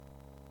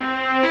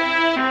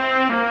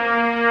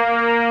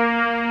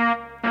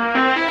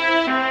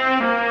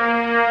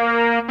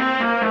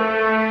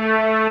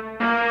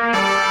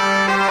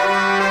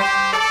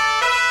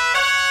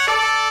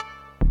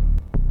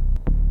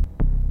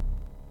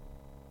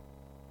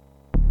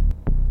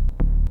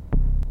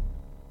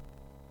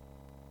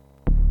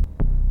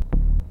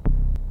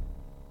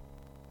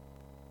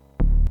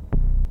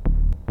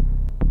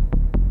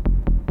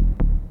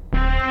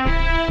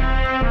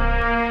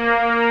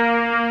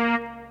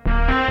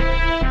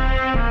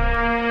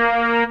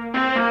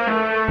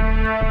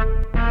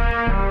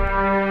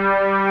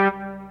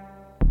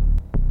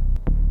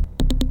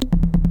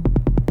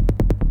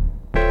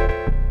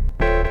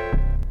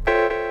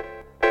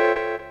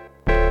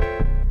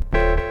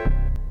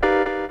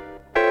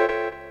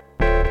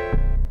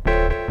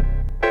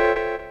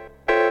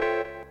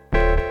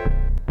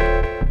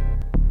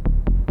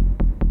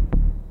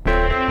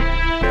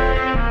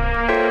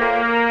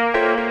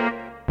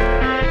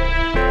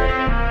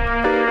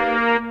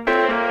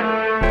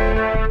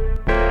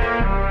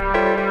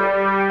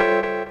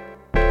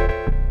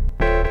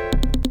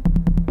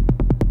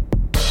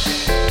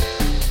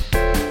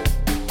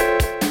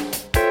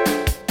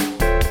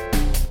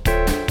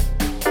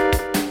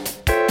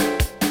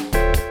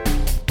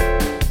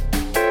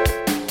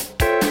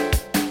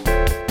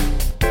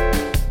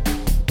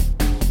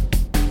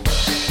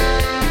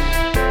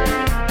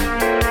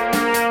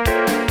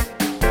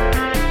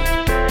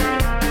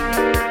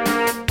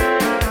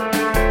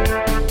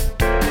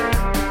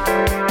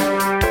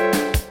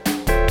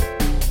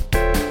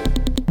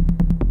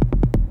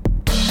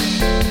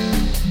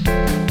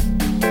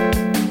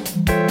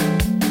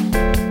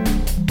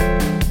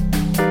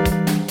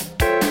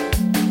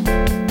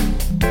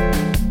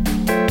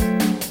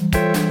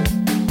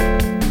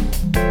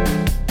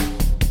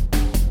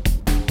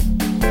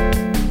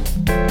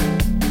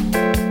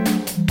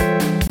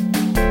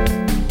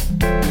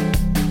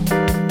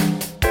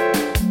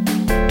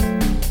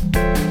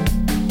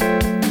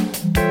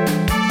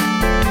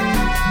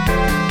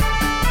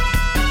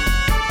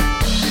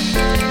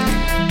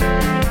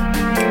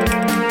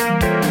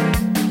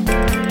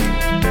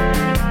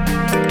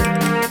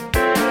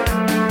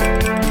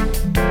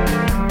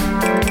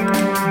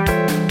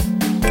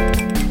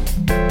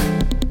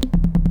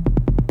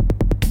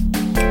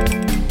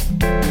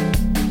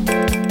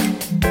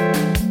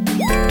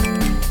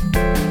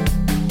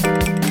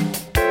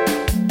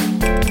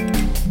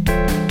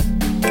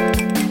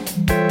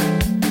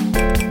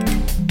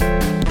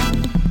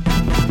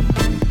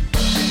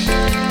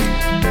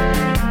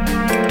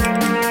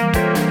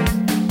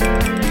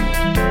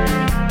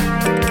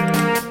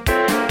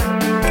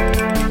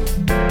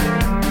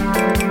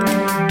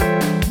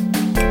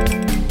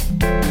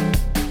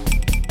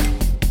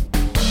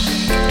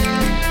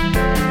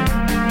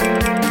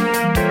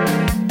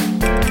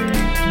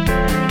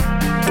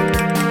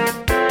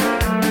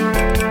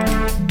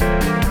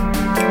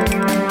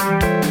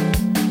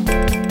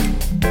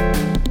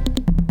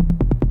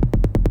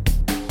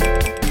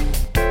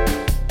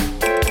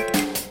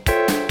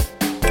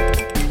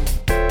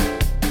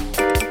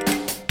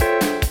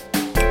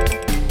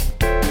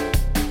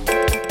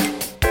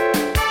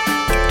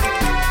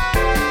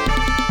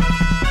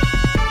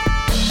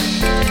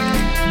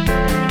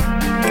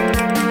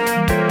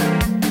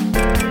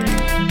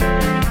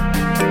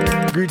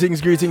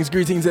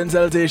Greetings and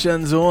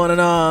salutations, one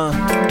and all.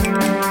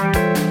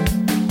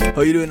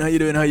 How you doing?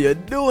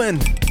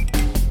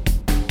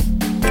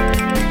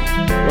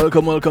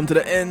 Welcome to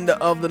the end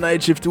of the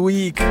night shift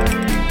week.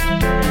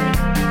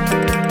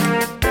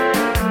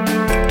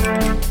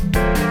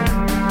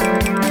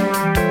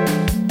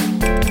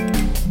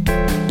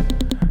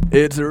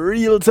 It's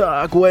Real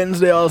Talk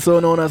Wednesday,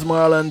 also known as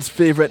Marlon's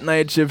favorite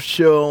night shift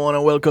show. I want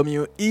to welcome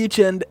you each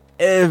and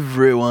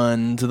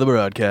everyone to the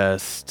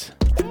broadcast.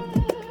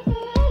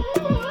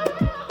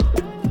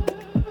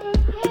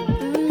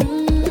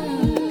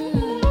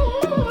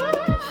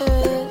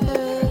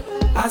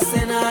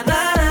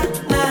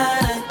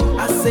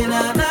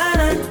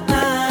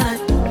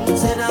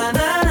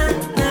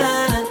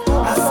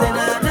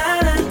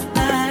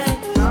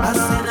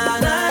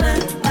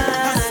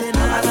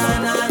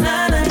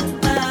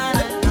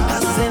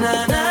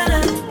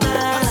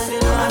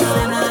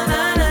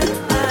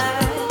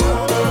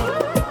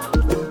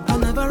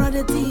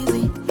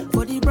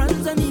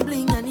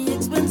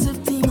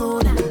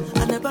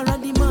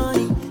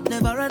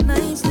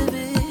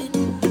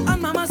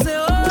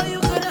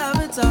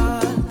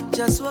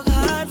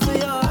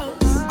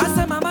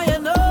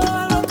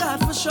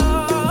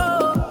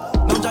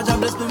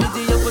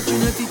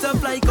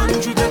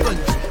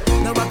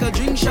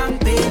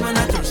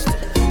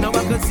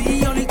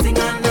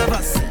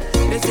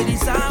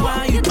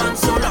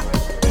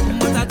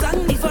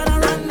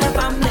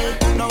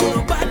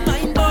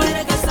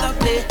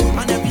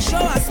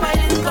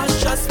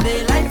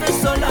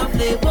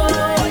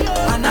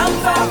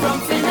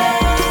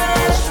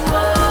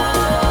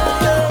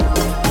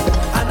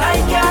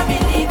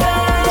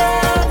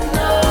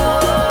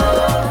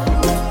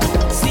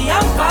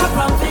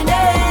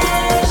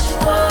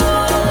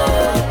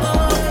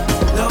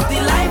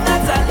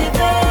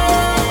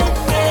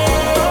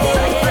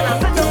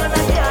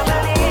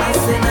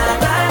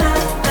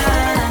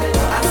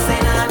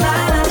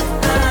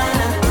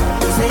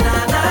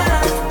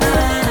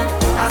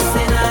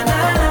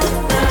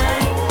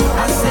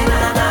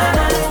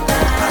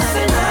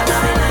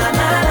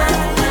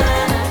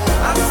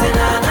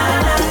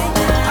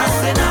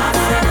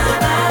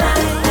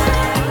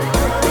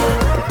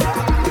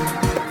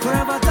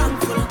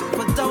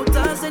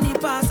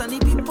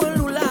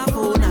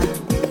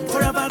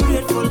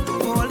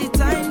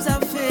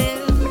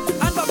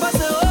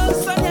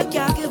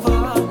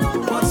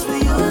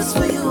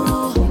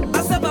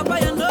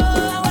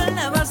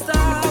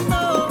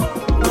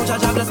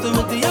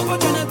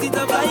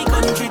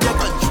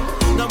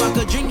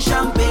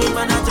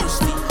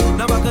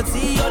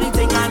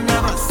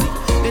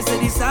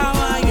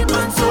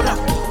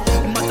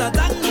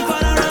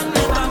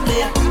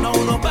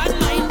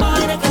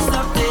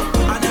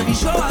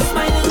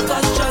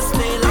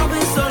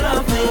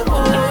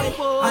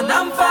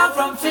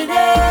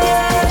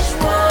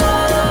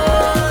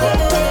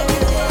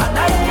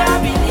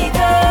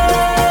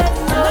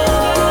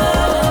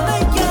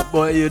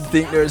 You'd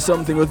think there's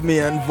something with me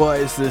and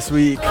Voice this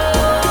week.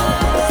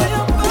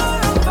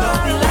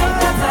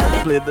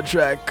 Played the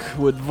track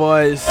with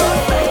Voice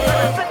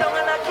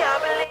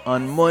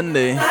on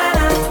Monday,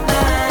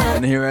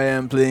 and here I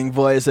am playing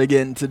Voice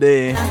again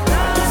today.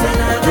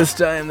 This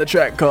time the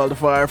track called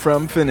Far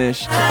From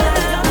Finished.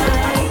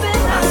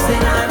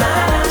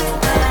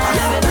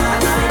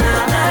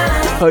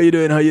 How you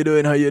doing?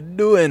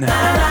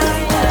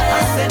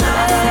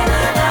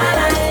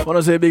 I want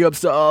to say big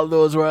ups to all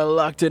those who are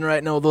locked in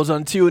right now. Those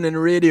on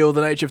TuneIn Radio, the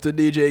night shift to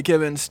DJ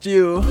Kevin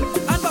Stew.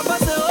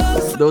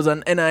 Those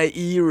on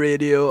NIE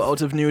Radio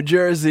out of New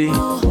Jersey. I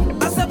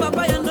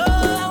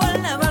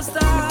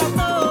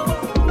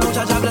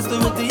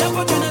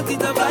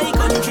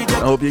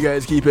hope you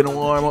guys keeping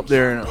warm up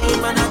there.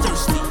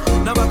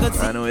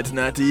 I know it's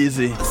not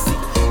easy.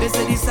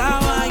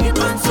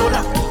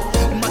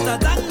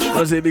 I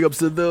want to say big ups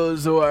to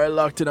those who are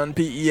locked in on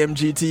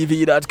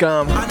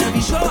PEMGTV.com.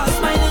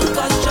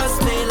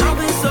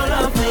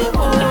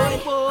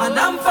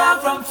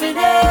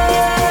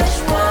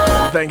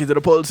 Thank you to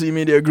the Pulse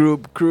Media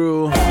Group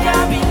crew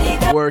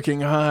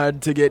working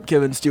hard to get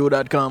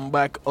KevinStew.com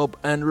back up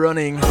and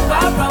running.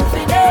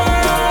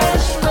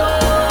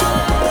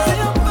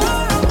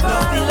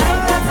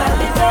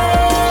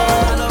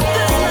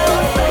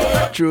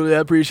 Truly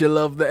appreciate,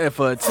 love the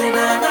effort.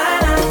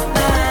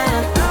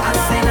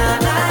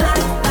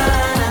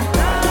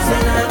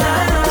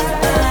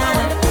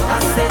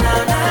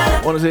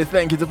 I want to say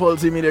thank you to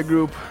Pulse Media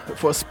Group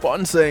for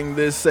sponsoring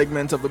this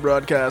segment of the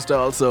broadcast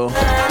also.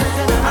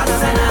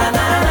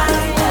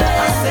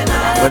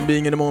 When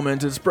being in the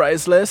moment is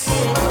priceless,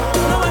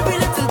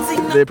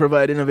 they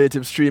provide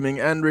innovative streaming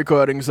and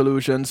recording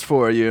solutions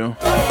for you.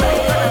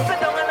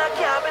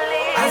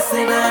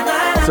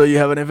 So you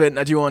have an event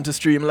that you want to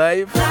stream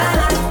live,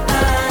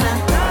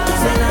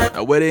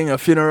 a wedding, a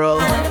funeral,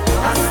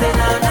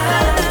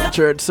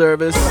 church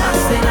service,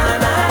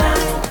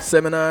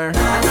 seminar,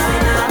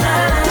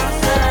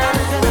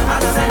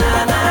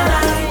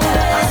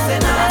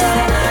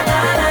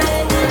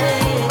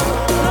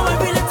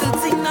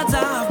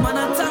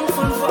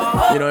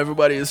 You know,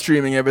 everybody is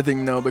streaming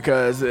everything now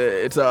because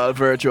it's all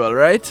virtual,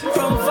 right?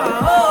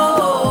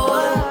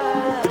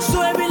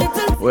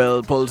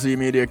 Well, Pulse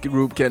Media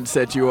Group can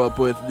set you up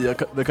with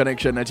the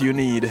connection that you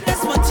need.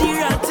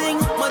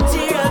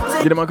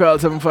 Give them a call,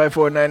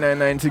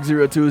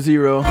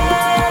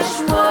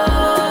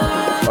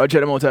 754-999-6020. Or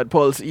check them out at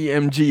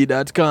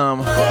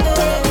pulseemg.com.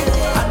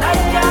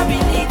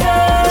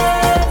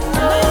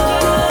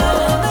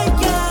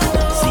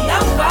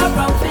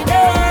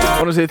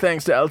 I want to say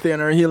thanks to Althea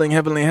and her Healing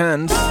Heavenly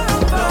Hands.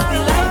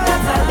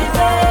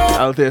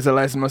 Althea is a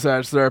licensed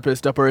massage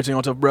therapist operating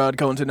out of Broad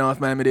County,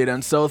 North Miami-Dade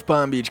and South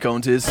Palm Beach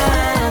counties.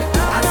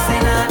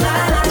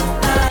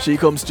 She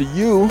comes to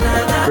you,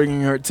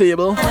 bringing her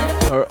table,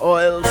 her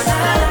oils,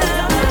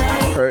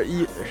 her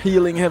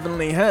Healing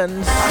Heavenly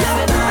Hands,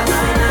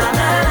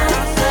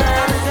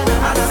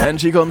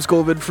 and she comes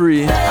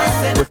COVID-free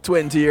with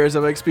 20 years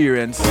of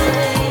experience.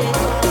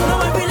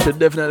 Should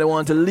definitely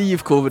want to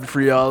leave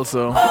COVID-free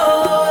also.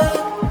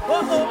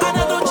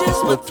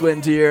 With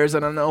 20 years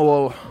and an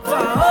hour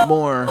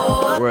more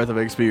worth of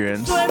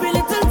experience.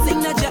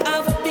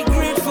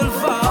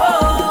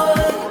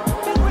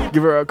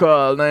 Give her a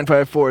call,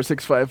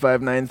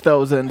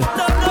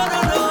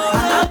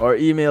 954-655-9000. Or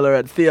email her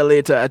at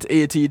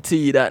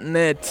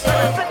thealater@att.net.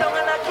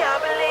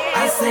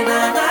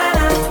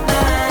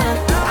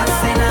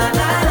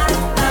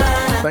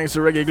 Thanks to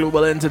Reggae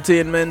Global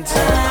Entertainment.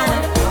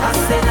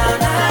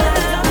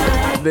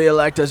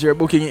 They'll act as your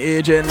booking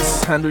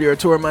agents, handle your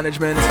tour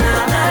management,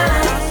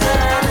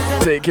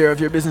 take care of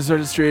your business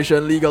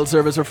registration, legal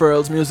service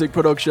referrals, music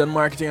production,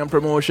 marketing and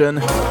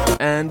promotion,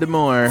 and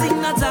more.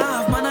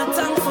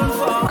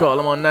 Call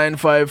them on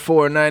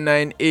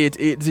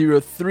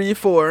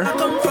 954-998-8034.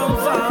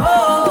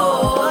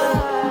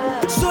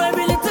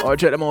 Or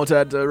check them out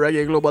at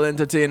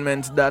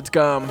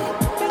reggaeglobalentertainment.com.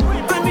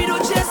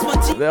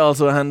 They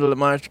also handle the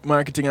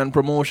marketing and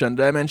promotion.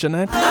 Did I mention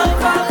that?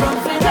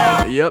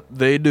 Yep,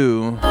 they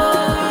do.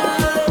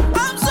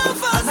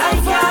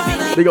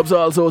 Big ups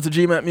also to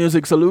GMAT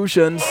Music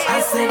Solutions,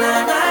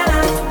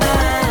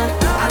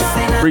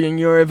 bringing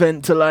your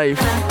event to life,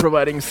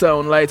 providing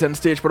sound, light and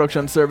stage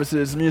production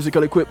services,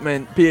 musical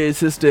equipment, PA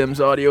systems,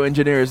 audio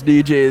engineers,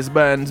 DJs,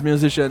 bands,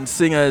 musicians,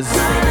 singers.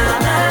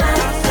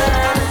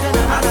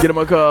 Give them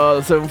a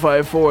call,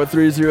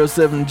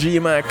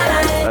 754-307-GMAC.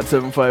 That's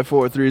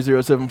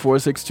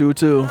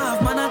 754-307-4622.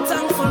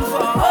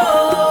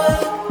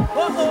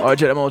 Or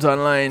check them out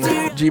online,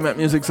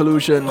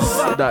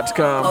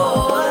 gmatmusicsolutions.com.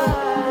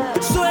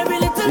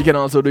 You can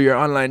also do your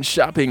online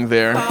shopping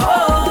there.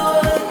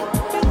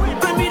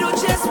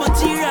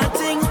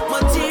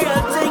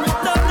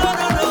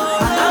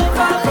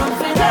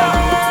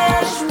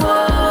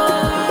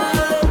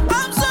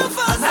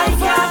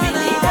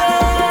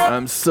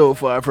 I'm so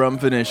far from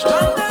finished.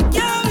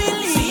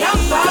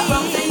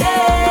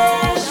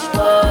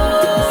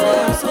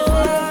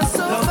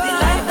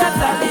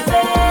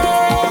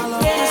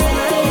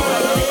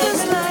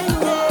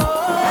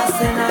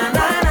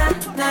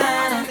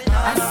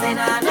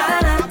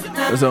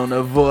 On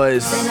a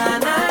voice.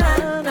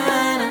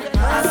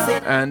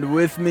 And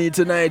with me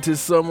tonight is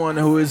someone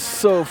who is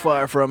so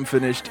far from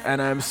finished,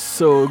 and I'm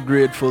so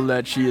grateful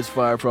that she is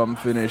far from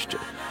finished.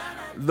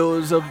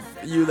 Those of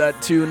you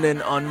that tuned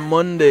in on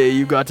Monday,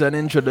 you got an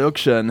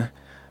introduction,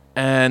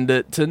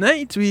 and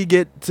tonight we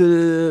get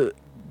to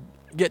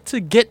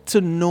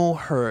know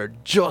her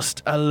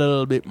just a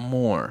little bit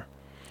more.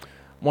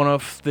 One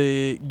of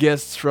the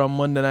guests from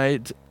Monday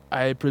night,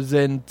 I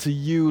present to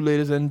you,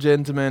 ladies and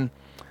gentlemen,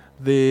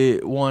 the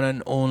one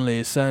and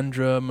only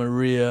Sandra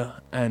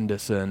Maria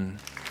Anderson.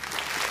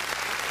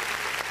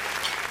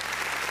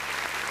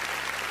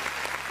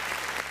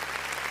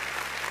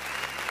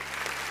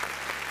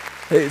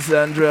 Hey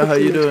Sandra, how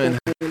you doing?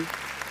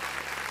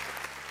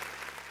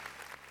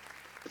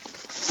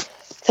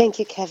 Thank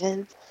you,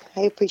 Kevin.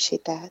 I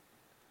appreciate that.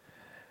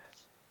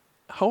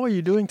 How are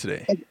you doing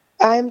today?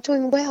 I'm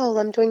doing well.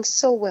 I'm doing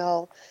so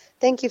well.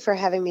 Thank you for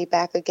having me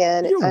back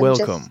again. You're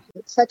welcome.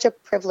 It's such a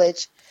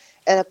privilege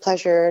and a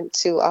pleasure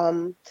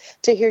to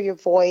hear your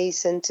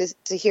voice and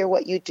to hear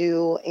what you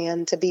do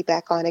and to be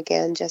back on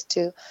again, just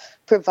to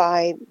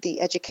provide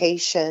the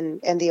education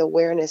and the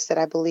awareness that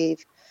I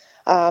believe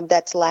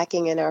that's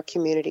lacking in our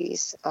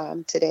communities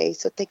today.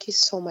 So thank you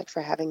so much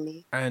for having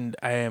me. And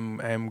I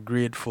am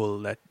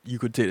grateful that you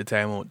could take the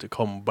time out to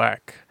come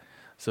back.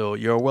 So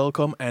you're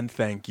welcome and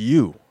thank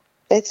you.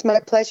 It's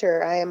my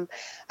pleasure. I'm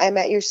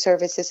at your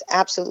service. It's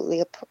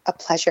absolutely a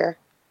pleasure.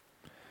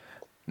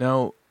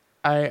 Now,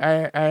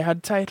 I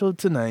had titled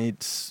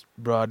tonight's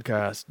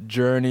broadcast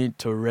Journey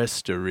to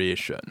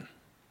Restoration.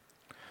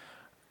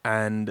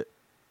 And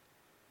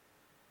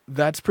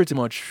that's pretty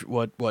much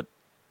what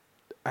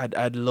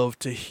I'd love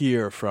to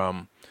hear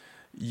from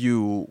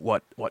you,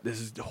 what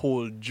this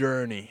whole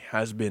journey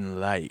has been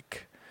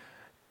like.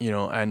 You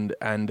know, and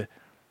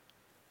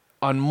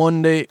on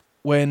Monday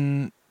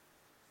when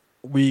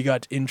we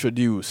got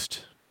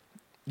introduced,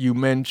 you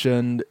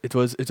mentioned it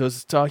was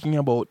talking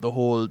about the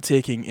whole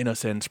Taking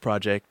Innocence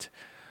project,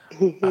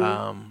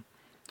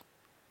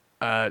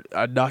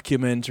 a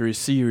documentary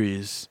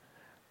series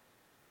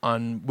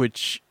on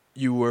which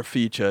you were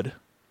featured,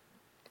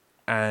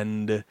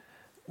 and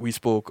we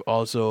spoke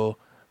also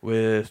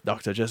with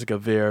Dr. Jessica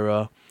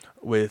Vera,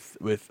 with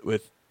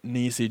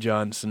Nisi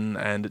Johnson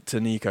and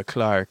Tanika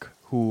Clark,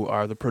 who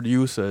are the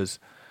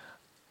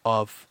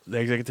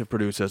executive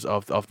producers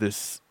of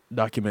this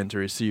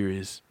documentary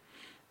series.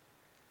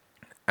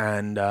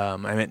 And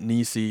I met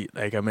Nisi,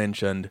 like I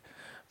mentioned,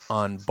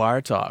 on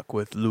Bar Talk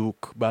with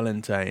Luke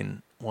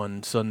Ballantyne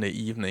one Sunday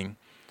evening,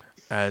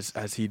 as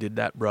he did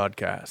that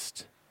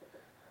broadcast,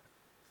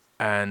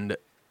 and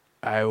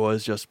I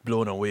was just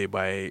blown away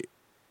by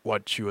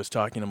what she was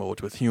talking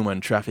about with human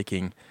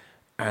trafficking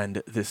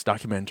and this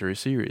documentary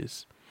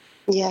series.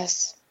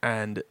 Yes.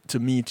 And to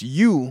meet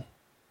you,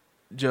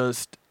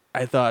 just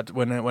I thought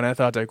when I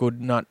thought I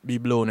could not be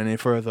blown any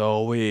further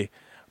away,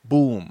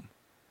 boom,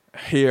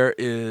 here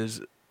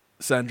is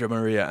Sandra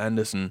Maria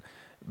Anderson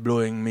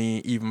blowing me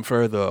even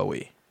further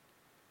away.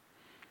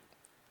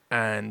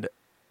 And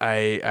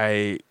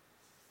I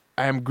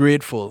I am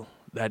grateful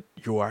that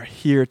you are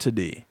here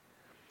today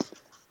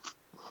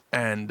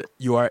and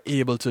you are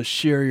able to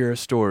share your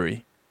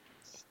story,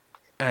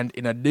 and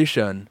in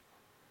addition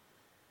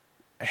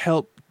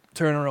help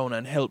turn around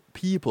and help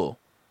people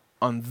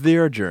on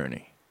their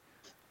journey.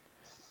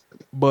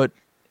 But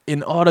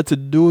in order to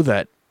do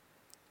that,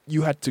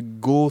 you had to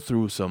go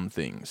through some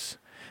things.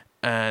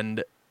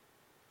 And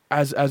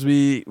as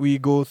we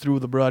go through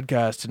the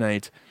broadcast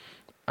tonight,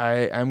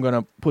 I'm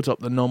gonna put up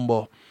the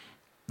number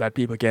that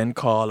people can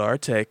call or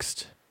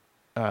text,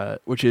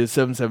 which is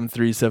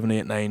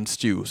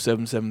 773-789-STEW,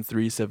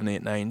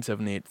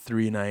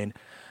 773-789-7839.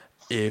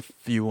 If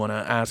you want to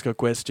ask a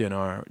question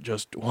or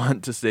just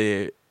want to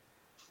say,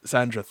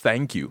 Sandra,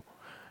 thank you,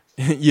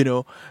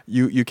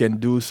 you can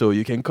do so.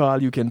 You can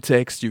call, you can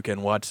text, you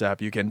can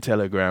WhatsApp, you can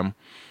Telegram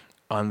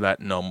on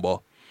that number.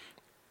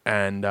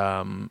 And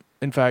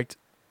in fact,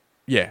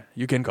 yeah,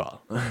 you can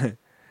call.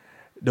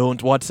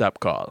 Don't WhatsApp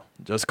call,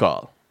 just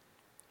call.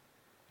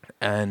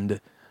 And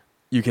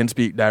you can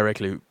speak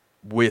directly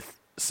with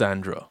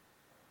Sandra.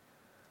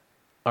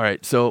 All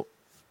right, so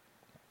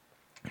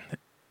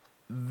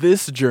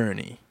this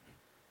journey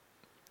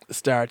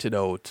started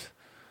out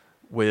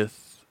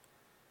with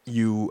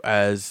you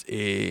as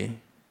a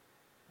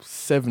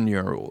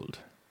 7-year-old.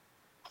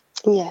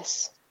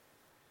 Yes.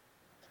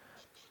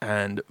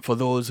 And for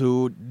those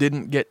who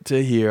didn't get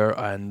to hear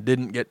and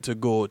didn't get to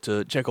go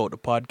to check out the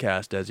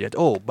podcast as yet,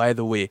 oh, by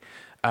the way,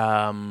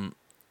 the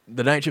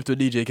Night Shift with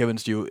DJ Kevin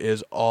Stew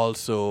has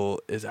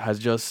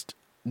just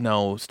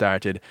now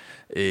started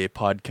a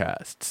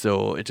podcast.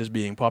 So it is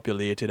being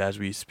populated as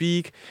we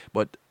speak,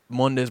 but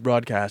Monday's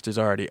broadcast is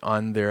already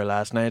on there.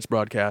 Last night's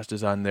broadcast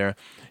is on there.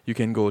 You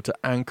can go to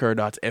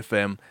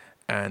anchor.fm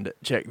and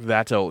check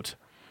that out.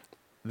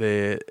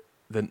 The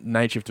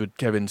Night Shift with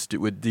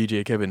with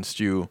DJ Kevin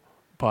Stew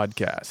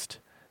podcast,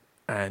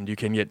 and you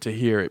can get to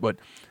hear it. But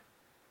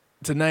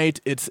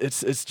tonight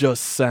it's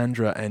just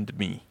Sandra and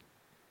me,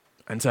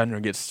 and Sandra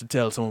gets to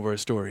tell some of her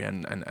story,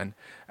 and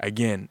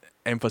again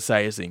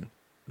emphasizing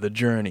the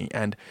journey,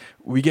 and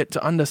we get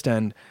to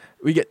understand,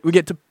 we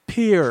get to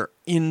peer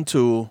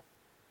into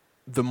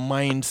the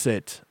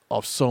mindset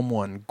of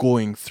someone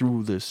going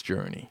through this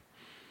journey,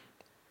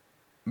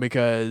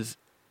 because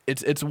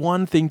it's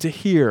one thing to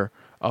hear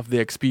of the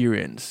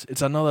experience,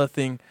 it's another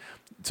thing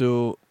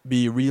to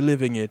be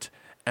reliving it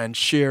and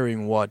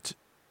sharing what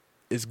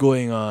is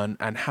going on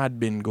and had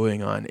been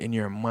going on in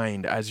your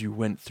mind as you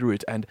went through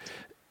it, and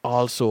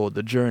also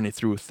the journey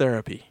through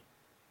therapy.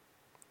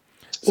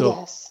 So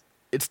Yes.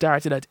 it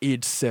started at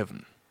age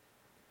 7.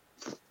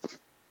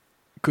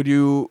 Could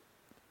you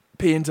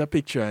paint a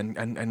picture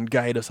and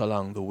guide us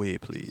along the way,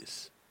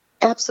 please?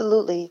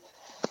 Absolutely.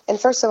 And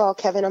first of all,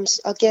 Kevin,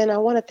 I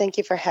want to thank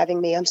you for having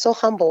me. I'm so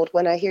humbled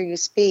when I hear you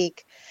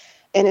speak,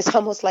 and it's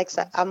almost like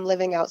I'm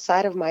living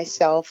outside of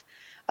myself,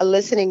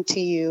 listening to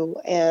you,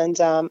 and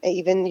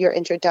even your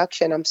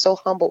introduction. I'm so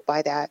humbled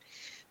by that,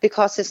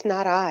 because it's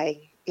not I.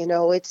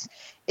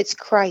 It's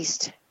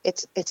Christ.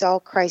 It's all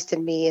Christ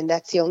in me, and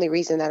that's the only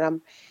reason that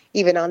I'm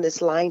even on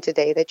this line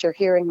today. That you're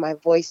hearing my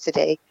voice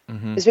today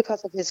Mm-hmm. is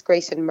because of His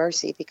grace and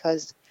mercy.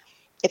 Because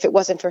if it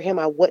wasn't for Him,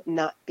 I would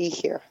not be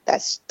here.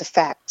 That's the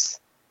facts,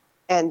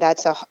 and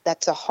that's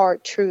a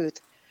hard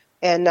truth.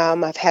 And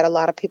I've had a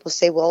lot of people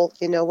say, "Well,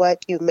 you know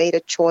what? You made a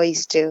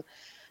choice to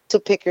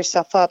pick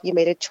yourself up. You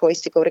made a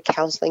choice to go to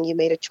counseling. You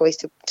made a choice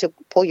to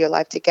pull your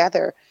life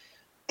together."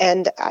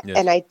 And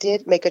Yes. I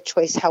did make a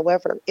choice.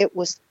 However, it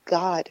was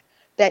God,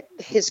 that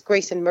His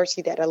grace and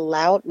mercy, that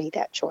allowed me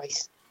that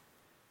choice.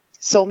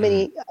 So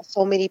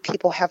Mm-hmm. many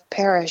people have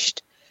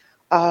perished,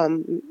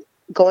 um,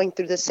 going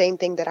through the same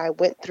thing that I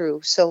went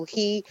through. So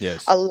He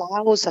Yes.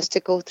 allows us to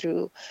go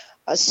through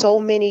so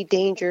many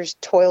dangers,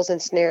 toils,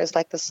 and snares,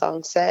 like the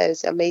song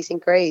says, Amazing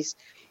Grace.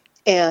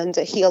 And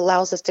He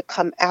allows us to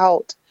come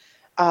out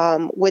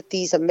with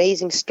these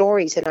amazing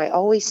stories. And I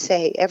always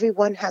say,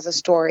 everyone has a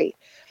story.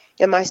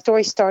 And my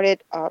story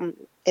started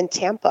in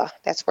Tampa.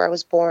 That's where I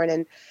was born.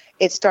 And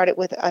it started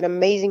with an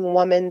amazing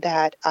woman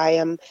that I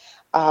am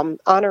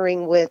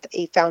honoring with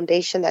a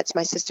foundation. That's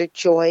my sister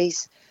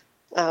Joyce.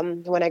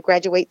 When I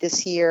graduate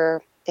this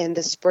year in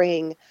the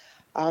spring,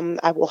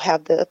 I will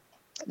have the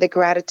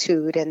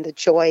gratitude and the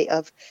joy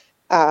of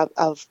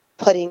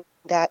putting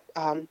that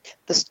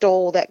the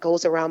stole that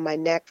goes around my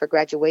neck for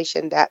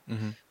graduation that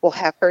Hmm. will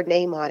have her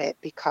name on it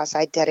because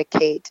I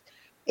dedicate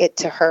it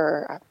to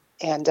her.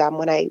 And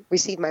when I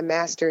received my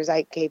master's,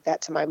 I gave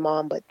that to my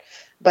mom,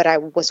 but I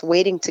was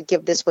waiting to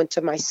give this one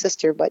to my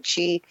sister, but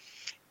she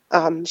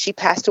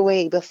passed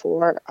away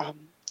before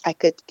I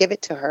could give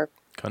it to her.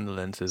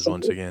 Condolences So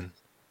once again.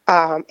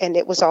 and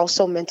it was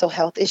also mental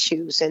health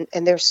issues. And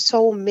there's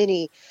so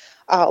many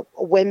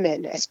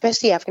women,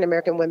 especially African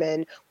American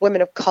women,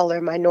 women of color,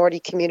 minority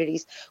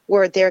communities,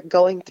 where they're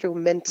going through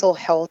mental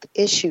health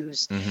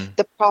issues. Hmm.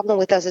 The problem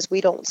with us is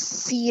we don't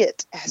see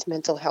it as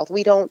mental health.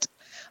 We don't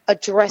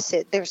address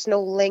it. There's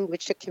no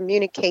language to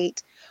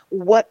communicate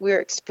what we're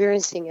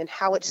experiencing and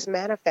how it's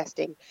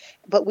manifesting.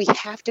 But we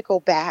have to go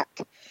back,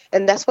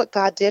 and that's what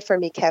God did for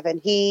me, Kevin.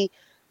 He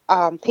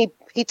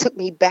took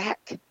me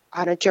back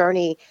on a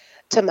journey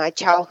to my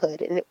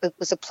childhood, and it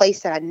was a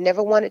place that I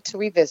never wanted to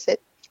revisit.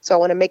 So I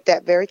want to make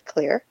that very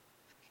clear.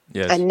 I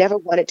Yes. never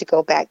wanted to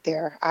go back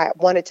there. I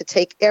wanted to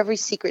take every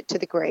secret to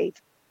the grave.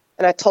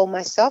 And I told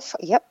myself,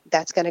 yep,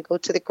 that's going to go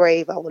to the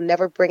grave. I will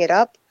never bring it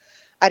up.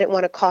 I didn't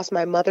want to cause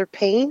my mother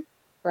pain,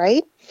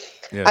 right?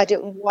 I Yes.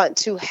 didn't want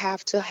to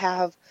have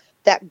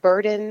that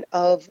burden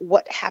of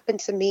what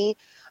happened to me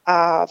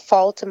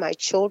fall to my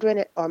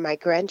children or my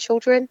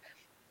grandchildren.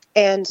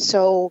 And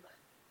so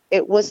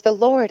it was the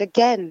Lord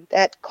again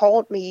that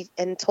called me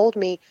and told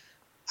me,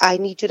 I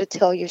need you to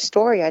tell your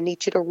story. I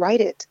need you to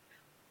write it.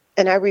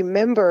 And I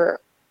remember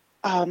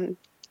um,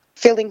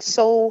 feeling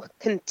so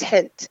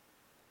content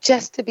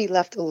just to be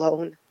left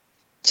alone,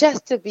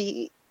 just to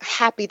be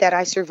happy that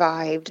I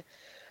survived,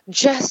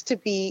 just to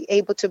be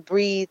able to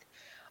breathe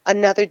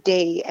another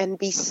day and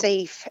be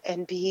safe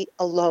and be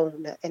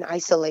alone and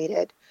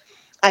isolated.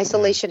 Mm.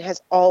 Isolation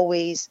has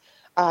always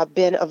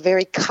been a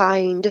very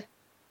kind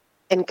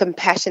and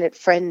compassionate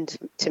friend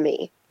to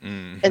me.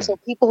 And Hmm. so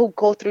people who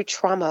go through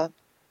trauma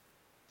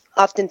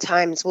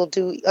oftentimes we'll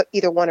do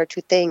either one or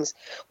two things.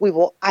 We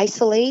will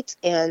isolate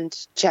and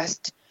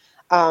just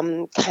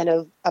kind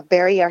of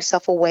bury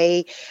ourselves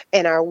away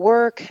in our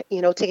work,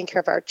 taking care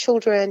of our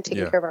children,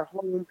 taking Yeah. care of our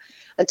home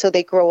until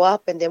they grow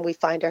up, and then we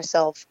find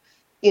ourselves,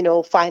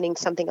 finding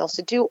something else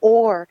to do,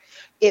 or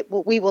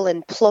we will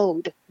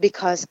implode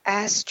because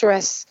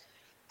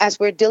as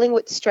we're dealing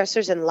with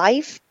stressors in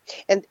life,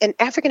 and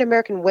African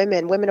American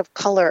women, women of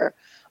color,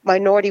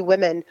 minority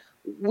women,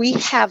 we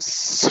have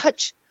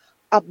such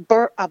a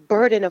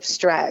burden of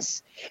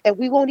stress, and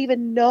we won't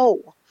even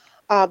know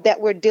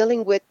that we're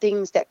dealing with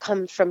things that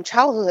come from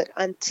childhood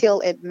until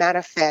it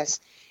manifests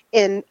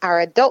in our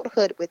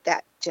adulthood with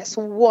that just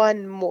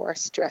one more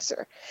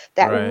stressor,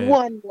 that Right.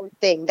 one more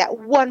thing, that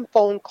one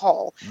phone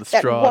call, The that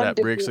straw one that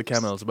breaks the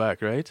divorce. camel's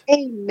back, right?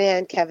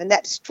 Amen, Kevin.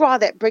 That straw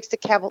that breaks the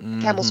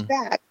camel's Hmm.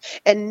 back.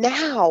 And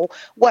now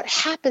what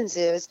happens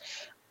is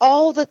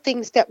all the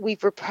things that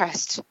we've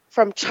repressed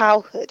from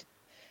childhood,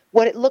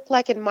 what it looked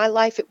like in my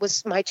life, it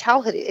was my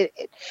childhood.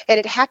 And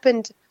it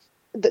happened.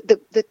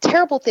 The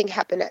terrible thing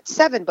happened at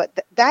 7, but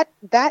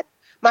that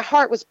my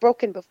heart was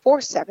broken before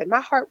 7.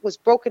 My heart was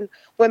broken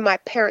when my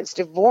parents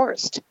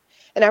divorced.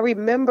 And I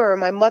remember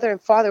my mother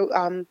and father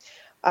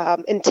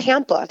in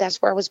Tampa.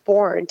 That's where I was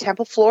born,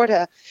 Tampa,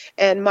 Florida.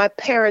 And my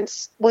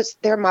parents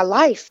they're my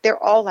life.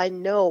 They're all I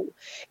know.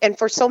 And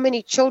for so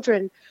many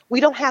children,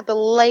 we don't have the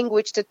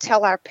language to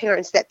tell our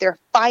parents that they're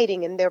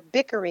fighting and they're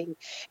bickering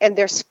and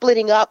they're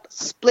splitting up,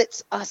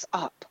 splits us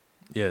up.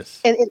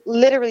 Yes. And it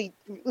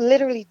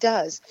literally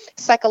does,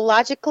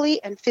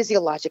 psychologically and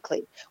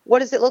physiologically. What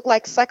does it look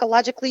like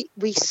psychologically?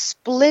 We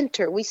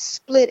splinter, we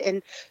split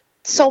in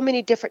so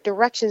many different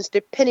directions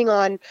depending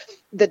on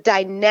the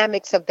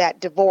dynamics of that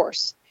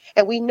divorce.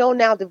 And we know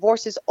now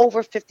divorce is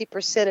over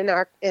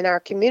 50% in our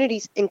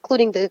communities,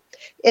 including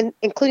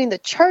the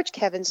church,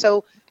 Kevin.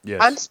 So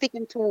I'm Yes.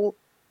 speaking to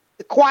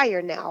the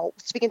choir now,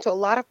 speaking to a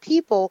lot of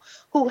people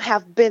who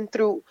have been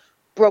through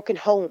broken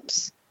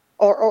homes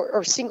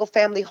or single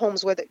family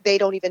homes where they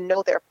don't even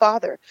know their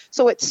father.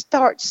 So it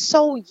starts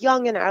so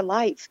young in our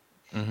life.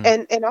 Hmm.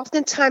 And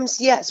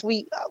oftentimes, yes,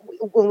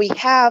 when we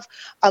have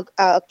a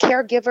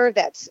caregiver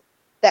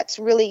that's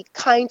really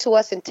kind to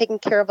us and taking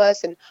care of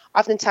us, and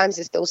oftentimes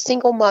it's those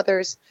single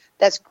mothers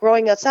that's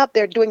growing us up.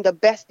 They're doing the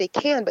best they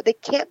can, but they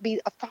can't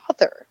be a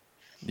father.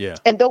 Yeah.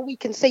 And though we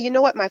can say, you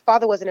know what, my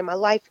father wasn't in my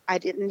life, I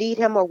didn't need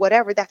him or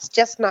whatever, that's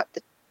just not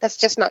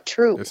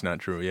true. That's not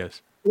true.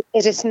 Yes.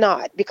 It is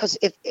not, because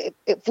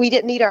if we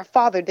didn't need our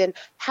father, then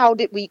how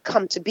did we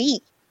come to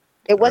be?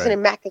 It wasn't Right.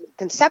 immaculate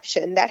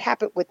conception. That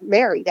happened with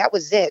Mary. That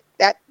was it.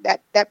 That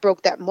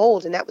broke that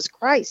mold, and that was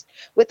Christ.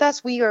 With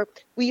us, we are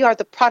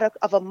the product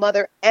of a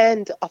mother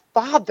and a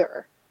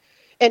father.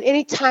 And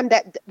anytime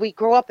that we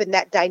grow up and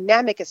that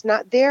dynamic is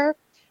not there,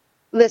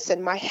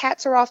 listen, my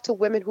hats are off to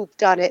women who've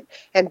done it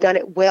and done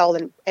it well,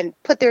 and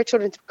put their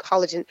children through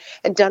college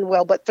and done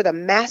well. But for the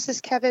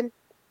masses, Kevin,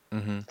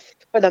 Hmm.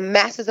 for the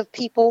masses of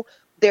people,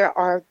 there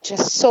are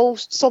just so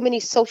many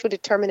social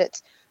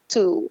determinants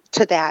to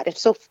that. And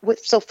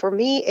so for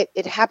me,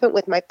 it happened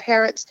with my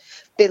parents.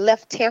 They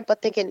left Tampa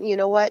thinking, you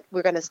know what,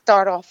 we're going to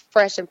start off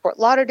fresh in Fort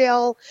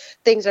Lauderdale.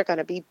 Things are going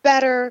to be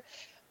better.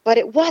 But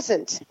it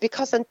wasn't,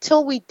 because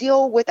until we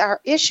deal with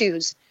our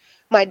issues,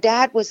 my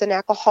dad was an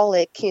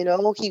alcoholic. He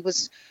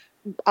was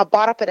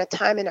brought up at a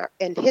time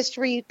in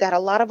history that a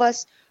lot of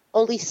us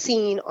only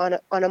seen on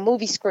a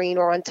movie screen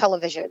or on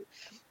television.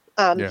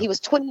 Yeah. He was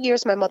 20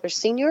 years my mother's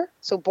senior,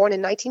 so born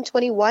in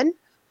 1921 Mm.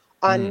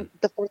 on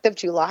the 4th of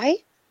July.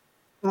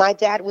 My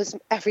dad was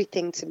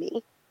everything to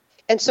me.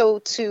 And so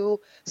to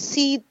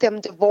see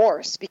them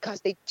divorce because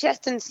they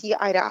just didn't see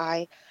eye to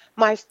eye,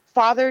 my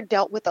father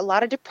dealt with a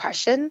lot of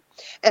depression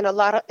and a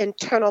lot of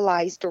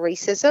internalized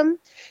racism,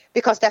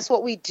 because that's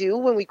what we do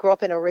when we grow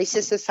up in a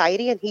racist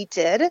society, and he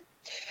did.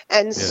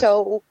 And Yes.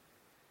 so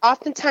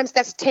oftentimes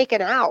that's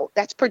taken out,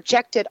 that's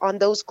projected on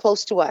those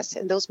close to us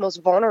and those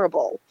most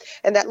vulnerable.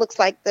 And that looks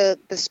like the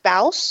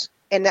spouse,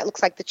 and that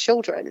looks like the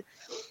children.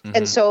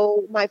 And Mm-hmm.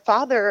 so my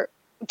father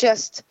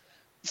just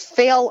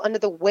fell under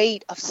the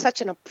weight of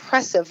such an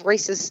oppressive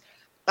racist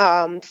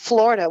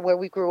Florida where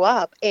we grew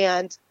up.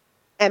 And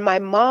my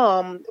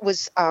mom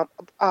was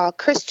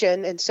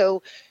Christian, and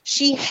so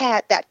she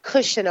had that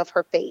cushion of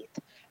her faith.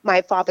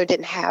 My father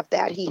didn't have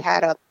that. He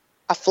had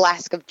a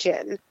flask of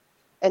gin.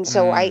 And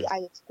so Mm. I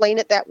explain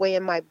it that way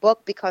in my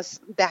book because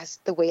that's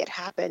the way it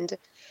happened.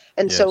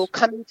 And so Yes.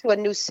 coming to a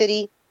new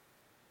city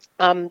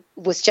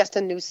was just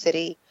a new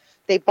city.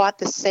 They brought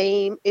the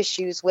same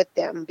issues with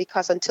them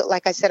because until,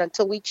 like I said,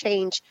 until we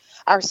change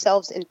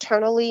ourselves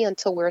internally,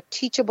 until we're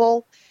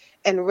teachable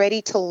and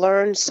ready to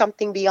learn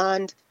something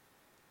beyond,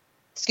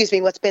 excuse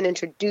me, what's been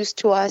introduced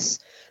to us,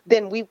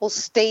 then we will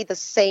stay the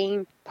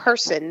same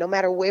person no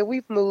matter where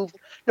we've moved,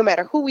 no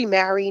matter who we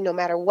marry, no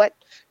matter what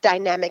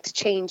dynamics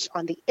change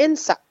on the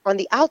inside, on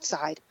the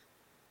outside.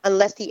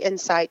 Unless the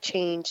inside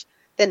change,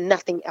 then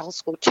nothing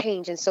else will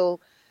change. And so,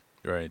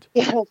 Right.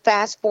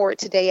 fast forward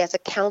today as a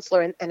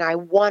counselor, and I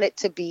wanted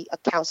to be a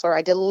counselor.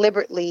 I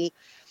deliberately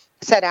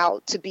set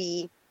out to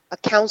be a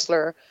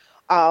counselor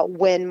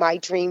when my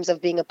dreams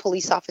of being a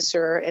police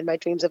officer and my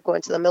dreams of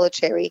going to the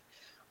military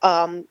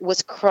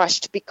was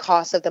crushed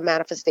because of the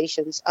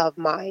manifestations of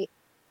my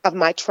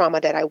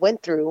trauma that I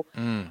went through.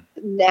 Mm.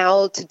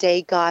 Now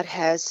today, God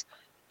has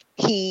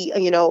he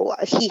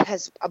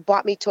has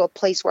brought me to a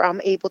place where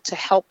I'm able to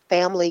help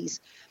families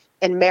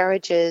and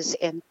marriages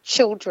and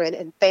children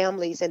and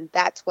families, and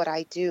that's what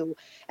I do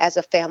as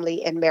a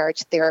family and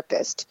marriage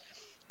therapist.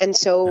 And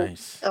so,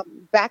 Nice.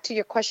 back to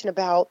your question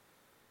about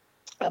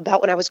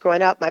when I was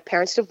growing up, my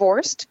parents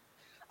divorced.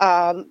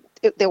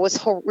 There was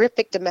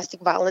horrific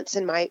domestic violence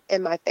in my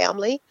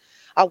family.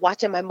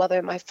 Watching my mother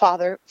and my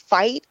father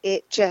fight,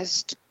 it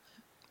just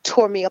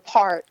tore me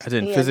apart. As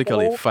in And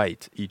physically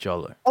fight each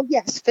other. oh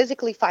yes,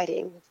 physically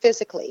fighting,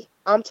 physically.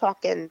 I'm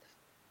talking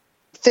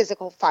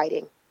physical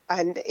fighting,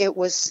 and it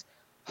was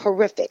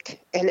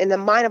horrific. And in the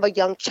mind of a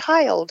young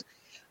child,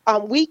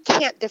 we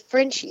can't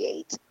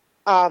differentiate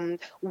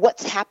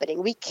what's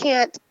happening. We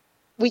can't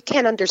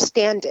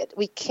understand it.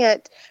 We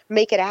can't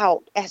make it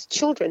out as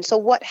children. So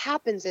what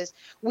happens is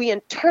we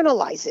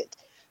internalize it.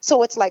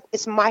 So it's like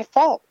it's my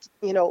fault.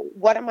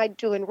 What am I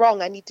doing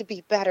wrong? I need to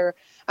be better.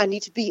 I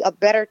need to be a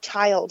better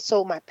child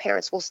so my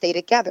parents will stay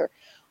together.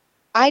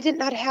 I did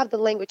not have the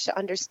language to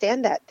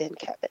understand that then,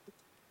 Kevin.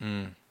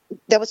 Mm.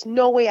 There was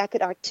no way I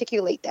could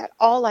articulate that.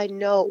 All I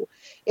know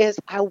is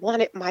I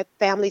wanted my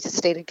family to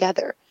stay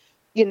together.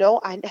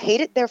 I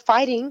hated their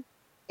fighting.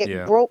 It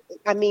Yeah. broke.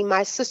 I mean,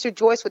 my sister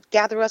Joyce would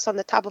gather us on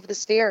the top of the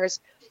stairs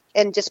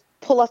and just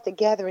pull us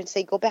together and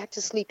say, go back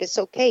to sleep. It's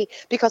okay,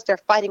 because their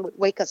fighting would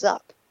wake us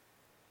up.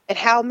 And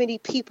how many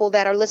people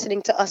that are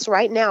listening to us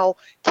right now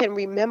can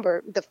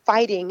remember the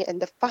fighting and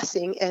the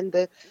fussing and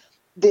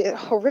the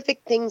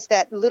horrific things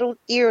that little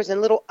ears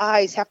and little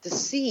eyes have to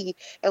see,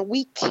 and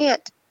we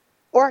can't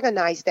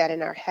organize that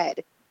in our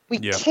head. We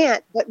Yeah.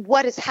 can't. But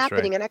what is That's right.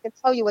 happening, and I can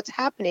tell you what's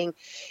happening,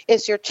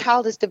 is your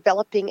child is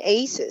developing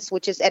ACEs,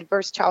 which is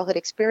adverse childhood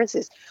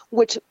experiences,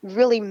 which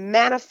really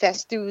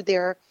manifest through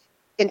their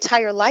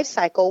entire life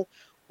cycle,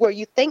 where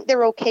you think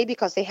they're okay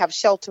because they have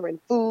shelter and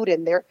food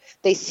and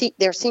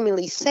they're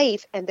seemingly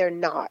safe, and they're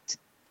not.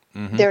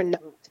 Mm-hmm. They're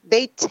not.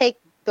 They take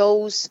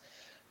those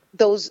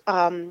those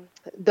um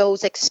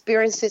those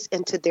experiences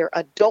into their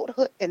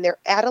adulthood and their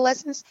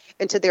adolescence,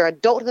 into their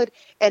adulthood,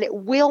 and it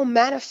will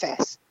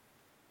manifest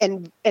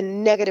in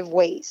negative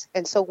ways.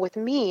 And so with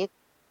me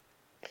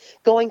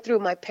going through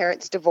my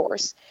parents'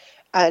 divorce,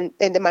 and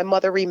then my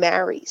mother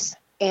remarries,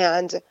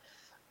 and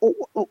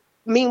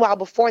meanwhile,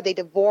 before they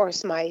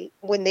divorced, my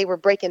when they were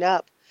breaking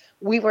up,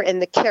 we were in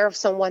the care of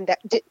someone that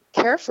didn't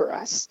care for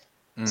us.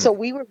 So Mm.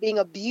 we were being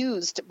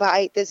abused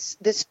by this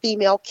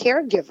female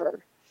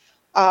caregiver,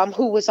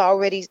 who was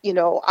already,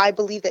 I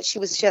believe that she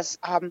was just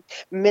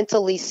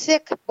mentally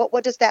sick. But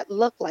what does that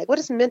look like? What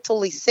does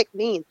mentally sick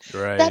mean?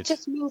 That Right.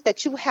 just means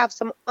that you have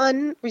some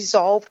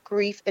unresolved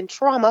grief and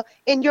trauma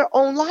in your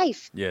own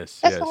life. Yes.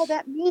 That's all Yes.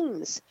 that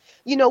means.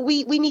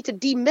 We need to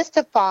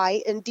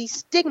demystify and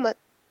destigmatize.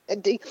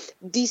 de-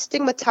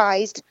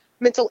 destigmatized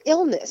mental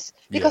illness,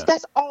 because Yeah.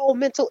 that's all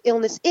mental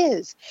illness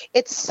is.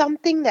 It's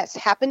something that's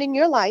happened in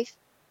your life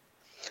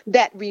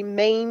that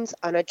remains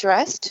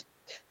unaddressed,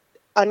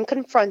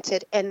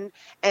 unconfronted,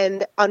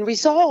 and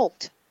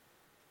unresolved.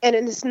 And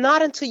it's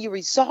not until you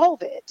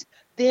resolve it,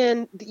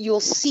 then you'll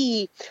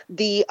see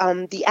the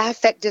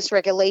affect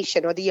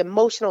dysregulation or the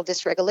emotional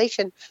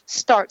dysregulation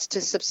starts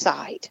to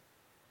subside,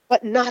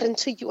 but not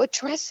until you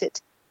address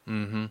it.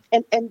 Mm-hmm.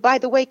 And by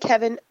the way,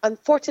 Kevin,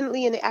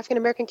 unfortunately, in the African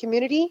American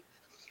community,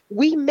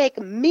 we make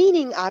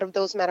meaning out of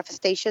those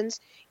manifestations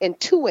in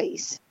two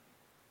ways: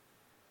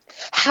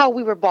 how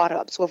we were brought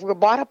up. So if we were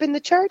brought up in the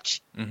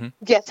church, Mm-hmm.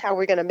 guess how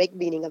we're going to make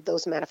meaning of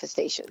those It's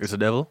manifestations? a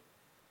devil.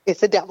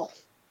 It's a devil.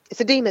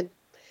 It's a demon.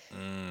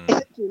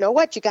 Mm. You know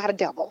what? You got a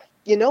devil.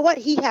 You know what?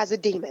 He has a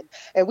demon.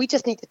 And we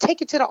just need to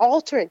take it to the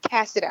altar and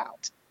cast it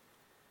out.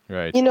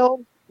 Right. You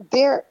know,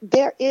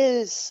 there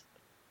is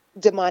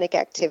demonic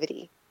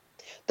activity.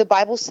 The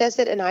Bible says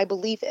it, and I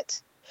believe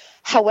it.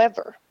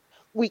 However,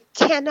 we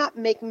cannot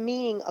make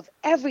meaning of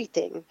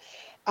everything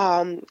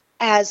um,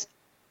 as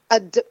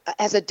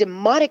as a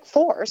demonic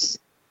force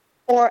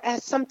or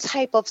as some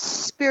type of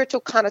spiritual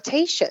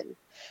connotation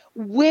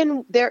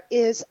when there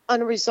is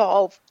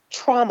unresolved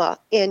trauma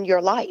in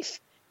your life.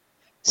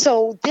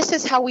 So this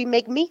is how we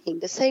make meaning.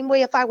 The same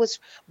way if I was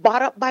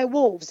brought up by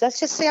wolves,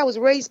 let's just say I was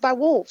raised by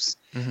wolves,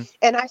 Mm-hmm.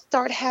 and I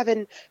start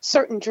having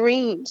certain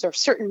dreams or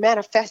certain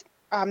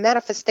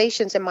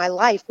manifestations in my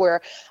life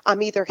where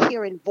I'm either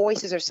hearing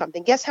voices or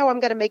something. Guess how I'm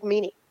going to make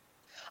meaning?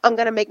 I'm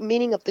going to make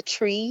meaning of the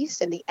trees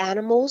and the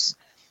animals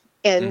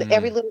and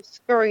every Mm. little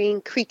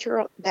scurrying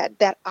creature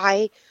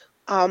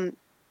um,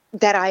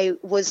 that I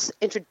was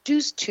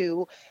introduced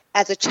to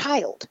as a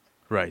child.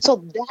 Right.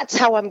 So that's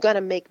how I'm going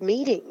to make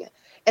meaning.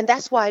 And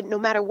that's why no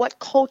matter what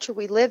culture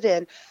we live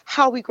in,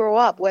 how we grow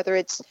up, whether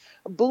it's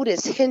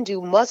Buddhist,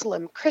 Hindu,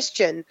 Muslim,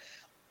 Christian,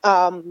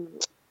 um,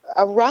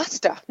 a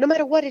Rasta, no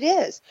matter what it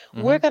is,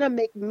 Mm-hmm. we're going to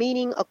make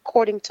meaning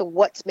according to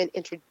what's been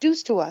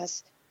introduced to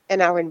us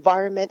in our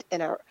environment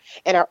and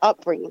our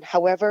upbringing.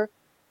 However,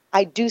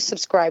 I do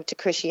subscribe to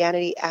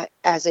Christianity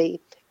as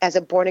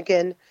a born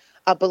again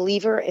a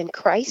believer in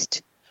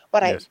Christ,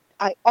 but Yes.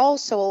 I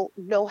also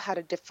know how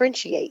to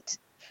differentiate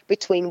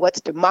between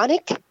what's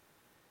demonic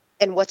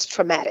and what's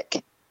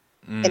traumatic,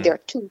 and Mm. they're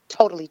two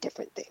totally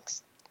different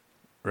things.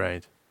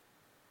 Right.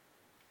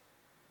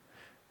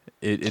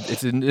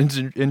 It's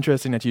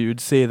interesting that you would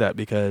say that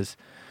because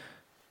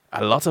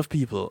a lot of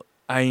people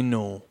I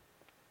know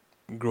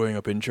growing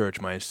up in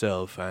church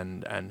myself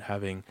and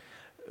having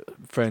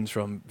friends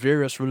from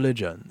various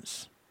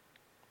religions,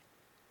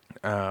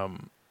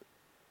 um,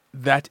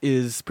 that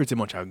is pretty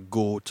much a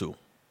go-to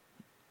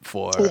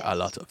for a Yes,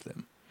 lot of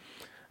them.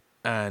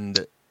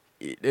 And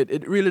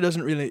it really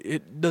doesn't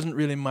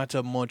really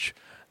matter much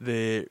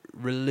the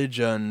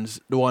religions,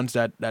 the ones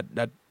that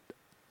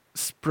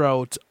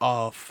sprout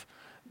off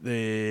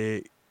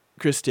the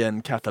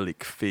Christian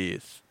Catholic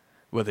faith,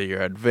 whether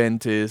you're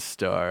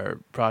Adventist or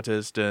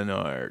Protestant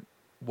or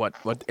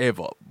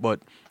whatever.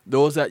 But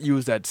those that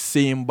use that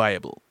same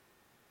Bible,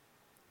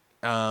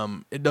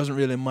 it doesn't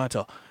really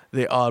matter.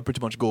 They all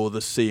pretty much go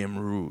the same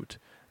route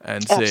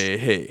and say,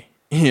 absolutely.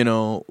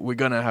 hey, we're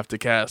gonna have to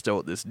cast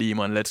out this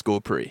demon. Let's go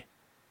pray.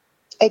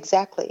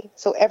 Exactly.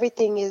 So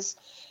everything is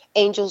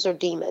angels or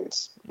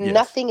demons. Yes.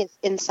 Nothing is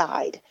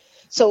inside.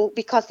 So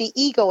because the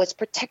ego is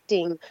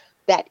protecting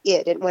that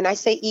id, and when I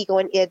say ego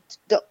and id,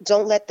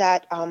 don't let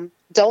that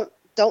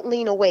don't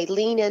lean away.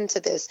 Lean into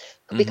this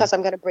Mm-hmm. because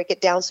I'm going to break it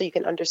down so you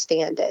can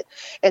understand it.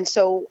 And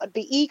so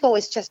the ego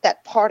is just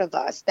that part of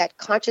us, that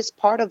conscious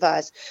part of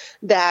us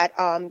that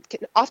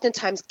can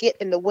oftentimes get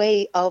in the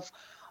way of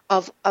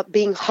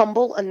being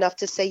humble enough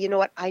to say, you know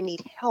what, I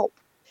need help.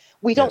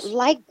 We don't Yes.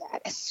 like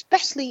that,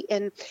 especially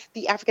in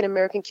the African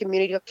American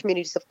community or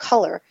communities of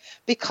color,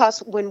 because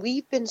when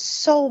we've been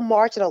so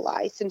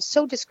marginalized and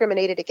so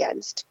discriminated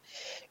against,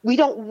 we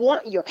don't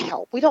want your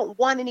help. We don't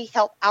want any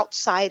help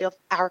outside of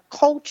our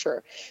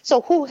culture. So,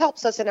 who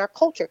helps us in our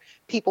culture?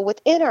 People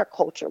within our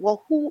culture.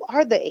 Well, who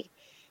are they?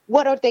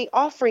 What are they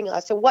offering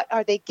us and what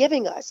are they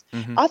giving us?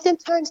 Mm-hmm.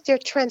 Oftentimes, they're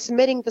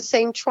transmitting the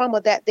same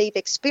trauma that they've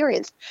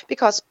experienced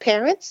because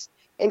parents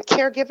and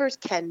caregivers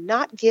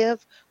cannot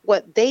give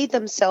what they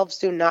themselves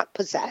do not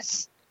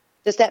possess.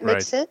 Does that make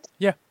Right. sense?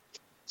 Yeah.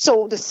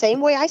 So, the same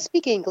way I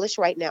speak English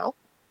right now,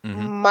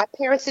 Mm-hmm. my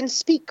parents didn't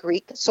speak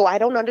Greek, so I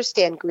don't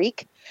understand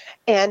Greek.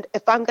 And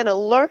if I'm going to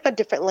learn a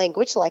different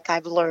language, like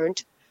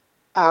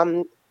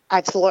um,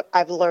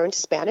 I've learned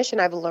Spanish and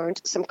I've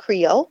learned some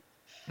Creole.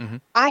 Mm-hmm.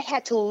 I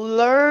had to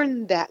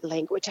learn that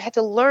language. I had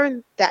to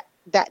learn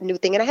that new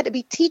thing, and I had to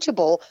be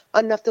teachable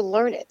enough to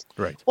learn it.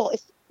 Right. Well,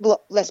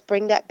 let's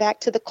bring that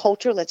back to the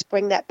culture. Let's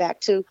bring that back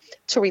to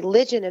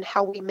religion and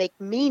how we make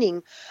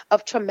meaning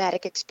of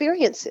traumatic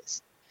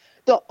experiences.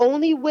 The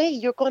only way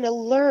you're going to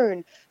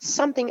learn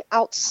something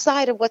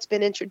outside of what's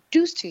been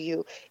introduced to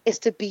you is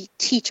to be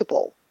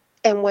teachable.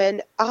 And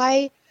when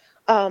I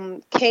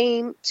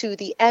came to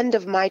the end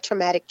of my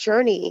traumatic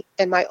journey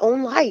in my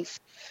own life,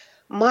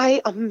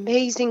 my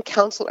amazing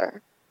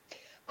counselor,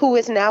 who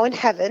is now in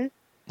heaven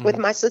with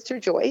Mm-hmm. my sister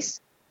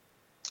Joyce.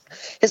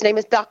 His name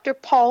is Dr.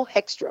 Paul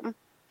Hegstrom.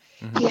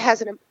 Mm-hmm.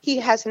 He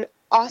has an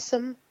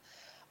awesome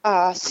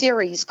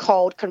series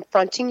called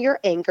Confronting Your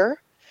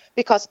Anger,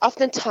 because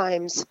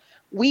oftentimes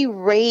we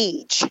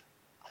rage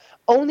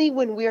only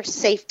when we're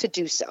safe to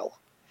do so.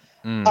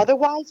 Mm.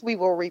 Otherwise, we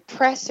will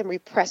repress and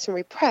repress and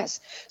repress.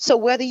 So,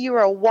 whether you're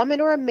a woman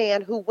or a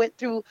man who went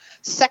through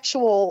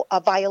sexual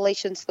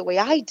violations the way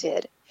I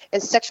did,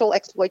 and sexual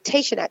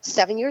exploitation at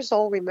 7 years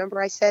old,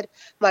 remember I said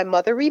my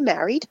mother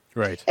remarried.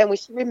 Right. And when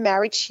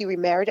she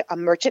remarried a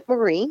merchant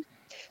marine,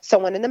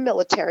 someone in the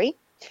military.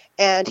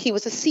 And he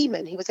was a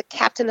seaman. He was a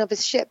captain of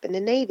his ship in the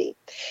Navy.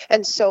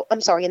 And so,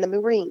 I'm sorry, in the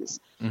Marines.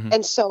 Mm-hmm.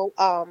 And so,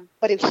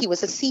 he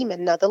was a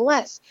seaman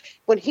nonetheless.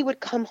 When he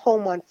would come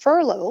home on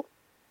furlough,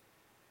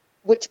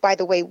 which, by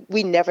the way,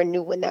 we never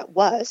knew when that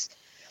was,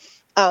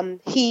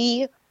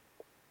 he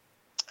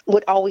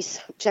would always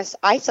just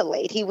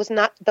isolate. He was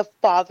not the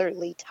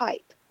fatherly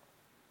type.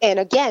 And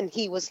again,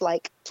 he was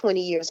like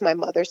 20 years my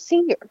mother's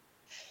senior.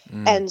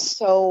 Mm. And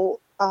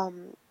so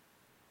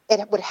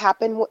it would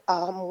happen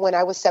when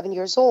I was 7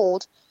 years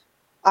old.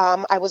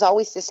 I was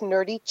always this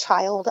nerdy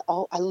child.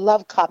 Oh, I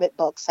love comic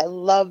books. I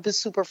love the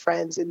Super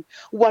Friends and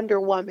Wonder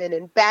Woman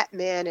and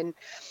Batman and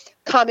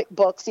comic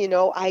books.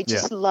 Yeah.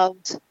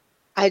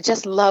 I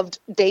just loved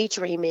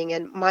daydreaming.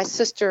 And my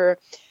sister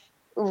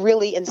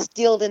really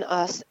instilled in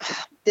us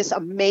this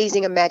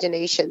amazing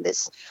imagination,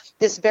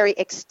 this very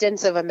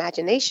extensive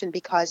imagination,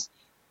 because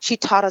she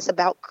taught us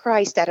about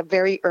Christ at a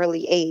very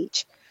early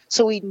age.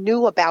 So we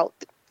knew about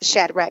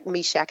Shadrach,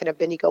 Meshach, and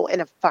Abednego in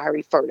a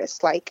fiery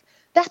furnace. Like,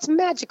 that's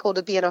magical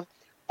to be in a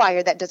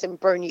fire that doesn't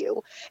burn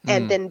you,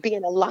 and Mm. then be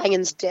in a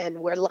lion's den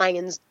where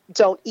lions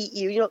don't eat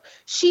you.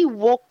 She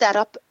woke that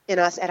up in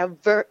us at a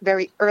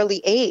very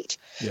early age.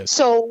 Yes.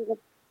 So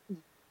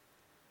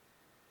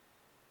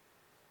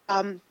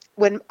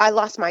when I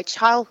lost my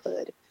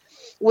childhood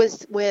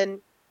was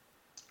when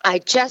I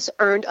just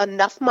earned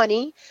enough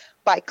money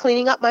by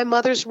cleaning up my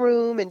mother's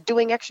room and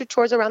doing extra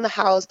chores around the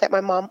house that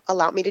my mom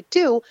allowed me to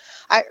do.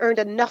 I earned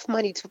enough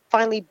money to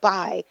finally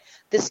buy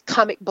this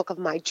comic book of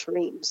my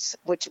dreams,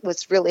 which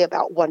was really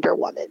about Wonder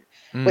Woman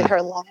with Mm.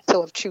 her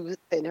lasso of truth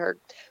and her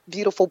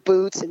beautiful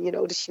boots. And,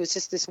 she was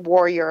just this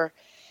warrior.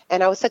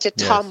 And I was such a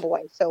Yes.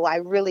 tomboy. So I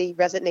really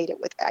resonated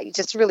with, I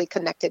just really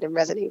connected and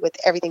resonated with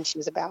everything she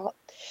was about.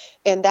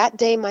 And that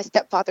day, my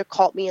stepfather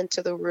called me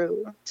into the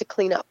room to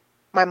clean up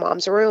my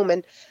mom's room.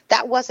 And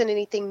that wasn't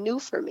anything new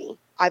for me.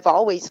 I've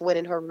always went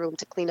in her room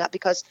to clean up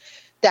because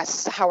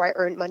that's how I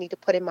earned money to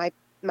put in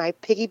my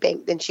piggy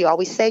bank. And she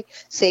always say,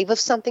 save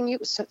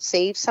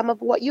some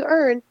of what you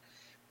earn.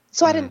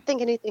 So I Mm. didn't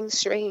think anything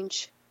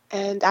strange.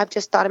 And I've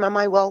just thought in my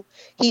mind, well,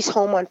 he's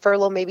home on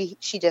furlough. Maybe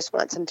she just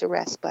wants him to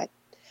rest. But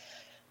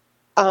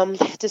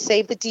to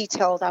save the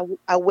details,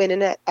 I went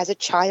in as a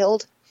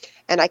child,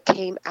 and I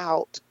came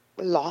out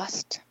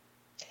lost.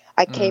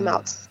 I came Mm.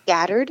 out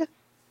scattered.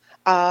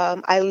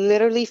 I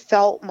literally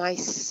felt my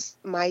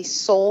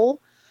soul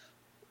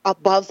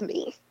above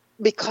me,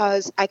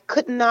 because I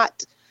could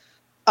not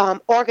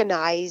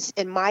organize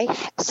in my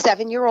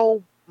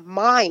 7-year-old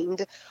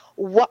mind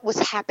what was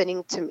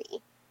happening to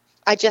me.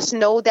 I just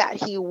know that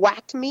he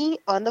whacked me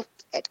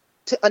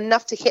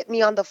enough to hit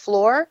me on the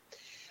floor,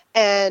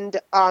 and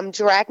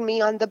dragged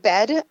me on the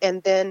bed,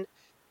 and then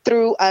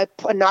threw a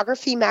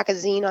pornography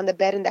magazine on the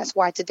bed. And that's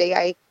why today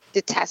I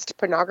detest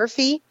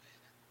pornography.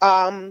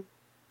 Um,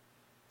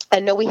 I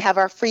know we have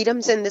our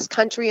freedoms in this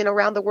country and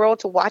around the world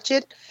to watch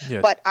it,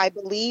 Yes. but I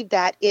believe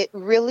that it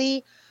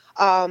really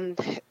um,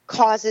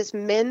 causes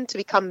men to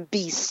become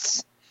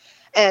beasts.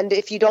 And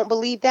if you don't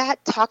believe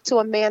that, talk to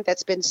a man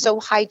that's been so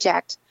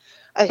hijacked,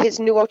 his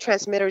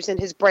neurotransmitters in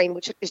his brain,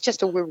 which is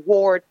just a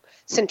reward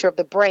center of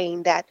the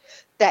brain that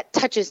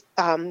touches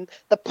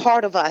the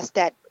part of us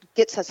that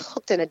gets us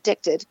hooked and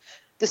addicted.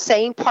 The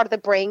same part of the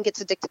brain gets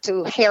addicted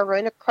to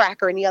heroin or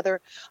crack or any other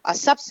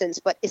substance,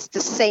 but it's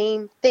the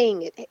same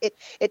thing.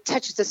 It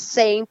touches the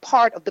same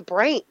part of the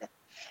brain. Yes.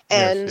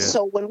 And Yes.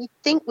 so when we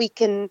think we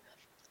can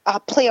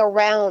play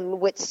around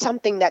with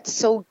something that's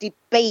so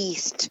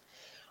debased,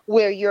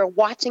 where you're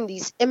watching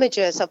these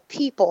images of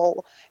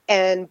people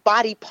and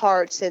body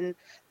parts and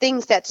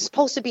things that's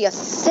supposed to be a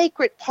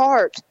sacred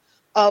part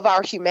of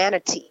our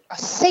humanity, a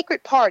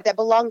sacred part that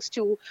belongs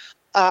to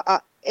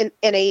in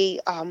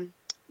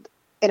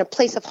a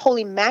place of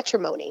holy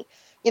matrimony.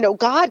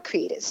 God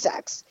created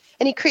sex,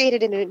 and he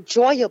created it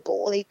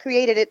enjoyable. He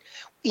created it.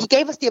 He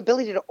gave us the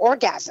ability to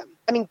orgasm.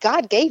 I mean,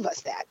 God gave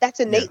us that. That's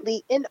Yeah.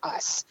 innately in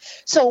us.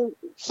 So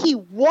he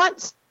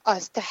wants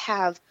us to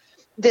have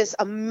this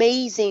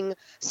amazing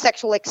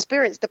sexual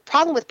experience. The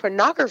problem with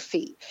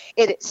pornography,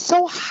 it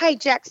so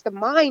hijacks the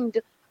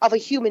mind of a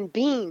human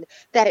being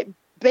that it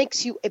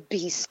makes you a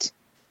beast.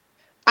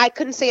 I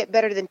couldn't say it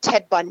better than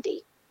Ted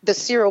Bundy, the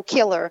serial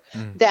killer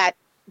Mm.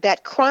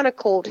 that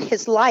chronicled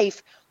his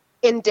life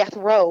in death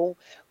row,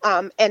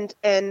 and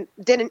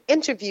did an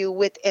interview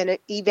with an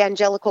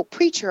evangelical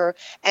preacher,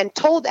 and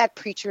told that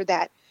preacher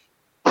that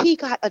he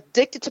got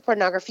addicted to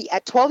pornography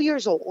at 12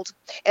 years old,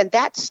 and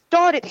that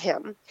started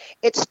him.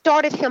 It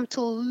started him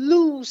to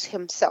lose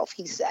himself,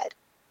 he said.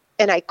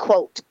 And I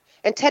quote,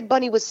 and Ted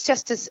Bundy was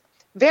just this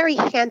very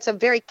handsome,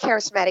 very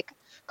charismatic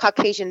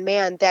Caucasian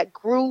man that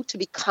grew to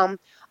become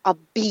a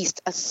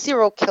beast, a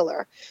serial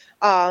killer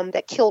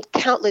that killed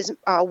countless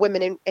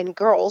women and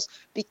girls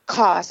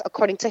because,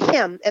 according to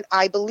him, and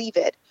I believe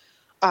it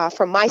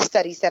from my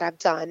studies that I've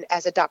done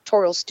as a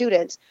doctoral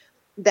student,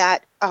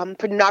 that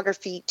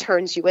pornography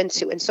turns you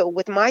into. And so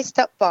with my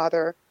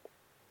stepfather,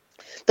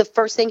 the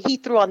first thing he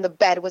threw on the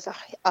bed was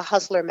a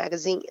Hustler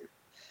magazine.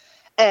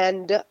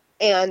 And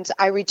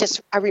I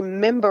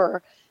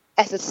remember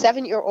as a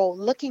 7-year-old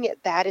looking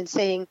at that and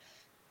saying,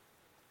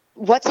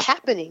 what's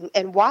happening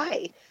and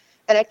why?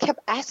 And I kept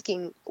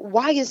asking,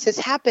 why is this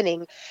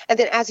happening? And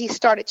then as he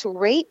started to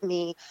rape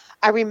me,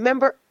 I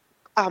remember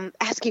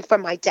asking for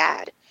my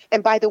dad.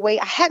 And by the way,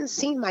 I hadn't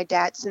seen my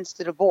dad since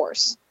the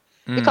divorce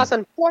because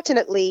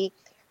unfortunately,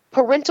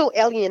 parental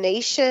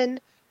alienation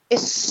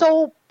is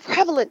so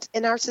prevalent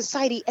in our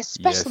society,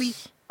 especially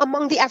Yes.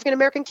 among the African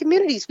American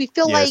communities. We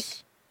feel like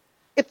Yes.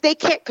 if they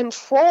can't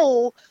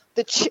control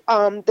the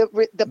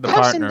The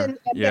person, partner. then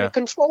Yeah.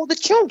 control the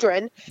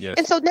children. Yes.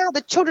 And so now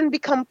the children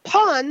become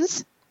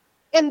pawns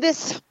in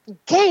this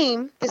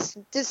game,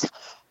 this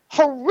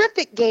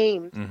horrific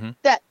game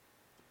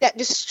that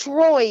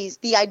destroys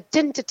the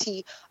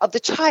identity of the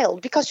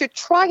child, because you're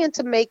trying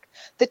to make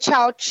the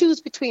child choose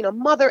between a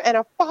mother and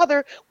a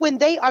father when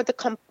they are the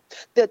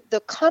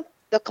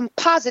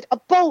composite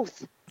of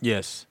both.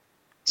 Yes.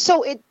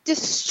 So it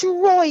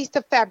destroys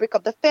the fabric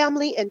of the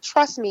family. And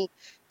trust me,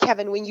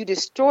 Kevin, when you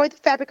destroy the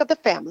fabric of the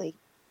family,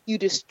 you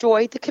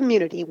destroy the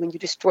community. When you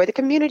destroy the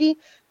community,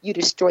 you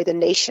destroy the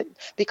nation,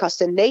 because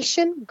the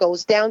nation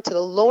goes down to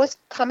the lowest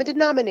common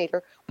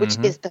denominator, which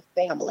is the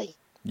family.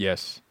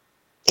 Yes.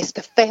 It's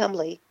the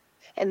family.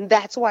 And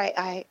that's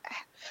why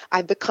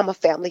I've become a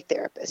family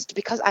therapist,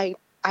 because I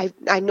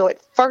know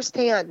it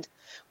firsthand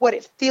what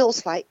it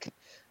feels like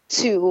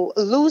to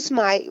lose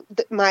my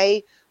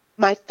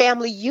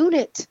family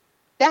unit.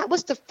 That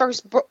was the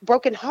first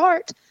broken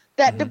heart,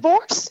 that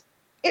divorce.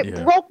 It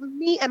broke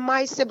me and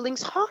my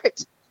siblings'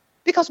 heart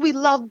because we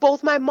loved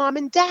both my mom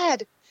and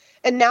dad.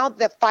 And now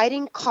the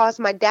fighting caused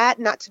my dad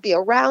not to be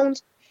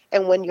around.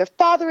 And when your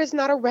father is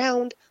not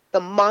around, the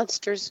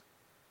monsters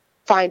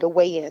find a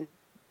way in.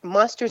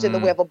 Monsters in the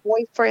way of a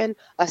boyfriend,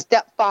 a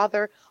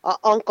stepfather, a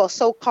uncle,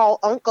 so-called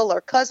uncle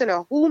or cousin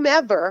or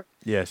whomever.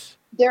 Yes.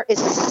 There is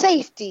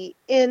safety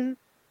in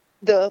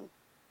the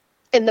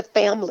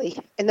family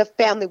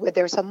where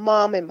there's a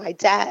mom and my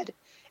dad,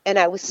 and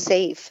I was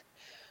safe.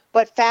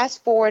 But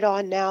fast forward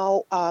on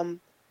now,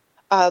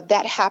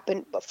 that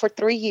happened for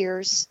 3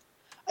 years.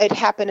 It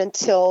happened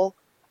until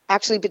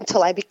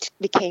I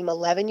became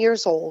 11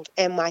 years old,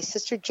 and my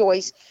sister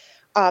Joyce,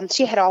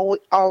 she had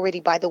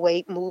already, by the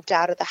way, moved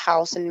out of the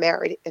house and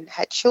married and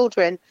had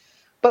children.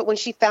 But when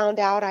she found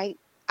out,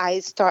 I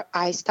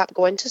stopped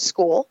going to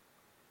school,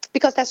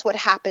 because that's what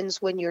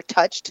happens when you're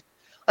touched.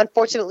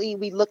 Unfortunately,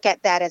 we look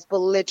at that as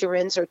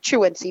belligerence or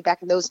truancy.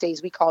 Back in those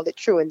days, we called it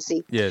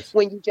truancy. Yes.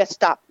 When you just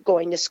stop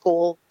going to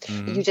school,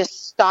 you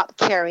just stop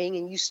caring,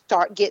 and you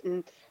start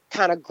getting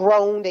kind of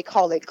grown. They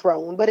call it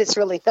grown, but it's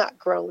really not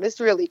grown. It's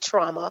really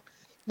trauma.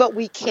 But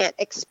we can't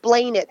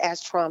explain it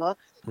as trauma.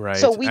 Right.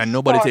 So we And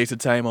nobody start takes the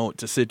time out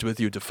to sit with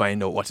you to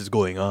find out what is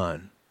going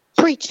on.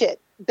 preach it.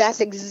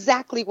 That's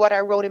exactly what I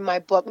wrote in my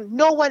book.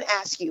 No one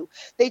asks you.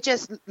 They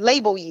just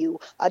label you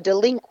a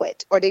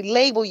delinquent, or they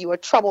label you a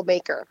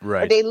troublemaker, or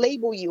Right. they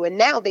label you, and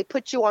now they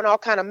put you on all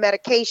kind of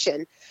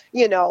medication,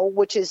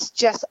 which is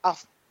just a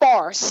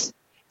farce,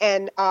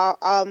 and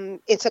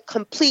it's a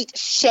complete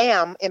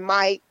sham in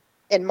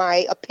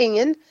my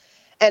opinion,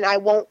 and I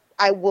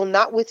will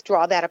not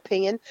withdraw that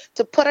opinion.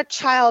 To put a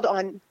child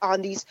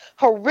on these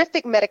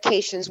horrific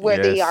medications where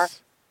they are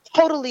Yes.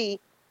 totally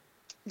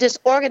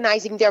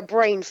disorganizing their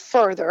brain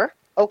further.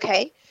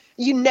 Okay.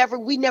 We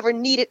never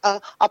needed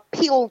a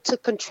pill to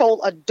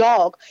control a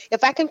dog.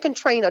 If I can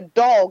control a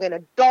dog and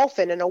a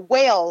dolphin and a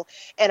whale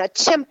and a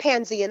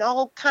chimpanzee and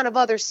all kind of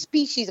other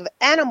species of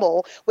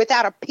animal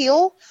without a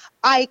pill,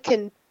 I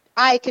can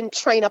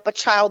train up a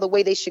child the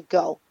way they should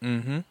go.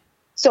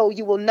 So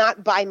you will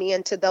not buy me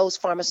into those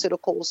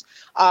pharmaceuticals,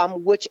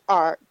 which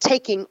are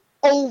taking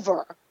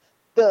over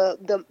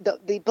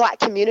the Black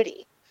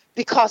community,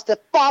 because the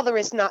father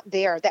is not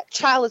there. That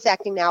child is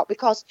acting out,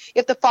 because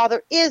if the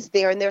father is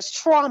there and there's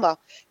trauma,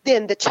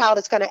 then the child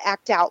is going to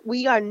act out.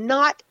 We are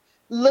not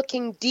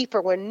looking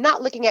deeper. We're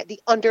not looking at the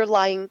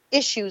underlying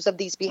issues of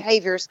these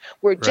behaviors.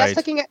 We're just Right.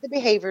 looking at the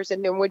behaviors,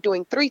 and then we're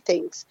doing three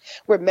things.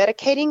 We're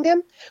medicating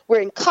them,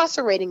 we're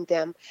incarcerating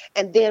them,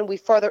 and then we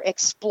further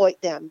exploit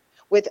them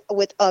with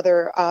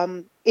other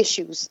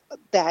issues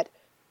that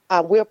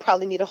we'll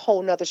probably need a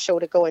whole nother show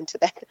to go into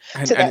that.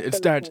 And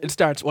it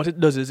starts what it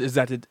does is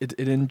that it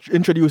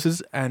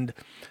introduces and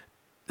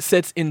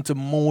sets into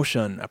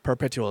motion a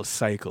perpetual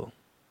cycle.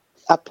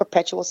 A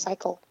perpetual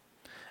cycle.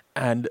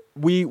 And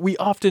we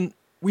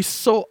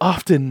so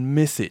often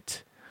miss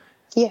it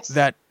Yes.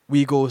 that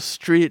we go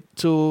straight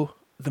to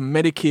the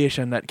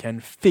medication that can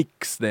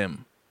fix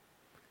them.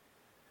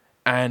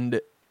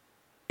 And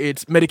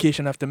it's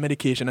medication after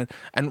medication.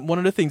 And one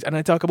of the things, and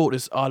I talk about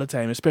this all the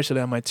time, especially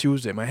on my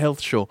Tuesday, my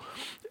health show,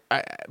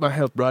 my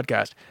health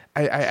broadcast,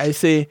 I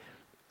say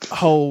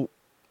how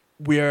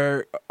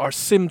where our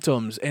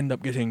symptoms end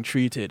up getting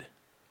treated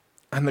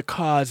and the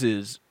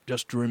causes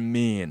just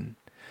remain.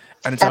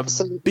 And it's a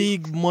Absolutely.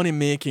 big money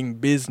making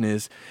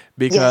business Yes.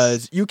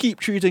 because you keep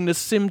treating the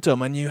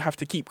symptom and you have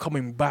to keep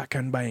coming back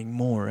and buying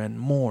more and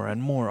more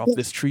and more of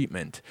this Yes.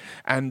 treatment.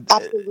 And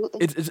Absolutely.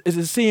 it's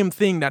the same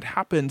thing that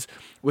happens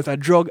with a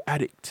drug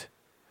addict.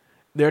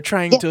 They're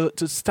trying Yes.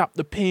 to stop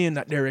the pain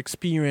that they're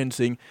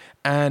experiencing,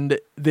 and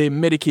they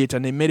medicate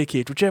and they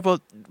medicate, whichever,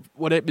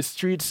 whether it be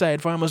street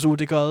side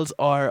pharmaceuticals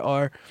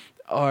or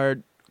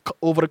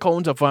over the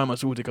counter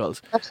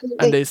pharmaceuticals, and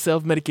Absolutely. they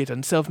self medicate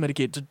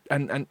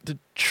and to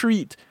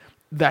treat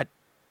that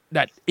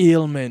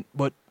ailment,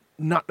 but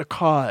not the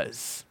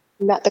cause.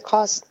 Not the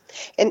cost.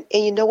 And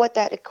you know what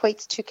that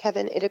equates to,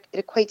 Kevin? It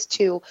equates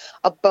to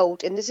a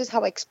boat. And this is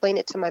how I explain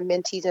it to my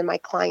mentees and my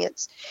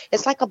clients.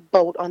 It's like a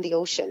boat on the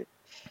ocean.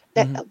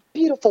 That Hmm. a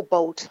beautiful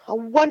boat, a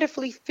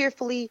wonderfully,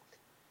 fearfully,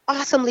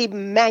 awesomely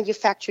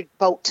manufactured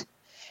boat.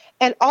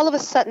 And all of a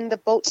sudden the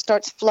boat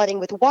starts flooding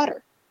with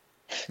water.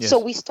 So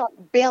Yes. we start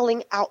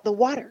bailing out the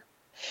water.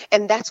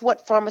 And that's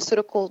what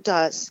pharmaceutical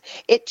does.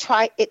 It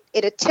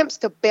attempts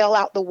to bail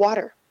out the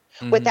water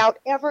Hmm. without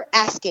ever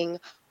asking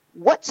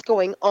what's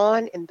going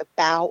on in the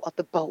bow of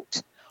the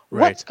boat.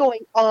 What's Right.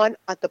 going on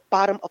at the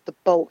bottom of the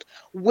boat?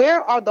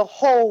 Where are the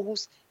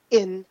holes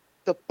in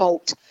the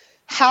boat?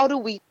 How do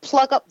we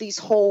plug up these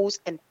holes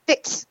and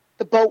fix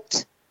the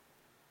boat?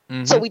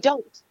 So Hmm. we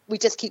don't. We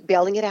just keep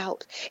bailing it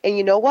out. And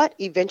you know what?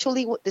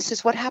 Eventually, this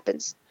is what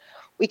happens.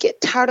 We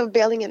get tired of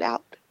bailing it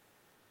out,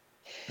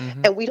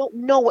 Hmm. and we don't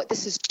know what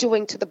this is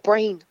doing to the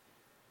brain.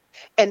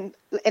 And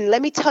and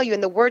let me tell you, in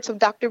the words of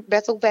Dr.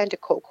 Bessel van der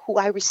Kolk, who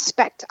I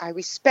respect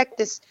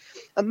this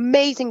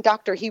amazing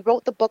doctor. He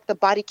wrote the book, The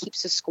Body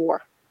Keeps the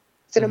Score.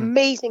 He's an Hmm.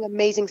 amazing,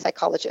 amazing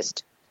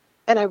psychologist.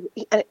 And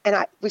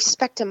I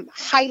respect him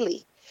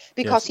highly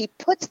because Yes. he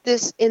puts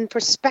this in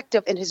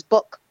perspective in his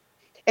book.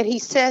 And he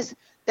says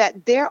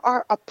that there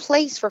are a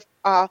place for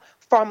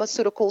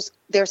pharmaceuticals.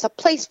 There's a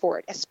place for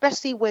it,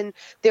 especially when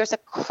there's a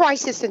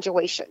crisis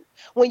situation,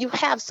 when you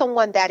have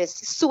someone that is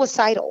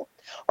suicidal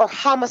or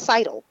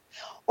homicidal,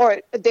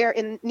 or they're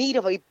in need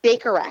of a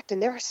Baker Act,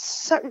 and there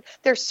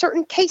are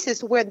certain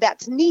cases where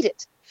that's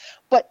needed.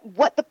 But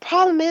what the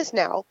problem is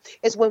now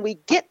is when we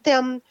get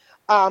them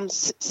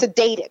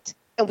sedated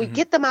and we Hmm.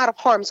 get them out of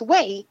harm's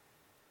way,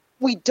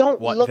 we don't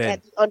What look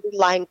at then? the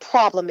underlying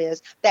problem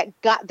is that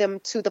got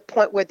them to the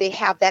point where they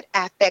have that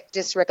affect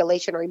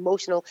dysregulation or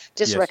emotional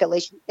Yes.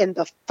 dysregulation in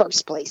the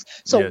first place.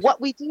 So Yes.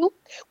 what we do,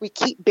 we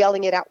keep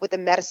bailing it out with the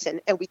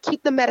medicine, and we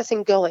keep the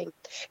medicine going.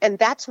 And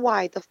that's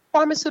why the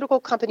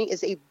pharmaceutical company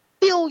is a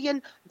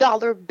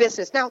billion-dollar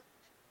business. Now,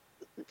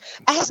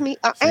 See?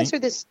 answer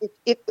this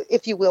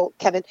if you will,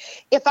 Kevin.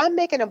 If I'm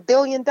making $1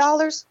 billion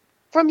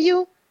from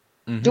you,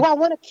 Hmm. do I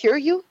want to cure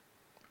you?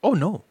 Oh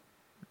no.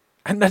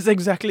 And that's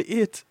exactly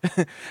it.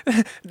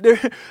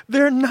 they're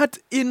they're not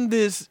in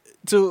this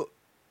to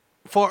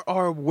for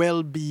our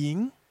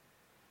well-being.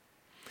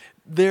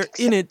 They're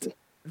in it Exactly.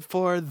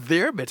 for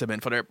their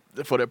betterment,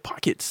 for their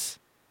pockets.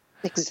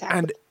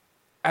 Exactly.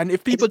 And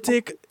if people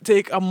Exactly.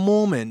 take a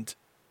moment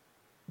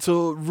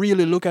to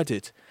really look at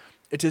it,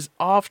 it is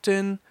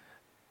often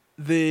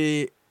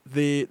the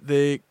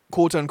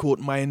quote unquote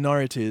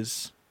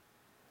minorities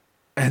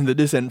and the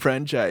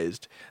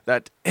disenfranchised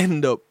that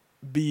end up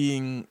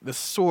being the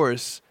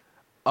source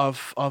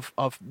of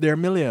their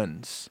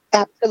millions,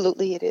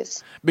 Absolutely, it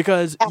is.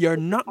 because you're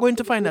Absolutely, not going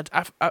to find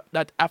absolutely. that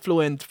that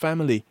affluent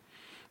family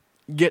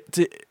get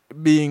to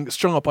being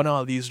strung up on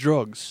all these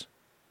drugs.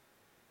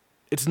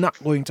 It's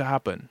not going to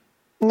happen.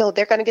 No,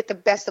 they're going to get the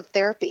best of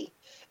therapy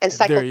and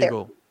There you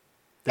go. psychotherapy.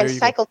 There And you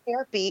go.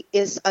 psychotherapy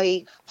is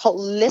a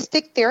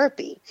holistic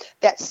therapy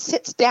that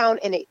sits down,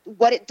 and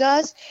what it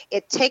does,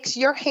 it takes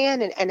your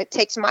hand, and it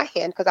takes my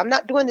hand, because I'm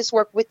not doing this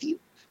work with you,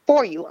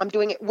 for you. I'm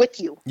doing it with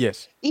you.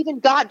 Yes. Even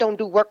God don't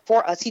do work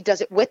for us. He does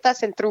it with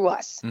us and through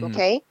us. Hmm.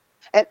 Okay.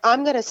 And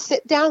I'm going to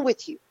sit down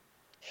with you.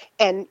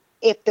 And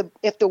if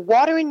the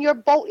water in your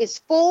boat is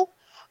full,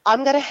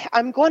 I'm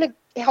going to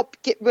help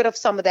get rid of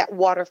some of that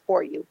water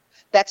for you.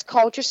 That's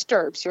called your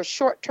STIRBs, your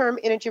short-term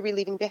energy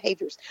relieving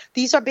behaviors.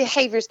 These are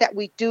behaviors that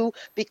we do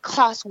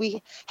because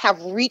we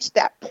have reached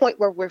that point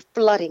where we're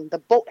flooding. The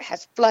boat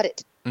has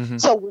flooded. Hmm.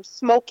 So we're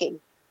smoking,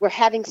 we're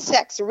having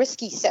sex,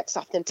 risky sex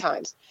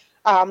oftentimes.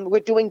 We're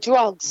doing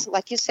drugs,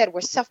 like you said,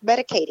 we're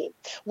self-medicating,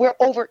 we're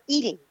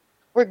overeating,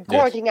 we're Yes.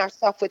 gorging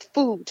ourselves with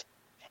food,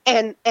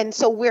 and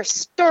so we're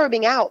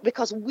stirring out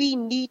because we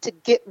need to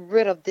get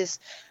rid of this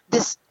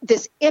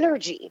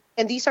energy.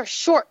 And these are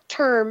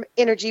short-term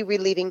energy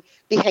relieving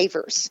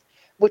behaviors,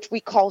 which we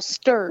call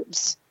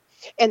stirbs.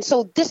 And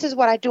so this is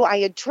what I do. I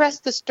address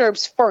the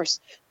stirbs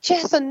first,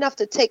 just enough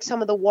to take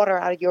some of the water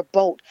out of your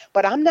boat.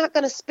 But I'm not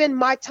going to spend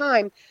my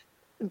time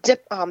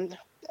dip,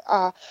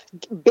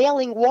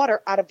 bailing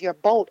water out of your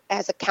boat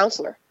as a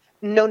counselor.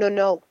 No, no,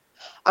 no.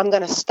 I'm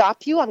going to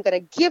stop you. I'm going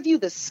to give you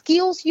the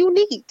skills you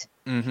need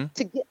Mm-hmm.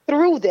 to get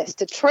through this,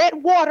 to tread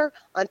water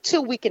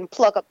until we can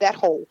plug up that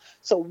hole.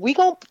 So we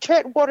going to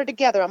tread water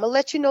together. I'm going to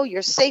let you know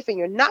you're safe and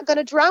you're not going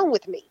to drown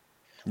with me.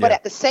 But Yeah.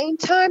 at the same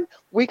time,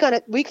 we're gonna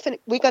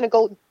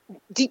go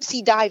deep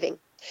sea diving.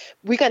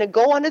 We're gonna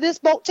go under this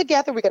boat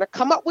together. We're gonna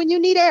come up when you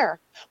need air,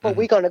 but Mm-hmm.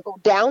 we're gonna go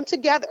down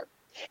together,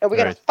 and we're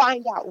gonna Right.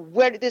 find out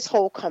where did this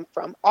hole come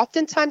from.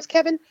 Oftentimes,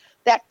 Kevin,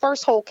 that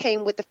first hole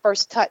came with the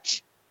first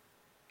touch.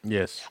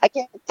 Yes. I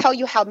can't tell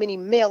you how many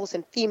males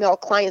and female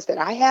clients that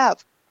I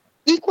have,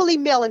 equally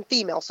male and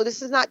female. So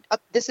this is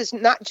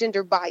not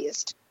gender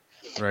biased.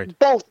 Right.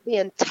 Both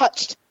being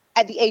touched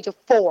at the age of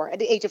 4, at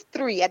the age of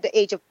 3, at the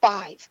age of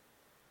 5.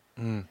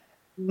 Mm.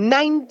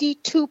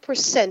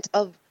 92%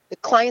 of the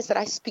clients that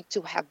I speak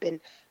to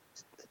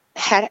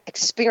had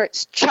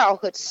experienced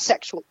childhood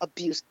sexual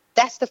abuse.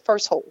 That's the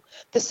first hole.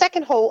 The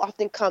second hole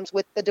often comes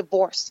with the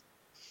divorce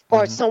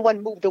or Mm-hmm.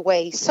 someone moved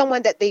away,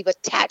 someone that they've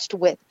attached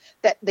with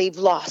that they've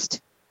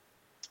lost.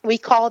 We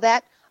call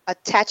that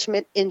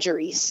attachment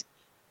injuries.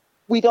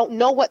 We don't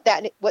know what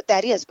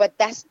that is, but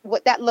that's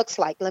what that looks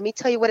like. Let me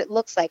tell you what it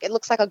looks like. It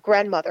looks like a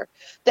grandmother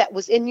that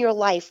was in your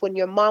life when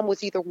your mom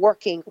was either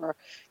working or,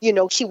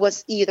 she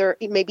was either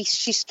maybe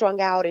she's strung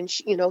out and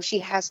she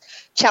has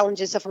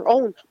challenges of her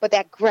own, but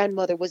that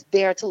grandmother was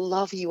there to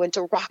love you and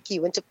to rock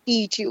you and to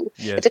feed you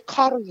and Yes. to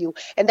coddle you,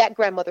 and that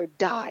grandmother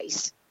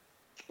dies.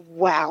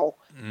 Wow,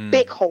 Mm.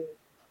 big hole.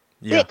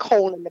 Yeah. Big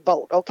hole in the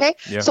boat, okay?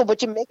 Yeah. So,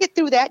 but you make it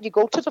through that. You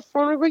go to the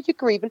funeral, you're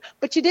grieving,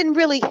 but you didn't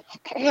really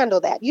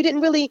handle that. You didn't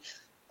really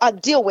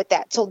deal with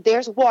that. So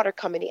there's water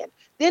coming in.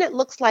 Then it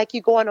looks like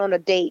you're going on a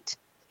date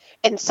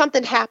and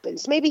something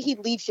happens. Maybe he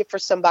leaves you for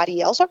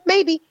somebody else, or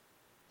maybe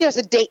there's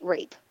a date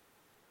rape.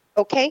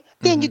 Okay.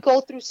 Then Mm-hmm. you go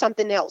through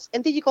something else.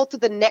 And then you go through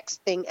the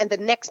next thing and the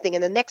next thing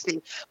and the next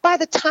thing. By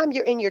the time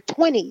you're in your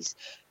 20s,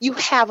 you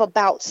have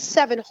about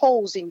 7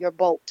 holes in your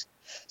boat.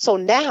 So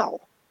now,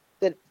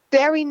 the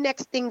very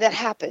next thing that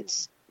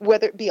happens,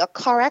 whether it be a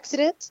car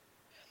accident,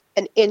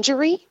 an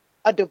injury,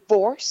 a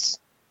divorce,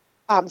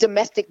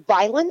 domestic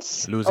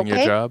violence, Losing your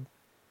okay, job.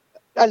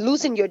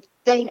 losing your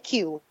thank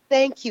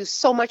you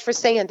so much for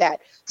saying that.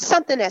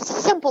 Something as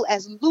simple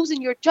as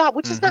losing your job,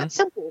 which is Mm-hmm. not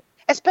simple,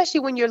 especially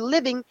when you're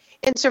living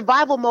in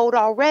survival mode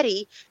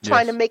already,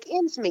 trying to Yes. make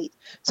ends meet.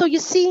 So you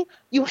see,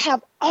 you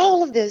have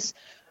all of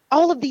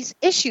these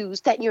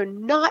issues that you're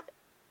not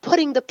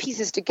putting the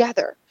pieces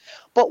together.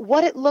 But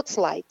what it looks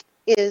like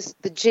is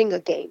the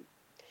Jenga game.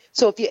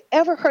 So if you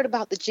ever heard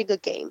about the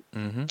Jenga game,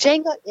 Mm-hmm.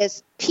 Jenga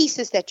is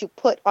pieces that you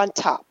put on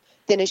top.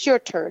 Then it's your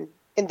turn,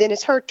 and then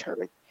it's her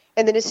turn,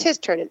 and then it's his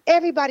turn, and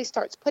everybody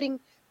starts putting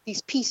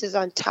these pieces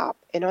on top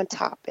and on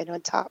top and on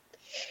top.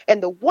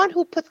 And the one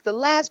who puts the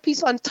last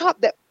piece on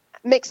top that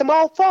makes them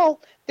all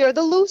fall, they're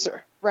the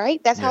loser,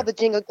 right? That's how Yeah. the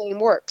Jenga game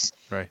works.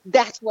 Right.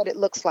 That's what it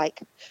looks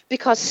like,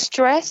 because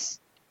stress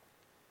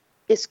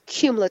is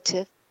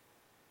cumulative,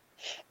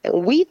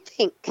 and we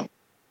think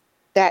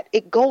that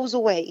it goes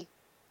away,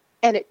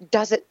 and it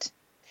doesn't.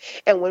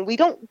 And when we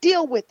don't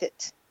deal with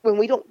it, when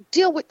we don't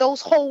deal with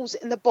those holes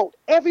in the boat,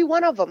 every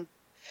one of them,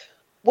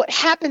 what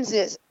happens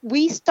is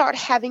we start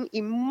having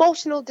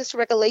emotional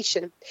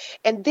dysregulation,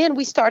 and then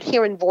we start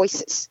hearing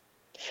voices,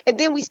 and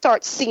then we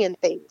start seeing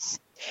things,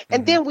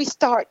 and Mm-hmm. then we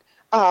start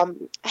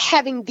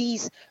having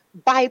these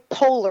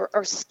bipolar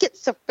or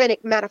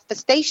schizophrenic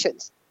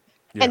manifestations.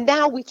 Yeah. And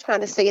now we're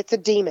trying to say it's a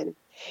demon,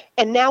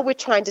 and now we're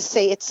trying to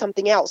say it's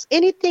something else,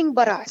 anything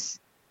but us.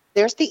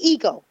 There's the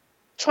ego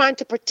trying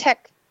to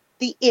protect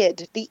the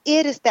id. The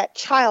id is that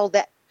child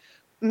that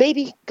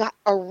maybe got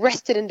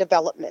arrested in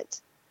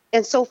development.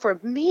 And so for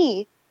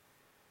me,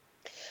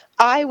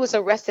 I was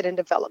arrested in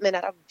development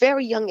at a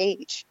very young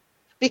age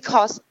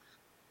because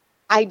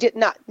I did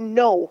not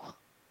know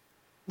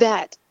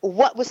that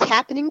what was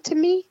happening to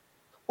me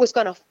was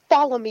going to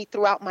follow me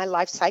throughout my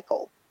life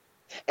cycle.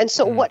 And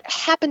so Mm. what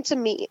happened to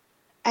me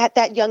at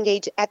that young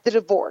age, at the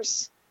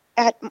divorce,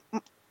 at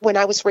when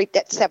I was raped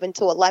at 7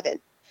 to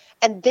 11,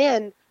 and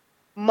then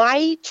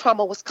my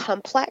trauma was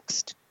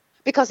complexed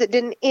because it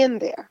didn't end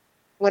there.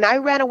 When I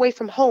ran away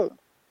from home,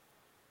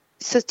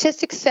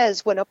 statistics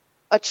says when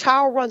a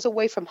child runs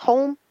away from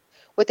home,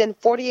 within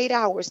 48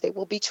 hours, they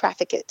will be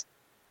trafficked.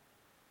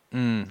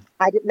 Mm.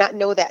 I did not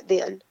know that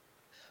then.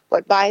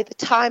 But by the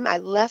time I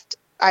left,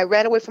 I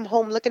ran away from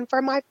home looking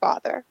for my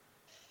father,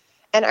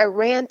 and I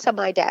ran to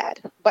my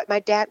dad. But my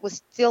dad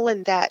was still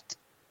in that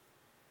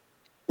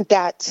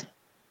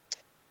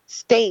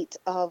state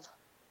of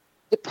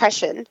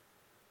depression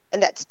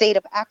and that state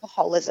of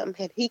alcoholism,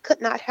 and he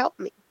could not help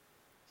me.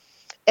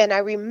 And I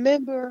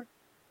remember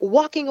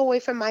walking away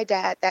from my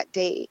dad that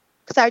day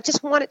because I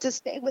just wanted to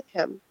stay with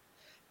him.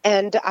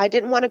 And I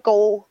didn't want to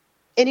go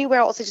anywhere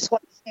else. I just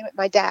wanted to stay with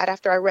my dad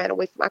after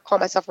I call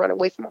myself running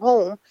away from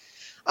home,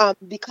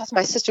 because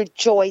my sister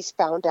Joyce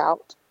found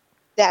out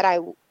that I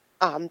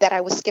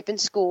was skipping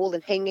school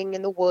and hanging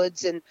in the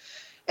woods, and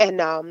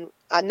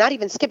not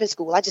even skipping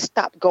school. I just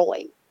stopped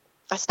going.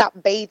 I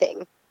stopped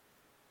bathing.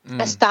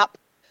 I Mm. stopped.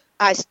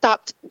 I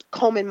stopped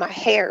combing my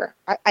hair.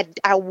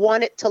 I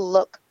wanted to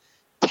look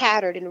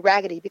tattered and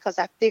raggedy because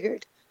I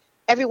figured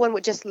everyone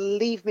would just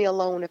leave me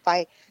alone if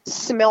I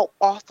smelled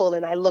awful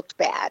and I looked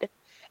bad.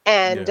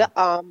 And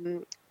Yeah.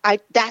 I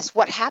that's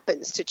what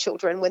happens to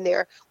children when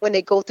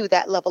they go through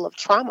that level of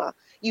trauma.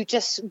 You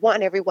just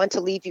want everyone to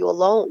leave you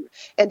alone.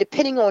 And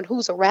depending on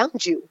who's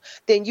around you,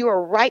 then you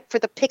are ripe for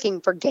the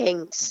picking for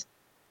gangs.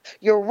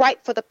 You're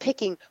ripe for the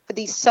picking for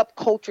these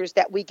subcultures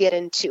that we get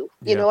into. You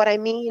Yeah. know what I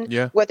mean?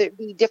 Yeah. Whether it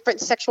be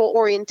different sexual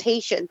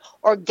orientation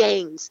or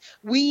gangs,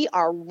 we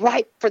are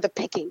ripe for the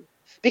picking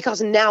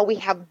because now we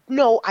have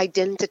no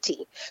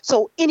identity.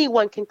 So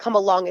anyone can come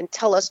along and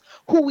tell us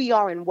who we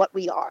are and what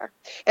we are.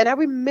 And I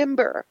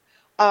remember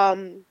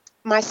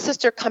my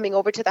sister coming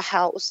over to the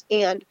house,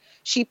 and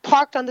she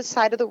parked on the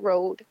side of the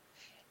road,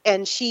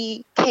 and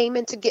she came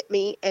in to get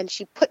me, and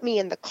she put me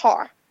in the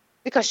car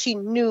because she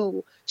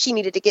knew she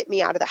needed to get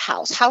me out of the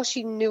house. How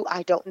she knew,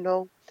 I don't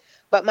know.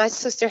 But my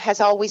sister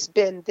has always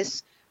been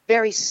this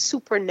very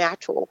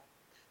supernatural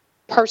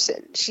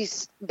person.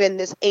 She's been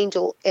this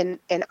angel in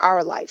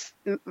our life,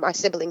 my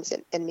siblings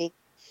and me.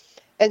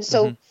 And Mm-hmm.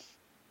 so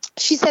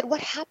she said,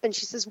 "What happened?"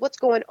 She says, "What's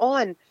going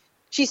on?"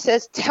 She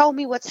says, "Tell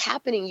me what's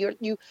happening.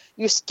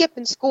 You're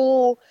skipping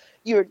school.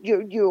 You're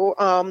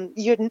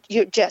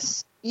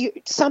just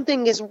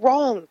something is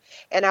wrong."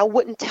 And I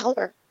wouldn't tell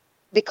her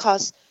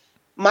because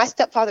my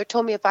stepfather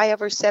told me if I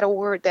ever said a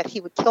word that he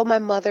would kill my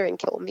mother and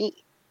kill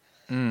me.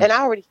 Mm. And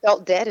I already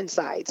felt dead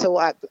inside. So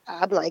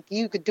I'm like,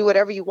 you could do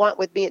whatever you want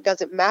with me. It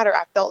doesn't matter.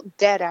 I felt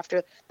dead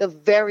after the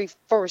very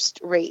first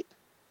rape.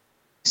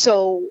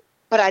 So,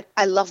 but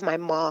I love my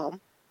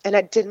mom, and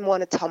I didn't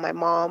want to tell my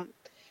mom,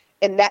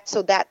 and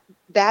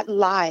that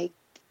lie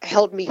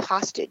held me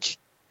hostage.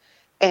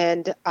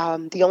 And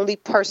the only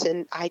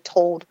person I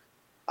told,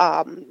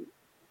 um,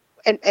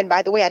 and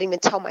by the way, I didn't even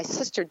tell my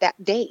sister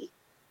that day.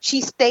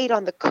 She stayed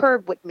on the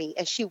curb with me,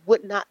 and she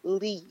would not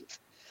leave.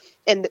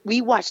 And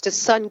we watched the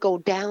sun go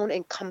down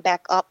and come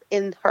back up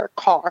in her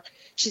car.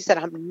 She said,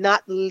 "I'm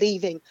not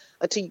leaving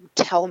until you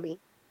tell me."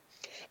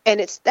 And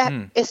Mm. it's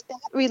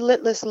that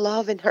relentless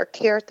love and her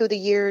care through the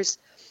years.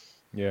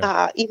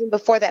 Yeah. Even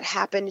before that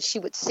happened, she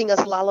would sing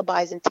us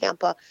lullabies in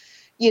Tampa,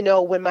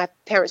 when my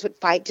parents would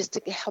fight just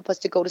to help us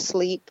to go to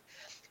sleep.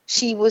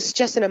 She was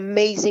just an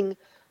amazing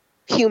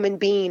human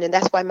being. And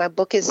that's why my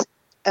book is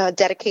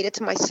dedicated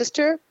to my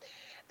sister.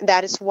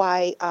 That is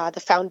why the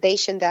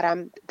foundation that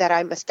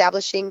I'm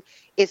establishing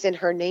is in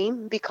her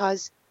name,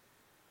 because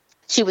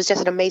she was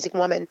just an amazing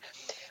woman.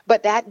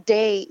 But that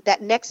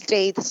next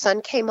day, the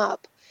sun came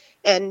up,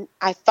 and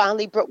I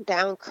finally broke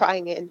down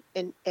crying,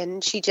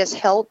 and she just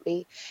held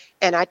me,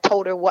 and I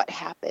told her what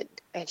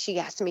happened, and she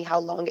asked me how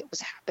long it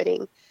was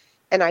happening,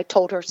 and I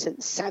told her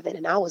since 7,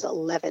 and I was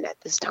 11 at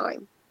this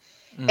time,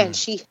 and Mm.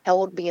 she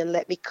held me and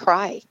let me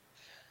cry.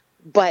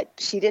 But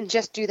she didn't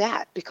just do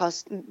that,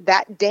 because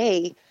that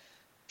day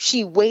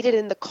she waited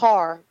in the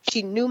car.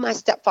 She knew my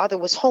stepfather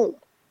was home,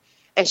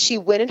 and she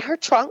went in her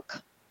trunk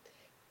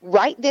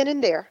right then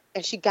and there,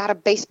 and she got a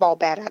baseball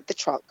bat out the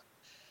trunk.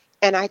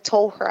 And I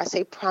told her, I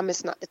say,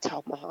 "Promise not to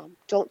tell mom.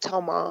 Don't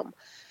tell mom."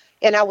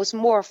 And I was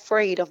more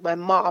afraid of my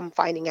mom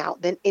finding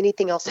out than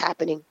anything else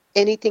happening,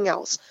 anything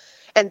else.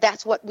 And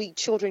that's what we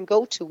children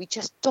go to. We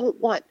just don't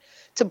want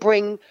to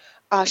bring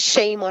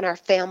shame on our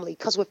family,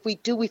 because if we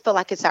do, we feel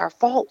like it's our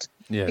fault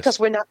because Yes.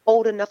 we're not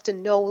old enough to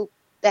know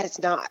that it's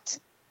not.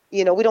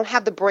 We don't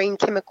have the brain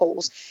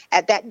chemicals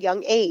at that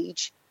young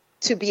age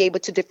to be able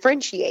to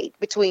differentiate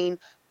between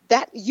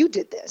that you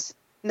did this,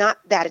 not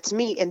that it's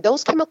me. And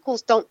those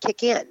chemicals don't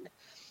kick in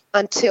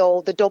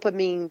until the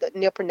dopamine, the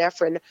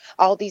norepinephrine,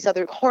 all these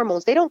other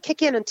hormones, they don't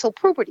kick in until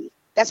puberty.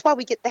 That's why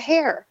we get the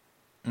hair.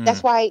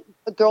 That's Mm. why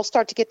girls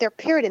start to get their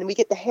period and we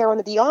get the hair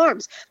under the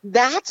arms.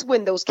 That's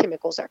when those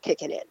chemicals are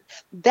kicking in.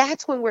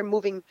 That's when we're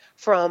moving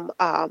from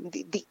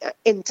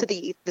into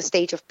the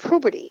stage of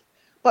puberty.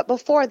 But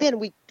before then,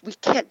 we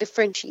can't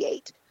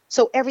differentiate.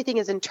 So everything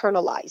is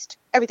internalized.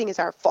 Everything is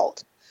our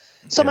fault.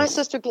 So my Yes.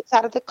 sister gets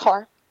out of the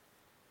car.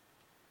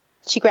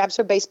 She grabs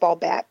her baseball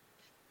bat,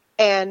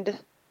 and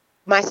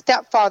my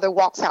stepfather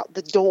walks out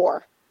the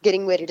door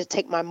getting ready to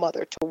take my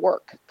mother to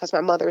work because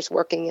my mother's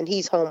working and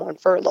he's home on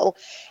furlough.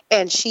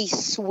 And she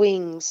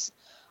swings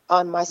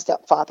on my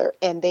stepfather,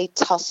 and they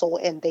tussle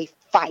and they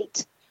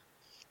fight.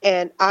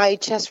 And I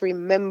just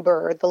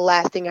remember the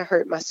last thing I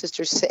heard my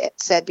sister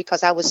said,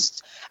 because I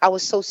was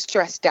so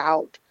stressed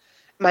out.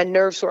 My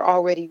nerves were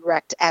already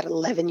wrecked at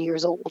 11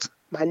 years old.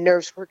 My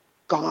nerves were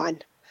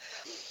gone.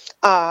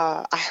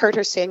 I heard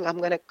her saying, "I'm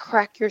going to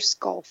crack your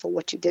skull for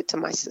what you did to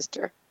my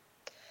sister."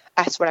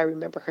 That's what I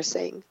remember her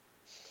saying.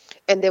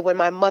 And then when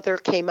my mother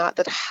came out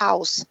of the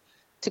house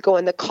to go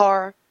in the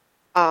car,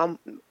 um,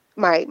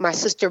 my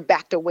sister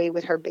backed away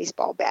with her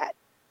baseball bat,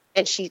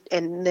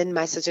 and then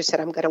my sister said,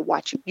 "I'm going to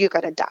watch you. You're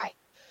going to die."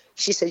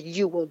 She said,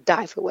 "You will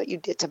die for what you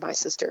did to my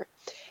sister."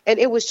 And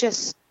it was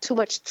just too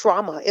much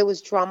drama. It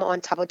was drama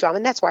on top of drama,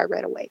 and that's why I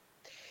ran away.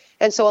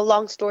 And so, a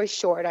long story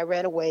short, I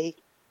ran away,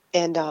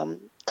 and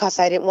because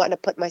I didn't want to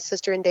put my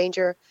sister in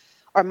danger.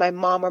 or my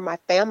mom or my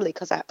family,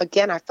 because I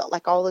felt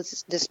like all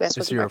this mess It's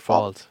was my your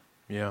fault. fault.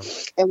 Yeah.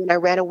 And when I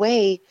ran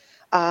away,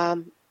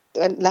 um,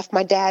 and left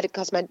my dad,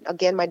 because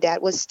my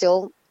dad was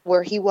still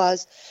where he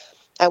was,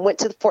 I went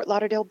to the Fort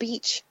Lauderdale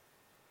beach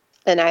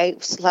and I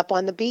slept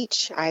on the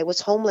beach. I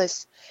was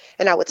homeless,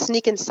 and I would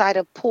sneak inside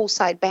of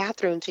poolside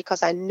bathrooms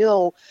because I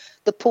know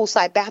the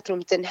poolside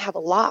bathrooms didn't have a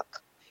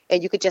lock,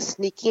 and you could just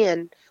sneak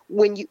in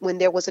when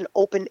there was an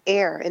open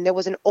air, and there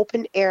was an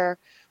open air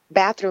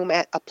bathroom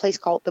at a place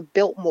called the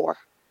Biltmore,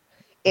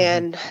 Hmm.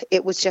 and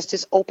it was just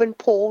this open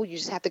pool. You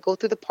just have to go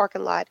through the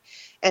parking lot,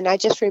 and I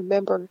just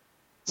remember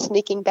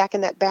sneaking back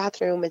in that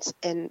bathroom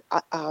and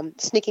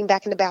sneaking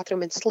back in the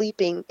bathroom and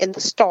sleeping in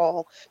the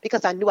stall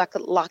because I knew I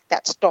could lock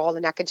that stall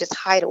and I could just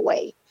hide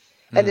away.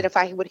 And then Mm. if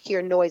I would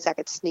hear noise, I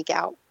could sneak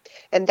out.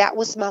 And that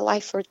was my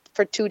life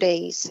for 2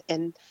 days.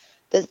 And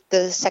the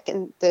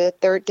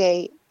third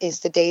day is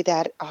the day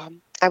that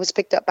I was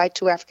picked up by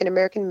two African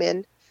American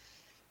men.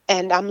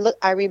 And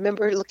I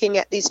remember looking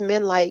at these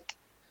men like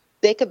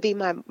they could be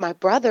my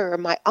brother or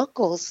my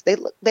uncles. They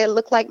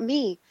look like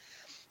me.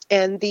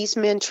 And these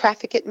men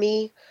trafficked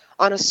me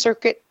on a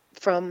circuit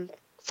from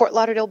Fort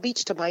Lauderdale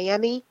Beach to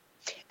Miami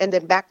and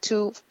then back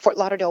to Fort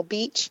Lauderdale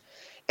Beach.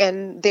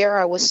 And there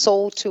I was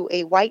sold to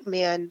a white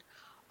man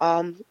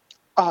um,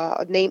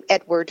 named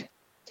Edward.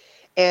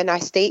 And I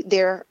stayed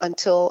there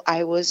until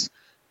I was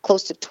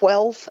close to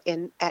 12.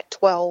 And at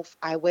 12,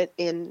 I went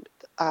in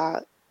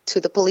to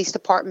the police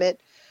department.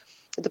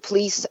 The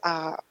police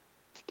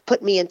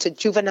put me into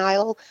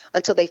juvenile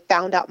until they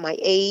found out my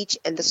age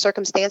and the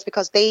circumstance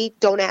because they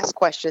don't ask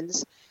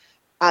questions.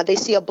 They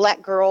see a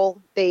black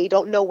girl, they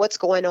don't know what's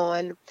going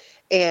on.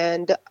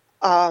 And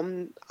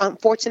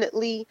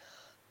unfortunately,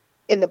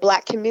 in the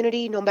black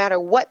community, no matter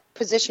what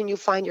position you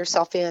find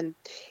yourself in,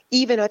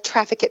 even a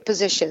trafficked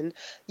position,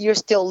 you're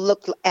still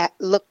looked at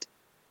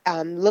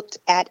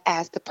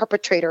as the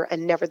perpetrator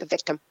and never the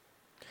victim.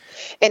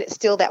 And it's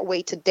still that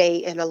way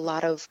today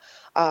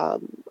um,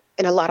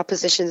 in a lot of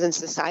positions in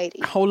society.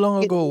 How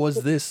long You ago know,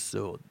 was this?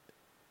 So,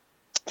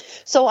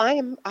 so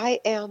I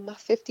am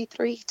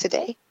 53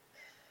 today.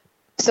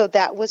 So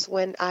that was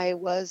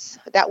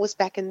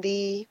back in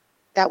the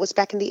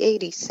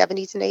 80s,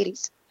 70s and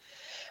 80s.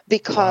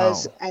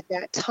 Because wow. at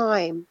that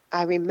time,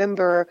 I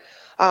remember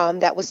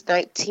that was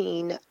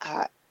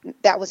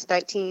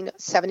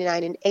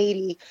 1979 and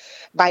 80.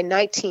 By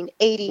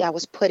 1980, I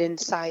was put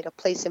inside a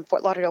place in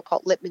Fort Lauderdale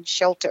called Littman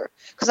Shelter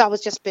because I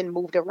was just been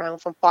moved around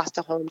from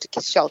foster home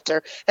to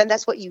shelter, and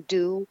that's what you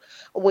do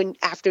when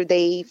after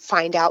they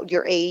find out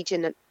your age.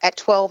 And at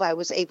 12, I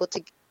was able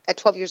to. At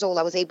 12 years old,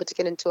 I was able to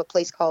get into a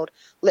place called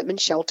Littman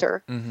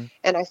Shelter, Hmm.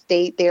 and I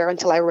stayed there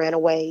until I ran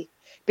away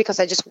because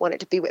I just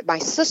wanted to be with my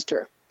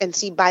sister. And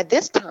see, by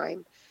this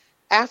time,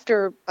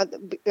 after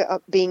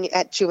being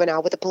at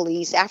juvenile with the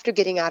police, after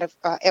getting out of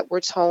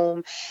Edward's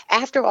home,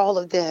 after all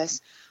of this,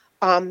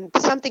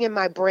 something in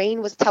my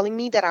brain was telling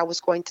me that I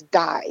was going to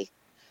die.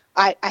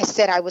 I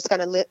said I was going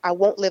to live. I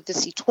won't live to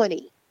see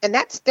 20, and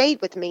that stayed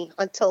with me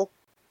until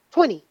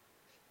 20.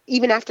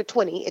 Even after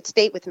 20, it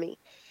stayed with me.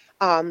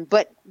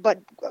 But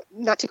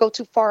not to go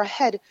too far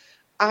ahead,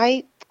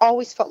 I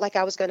always felt like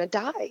I was going to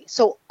die.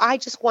 So I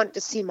just wanted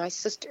to see my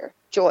sister,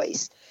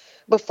 Joyce,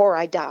 before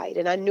I died.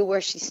 And I knew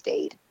where she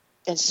stayed.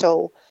 And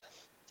so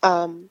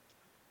um,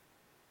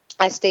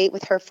 I stayed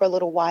with her for a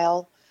little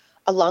while.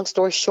 A long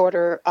story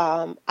shorter,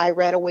 I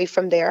ran away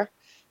from there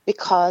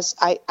because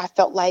I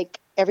felt like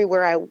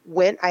everywhere I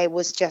went, I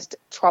was just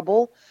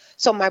trouble.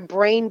 So my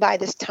brain by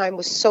this time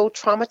was so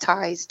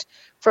traumatized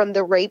from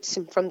the rapes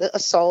and from the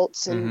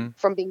assaults and Hmm.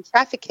 from being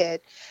trafficked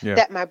Yeah.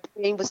 that my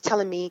brain was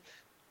telling me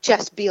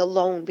just be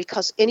alone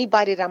because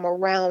anybody that I'm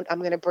around, I'm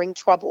going to bring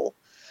trouble.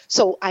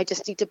 So I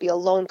just need to be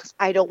alone because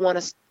I don't want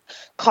to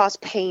cause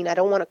pain. I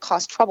don't want to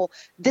cause trouble.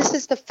 This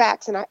is the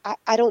facts. And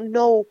I don't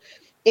know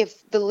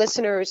if the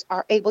listeners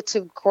are able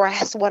to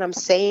grasp what I'm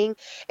saying.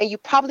 And you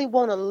probably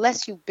won't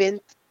unless you've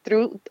been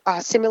through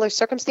a similar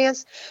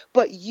circumstance,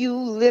 but you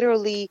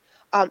literally,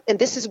 and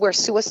this is where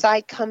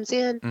suicide comes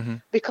in Hmm.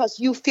 because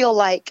you feel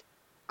like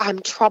I'm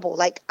trouble.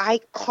 Like I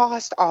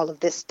caused all of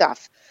this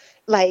stuff.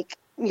 Like,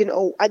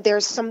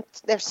 there's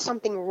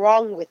something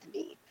wrong with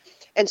me.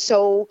 And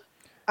so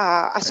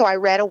I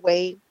ran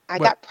away. I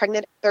Well, got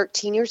pregnant at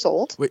 13 years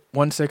old. wait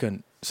 1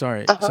 second.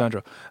 Sorry, Uh-huh.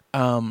 Sandra.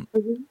 Um,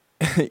 Mhm.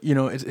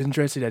 it's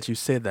interesting that you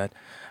said that.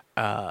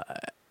 Uh,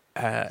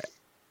 uh,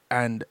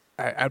 and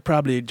I'd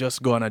probably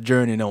just go on a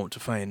journey now to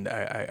find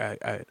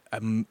a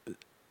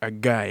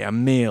guy, a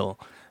male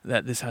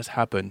that this has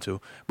happened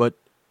to. But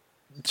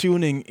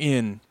tuning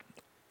in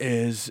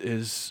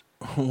is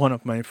one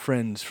of my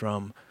friends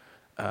from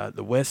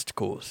the West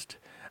Coast,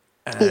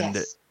 and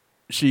Yes.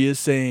 she is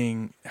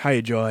saying,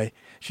 "Hi, Joy."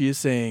 She is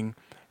saying,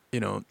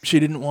 she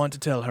didn't want to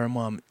tell her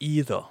mom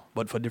either,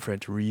 but for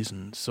different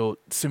reasons. So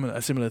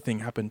a similar thing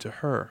happened to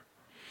her.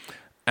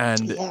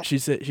 And Yeah.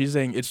 she's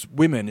saying it's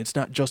women. It's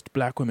not just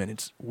black women.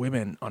 It's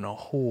women on a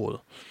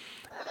whole.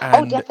 Oh,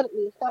 And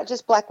definitely. It's not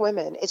just black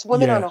women. It's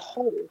women on yeah, a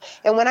whole.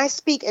 And when I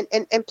speak,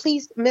 and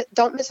please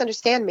don't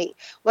misunderstand me.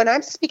 When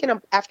I'm speaking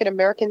of African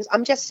Americans,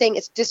 I'm just saying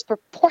it's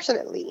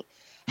disproportionately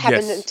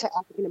happening yes, to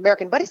African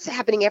American, but it's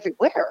happening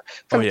everywhere, oh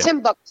from yeah,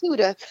 Timbuktu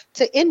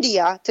to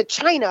India to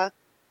China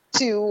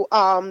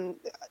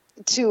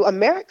to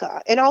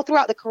America and all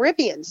throughout the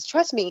Caribbeans.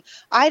 Trust me,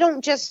 I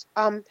don't just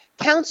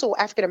counsel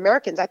African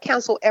Americans. I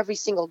counsel every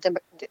single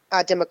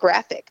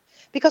demographic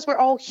because we're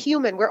all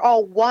human. We're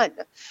all one.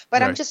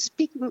 But I'm right. just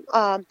speaking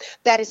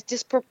that is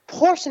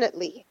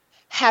disproportionately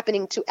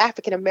happening to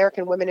African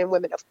American women and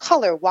women of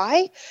color.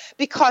 Why?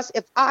 Because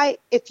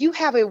if you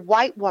have a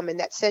white woman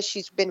that says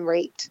she's been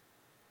raped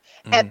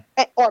and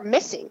Hmm. or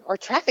missing or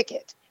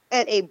trafficked,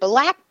 and a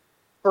black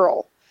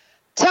girl,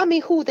 tell me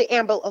who the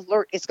Amber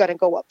Alert is going to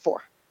go up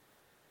for.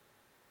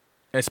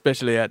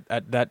 Especially at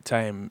that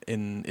time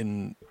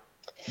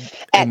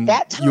At in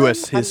that time,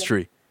 U.S.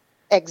 history.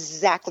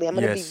 exactly.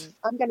 Yes.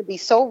 I'm going to be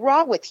so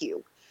raw with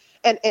you,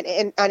 and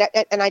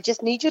I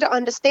just need you to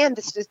understand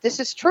this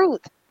is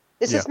truth.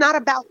 This Yeah. is not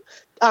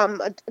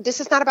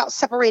about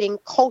separating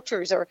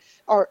cultures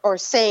or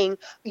saying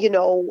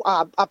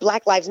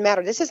Black Lives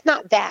Matter. This is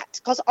not that,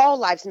 because all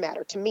lives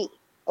matter to me.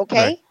 Right.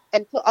 Okay.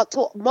 And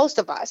to most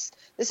of us,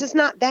 this is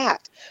not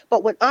that.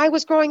 But when I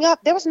was growing up,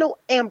 there was no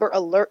Amber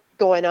Alert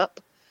going up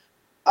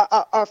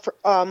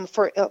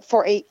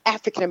for a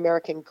African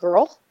American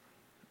girl.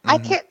 I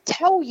Hmm. can't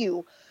tell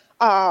you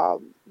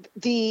um,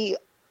 the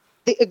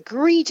the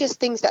egregious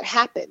things that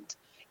happened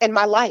in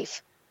my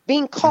life.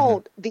 Being Hmm.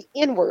 called the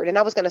N word, and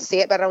I was going to say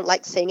it, but I don't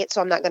like saying it,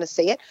 so I'm not going to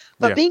say it.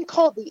 But Yeah. being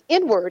called the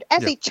N word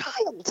as Yeah. a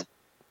child,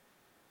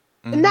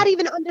 and Hmm. not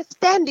even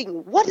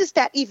understanding what does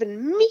that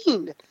even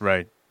mean,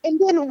 Right. and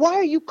then why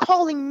are you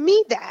calling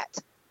me that?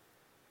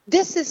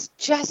 This is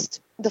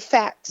just the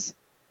facts.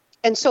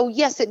 And so,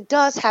 yes, it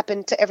does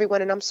happen to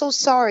everyone. And I'm so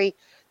sorry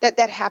that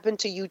that happened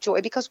to you,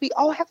 Joy, because we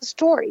all have a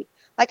story.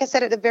 Like I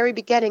said at the very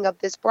beginning of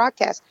this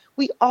broadcast,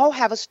 we all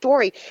have a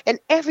story, and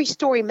every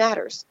story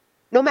matters.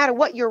 No matter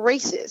what your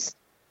race is,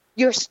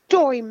 your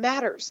story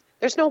matters.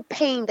 There's no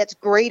pain that's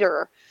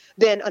greater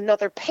than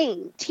another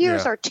pain.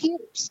 Tears Yeah. are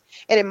tears.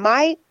 And in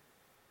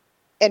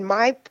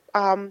my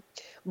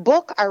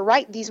book, I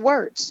write these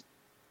words: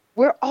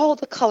 we're all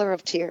the color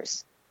of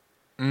tears.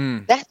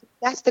 Mm.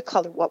 That's the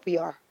color what we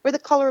are. We're the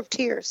color of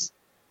tears,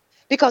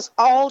 because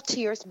all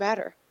tears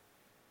matter.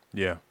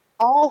 Yeah.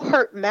 All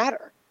hurt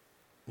matter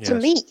to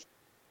Yes. me.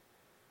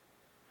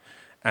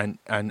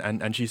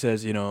 And she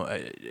says,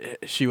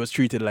 she was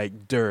treated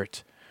like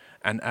dirt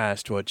and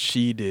asked what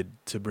she did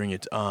to bring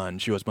it on.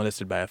 She was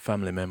molested by a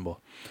family member,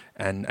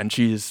 and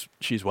she's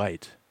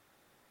white,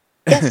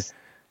 Yes.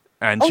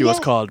 and Oh, she was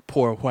yes. called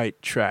poor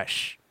white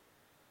trash.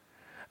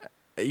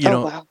 You Oh,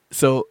 know, wow.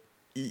 so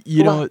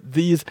Wow.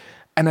 these,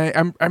 and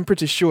I'm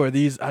pretty sure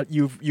these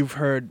you've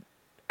heard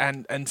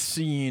and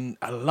seen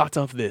a lot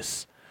of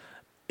this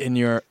in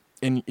your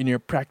in your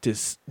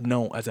practice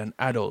now as an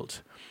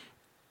adult.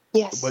 But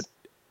Yes.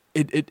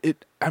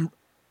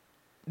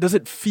 does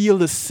it feel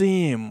the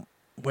same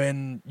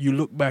when you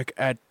look back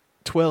at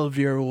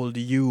 12-year-old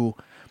you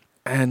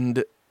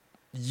and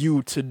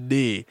you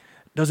today?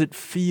 Does it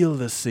feel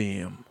the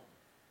same?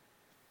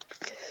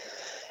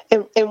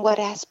 In what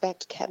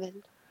aspect,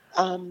 Kevin?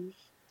 Um,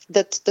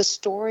 the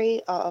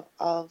story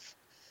of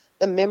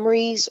the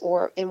memories,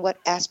 or in what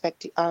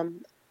aspect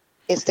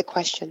is the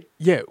question?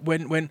 Yeah,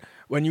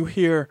 when you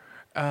hear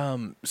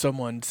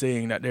someone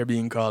saying that they're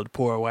being called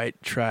poor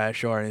white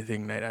trash or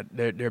anything like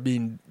that, they're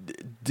being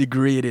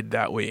degraded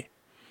that way.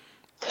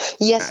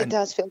 Yes, it And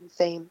does feel the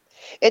same.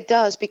 It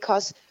does,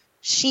 because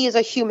she is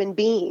a human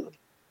being.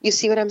 You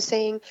see what I'm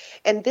saying?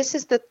 And this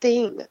is the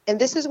thing. And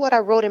this is what I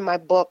wrote in my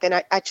book. And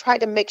I tried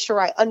to make sure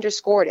I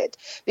underscored it,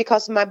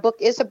 because my book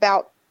is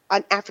about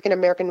an African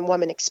American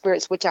woman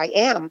experience, which I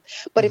am.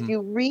 But if mhm,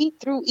 you read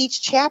through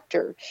each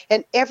chapter,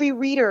 and every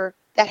reader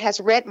that has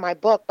read my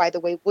book, by the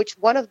way, which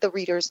one of the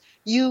readers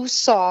you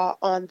saw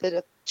on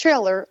the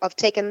trailer of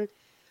Taken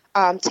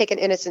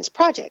Innocence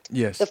Project.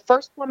 The yes,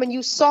 first woman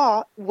you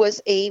saw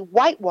was a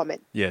white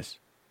woman yes,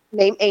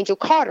 named Angel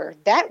Carter.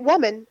 That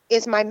woman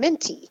is my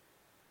mentee.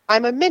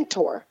 I'm a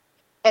mentor.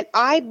 And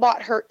I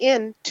brought her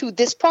into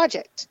this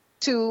project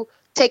to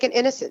Taken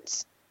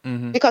Innocence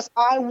mhm, because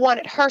I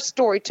wanted her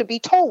story to be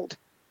told.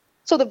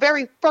 So the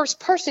very first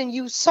person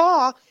you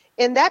saw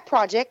in that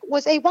project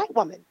was a white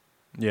woman.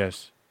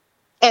 yes,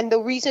 And the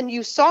reason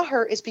you saw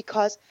her is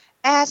because,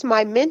 as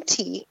my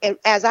mentee, and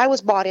as I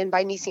was brought in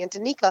by Nisi and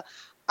Tanika,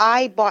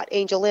 I brought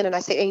Angel in, and I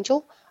said,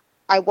 Angel,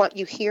 I want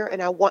you here,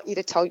 and I want you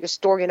to tell your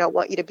story, and I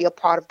want you to be a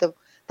part of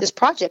this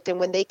project. And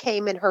when they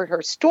came and heard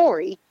her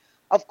story,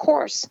 of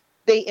course,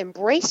 they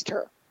embraced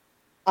her.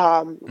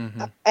 Um,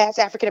 mhm, as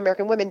African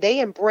American women, they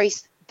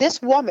embraced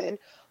this woman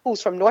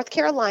who's from North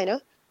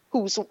Carolina,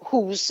 who's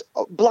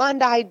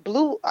blonde eyed,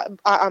 blue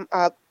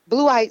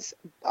eyes,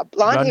 blonde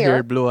blonde hair,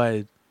 hair. blue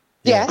eyed,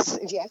 yeah, Yes,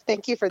 yes,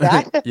 thank you for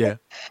that. yeah,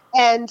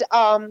 And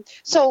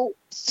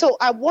so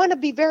I want to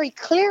be very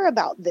clear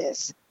about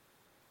this.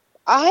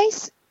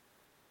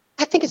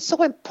 I think it's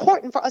so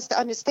important for us to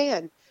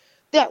understand.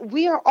 that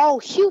we are all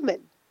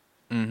human.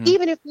 Mm-hmm.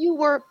 Even if you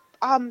were,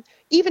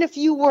 even if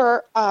you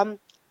were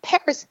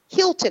Paris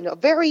Hilton, a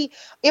very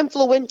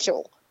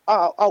influential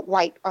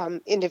white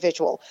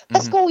individual.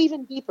 Let's Mm-hmm. go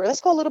even deeper.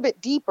 Let's go a little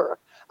bit deeper.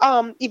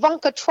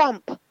 Ivanka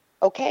Trump,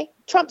 okay,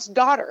 Trump's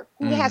daughter,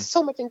 who Mm-hmm. has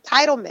so much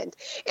entitlement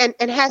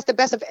and has the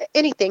best of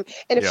anything.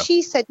 And if Yeah.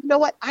 she said, you know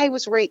what, I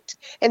was raped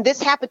and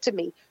this happened to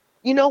me,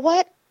 you know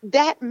what,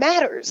 that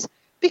matters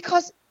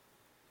because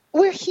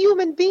we're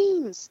human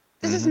beings.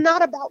 This is Mm-hmm.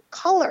 not about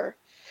color.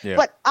 Yeah.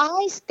 But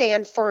I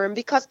stand firm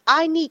because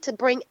I need to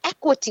bring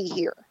equity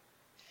here.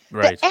 The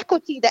Right.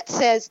 equity that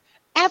says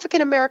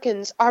African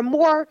Americans are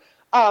more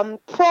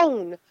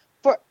prone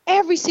for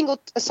every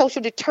single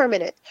social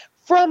determinant,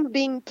 from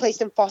being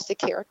placed in foster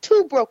care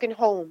to broken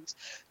homes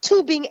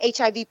to being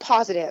HIV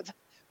positive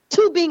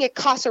to being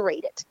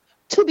incarcerated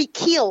to be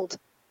killed,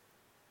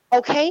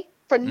 okay,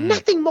 for Mm-hmm.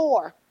 nothing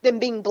more than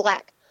being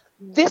black.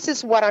 This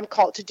is what I'm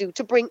called to do,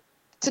 to bring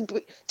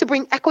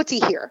equity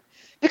here,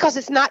 because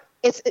it's not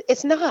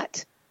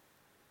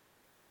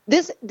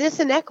this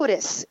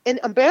inequities in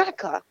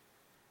America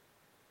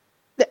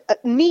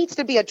that needs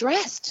to be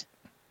addressed.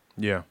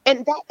 Yeah.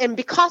 And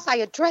because I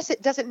address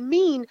it doesn't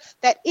mean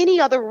that any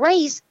other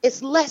race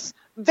is less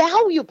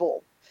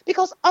valuable,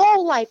 because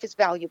all life is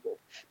valuable,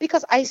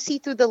 because I see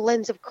through the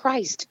lens of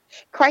Christ.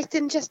 Christ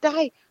didn't just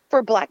die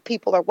for black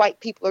people or white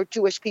people or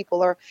Jewish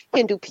people or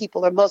Hindu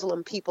people or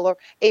Muslim people or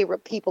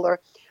Arab people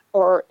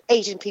or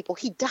Asian people.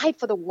 He died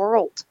for the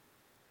world.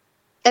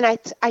 And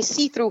I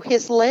see through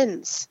his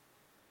lens.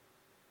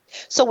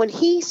 So when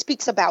he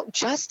speaks about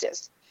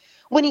justice,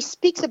 when he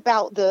speaks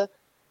about the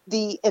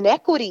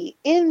inequity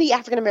in the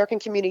African American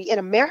community in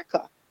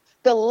America,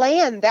 the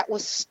land that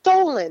was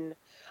stolen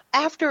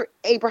after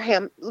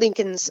Abraham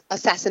Lincoln's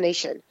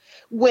assassination,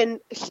 when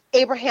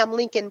Abraham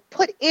Lincoln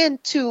put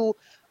into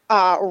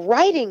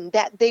writing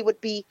that they would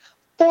be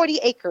 40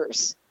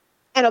 acres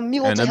and a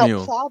mule And to a help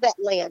mule. plow that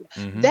land,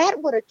 Mm-hmm.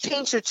 that would have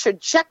changed the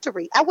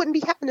trajectory. I wouldn't be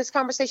having this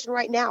conversation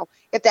right now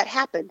if that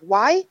happened.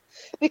 Why?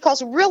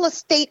 Because real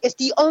estate is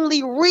the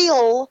only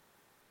real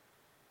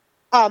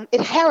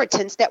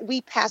inheritance that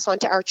we pass on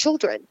to our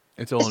children.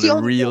 It's It's only the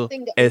only real real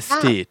thing that we have.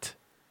 estate.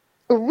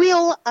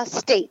 Real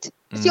estate.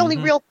 It's the only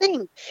Mm-hmm. real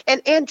thing.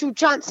 And Andrew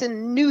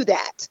Johnson knew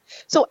that.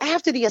 So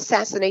after the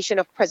assassination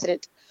of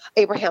President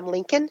Abraham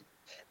Lincoln,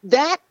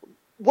 that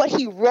what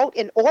he wrote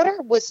in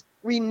order was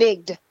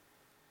reneged.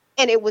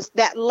 And it was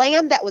that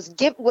land that was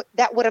given,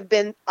 that would have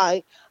been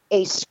a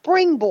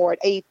springboard,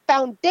 a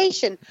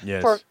foundation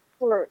Yes.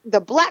 for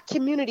the black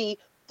community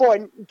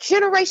for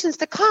generations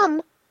to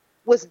come,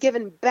 was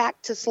given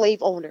back to slave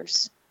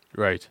owners.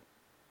 Right.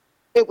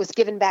 It was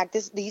given back.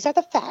 These are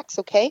the facts,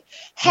 okay?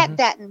 Mm-hmm. Had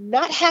that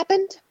not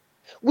happened,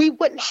 we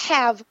wouldn't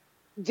have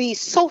the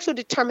social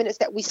determinants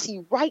that we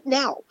see right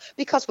now,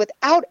 because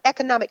without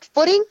economic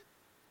footing,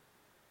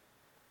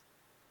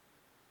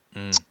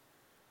 Mm.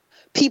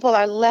 people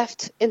are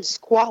left in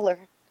squalor.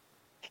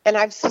 And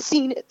I've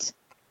seen it.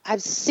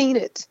 I've seen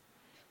it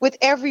with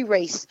every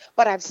race,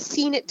 but I've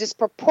seen it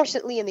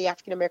disproportionately in the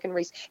African American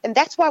race. And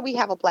that's why we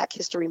have a Black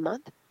History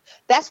Month.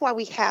 That's why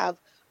we have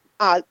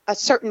a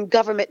certain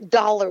government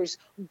dollars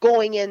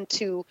going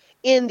into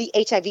in the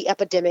HIV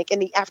epidemic in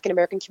the African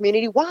American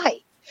community. Why?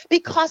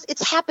 Because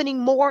it's happening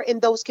more in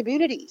those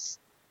communities.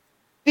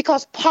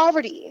 Because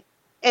poverty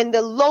and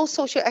the low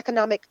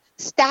socioeconomic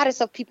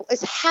status of people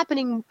is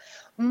happening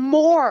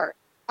more,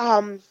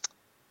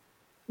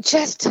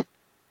 just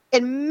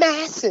in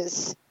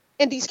masses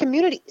in these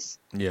communities.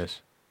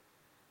 Yes.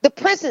 The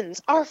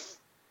prisons are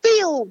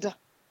filled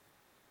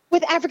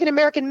with African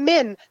American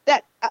men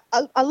that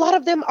a lot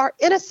of them are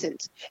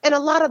innocent and a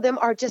lot of them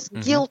are just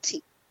Mm-hmm.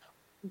 guilty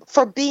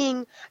for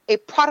being a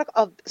product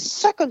of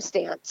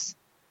circumstance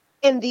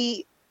in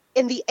the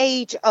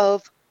age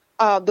of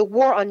the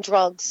war on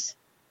drugs.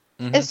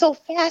 Mm-hmm. And so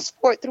fast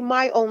forward through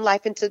my own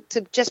life and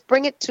to just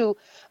bring it to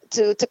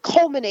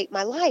culminate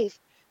my life,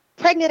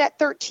 pregnant at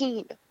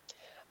 13,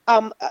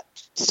 um, uh,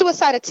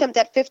 suicide attempt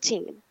at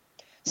 15,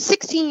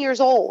 16 years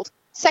old,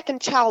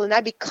 second child, and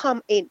I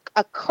become a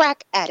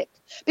crack addict.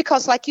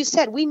 Because, like you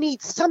said, we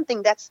need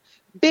something that's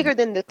bigger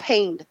than the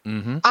pain.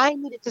 Mm-hmm. I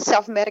needed to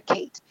self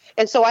medicate.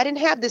 And so I didn't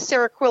have the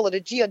Seroquel or the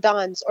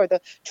Geodons or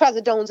the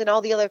Trazodones and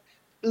all the other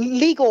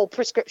legal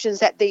prescriptions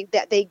that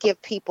they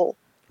give people,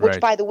 which,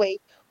 Right. by the way,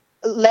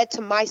 led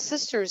to my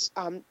sister's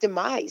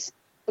demise,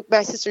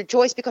 my sister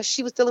Joyce, because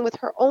she was dealing with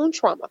her own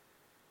trauma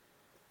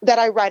that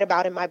I write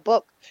about in my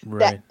book.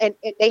 Right. And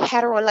they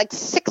had her on like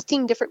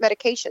 16 different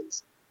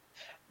medications.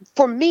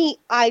 For me,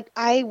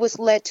 I was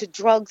led to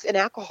drugs and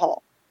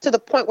alcohol to the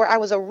point where I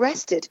was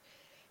arrested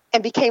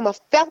and became a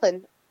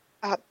felon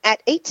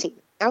at 18.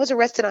 I was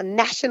arrested on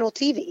national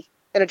TV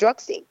in a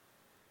drug scene.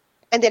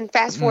 And then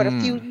fast forward a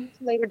few Mm. years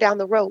later down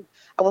the road,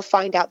 I will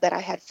find out that I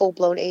had full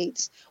blown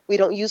AIDS. We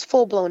don't use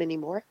full blown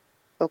anymore.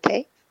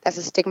 Okay. That's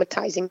a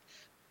stigmatizing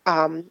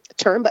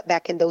term, but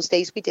back in those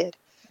days we did.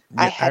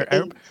 I Yeah, had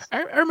AIDS.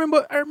 I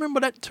remember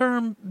that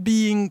term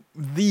being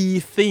the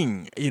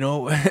thing, you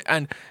know,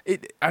 and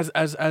it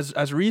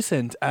as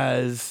recent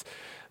as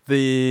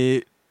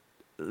the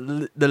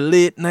the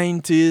late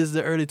 90s,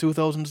 the early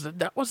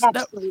 2000s.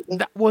 Absolutely.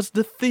 That was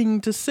the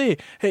thing to say.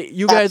 Hey,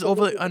 you guys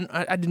over, Absolutely.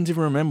 and I didn't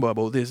even remember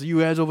about this. You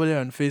guys over there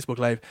on Facebook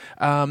Live,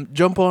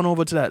 jump on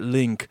over to that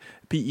link,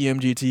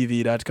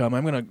 pemgtv.com.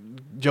 I'm gonna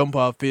jump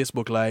off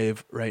Facebook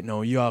Live right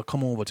now. You all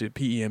come over to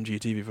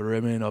PEMGTV for the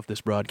remainder of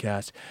this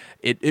broadcast.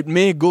 It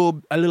may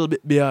go a little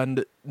bit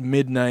beyond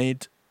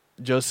midnight,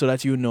 just so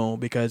that you know,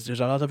 because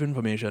there's a lot of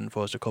information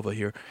for us to cover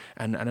here,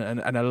 and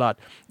a lot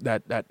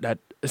that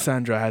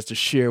Sandra has to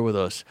share with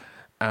us,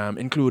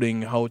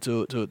 including how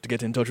to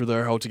get in touch with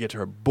her, how to get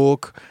her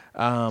book,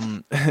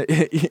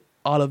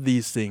 all of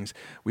these things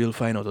we'll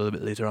find out a little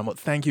bit later on. But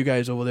thank you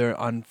guys over there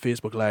on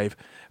Facebook Live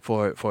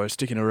for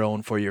sticking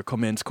around, for your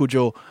comments.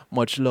 Kujo,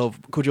 much love.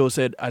 Kujo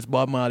said, as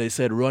Bob Marley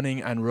said,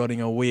 running and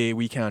running away,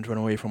 we can't run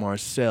away from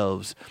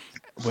ourselves.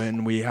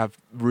 When we have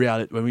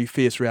reality, when we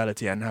face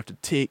reality and have to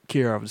take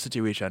care of the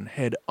situation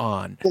head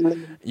on,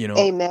 Amen. you know,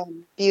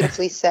 Amen.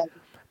 Beautifully said.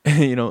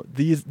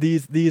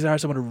 these are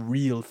some of the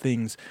real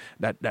things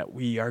that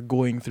we are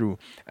going through.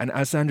 And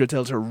as Sandra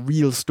tells her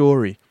real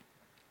story,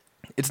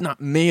 it's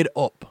not made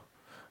up.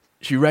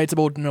 She writes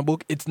about it in her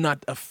book. It's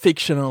not a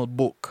fictional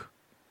book.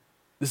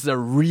 This is a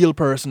real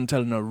person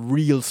telling a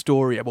real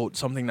story about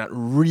something that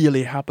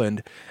really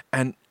happened,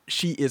 and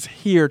she is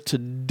here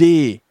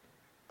today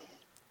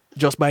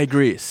just by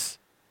grace.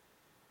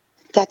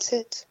 That's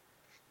it.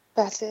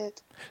 That's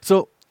it.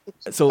 So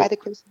By the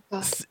grace of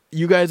God.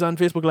 you guys on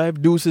Facebook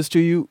Live, deuces to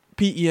you.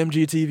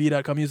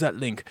 PEMGTV.com, use that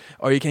link.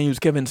 Or you can use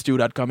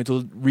kevinstew.com. It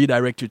will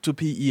redirect you to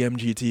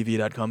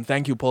PEMGTV.com.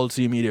 Thank you, Paul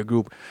C Media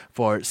Group,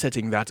 for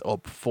setting that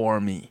up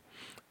for me.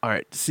 All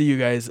right, see you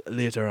guys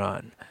later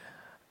on.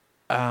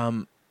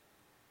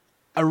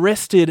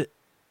 Arrested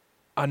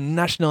on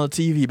national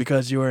TV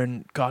because you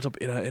were caught up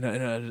in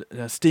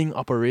a sting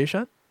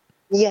operation?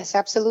 Yes,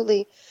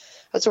 absolutely.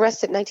 I was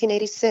arrested in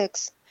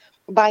 1986,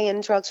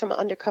 buying drugs from an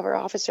undercover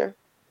officer.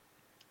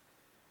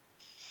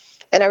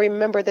 And I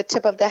remember the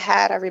tip of the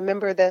hat. I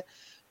remember the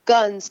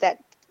guns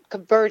that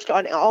converged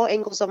on all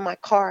angles of my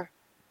car.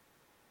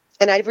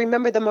 And I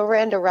remember the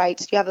Miranda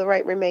rights. You have the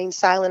right to remain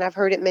silent. I've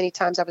heard it many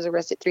times. I was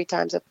arrested 3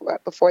 times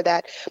before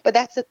that. But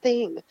that's the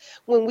thing.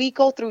 When we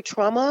go through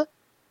trauma,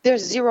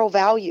 there's zero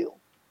value.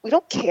 We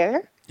don't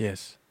care.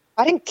 Yes.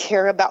 I didn't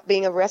care about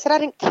being arrested. I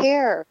didn't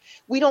care.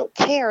 We don't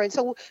care. And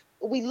so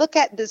we look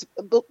at this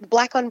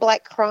black on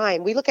black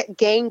crime. We look at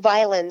gang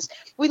violence.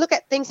 We look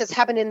at things that's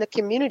happened in the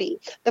community.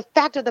 The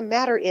fact of the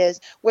matter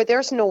is, where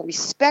there's no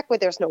respect, where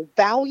there's no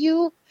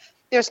value,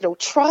 there's no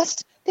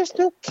trust, there's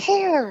no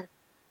care.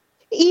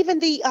 Even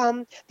the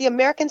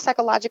American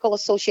Psychological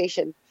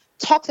Association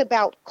talks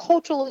about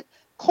culturally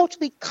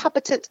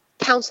competent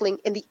counseling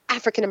in the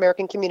African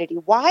American community.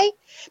 Why?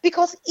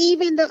 Because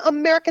even the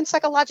American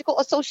Psychological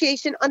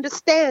Association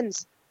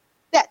understands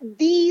that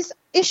these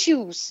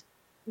issues,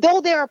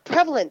 though they are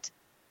prevalent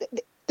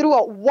through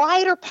a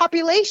wider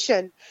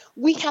population,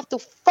 we have to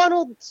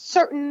funnel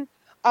certain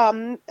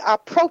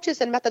approaches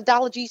and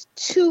methodologies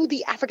to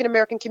the African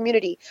American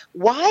community.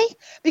 Why?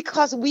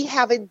 Because we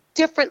have a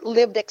different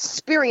lived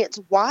experience.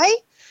 Why?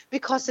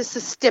 Because it's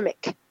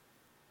systemic.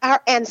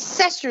 Our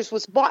ancestors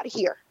was bought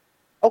here.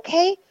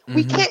 Okay?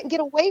 We can't get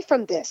away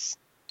from this.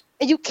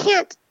 And you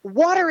can't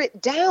water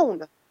it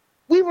down.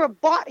 We were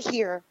bought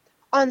here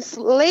on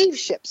slave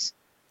ships.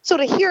 So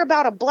to hear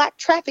about a black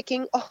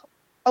trafficking,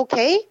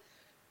 okay,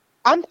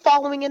 I'm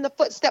following in the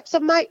footsteps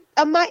of my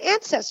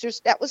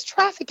ancestors that was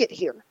trafficked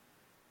here.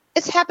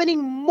 It's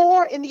happening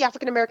more in the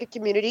African American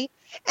community,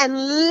 and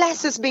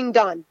less is being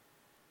done.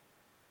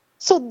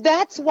 So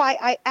that's why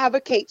I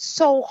advocate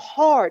so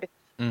hard,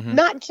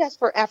 not just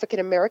for African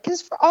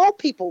Americans, for all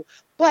people,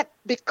 but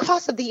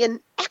because of the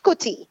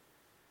inequity.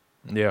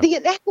 Yeah. The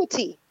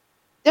inequity.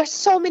 There's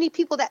so many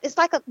people that it's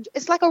like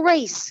a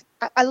race.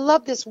 I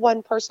love this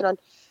one person on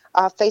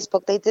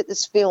Facebook. They did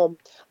this film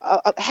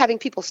of having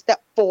people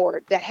step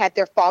forward that had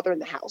their father in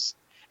the house,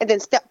 and then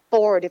step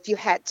forward if you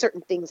had certain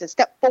things, and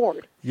step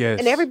forward. Yes.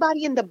 And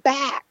everybody in the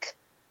back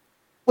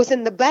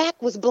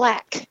was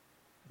black.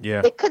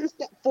 Yeah. They couldn't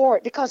step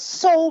forward because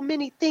so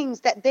many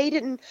things that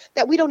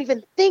we don't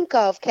even think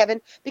of,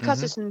 Kevin,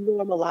 because it's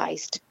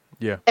normalized.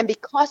 Yeah. And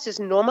because it's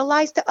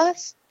normalized to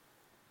us,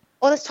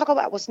 well, let's talk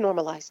about what's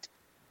normalized.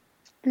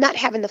 Not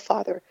having the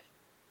father,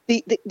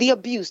 the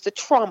abuse, the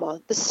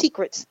trauma, the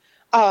secrets,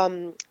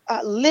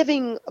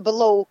 living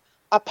below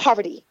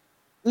poverty,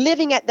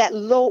 living at that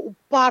low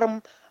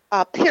bottom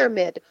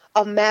pyramid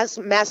of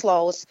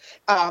Maslow's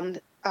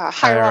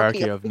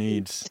hierarchy of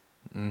needs.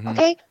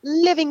 Okay,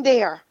 living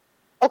there.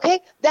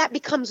 Okay, that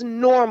becomes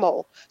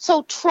normal.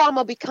 So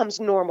trauma becomes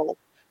normal.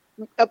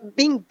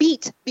 Being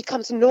beat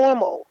becomes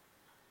normal.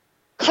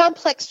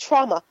 Complex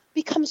trauma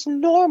becomes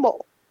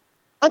normal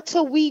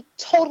until we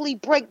totally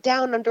break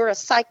down under a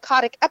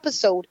psychotic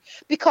episode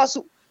because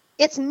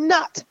it's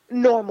not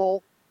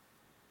normal.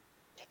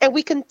 And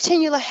we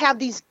continue to have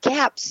these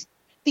gaps.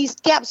 These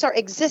gaps are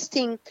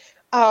existing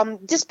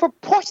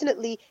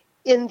disproportionately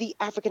in the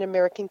African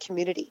American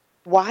community.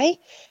 Why?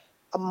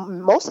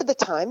 Most of the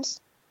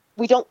times,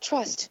 we don't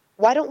trust.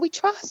 Why don't we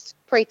trust?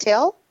 Pray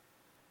tell.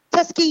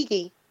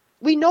 Tuskegee,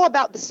 we know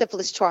about the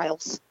syphilis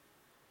trials.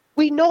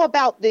 We know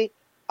about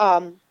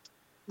um,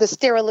 the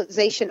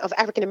sterilization of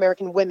African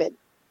American women.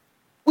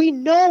 We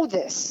know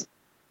this.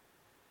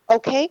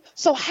 Okay,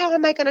 so how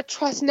am I going to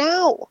trust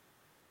now?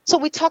 So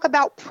we talk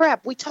about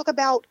PrEP. We talk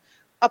about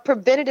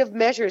preventative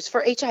measures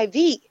for HIV.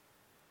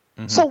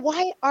 Mm-hmm. So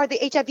why are the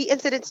HIV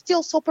incidents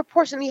still so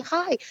proportionally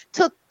high?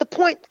 To the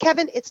point,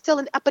 Kevin, it's still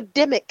an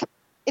epidemic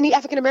in the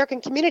African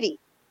American community.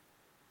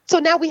 So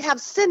now we have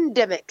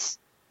syndemics.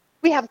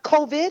 We have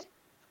COVID.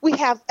 We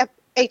have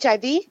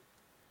HIV.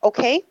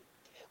 Okay.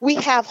 We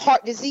have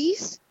heart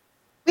disease.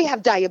 We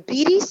have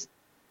diabetes.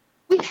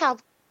 We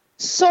have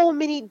so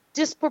many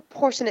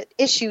disproportionate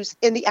issues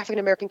in the African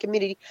American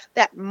community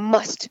that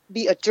must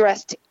be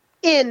addressed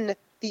in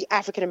the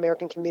African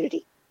American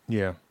community.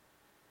 Yeah.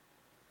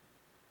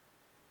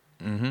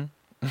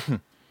 Mm-hmm.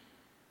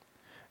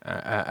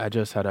 I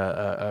just had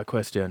a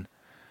question.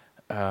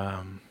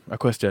 A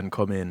question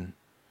come in.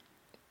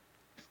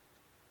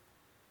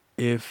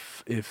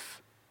 If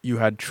you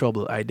had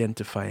trouble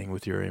identifying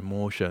with your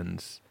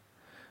emotions,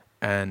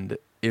 and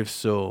if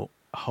so,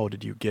 how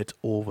did you get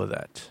over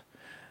that?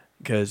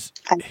 Because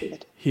I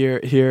did. here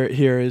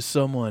is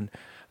someone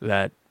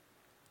that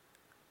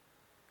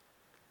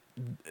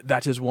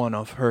that is one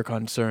of her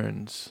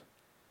concerns.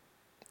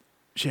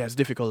 She has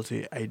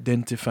difficulty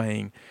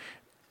identifying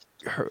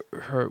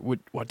her with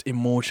what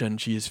emotion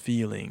she is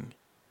feeling,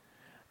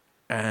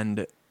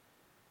 and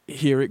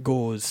here it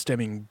goes,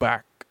 stemming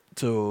back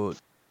to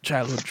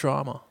childhood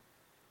trauma.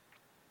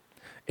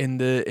 In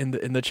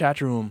the chat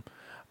room,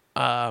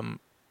 um,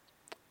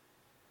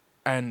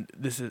 and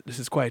this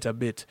is quite a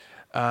bit.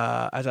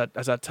 As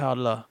a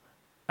toddler,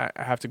 I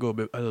have to go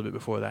a little bit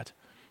before that.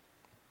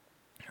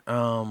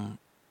 Um,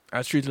 I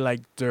was treated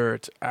like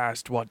dirt.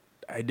 Asked what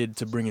I did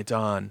to bring it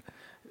on,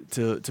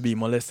 to be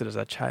molested as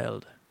a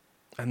child,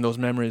 and those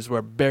memories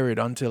were buried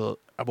until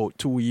about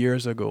 2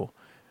 years ago,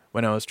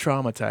 when I was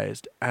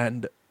traumatized,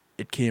 and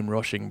it came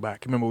rushing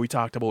back. Remember, we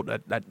talked about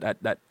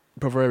that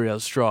proverbial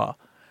straw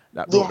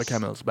that broke the Yes.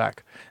 camel's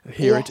back.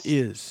 Here it Yes.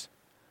 is.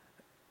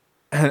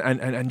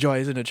 And Joy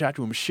is in the chat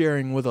room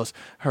sharing with us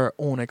her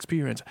own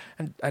experience.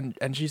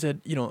 And she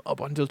said, up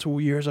until 2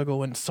 years ago,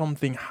 when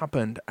something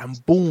happened,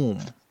 and boom,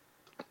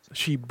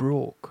 she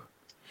broke.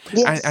 And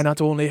Yes.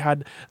 not only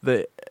had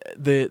the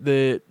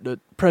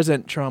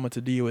present trauma to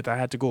deal with, I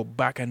had to go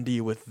back and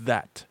deal with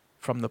that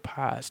from the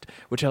past,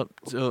 which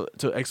helped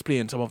to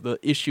explain some of the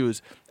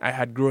issues I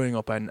had growing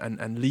up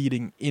and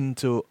leading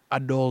into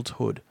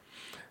adulthood.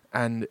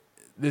 And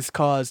this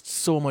caused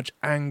so much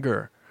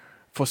anger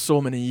for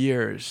so many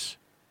years.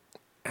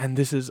 And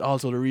this is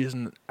also the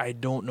reason I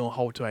don't know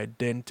how to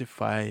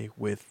identify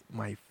with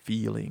my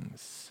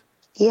feelings.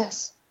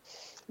 Yes.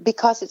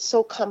 Because it's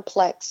so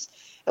complex.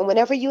 And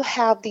whenever you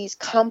have these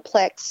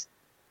complex,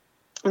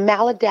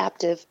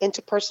 maladaptive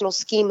interpersonal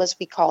schemas,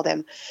 we call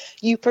them,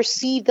 you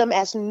perceive them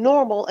as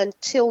normal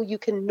until you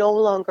can no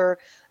longer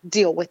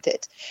deal with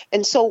it.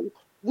 And so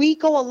we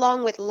go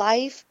along with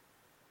life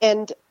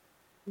and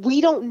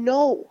we don't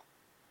know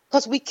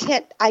because we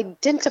can't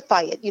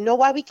identify it. You know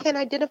why we can't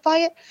identify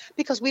it?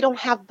 Because we don't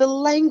have the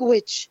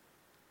language.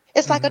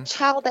 It's like a Mm-hmm.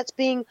 child that's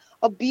being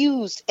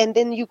abused and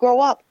then you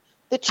grow up.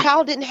 The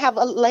child didn't have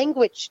a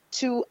language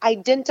to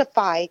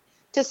identify,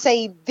 to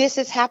say, this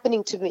is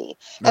happening to me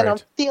and I'm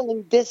Right.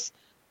 feeling this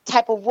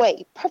type of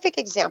way. Perfect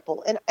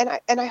example. And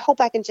I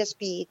hope I can just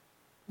be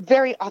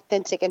very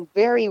authentic and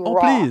very Oh,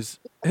 raw. please.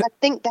 I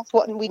think that's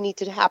what we need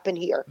to happen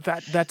here.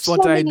 That's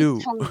what So I many do.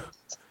 times.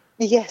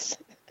 Yes.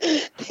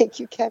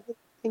 Thank you, Kevin.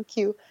 Thank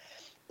you.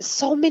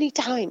 So many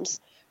times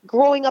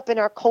growing up in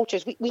our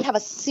cultures, we have a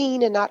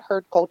seen and not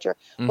heard culture.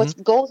 Mm-hmm.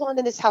 What goes on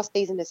in this house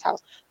stays in this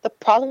house. The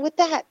problem with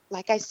that,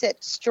 like I said,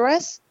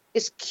 stress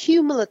is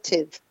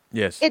cumulative.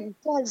 Yes. It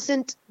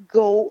doesn't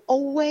go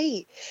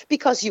away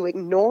because you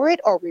ignore it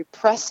or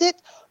repress it.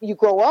 You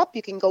grow up,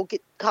 you can go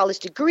get college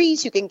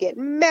degrees, you can get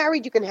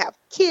married, you can have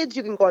kids,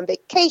 you can go on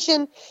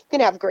vacation, you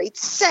can have great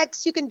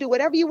sex, you can do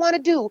whatever you want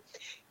to do.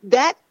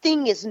 That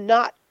thing is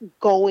not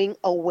going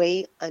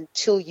away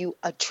until you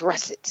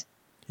address it.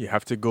 You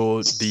have to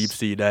go deep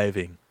sea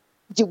diving.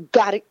 You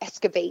got to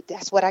excavate.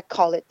 That's what I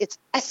call it. It's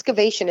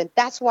excavation. And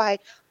that's why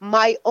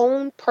my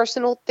own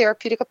personal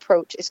therapeutic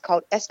approach is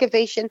called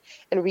excavation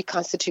and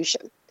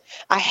reconstitution.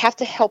 I have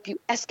to help you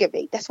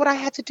excavate. That's what I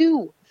had to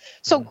do.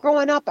 So Mm-hmm.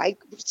 growing up, I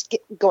was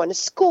going to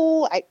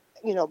school.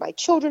 My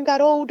children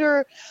got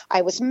older.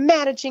 I was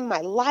managing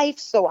my life.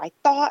 So I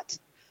thought,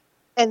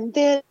 and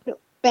then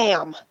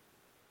bam,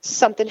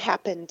 something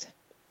happened.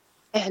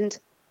 And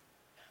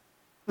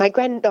my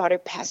granddaughter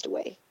passed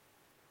away.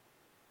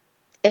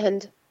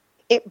 And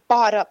it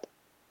brought up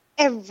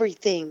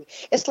everything.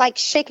 It's like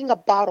shaking a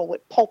bottle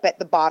with pulp at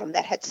the bottom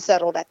that had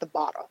settled at the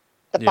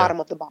Yeah. bottom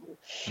of the bottle.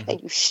 Mm-hmm.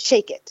 And you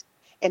shake it.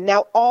 And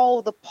now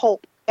all the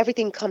pulp,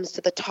 everything comes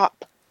to the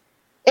top.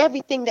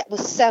 Everything that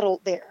was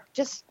settled there,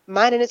 just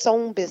minding its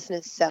own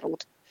business,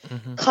 settled,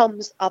 Mm-hmm.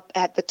 comes up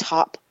at the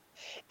top.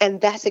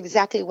 And that's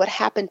exactly what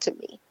happened to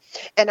me.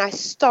 And I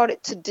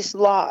started to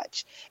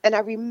dislodge. And I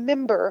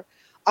remember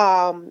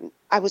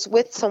I was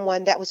with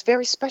someone that was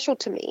very special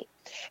to me,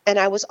 and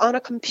I was on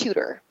a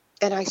computer,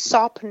 and I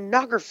saw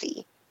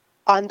pornography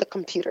on the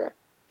computer.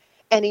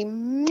 And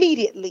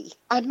immediately,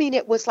 I mean,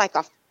 it was like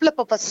a flip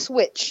of a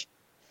switch.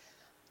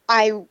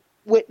 I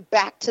went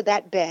back to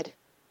that bed,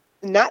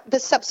 not the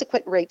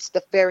subsequent rapes,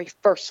 the very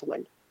first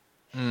one.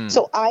 Mm.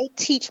 So I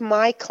teach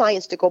my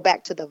clients to go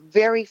back to the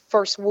very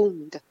first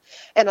wound.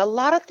 And a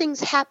lot of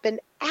things happen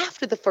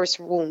after the first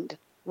wound.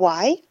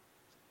 Why?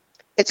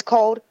 It's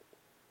called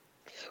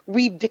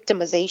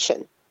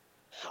re-victimization.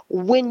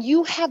 When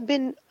you have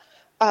been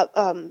uh,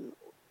 um,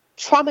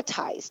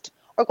 traumatized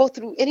or go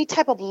through any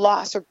type of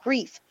loss or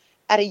grief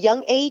at a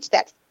young age,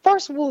 that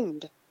first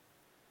wound,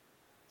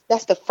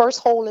 that's the first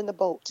hole in the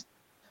boat.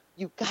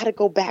 You got to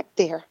go back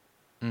there.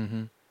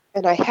 Mm-hmm.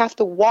 And I have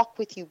to walk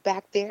with you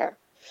back there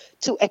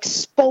to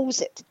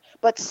expose it.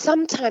 But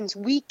sometimes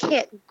we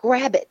can't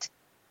grab it.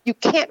 You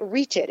can't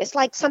reach it. It's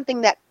like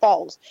something that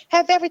falls.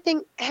 Have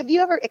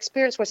you ever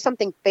experienced where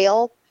something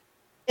fell,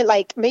 and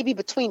like maybe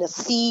between a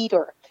seat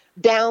or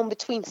down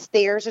between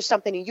stairs or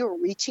something, and you're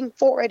reaching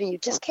for it and you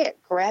just can't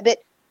grab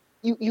it?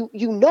 You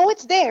know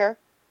it's there,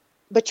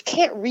 but you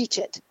can't reach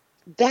it.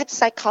 That's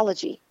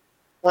psychology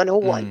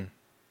 101. Mm.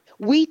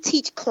 We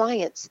teach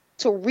clients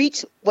to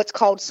reach what's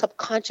called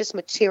subconscious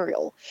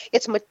material.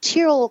 It's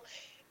material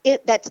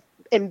that's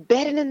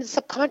embedded in the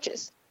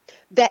subconscious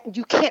that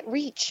you can't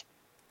reach.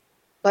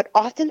 But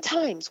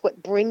oftentimes,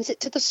 what brings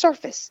it to the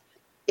surface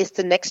is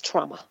the next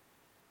trauma.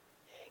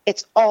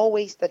 It's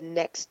always the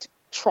next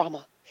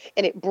trauma.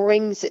 And it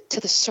brings it to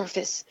the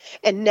surface.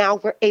 And now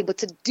we're able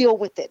to deal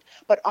with it.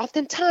 But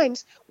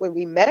oftentimes, when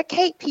we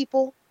medicate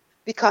people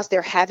because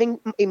they're having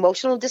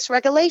emotional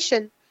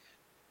dysregulation,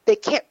 they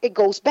can't, it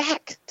goes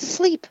back to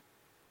sleep.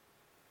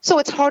 So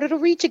it's harder to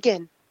reach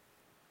again.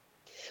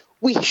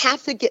 We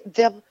have to get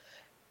them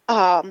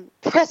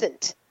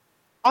present.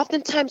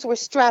 Oftentimes we're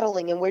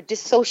straddling and we're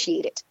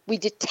dissociated. We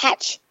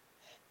detach.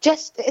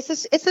 Just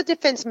it's a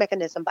defense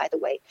mechanism, by the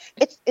way.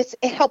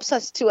 It helps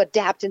us to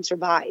adapt and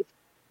survive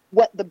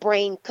what the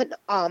brain could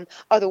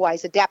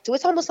otherwise adapt to.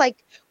 It's almost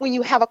like when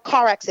you have a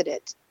car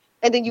accident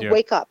and then you Yeah.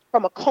 wake up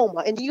from a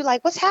coma and you're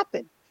like, what's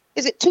happened?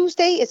 Is it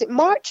Tuesday? Is it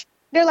March?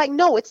 They're like,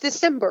 no, it's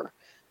December.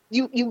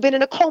 You've been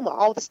in a coma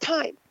all this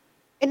time.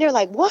 And they're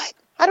like, what?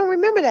 I don't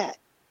remember that.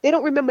 They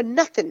don't remember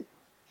nothing.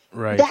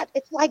 Right. That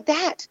it's like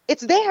that.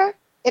 It's there.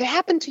 It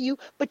happened to you,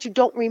 but you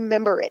don't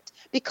remember it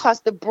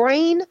because the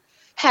brain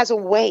has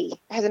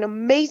an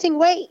amazing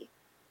way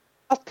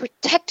of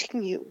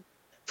protecting you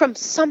from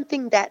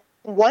something that,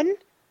 one,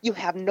 you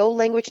have no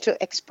language to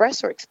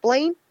express or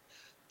explain.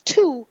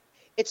 Two,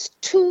 it's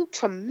too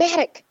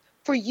traumatic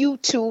for you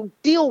to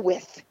deal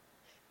with.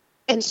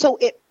 And so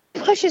it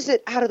pushes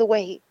it out of the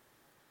way.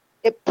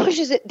 It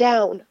pushes it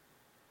down,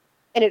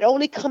 and it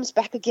only comes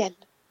back again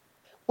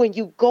when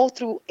you go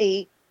through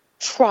a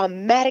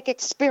traumatic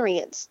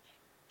experience.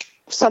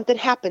 Something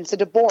happens, a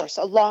divorce,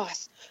 a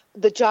loss,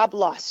 the job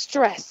loss,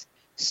 stress.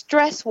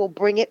 Stress will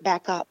bring it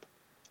back up.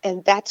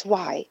 And that's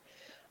why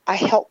I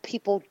help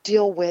people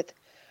deal with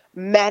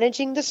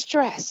managing the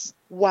stress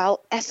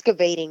while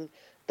excavating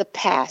the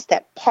past,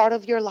 that part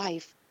of your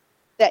life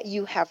that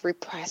you have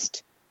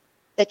repressed,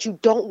 that you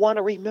don't want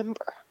to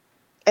remember.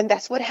 And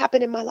that's what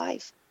happened in my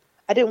life.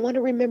 I didn't want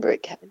to remember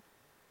it, Kevin.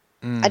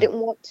 I Mm. didn't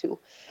want to.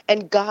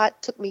 And God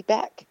took me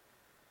back.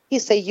 He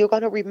said, you're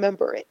going to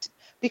remember it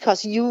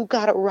because you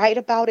got to write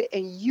about it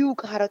and you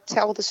got to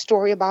tell the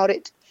story about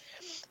it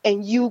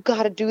and you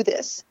got to do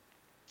this.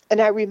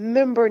 And I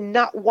remember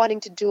not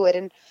wanting to do it.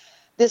 And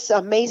this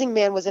amazing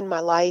man was in my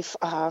life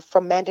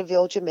from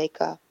Mandeville,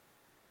 Jamaica,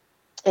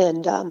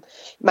 and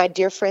my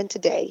dear friend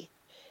today.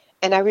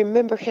 And I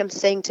remember him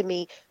saying to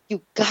me,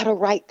 you got to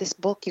write this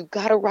book. You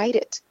got to write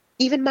it.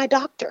 Even my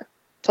doctor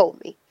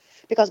told me,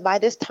 because by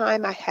this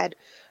time I had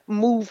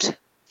moved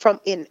from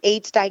an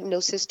AIDS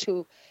diagnosis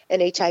to an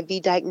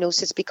HIV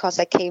diagnosis because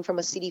I came from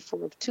a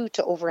CD4 of 2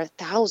 to over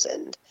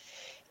 1,000.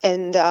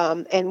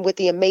 And with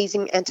the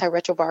amazing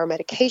antiretroviral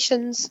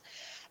medications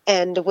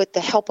and with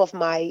the help of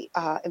my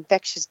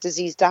infectious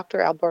disease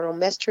doctor, Alberto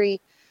Mestri,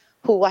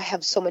 who I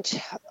have so much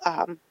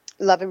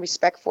love and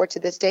respect for to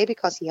this day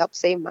because he helped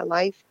save my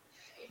life.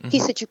 He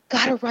Mm-hmm. said, you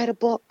got to write a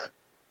book.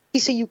 He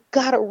said, you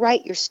got to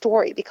write your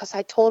story because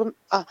I told him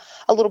a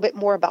little bit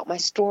more about my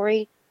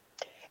story.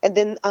 And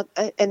then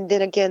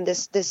again,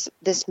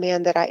 this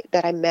man that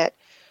I met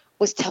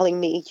was telling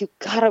me, you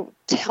got to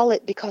tell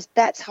it because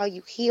that's how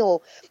you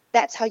heal.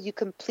 That's how you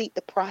complete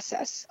the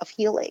process of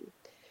healing.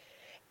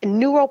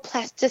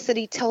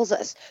 Neuroplasticity tells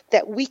us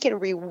that we can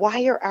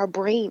rewire our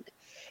brain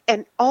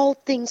and all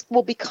things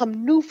will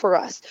become new for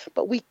us.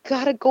 But we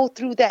got to go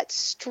through that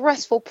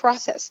stressful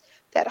process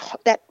that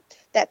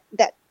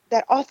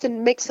that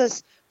often makes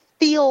us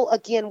feel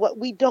again what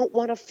we don't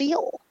want to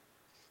feel.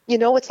 You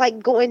know, it's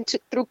like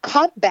through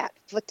combat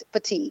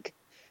fatigue.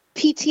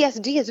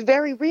 PTSD is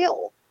very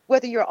real,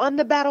 whether you're on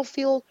the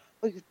battlefield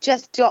or you've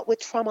just dealt with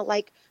trauma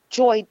like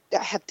Joy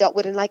have dealt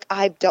with, and like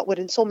I've dealt with,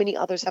 and so many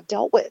others have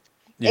dealt with.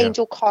 Yeah.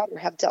 Angel Carter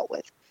have dealt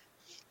with.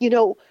 You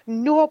know,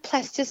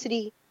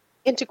 neuroplasticity.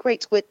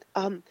 integrates with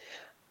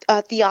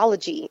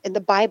theology in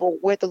the Bible,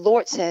 where the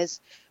Lord says,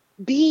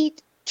 be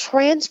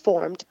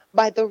transformed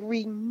by the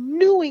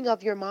renewing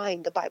of your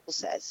mind, the Bible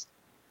says.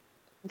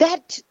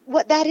 That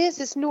what that is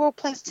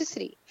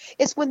neuroplasticity.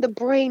 It's when the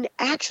brain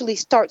actually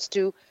starts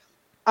to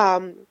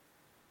um,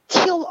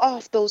 kill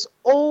off those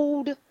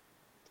old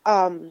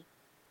um,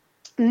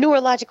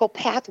 neurological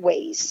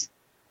pathways,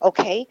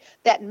 okay,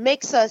 that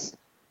makes us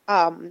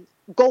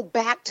go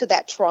back to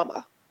that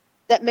trauma,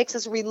 that makes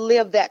us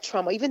relive that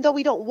trauma, even though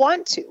we don't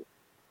want to. Do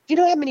you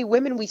know how many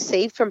women we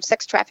saved from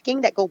sex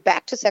trafficking that go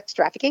back to sex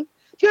trafficking?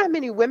 Do you know how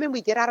many women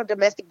we get out of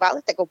domestic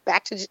violence that go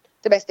back to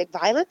domestic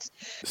violence?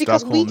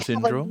 Because we Stockholm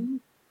have a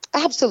syndrome.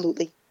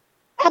 absolutely,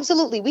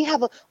 absolutely, we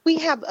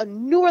have a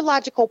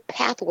neurological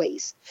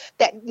pathways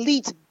that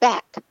leads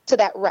back to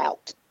that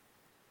route.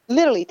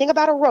 Literally, think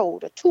about a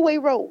road, a two-way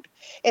road.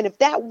 And if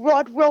that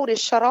road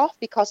is shut off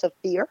because of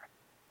fear,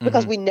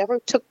 because Hmm.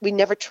 we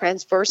never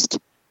transversed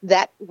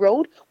that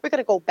road, we're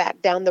going to go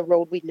back down the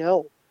road we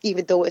know.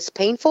 Even though it's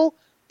painful,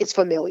 it's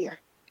familiar.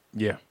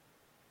 Yeah.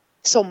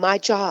 So my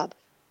job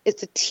is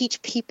to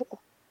teach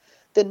people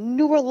the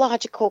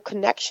neurological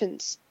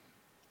connections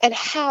and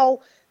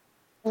how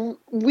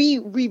we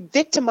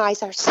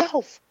re-victimize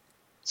ourselves.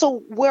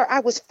 So where I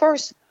was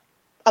first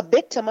a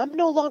victim, I'm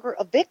no longer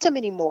a victim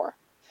anymore.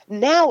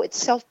 Now it's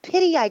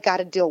self-pity I got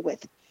to deal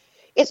with.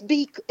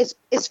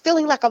 It's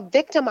feeling like a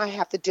victim I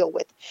have to deal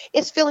with.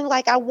 It's feeling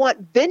like I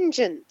want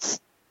vengeance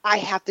I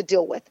have to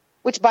deal with,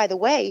 which, by the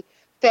way,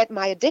 fed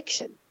my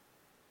addiction.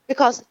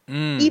 Because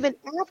Mm. even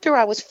after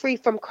I was free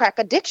from crack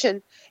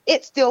addiction,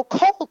 it still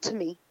called to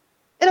me.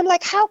 And I'm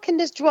like, how can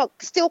this drug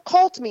still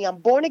call to me? I'm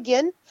born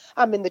again.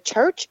 I'm in the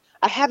church.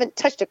 I haven't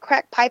touched a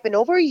crack pipe in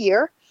over a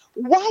year.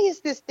 Why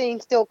is this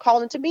thing still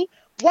calling to me?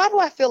 Why do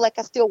I feel like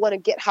I still want to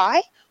get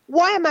high?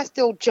 Why am I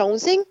still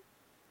jonesing?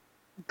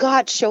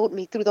 God showed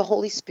me through the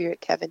Holy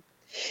Spirit, Kevin.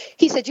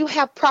 He said, you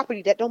have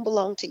property that don't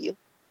belong to you.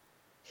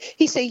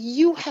 He said,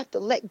 you have to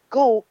let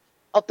go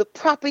of the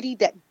property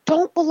that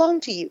don't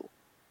belong to you.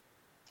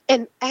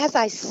 And as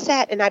I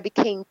sat and I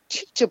became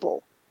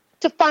teachable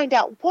to find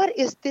out what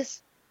is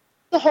this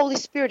the Holy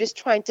Spirit is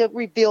trying to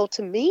reveal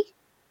to me,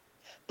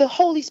 the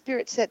Holy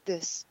Spirit said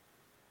this: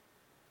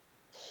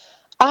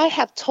 I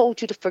have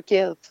told you to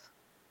forgive.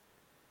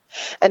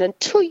 And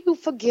until you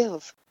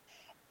forgive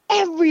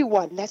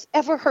everyone that's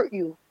ever hurt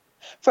you,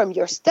 from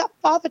your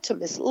stepfather to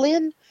Miss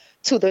Lynn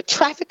to the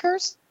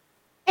traffickers,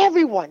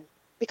 everyone,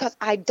 because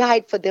I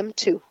died for them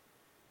too.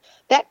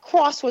 That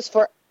cross was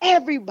for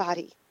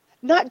everybody,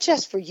 not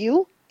just for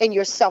you and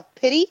your self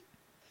pity.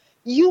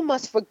 You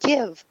must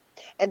forgive.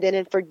 And then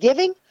in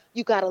forgiving,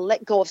 you got to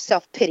let go of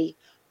self pity.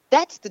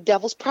 That's the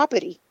devil's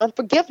property.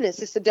 Unforgiveness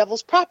is the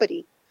devil's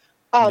property.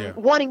 Yeah.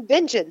 Wanting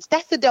vengeance,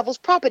 that's the devil's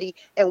property.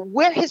 And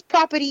where his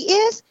property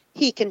is,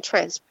 he can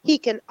trespass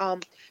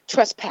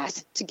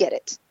to get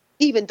it,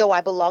 even though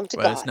I belong to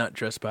Well, it's God. not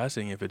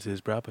trespassing if it's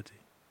his property.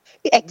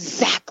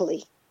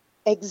 Exactly.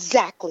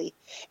 Exactly.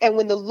 And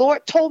when the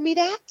Lord told me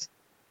that,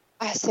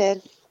 I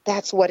said,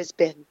 that's what it's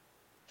been.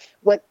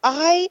 When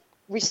I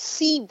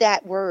received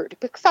that word,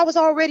 because I was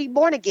already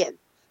born again,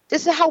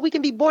 this is how we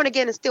can be born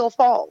again and still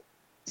fall,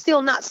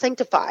 still not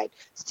sanctified,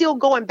 still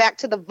going back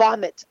to the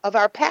vomit of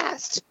our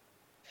past.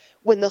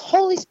 When the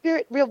Holy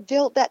Spirit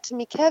revealed that to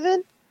me,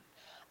 Kevin,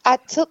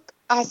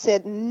 I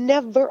said,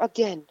 never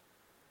again.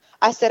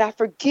 I said, I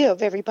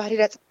forgive everybody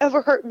that's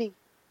ever hurt me.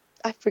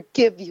 I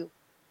forgive you.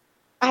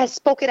 I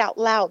spoke it out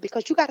loud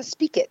because you got to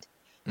speak it.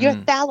 Your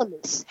Mm.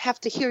 thalamus have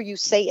to hear you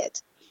say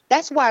it.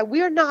 That's why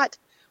we're not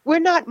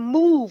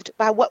moved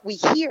by what we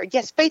hear.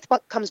 Yes, faith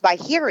comes by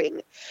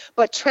hearing,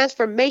 but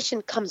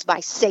transformation comes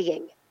by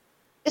saying.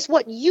 It's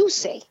what you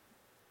say.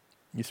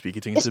 You speak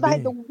it It's into by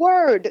the being.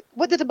 word.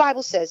 What did the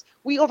Bible says?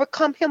 We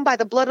overcome him by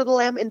the blood of the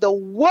lamb and the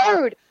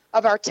word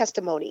of our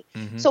testimony.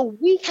 Hmm. So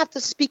we have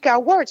to speak our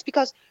words,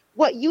 because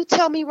what you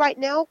tell me right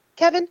now,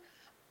 Kevin,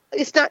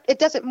 it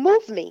doesn't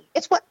move me.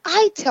 It's what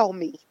I tell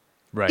me,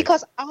 Right.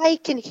 because I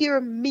can hear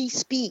me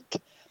speak.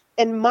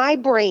 And my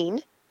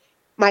brain,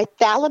 my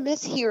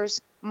thalamus hears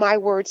my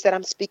words that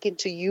I'm speaking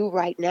to you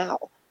right now.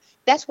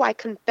 That's why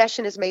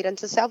confession is made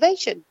unto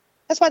salvation.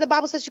 That's why the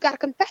Bible says you got to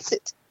confess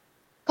it,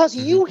 because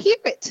Hmm. you hear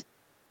it.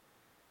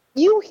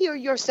 You hear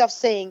yourself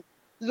saying,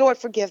 Lord,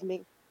 forgive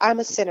me.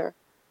 I'm a sinner.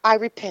 I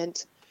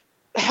repent.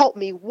 Help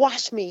me,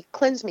 wash me,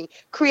 cleanse me,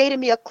 create in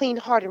me a clean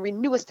heart and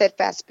renew a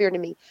steadfast spirit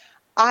in me.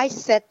 I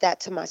said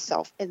that to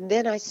myself. And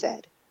then I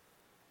said,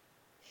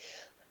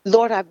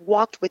 Lord, I've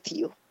walked with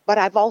you, but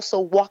I've also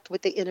walked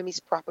with the enemy's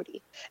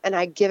property, and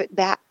I give it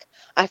back.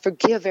 I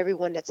forgive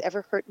everyone that's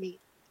ever hurt me.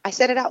 I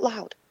said it out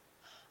loud.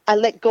 I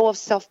let go of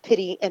self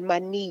pity and my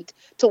need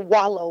to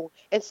wallow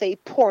and say,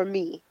 poor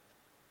me.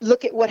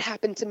 Look at what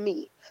happened to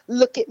me.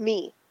 Look at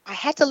me. I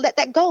had to let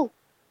that go.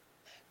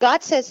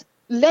 God says,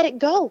 let it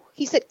go.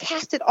 He said,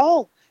 cast it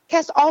all.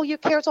 Cast all your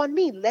cares on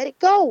me. Let it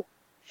go.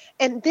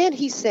 And then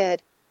he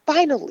said,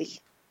 finally,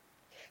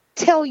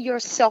 tell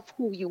yourself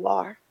who you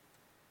are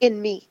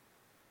in me.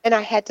 And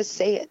I had to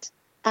say it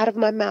out of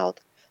my mouth.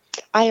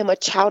 I am a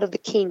child of the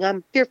King.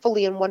 I'm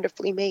fearfully and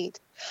wonderfully made.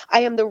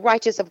 I am the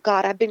righteous of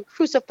God. I've been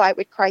crucified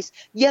with Christ,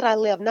 yet I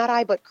live, not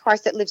I, but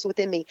Christ that lives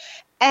within me.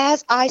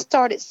 As I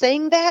started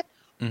saying that,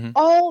 Mm-hmm.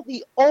 all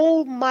the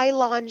old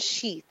myelin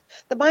sheath,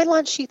 the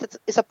myelin sheath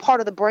is a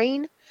part of the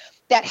brain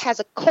that has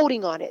a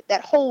coating on it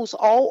that holds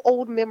all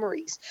old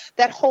memories,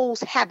 that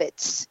holds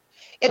habits.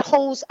 It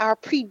holds our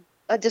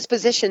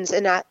predispositions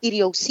and our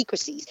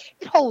idiosyncrasies.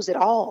 It holds it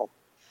all.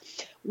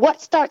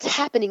 What starts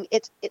happening,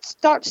 it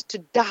starts to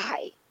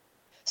die.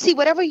 See,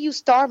 whatever you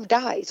starve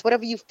dies.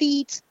 Whatever you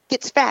feed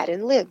gets fat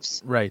and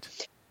lives. Right.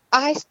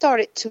 I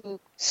started to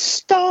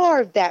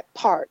starve that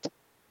part,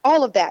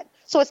 all of that.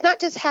 So it's not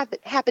just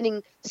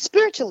happening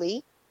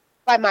spiritually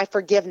by my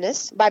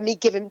forgiveness, by me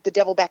giving the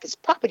devil back his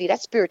property.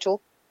 That's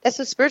spiritual. That's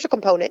the spiritual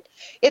component.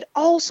 It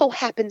also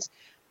happens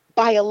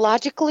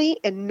biologically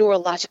and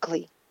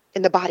neurologically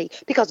in the body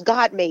because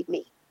God made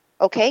me.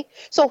 Okay?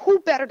 So who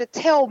better to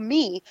tell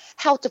me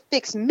how to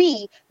fix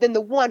me than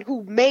the one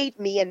who made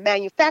me and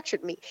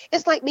manufactured me?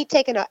 It's like me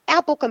taking an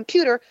Apple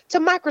computer to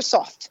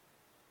Microsoft.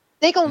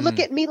 They're going to look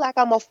Mm. at me like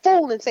I'm a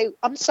fool and say,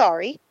 I'm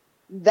sorry,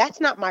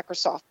 that's not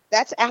Microsoft.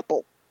 That's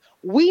Apple.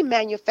 We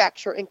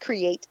manufacture and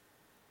create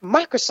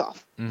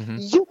Microsoft. Mm-hmm.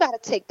 You got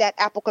to take that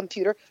Apple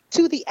computer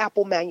to the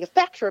Apple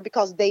manufacturer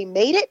because they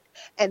made it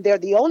and they're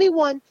the only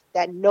one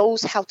that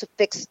knows how to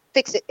fix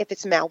it if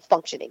it's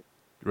malfunctioning.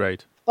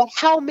 Right. But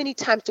how many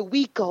times do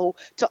we go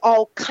to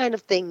all kind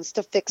of things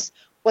to fix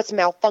what's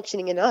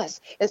malfunctioning in us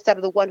instead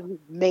of the one who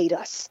made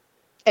us?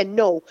 And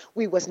no,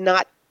 we was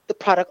not the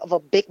product of a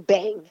big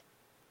bang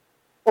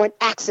or an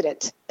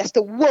accident. That's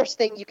the worst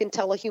thing you can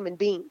tell a human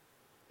being.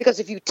 Because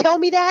if you tell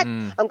me that,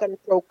 Mm. I'm going to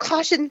throw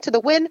caution to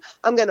the wind.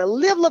 I'm going to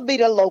live la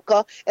vida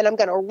loca, and I'm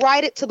going to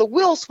ride it till the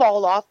wheels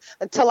fall off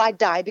until I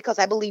die, because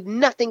I believe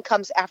nothing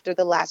comes after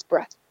the last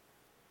breath.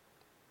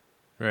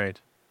 Right.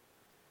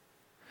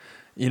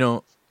 You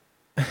know,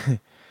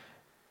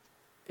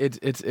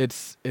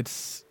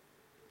 it's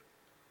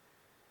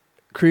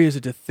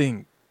crazy to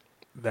think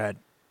that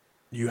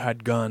you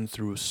had gone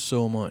through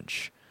so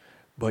much,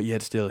 but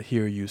yet still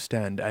here you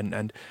stand.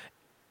 And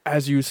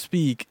as you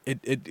speak,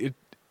 it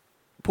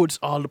puts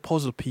all the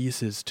puzzle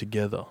pieces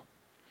together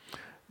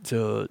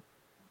to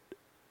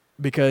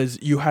because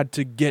you had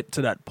to get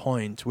to that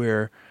point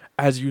where,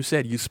 as you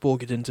said, you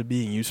spoke it into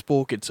being. You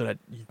spoke it so that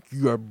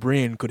your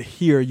brain could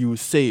hear you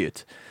say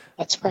it.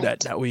 That's That right.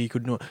 that way you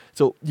could know.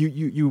 So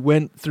you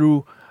went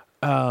through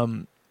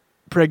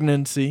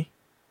pregnancy.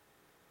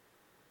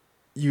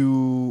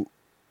 You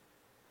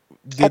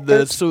did At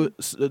the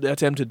 13, the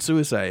attempted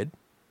suicide.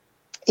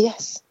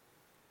 yes,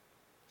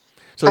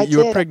 So I you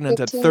were did at pregnant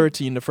at 15.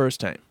 13 the first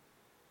time.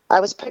 I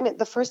was pregnant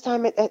the first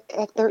time at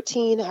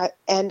 13,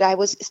 and I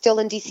was still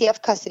in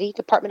DCF custody,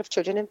 Department of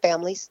Children and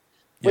Families,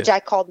 which Yes. I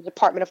call the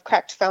Department of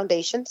Cracked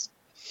Foundations.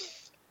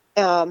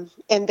 And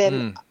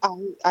then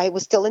Mm. I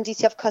was still in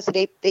DCF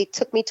custody. They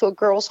took me to a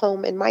girls'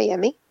 home in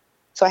Miami.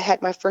 So I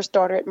had my first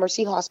daughter at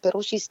Mercy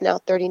Hospital. She's now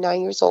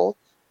 39 years old,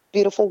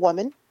 beautiful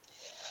woman.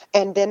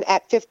 And then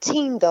at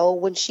 15, though,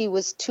 when she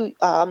was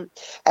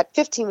at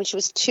 15, when she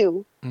was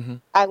two, Mm-hmm.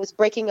 I was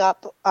breaking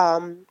up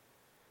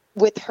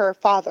with her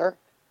father,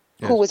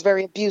 who Yes. was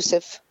very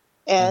abusive.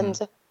 Mm-hmm.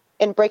 And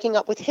in breaking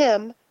up with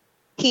him,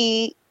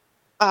 he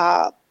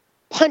uh,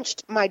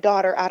 punched my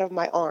daughter out of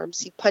my arms.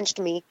 He punched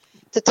me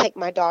to take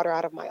my daughter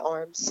out of my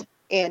arms.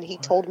 And he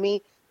told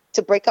me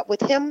to break up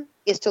with him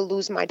is to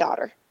lose my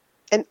daughter.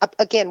 And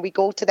again, we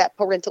go to that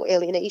parental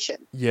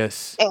alienation.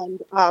 Yes. And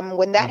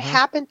when that Mm-hmm.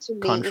 happened to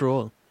me,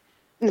 Control.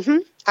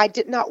 I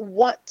did not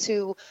want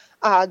to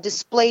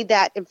display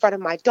that in front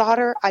of my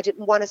daughter. I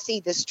didn't want to see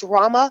this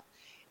drama.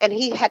 And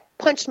he had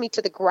punched me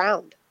to the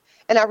ground.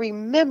 And I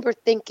remember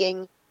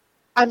thinking,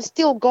 I'm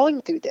still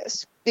going through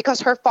this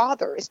because her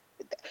father is,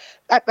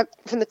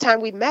 from the time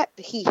we met,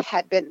 he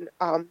had been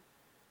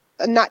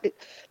not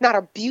not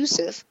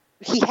abusive.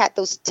 He had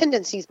those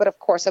tendencies, but of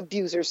course,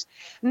 abusers,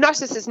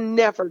 narcissists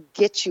never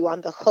get you on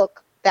the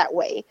hook that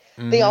way.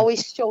 They Mm-hmm.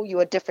 always show you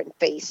a different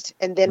face,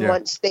 and then Yeah.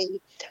 once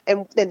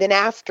and then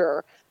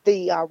after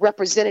the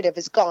representative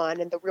is gone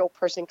and the real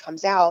person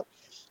comes out,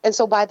 and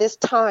so by this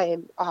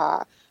time,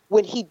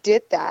 when he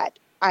did that,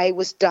 I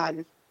was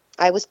done.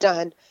 I was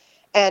done,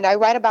 and I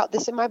write about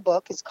this in my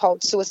book. It's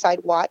called Suicide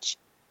Watch,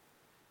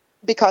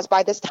 because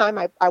by this time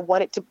I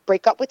wanted to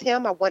break up with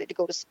him. I wanted to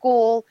go to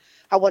school.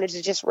 I wanted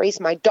to just raise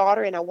my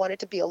daughter, and I wanted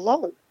to be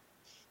alone.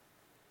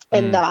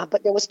 And Mm.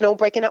 but there was no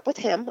breaking up with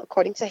him,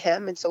 according to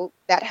him. And so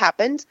that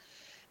happened.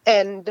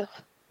 And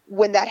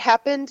when that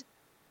happened,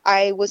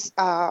 I was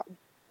uh,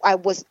 I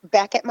was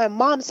back at my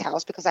mom's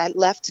house because I had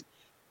left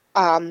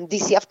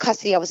DCF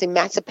custody. I was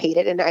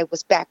emancipated, and I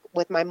was back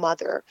with my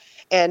mother.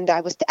 And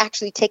I was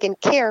actually taken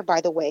care,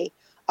 by the way,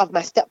 of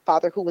my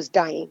stepfather, who was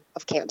dying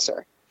of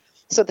cancer.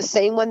 So the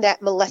same one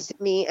that molested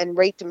me and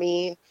raped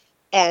me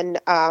and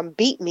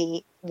beat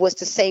me was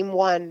the same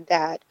one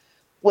that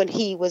when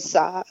he was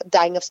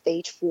dying of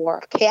stage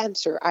 4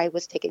 cancer, I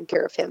was taking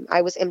care of him.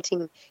 I was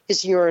emptying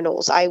his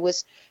urinals. I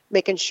was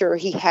making sure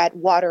he had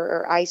water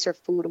or ice or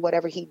food or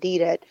whatever he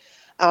needed.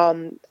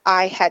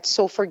 I had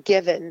so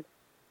forgiven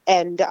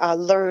and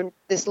learned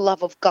this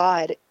love of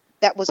God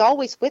that was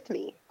always with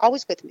me,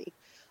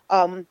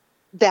 um,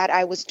 that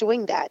I was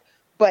doing that.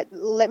 But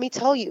let me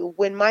tell you,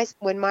 when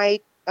my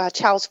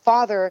child's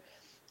father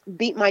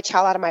beat my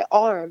child out of my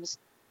arms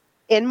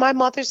in my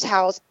mother's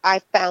house, I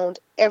found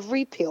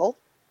every pill,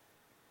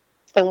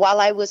 and while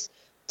I was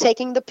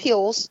taking the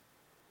pills,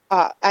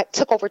 I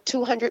took over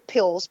 200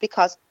 pills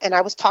and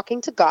I was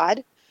talking to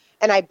God,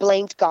 and I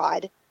blamed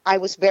God. I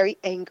was very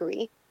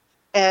angry,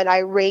 and I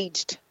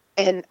raged,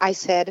 and I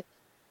said,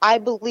 I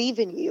believe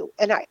in you,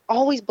 and I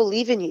always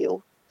believe in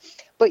you,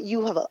 but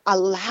you have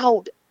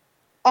allowed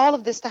all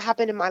of this to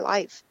happen in my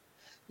life.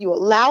 You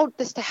allowed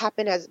this to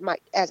happen as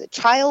a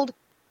child.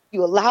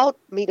 You allowed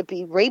me to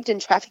be raped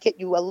and trafficked.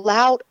 You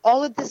allowed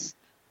all of this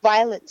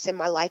violence in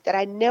my life that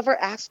I never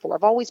asked for.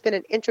 I've always been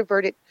an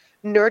introverted,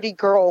 nerdy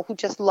girl who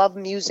just loved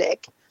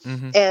music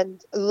Mm-hmm.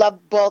 and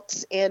loved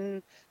books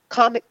and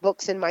comic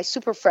books and my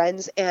super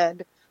friends.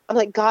 And I'm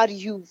like, God,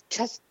 you've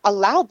just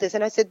allowed this.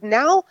 And I said,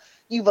 now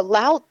you've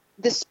allowed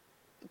this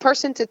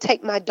person to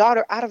take my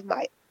daughter out of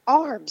my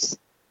arms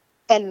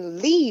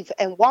and leave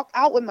and walk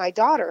out with my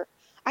daughter.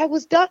 I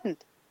was done.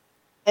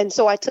 And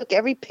so I took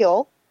every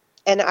pill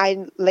and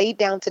I laid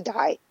down to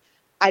die.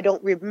 I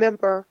don't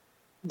remember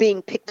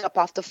being picked up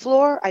off the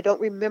floor. I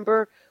don't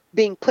remember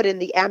being put in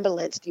the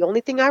ambulance. The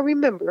only thing I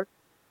remember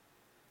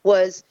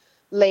was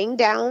laying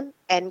down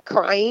and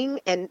crying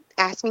and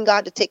asking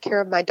God to take care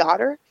of my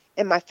daughter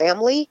and my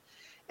family,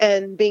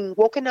 and being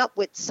woken up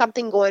with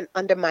something going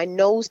under my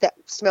nose that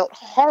smelled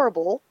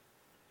horrible.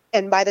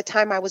 And by the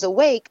time I was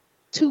awake,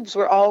 tubes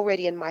were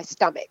already in my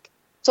stomach.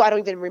 So I don't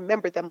even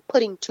remember them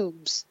putting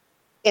tubes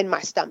in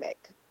my stomach.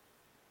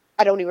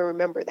 I don't even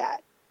remember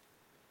that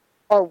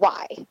or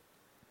why.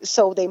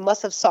 So they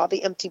must have saw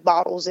the empty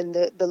bottles and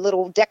the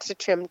little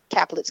Dexatrim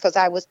tablets, because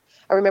I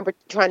remember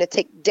trying to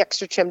take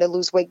Dexatrim to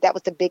lose weight. That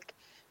was the big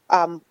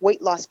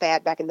weight loss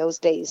fad back in those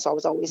days. So I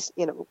was always,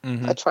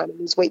 Mm-hmm. trying to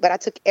lose weight. But I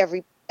took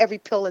every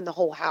pill in the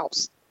whole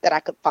house that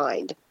I could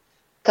find,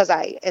 because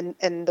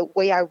and the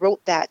way I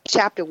wrote that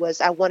chapter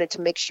was I wanted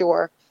to make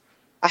sure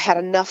I had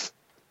enough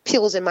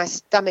pills in my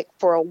stomach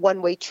for a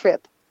one-way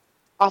trip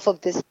off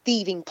of this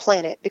thieving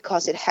planet,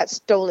 because it had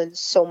stolen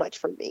so much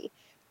from me.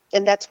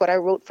 And that's what I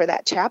wrote for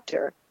that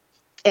chapter.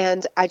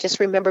 And I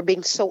just remember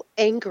being so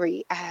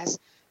angry as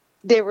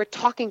they were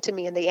talking to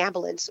me in the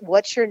ambulance.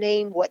 What's your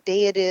name? What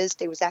day it is?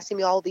 They was asking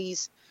me all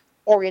these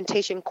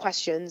orientation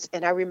questions.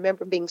 And I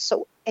remember being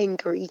so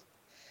angry.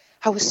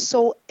 I was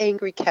so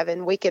angry,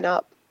 Kevin, waking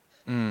up.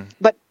 Mm.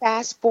 But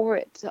fast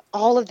forward to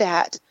all of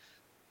that,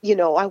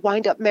 I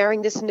wind up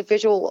marrying this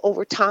individual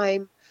over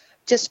time,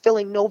 just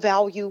feeling no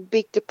value,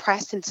 being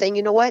depressed, and saying,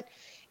 you know what,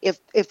 if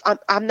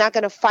I'm not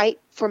going to fight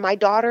for my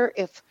daughter,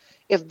 if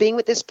being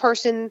with this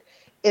person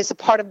is a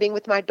part of being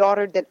with my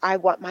daughter, then I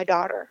want my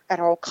daughter at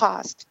all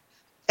cost.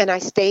 And I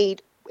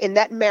stayed in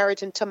that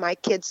marriage until my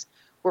kids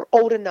were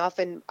old enough,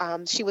 and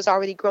she was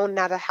already grown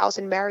out of the house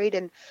and married,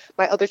 and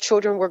my other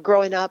children were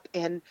growing up.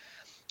 And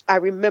I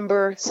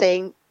remember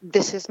saying,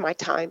 this is my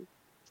time.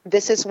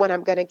 This is when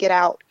I'm going to get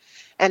out.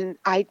 And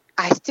I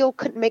still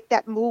couldn't make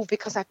that move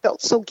because I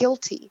felt so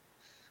guilty.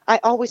 I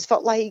always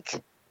felt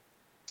like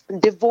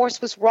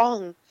divorce was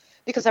wrong,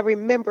 because I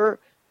remember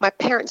my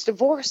parents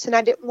divorced and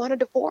I didn't want a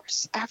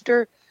divorce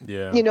after,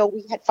 Yeah.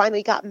 we had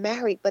finally got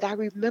married. But I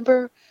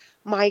remember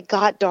my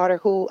goddaughter,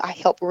 who I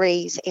helped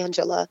raise,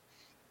 Angela,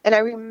 and I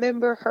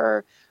remember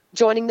her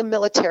joining the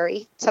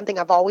military, something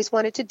I've always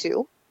wanted to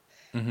do.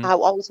 Mm-hmm. I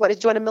always wanted to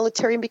join the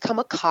military and become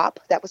a cop.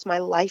 That was my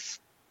life.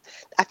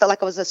 I felt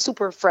like I was a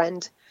super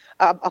friend,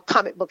 a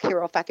comic book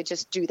hero, if I could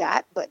just do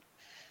that. But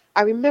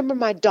I remember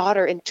my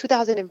daughter in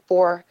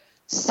 2004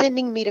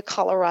 sending me to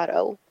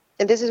Colorado.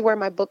 And this is where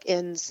my book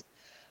ends,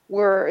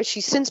 where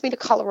she sends me to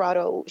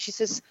Colorado. She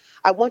says,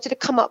 I want you to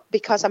come up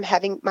because I'm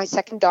having my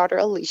second daughter,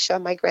 Alicia,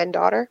 my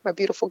granddaughter, my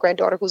beautiful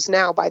granddaughter, who's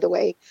now, by the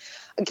way,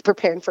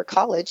 preparing for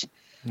college.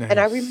 And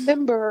I Nice.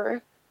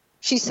 remember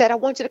she said, I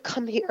want you to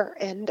come here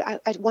and I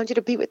want you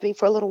to be with me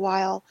for a little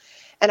while.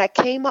 And I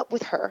came up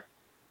with her.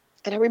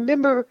 And I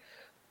remember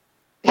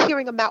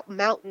hearing about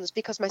mountains,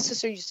 because my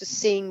sister used to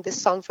sing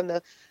this song from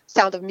the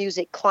Sound of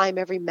Music, climb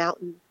every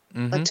mountain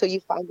Mm-hmm. until you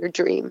find your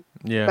dream.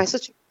 Yeah. My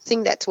sister used to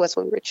sing that to us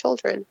when we were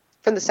children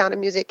from the Sound of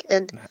Music.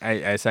 And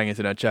I sang it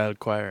in a child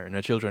choir, in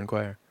a children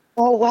choir.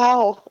 oh,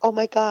 wow. Oh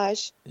my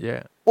gosh.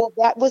 Yeah. Well,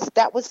 that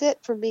was it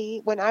for me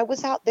when I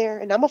was out there.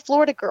 And I'm a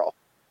Florida girl.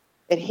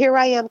 And here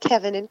I am,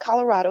 Kevin, in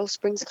Colorado,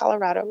 Springs,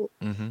 Colorado,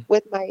 Mm-hmm.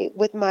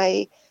 with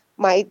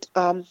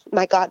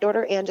my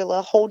goddaughter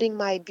Angela, holding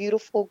my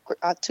beautiful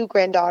two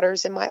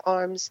granddaughters in my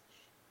arms.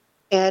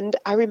 And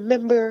I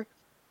remember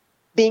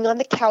being on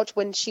the couch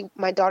when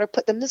my daughter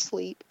put them to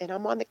sleep, and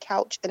I'm on the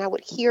couch and I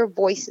would hear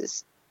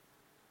voices,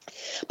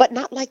 but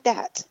not like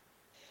that.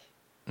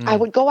 I Mm.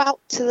 would go out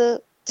to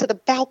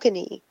the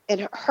balcony,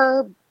 and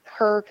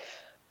her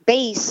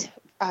base,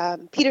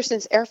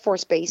 Peterson's Air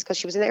Force Base, because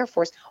she was in the Air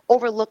Force,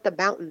 overlooked the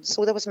mountains.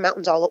 So there was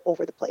mountains all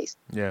over the place.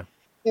 Yeah.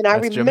 And I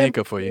That's remember,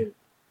 Jamaica for you.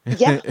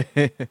 yeah,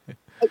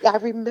 I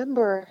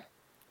remember.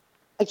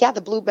 Yeah,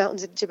 the Blue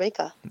Mountains in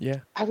Jamaica. Yeah.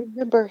 I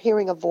remember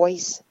hearing a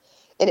voice,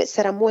 and it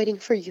said, "I'm waiting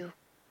for you."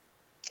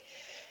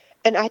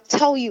 And I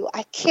tell you,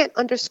 I can't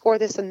underscore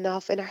this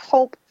enough, and I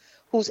hope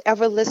who's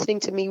ever listening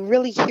to me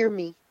really hear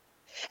me,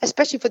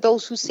 especially for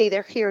those who say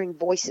they're hearing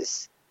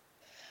voices.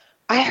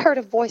 I heard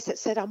a voice that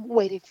said, "I'm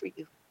waiting for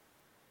you.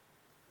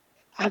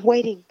 I'm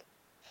waiting."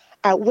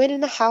 I went in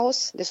the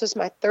house. This was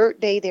my third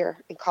day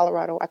there in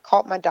Colorado. I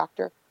called my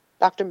doctor,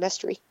 Dr.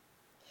 Mestry,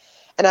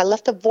 and I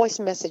left a voice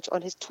message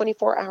on his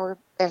 24-hour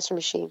answer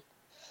machine.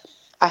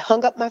 I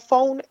hung up my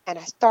phone and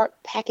I start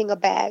packing a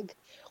bag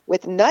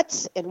with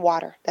nuts and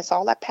water. That's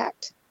all I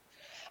packed.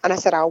 And I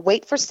said, I'll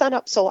wait for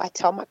sunup so I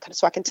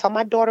can tell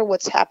my daughter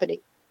what's happening.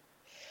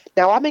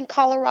 Now I'm in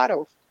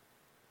Colorado,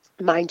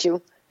 mind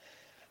you,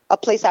 a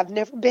place I've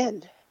never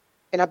been.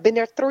 And I've been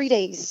there 3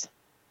 days.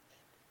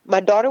 My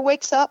daughter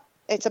wakes up.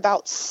 It's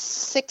about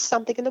 6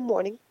 something in the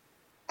morning.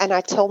 And I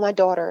tell my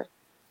daughter,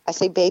 I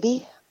say,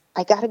 baby,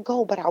 I got to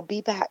go, but I'll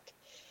be back.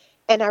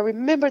 And I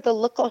remember the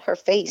look on her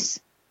face.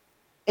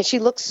 And she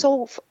looked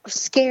so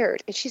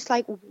scared. And she's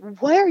like,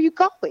 where are you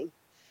going?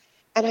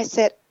 And I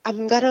said,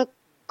 I'm going to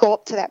go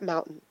up to that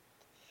mountain.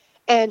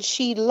 And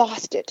she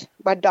lost it,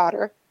 my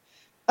daughter.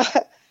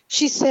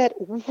 She said,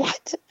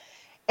 what?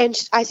 And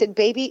I said,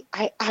 baby,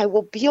 I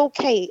will be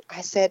okay.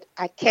 I said,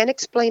 I can't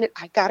explain it.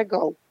 I got to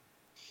go.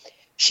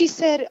 She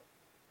said,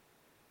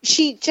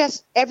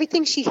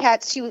 everything she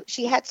had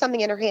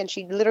something in her hand.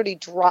 She literally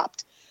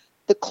dropped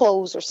the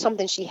clothes or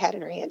something she had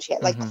in her hand. She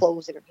had like Mm-hmm.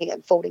 clothes in her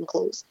hand, folding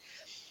clothes.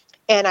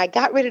 And I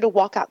got ready to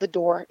walk out the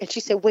door. And she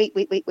said, wait,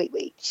 wait, wait, wait,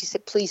 wait. She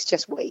said, please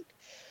just wait.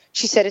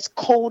 She said, it's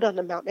cold on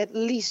the mountain. At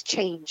least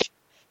change.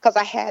 Because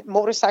I had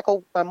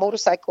my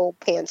motorcycle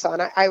pants on.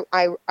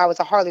 I was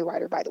a Harley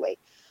rider, by the way.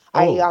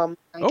 Oh,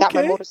 I got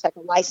my okay.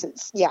 motorcycle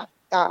license. Yeah.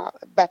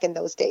 Back in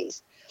those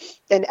days.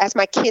 And as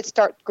my kids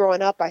start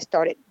growing up, I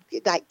started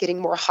like getting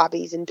more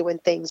hobbies and doing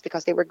things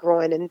because they were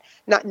growing and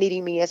not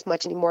needing me as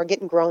much anymore,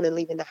 getting grown and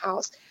leaving the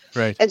house.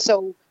 Right. And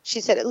so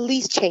she said, at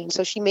least change.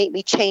 So she made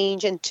me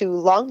change into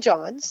long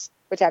johns,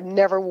 which I've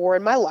never wore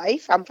in my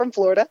life. I'm from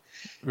Florida.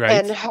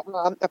 And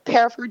Right. a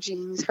pair of her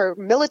jeans, her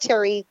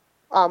military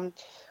um,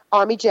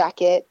 army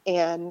jacket,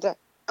 and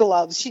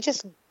gloves. She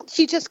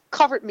just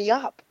covered me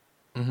up.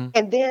 Mm-hmm.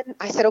 And then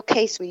I said,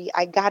 okay, sweetie,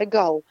 I got to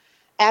go.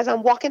 As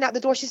I'm walking out the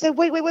door, she said,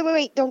 wait, wait, wait, wait,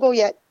 wait, don't go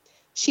yet.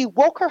 She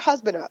woke her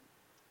husband up.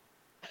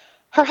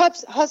 Her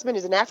husband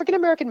is an African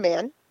American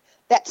man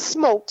that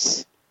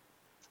smokes,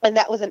 and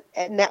that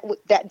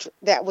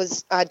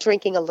was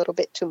drinking a little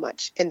bit too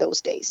much in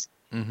those days,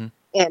 Mm-hmm.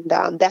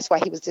 and that's why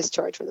he was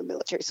discharged from the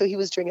military. So he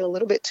was drinking a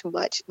little bit too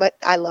much, but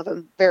I love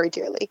him very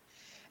dearly.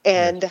 Right.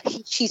 And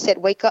she said,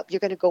 "Wake up! You're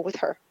going to go with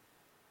her."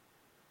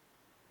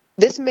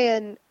 This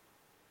man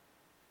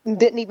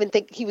didn't even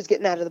think he was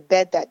getting out of the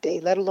bed that day,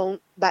 let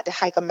alone about to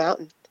hike a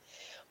mountain.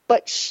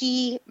 But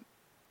she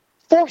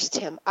forced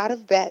him out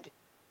of bed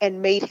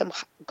and made him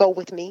go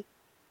with me.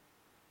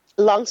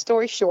 Long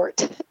story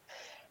short,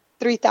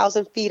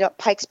 3,000 feet up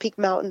Pikes Peak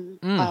Mountain.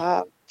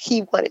 Mm.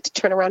 He wanted to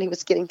turn around. He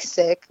was getting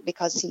sick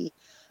because he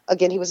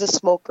was a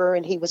smoker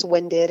and he was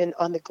winded and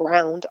on the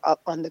ground, up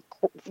on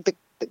the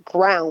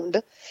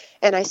ground.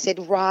 And I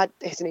said, Rod,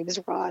 his name is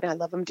Rod. I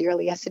love him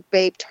dearly. I said,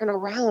 babe, turn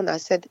around. I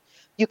said,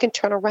 you can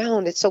turn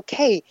around. It's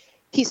okay.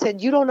 He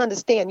said, you don't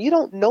understand. You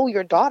don't know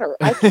your daughter.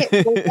 I can't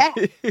go back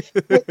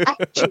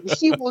without you.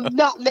 She will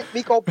not let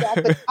me go back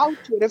without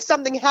you. And if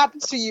something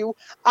happens to you,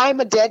 I'm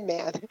a dead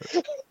man.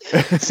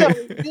 So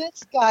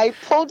this guy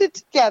pulled it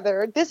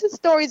together. This is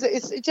stories.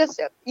 It's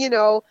just,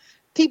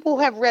 people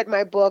have read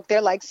my book.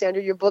 They're like,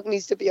 Sandra, your book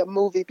needs to be a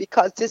movie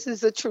because this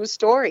is a true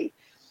story.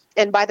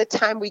 And by the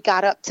time we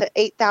got up to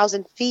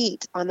 8,000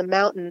 feet on the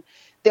mountain,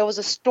 there was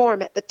a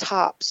storm at the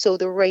top. So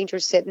the ranger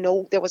said,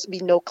 no, there was to be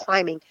no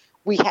climbing.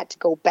 We had to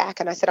go back.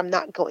 And I said, I'm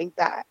not going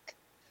back.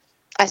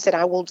 I said,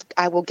 I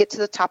will get to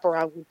the top or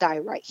I will die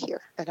right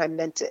here. And I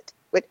meant it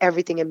with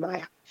everything in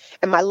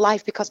my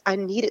life because I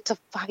needed to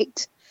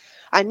fight.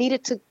 I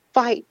needed to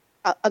fight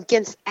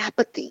against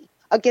apathy,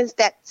 against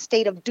that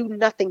state of do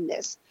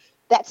nothingness,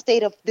 that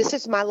state of this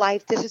is my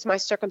life, this is my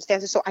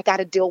circumstances, so I got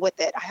to deal with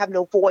it. I have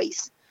no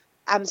voice.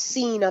 I'm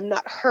seen, I'm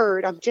not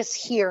heard, I'm just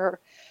here.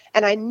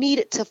 And I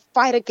needed to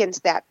fight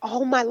against that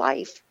all my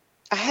life.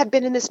 I had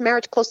been in this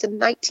marriage close to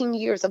 19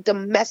 years of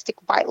domestic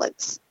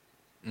violence,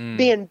 Mm.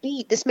 being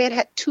beat. This man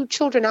had 2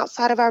 children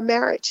outside of our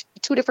marriage,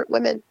 2 different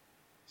women,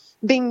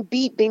 being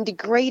beat, being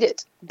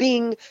degraded,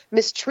 being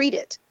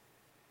mistreated.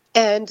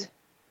 And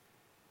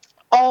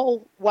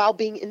all while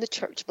being in the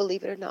church,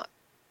 believe it or not.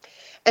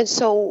 And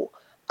so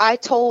I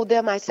told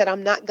them, I said,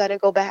 I'm not going to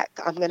go back.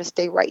 I'm going to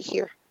stay right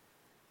here.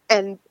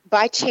 And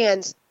by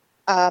chance,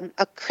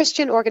 a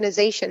Christian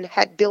organization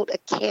had built a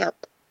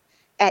camp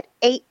at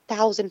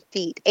 8,000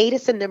 feet. 8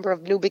 is the number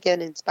of new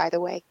beginnings, by the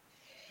way.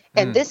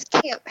 And Mm. this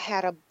camp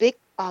had a big,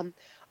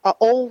 a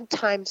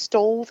old-time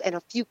stove and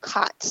a few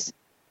cots.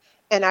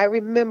 And I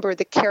remember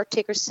the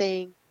caretaker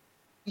saying,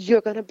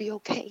 you're going to be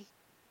okay.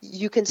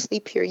 You can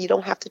sleep here. You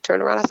don't have to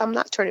turn around. I said, I'm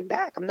not turning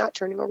back. I'm not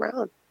turning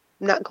around.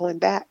 I'm not going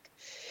back.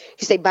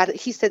 He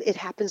said, it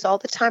happens all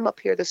the time up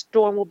here. The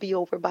storm will be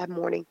over by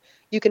morning.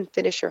 You can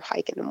finish your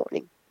hike in the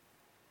morning.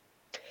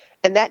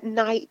 And that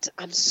night,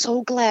 I'm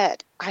so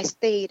glad I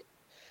stayed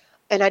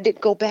and I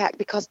didn't go back,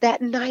 because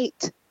that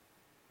night,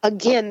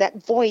 again,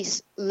 that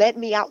voice led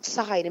me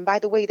outside. And by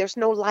the way, there's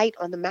no light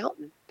on the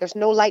mountain. There's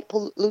no light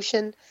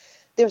pollution.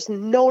 There's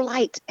no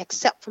light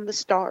except from the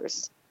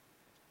stars.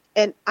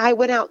 And I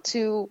went out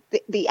to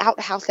the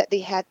outhouse that they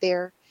had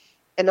there.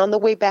 And on the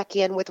way back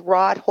in, with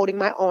Rod holding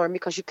my arm,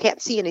 because you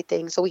can't see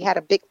anything, so we had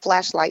a big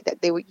flashlight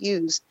that they would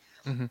use.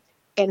 Mm-hmm.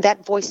 And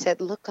that voice said,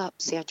 "Look up,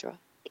 Sandra."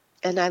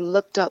 And I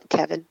looked up,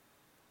 Kevin,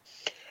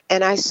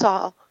 and I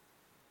saw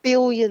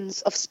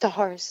billions of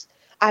stars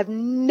I've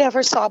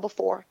never saw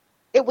before.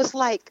 It was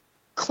like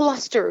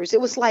clusters.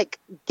 It was like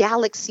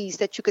galaxies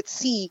that you could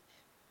see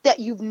that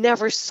you've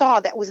never saw,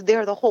 that was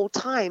there the whole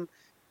time.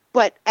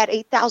 But at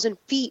 8,000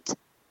 feet,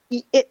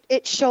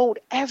 it showed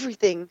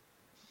everything.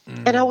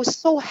 And I was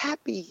so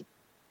happy,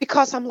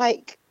 because I'm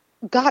like,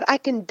 God, I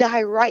can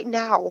die right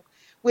now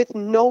with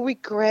no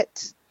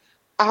regrets.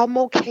 I'm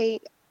okay.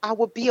 I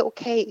will be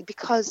okay,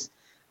 because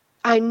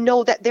I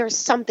know that there's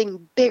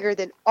something bigger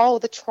than all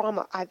the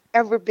trauma I've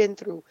ever been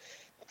through.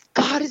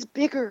 God is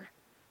bigger.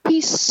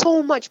 He's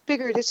so much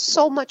bigger. There's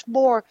so much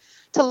more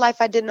to life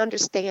I didn't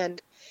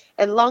understand.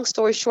 And long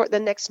story short, the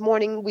next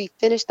morning we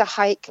finished the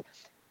hike,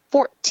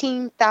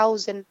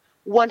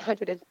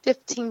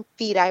 14,115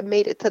 feet. I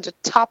made it to the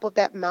top of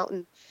that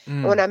mountain.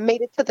 And when I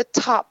made it to the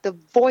top, the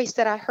voice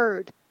that I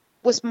heard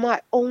was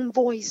my own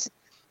voice.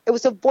 It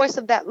was the voice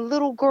of that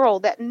little girl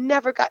that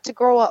never got to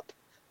grow up,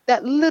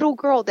 that little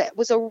girl that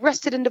was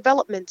arrested in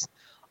development.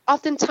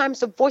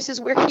 Oftentimes, the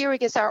voices we're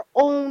hearing is our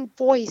own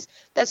voice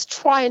that's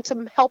trying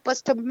to help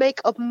us to make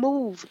a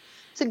move,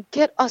 to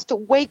get us to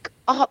wake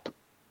up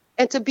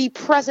and to be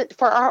present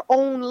for our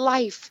own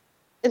life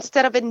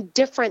instead of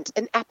indifferent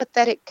and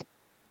apathetic.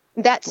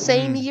 That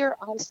same year,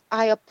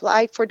 I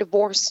applied for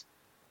divorce.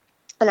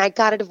 And I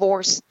got a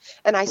divorce,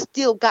 and I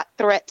still got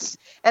threats,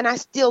 and I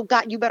still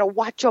got, "You better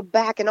watch your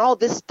back," and all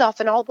this stuff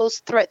and all those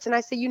threats. And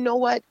I said, you know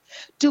what?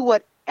 Do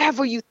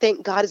whatever you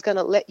think God is going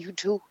to let you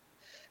do,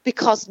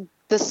 because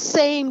the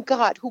same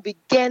God who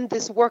began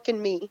this work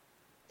in me,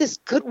 this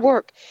good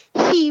work,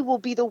 he will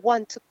be the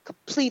one to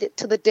complete it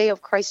to the day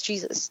of Christ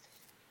Jesus.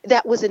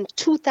 That was in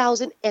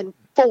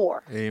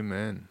 2004.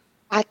 Amen.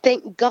 I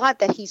thank God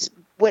that he's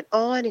went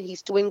on and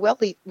he's doing well.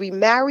 He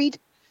remarried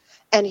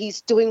and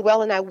he's doing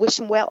well, and I wish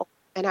him well.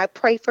 And I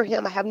pray for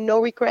him. I have no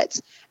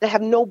regrets. And I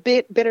have no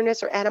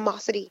bitterness or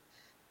animosity,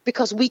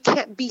 because we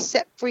can't be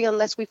set free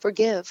unless we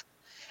forgive.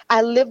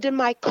 I lived in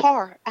my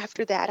car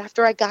after that,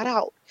 after I got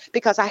out,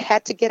 because I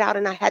had to get out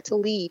and I had to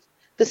leave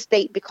the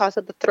state because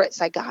of the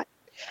threats I got.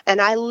 And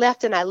I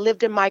left and I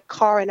lived in my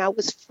car, and I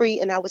was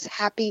free and I was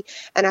happy,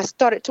 and I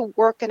started to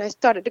work and I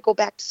started to go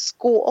back to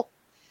school.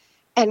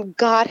 And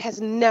God has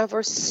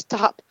never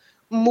stopped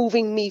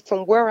moving me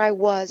from where I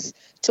was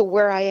to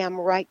where I am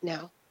right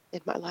now in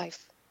my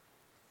life.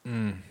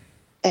 And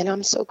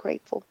I'm so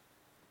grateful.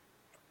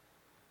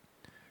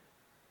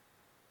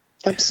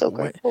 I'm so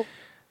grateful.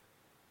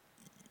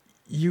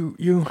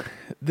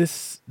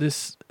 This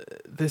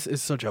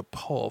is such a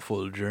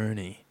powerful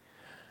journey,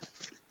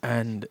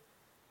 and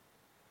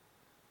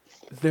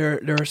there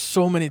are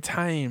so many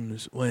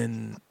times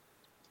when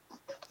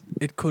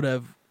it could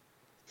have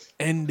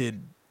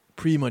ended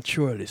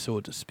prematurely, so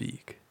to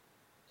speak.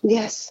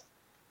 Yes.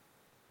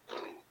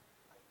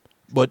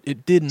 But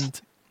it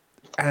didn't,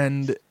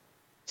 and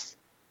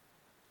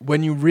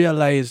when you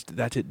realized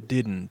that it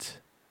didn't,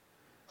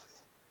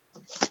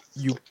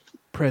 you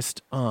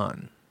pressed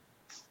on.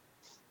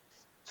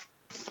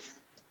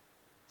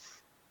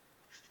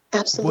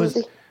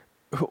 Absolutely.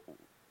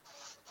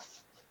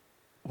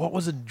 What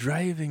was the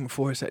driving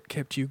force that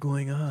kept you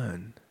going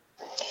on?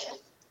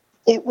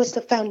 It was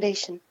the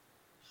foundation.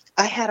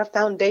 I had a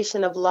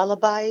foundation of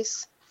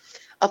lullabies,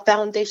 a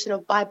foundation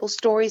of Bible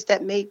stories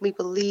that made me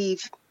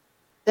believe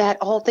that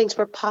all things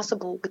were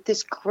possible with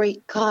this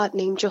great God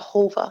named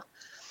Jehovah.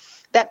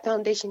 That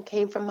foundation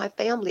came from my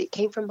family. It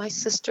came from my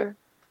sister.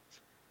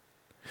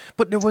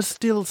 But there was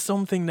still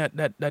something that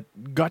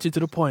got you to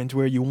the point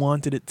where you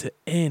wanted it to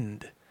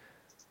end.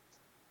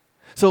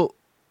 So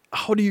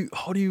how do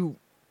you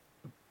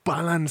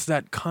balance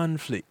that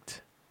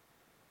conflict?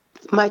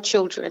 My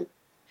children.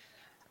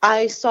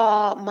 I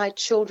saw my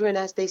children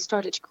as they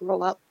started to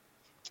grow up,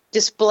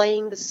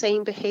 displaying the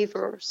same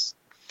behaviors.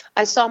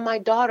 I saw my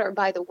daughter,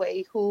 by the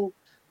way, who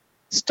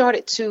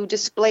started to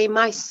display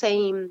my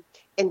same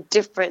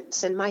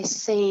indifference and my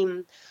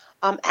same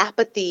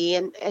apathy.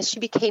 And as she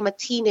became a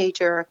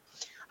teenager,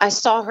 I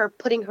saw her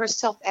putting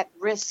herself at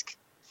risk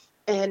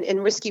and in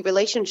risky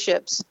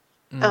relationships.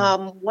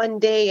 One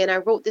day, and I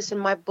wrote this in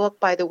my book,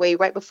 by the way,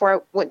 right before I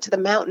went to the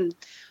mountain,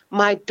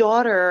 my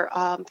daughter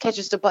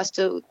catches the bus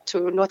to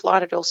North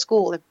Lauderdale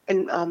School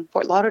in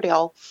Fort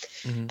Lauderdale.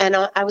 And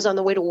I was on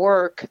the way to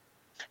work.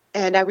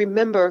 And I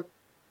remember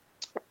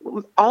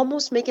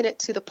almost making it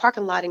to the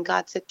parking lot, and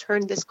God said,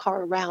 "Turn this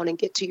car around and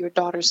get to your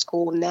daughter's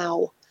school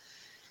now."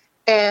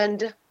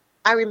 And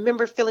I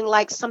remember feeling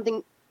like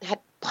something had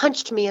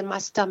punched me in my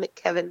stomach,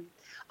 Kevin.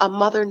 A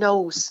mother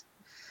knows.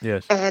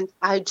 Yes. And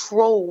I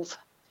drove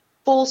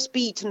full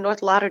speed to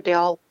North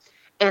Lauderdale.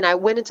 And I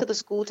went into the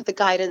school to the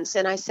guidance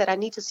and I said, I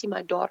need to see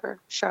my daughter,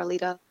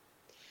 Charlita.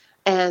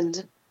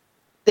 And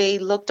they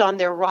looked on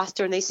their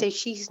roster and they say,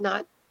 she's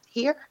not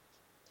here.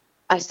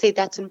 I say,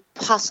 that's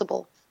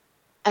impossible.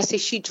 I say,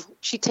 she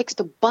takes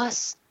the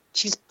bus.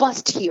 She's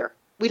bused here.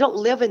 We don't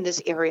live in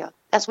this area.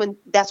 That's when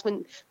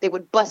they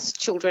would bus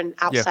children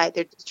Yeah. outside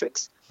their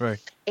districts. Right.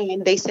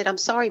 And they said, I'm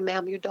sorry,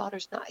 ma'am, your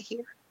daughter's not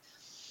here.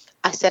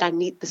 I said, I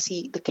need to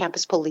see the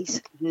campus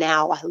police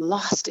now. I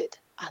lost it.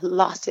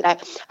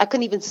 I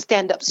couldn't even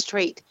stand up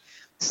straight.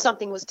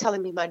 Something was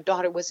telling me my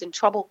daughter was in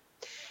trouble.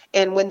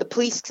 And when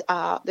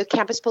the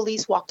campus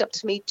police walked up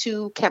to me,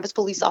 two campus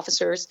police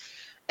officers,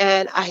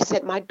 and I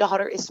said, my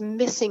daughter is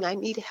missing. I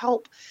need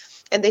help.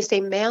 And they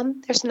say,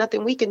 ma'am, there's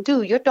nothing we can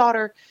do. Your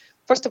daughter,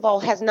 first of all,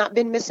 has not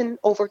been missing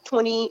over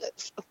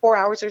 24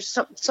 hours or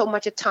so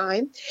much a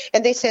time.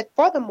 And they said,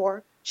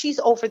 furthermore, she's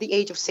over the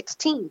age of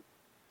 16.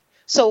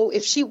 So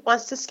if she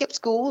wants to skip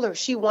school or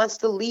she wants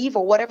to leave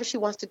or whatever she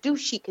wants to do,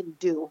 she can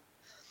do.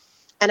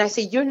 And I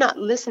said, you're not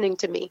listening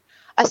to me.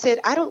 I said,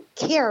 I don't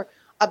care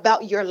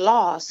about your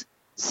laws.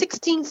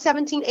 16,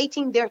 17,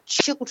 18, they're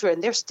children.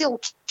 They're still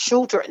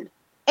children.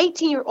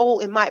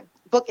 18-year-old in my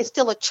book is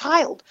still a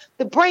child.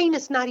 The brain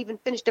is not even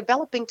finished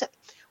developing to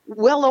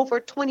well over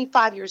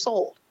 25 years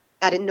old.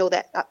 I didn't know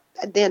that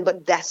then,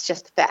 but that's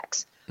just the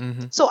facts.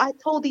 Mm-hmm. So I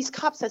told these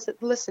cops, I said,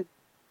 listen,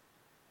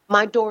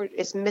 my daughter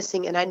is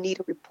missing and I need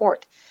a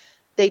report.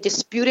 They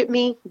disputed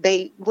me.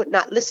 They would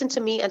not listen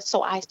to me. And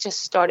so I just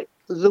started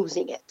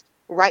losing it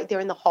right there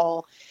in the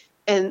hall.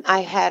 And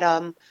I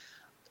had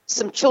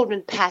some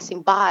children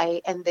passing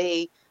by and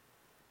they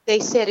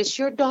said, is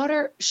your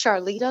daughter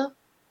Charlita?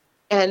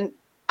 And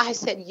I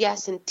said,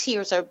 yes. And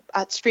tears are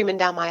streaming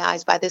down my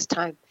eyes by this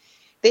time.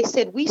 They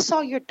said, we saw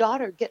your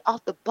daughter get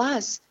off the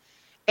bus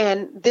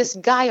and this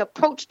guy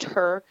approached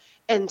her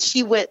and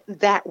she went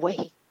that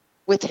way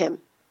with him.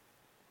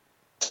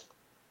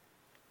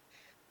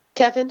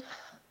 Kevin,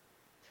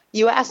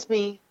 you asked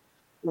me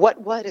what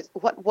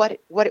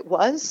it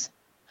was.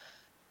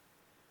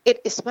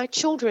 It is my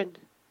children.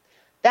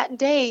 That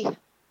day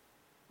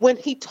when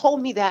he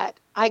told me that,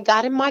 I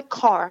got in my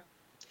car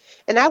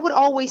and I would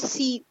always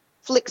see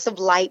flicks of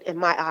light in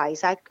my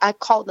eyes. I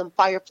called them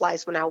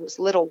fireflies when I was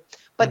little.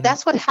 But Mm-hmm.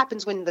 that's what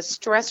happens when the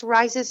stress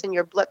rises and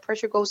your blood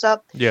pressure goes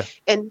up. Yeah.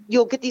 And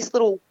you'll get these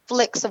little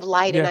flicks of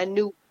light. Yeah. And I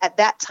knew at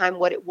that time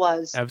what it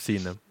was. I've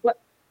seen them. But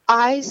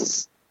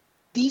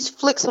these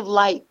flicks of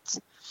light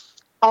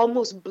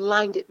almost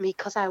blinded me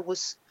because I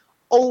was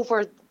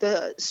over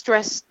the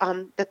stress,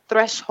 the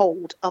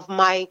threshold of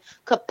my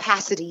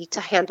capacity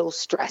to handle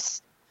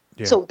stress.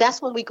 Yeah. So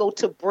that's when we go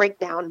to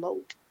breakdown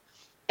mode.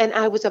 And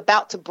I was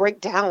about to break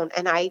down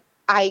and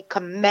I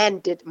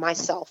commanded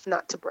myself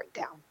not to break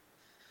down.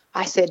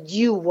 I said,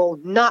 you will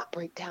not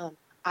break down.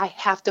 I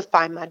have to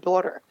find my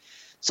daughter.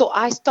 So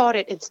I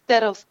started,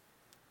 instead of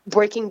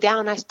breaking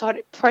down, I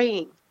started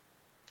praying.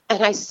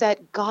 And I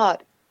said,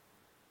 God,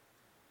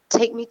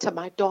 take me to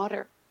my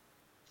daughter.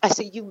 I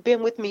said, you've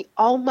been with me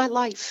all my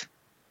life.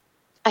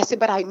 I said,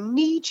 but I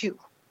need you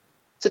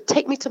to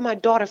take me to my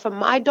daughter for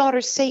my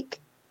daughter's sake.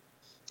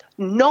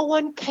 No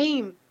one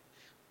came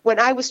when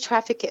I was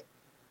trafficked.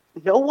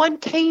 No one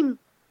came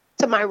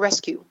to my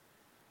rescue.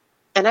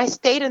 And I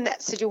stayed in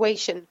that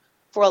situation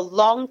for a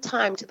long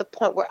time to the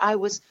point where I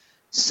was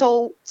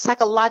so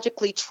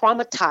psychologically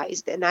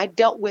traumatized and I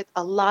dealt with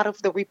a lot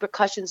of the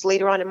repercussions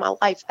later on in my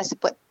life. I said,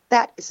 but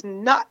that is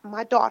not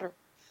my daughter.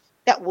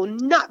 That will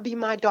not be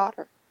my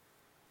daughter.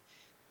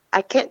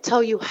 I can't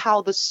tell you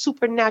how the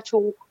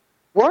supernatural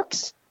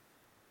works,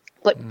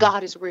 but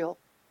God is real.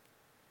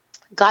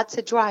 God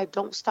said, drive,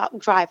 don't stop,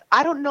 drive.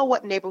 I don't know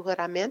what neighborhood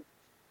I'm in.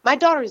 My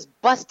daughter is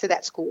bused to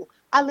that school.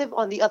 I live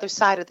on the other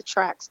side of the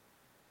tracks.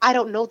 I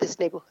don't know this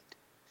neighborhood.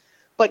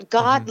 But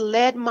God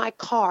led my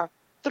car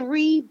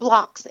 3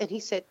 blocks and he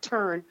said,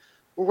 turn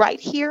right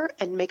here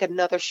and make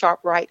another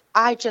sharp right.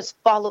 I just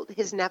followed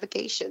his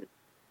navigation.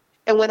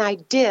 And when I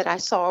did, I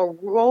saw a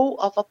row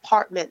of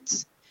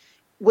apartments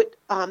with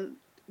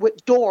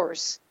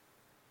doors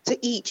to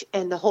each.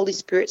 And the Holy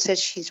Spirit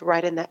says she's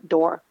right in that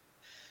door.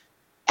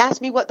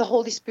 Ask me what the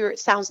Holy Spirit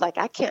sounds like.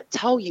 I can't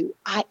tell you.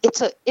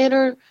 It's an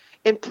inner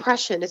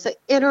impression. It's an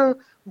inner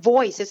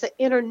voice. It's an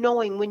inner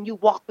knowing when you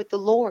walk with the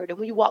Lord and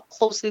when you walk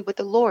closely with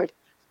the Lord.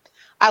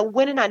 I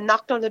went and I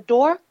knocked on the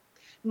door.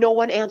 No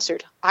one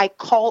answered. I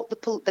called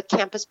the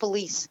campus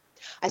police.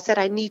 I said,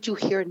 I need you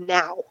here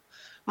now.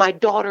 My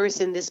daughter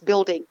is in this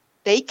building.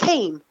 They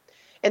came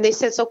and they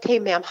said, it's okay,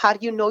 ma'am. How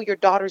do you know your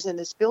daughter's in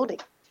this building?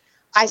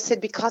 I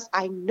said, because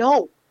I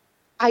know.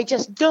 I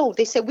just know.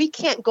 They said, we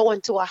can't go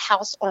into a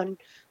house on,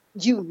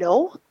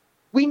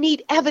 we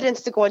need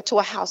evidence to go into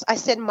a house. I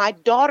said, my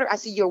daughter, I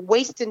said, you're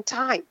wasting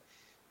time.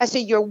 I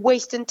said, you're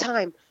wasting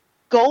time.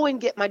 Go and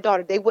get my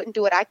daughter. They wouldn't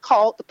do it. I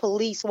called the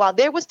police. While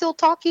they were still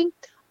talking,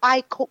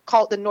 I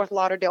called the North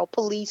Lauderdale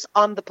police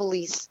on the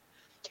police.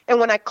 And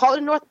when I called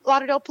the North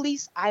Lauderdale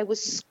police, I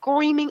was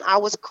screaming. I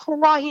was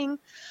crying.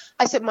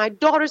 I said, my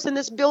daughter's in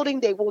this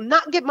building. They will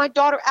not get my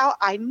daughter out.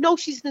 I know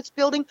she's in this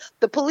building.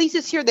 The police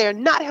is here. They're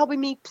not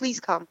helping me. Please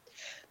come.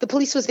 The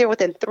police was there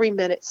within 3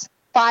 minutes.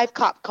 5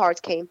 cop cars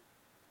came.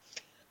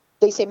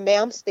 They said,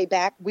 ma'am, stay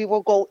back. We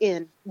will go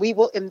in. We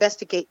will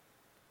investigate.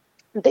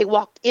 They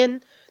walked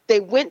in. They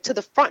went to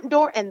the front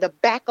door and the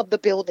back of the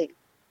building.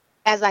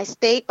 As I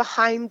stayed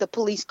behind the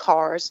police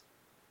cars,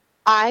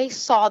 I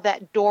saw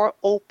that door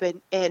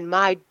open and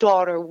my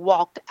daughter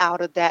walked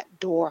out of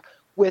that door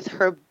with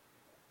her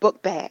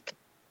book bag.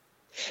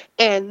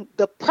 And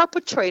the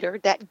perpetrator,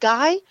 that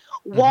guy,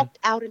 walked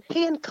out in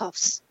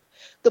handcuffs.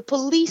 The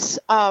police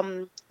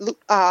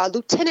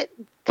lieutenant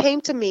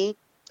came to me.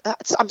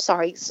 I'm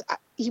sorry,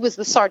 he was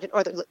the sergeant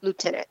or the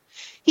lieutenant.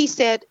 He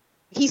said,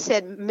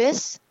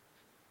 Miss,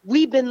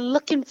 we've been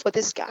looking for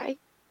this guy.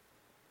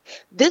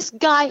 This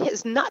guy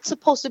is not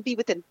supposed to be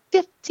within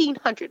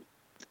 1,500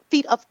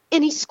 feet of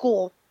any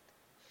school.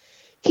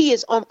 He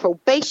is on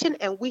probation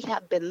and we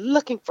have been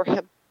looking for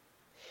him.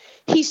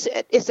 He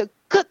said, it's a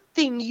good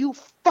thing you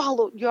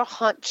followed your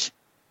hunch.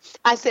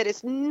 I said,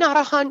 it's not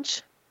a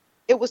hunch.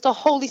 It was the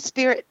Holy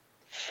Spirit.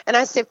 And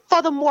I said,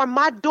 furthermore,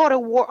 my daughter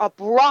wore a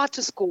bra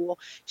to school.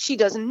 She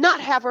does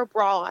not have her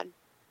bra on.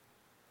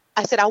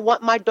 I said, I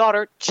want my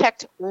daughter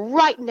checked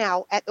right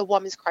now at the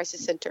Women's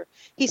Crisis Center.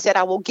 He said,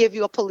 I will give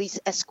you a police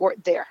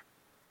escort there.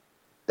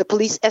 The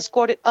police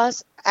escorted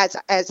us as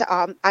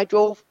I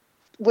drove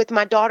with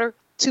my daughter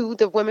to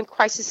the Women's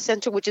Crisis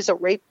Center, which is a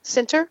rape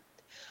center.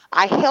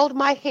 I held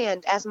my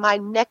hand as my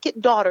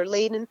naked daughter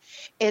laid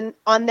in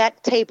on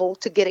that table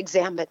to get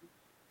examined.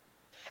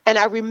 And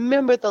I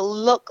remember the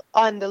look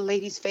on the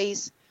lady's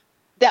face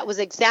that was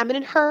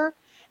examining her.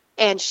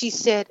 And she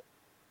said,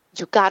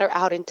 you got her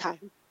out in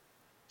time.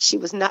 She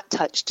was not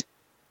touched.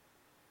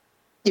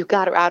 You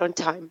got her out on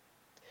time.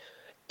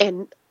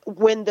 And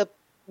when the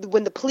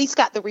police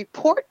got the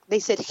report, they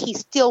said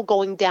he's still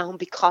going down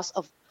because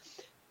of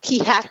he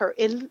had her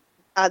in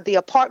the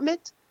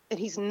apartment and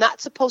he's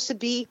not supposed to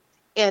be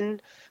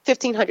in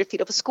 1,500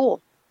 feet of a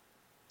school.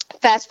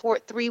 Fast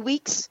forward 3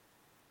 weeks,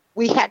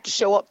 we had to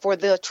show up for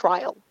the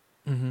trial.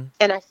 Mm-hmm.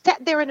 And I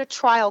sat there in a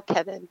trial,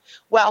 Kevin,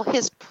 while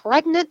his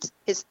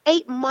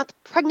 8-month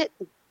pregnant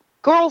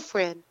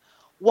girlfriend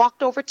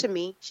walked over to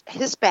me,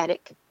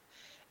 Hispanic.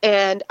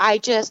 And I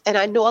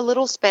know a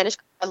little Spanish.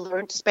 I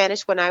learned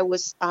Spanish when I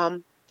was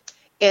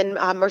in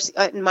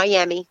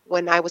Miami,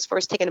 when I was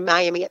first taken to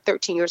Miami at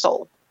 13 years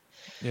old.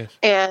 Yes.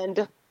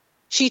 And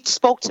she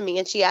spoke to me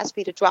and she asked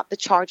me to drop the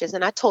charges.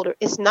 And I told her,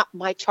 it's not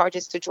my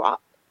charges to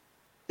drop.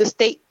 The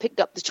state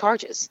picked up the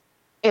charges.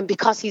 And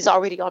because he's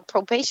already on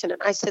probation.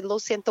 And I said, lo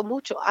siento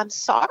mucho. I'm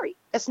sorry.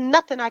 There's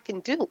nothing I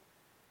can do.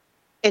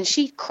 And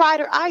she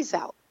cried her eyes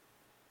out.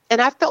 And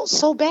I felt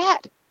so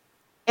bad.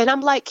 And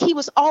I'm like, he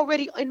was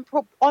already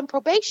on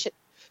probation.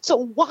 So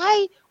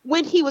why,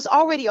 when he was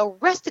already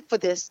arrested for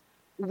this,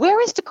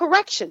 where is the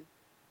correction?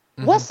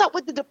 Mm-hmm. What's up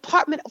with the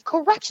Department of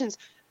Corrections?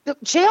 The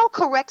jail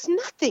corrects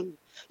nothing.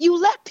 You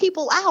let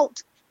people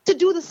out to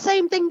do the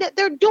same thing that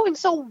they're doing.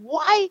 So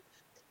why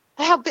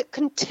have it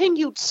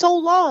continued so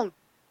long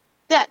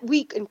that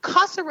we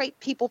incarcerate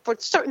people for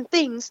certain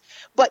things,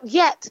 but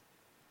yet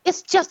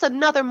it's just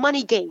another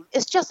money game.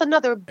 It's just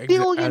another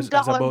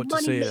billion-dollar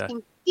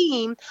money-making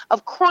scheme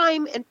of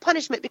crime and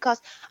punishment,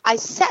 because I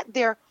sat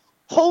there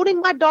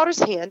holding my daughter's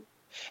hand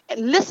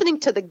and listening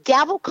to the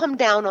gavel come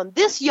down on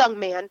this young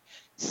man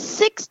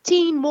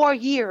 16 more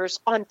years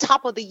on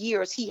top of the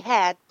years he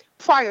had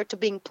prior to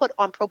being put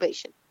on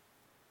probation.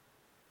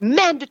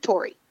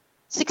 Mandatory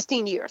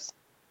 16 years.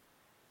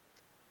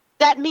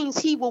 That means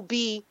he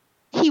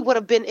would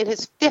have been in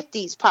his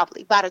 50s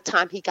probably by the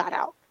time he got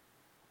out.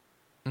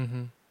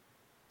 Mm-hmm.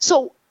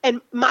 So,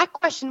 and my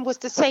question was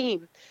the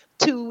same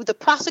to the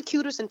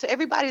prosecutors and to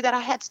everybody that I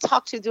had to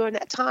talk to during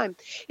that time,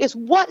 is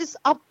what is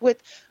up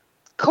with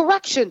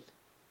correction?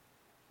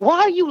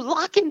 Why are you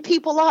locking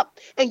people up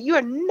and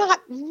you're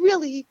not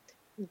really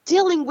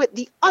dealing with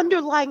the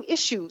underlying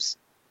issues?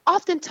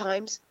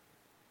 Oftentimes,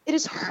 it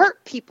is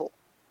hurt people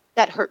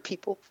that hurt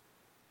people.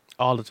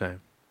 All the time.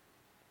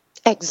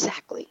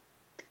 Exactly.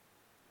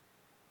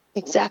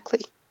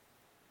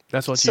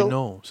 That's what you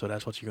know, so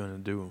that's what you're going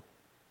to do.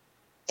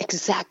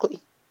 Exactly.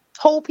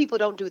 Whole people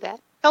don't do that.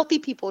 Healthy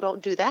people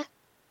don't do that.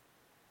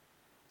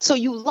 So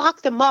you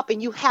lock them up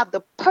and you have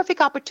the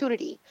perfect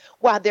opportunity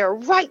while they're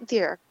right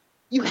there.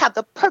 You have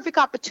the perfect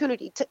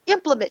opportunity to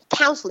implement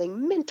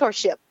counseling,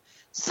 mentorship,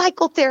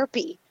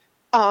 psychotherapy,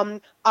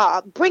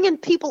 bringing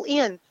people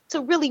in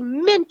to really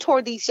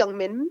mentor these young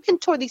men,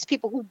 mentor these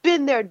people who've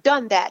been there,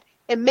 done that,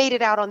 and made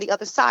it out on the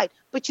other side.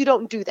 But you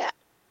don't do that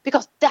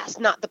because that's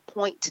not the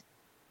point.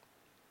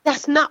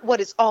 That's not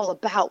what it's all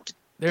about.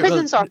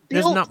 Prisons are built.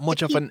 There's not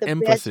much of an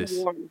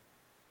emphasis.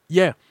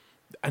 Yeah,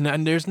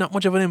 and there's not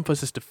much of an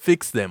emphasis to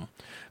fix them,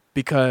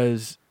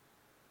 because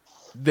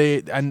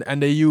they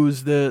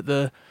use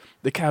the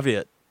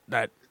caveat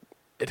that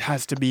it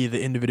has to be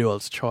the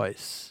individual's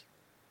choice.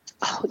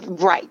 Oh,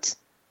 right,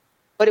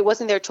 but it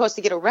wasn't their choice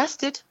to get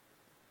arrested.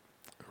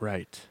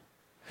 Right.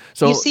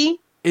 So you see,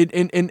 in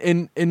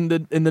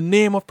the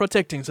name of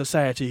protecting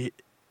society,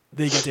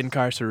 they get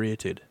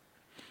incarcerated.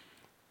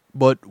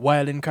 But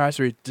while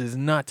incarcerated is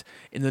not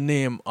in the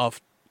name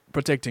of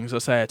protecting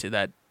society,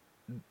 that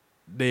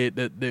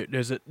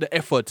there's the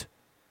effort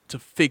to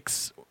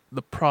fix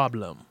the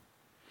problem,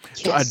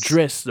 to Yes.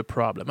 address the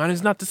problem. And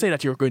it's not to say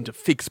that you're going to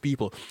fix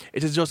people.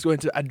 It is just going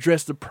to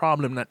address the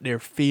problem that they're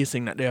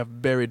facing, that they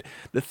have buried,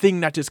 the thing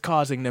that is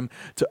causing them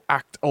to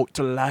act out,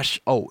 to lash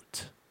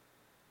out.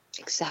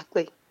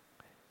 Exactly.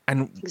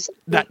 And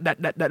Exactly.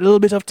 that little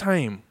bit of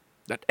time,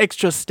 that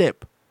extra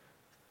step,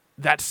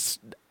 that's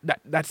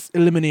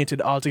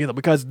eliminated altogether,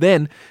 because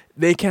then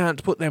they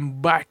can't put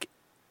them back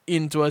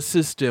into a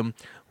system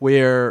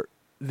where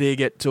they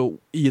get to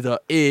either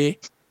A,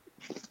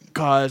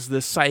 cause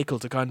the cycle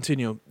to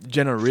continue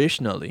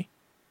generationally,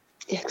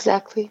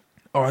 Exactly.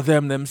 or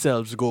them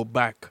themselves go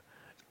back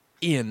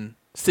in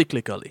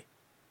cyclically.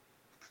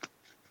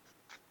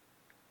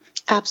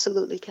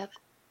 Absolutely, Kevin.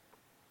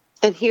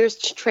 And here's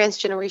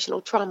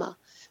transgenerational trauma,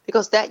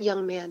 because that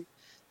young man,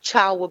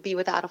 child, will be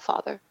without a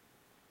father.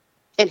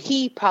 And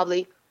he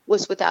probably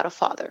was without a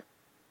father.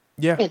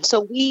 Yeah. And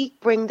so we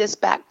bring this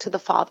back to the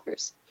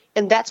fathers.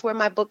 And that's where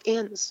my book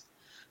ends.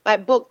 My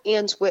book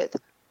ends with,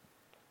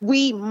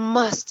 we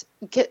must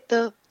get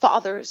the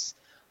fathers'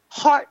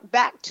 heart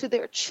back to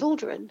their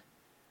children.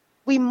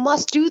 We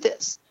must do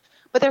this.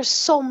 But there's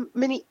so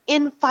many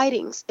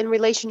infightings in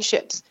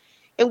relationships.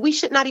 And we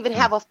should not even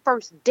have a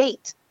first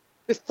date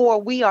before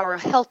we are a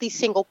healthy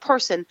single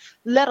person,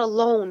 let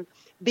alone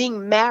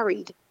being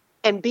married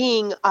and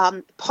being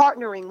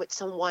partnering with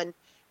someone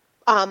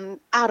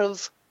out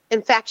of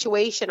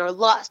infatuation or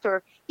lust,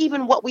 or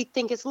even what we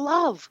think is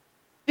love.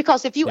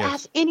 Because if you Yes.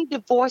 ask any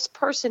divorced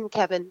person,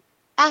 Kevin,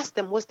 ask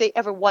them, was they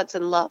ever once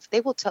in love?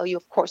 They will tell you,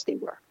 of course they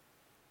were.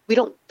 We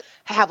don't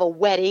have a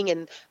wedding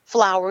and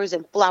flowers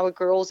and flower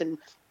girls and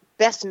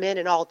best men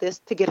and all this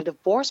to get a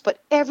divorce, but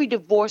every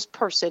divorced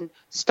person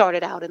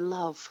started out in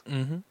love.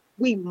 Mm-hmm.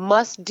 We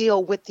must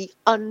deal with the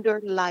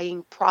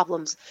underlying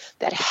problems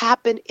that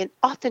happen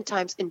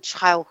oftentimes in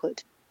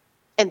childhood.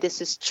 And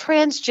this is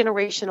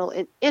transgenerational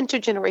and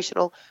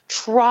intergenerational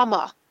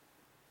trauma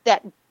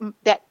that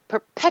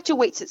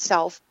perpetuates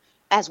itself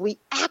as we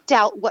act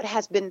out what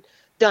has been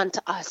done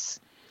to us,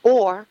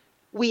 or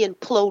we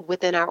implode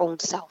within our own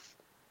self,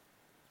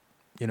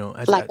 You know,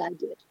 like I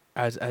did.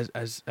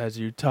 as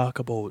you talk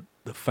about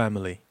the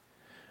family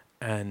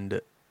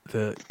and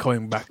the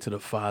going back to the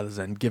fathers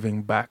and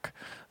giving back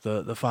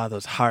the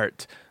father's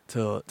heart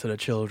to the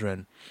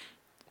children,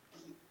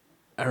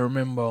 I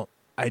remember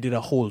I did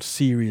a whole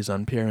series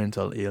on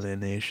parental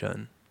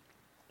alienation,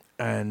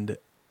 and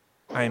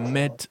I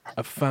met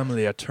a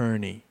family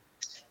attorney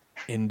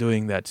in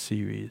doing that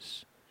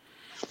series,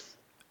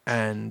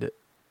 and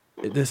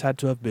this had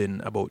to have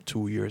been about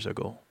 2 years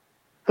ago.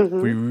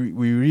 Mm-hmm.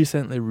 We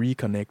recently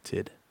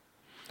reconnected.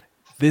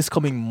 This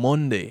coming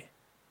Monday,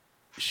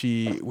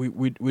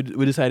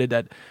 we decided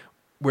that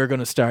we're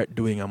gonna start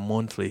doing a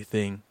monthly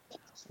thing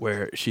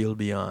where she'll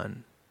be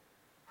on,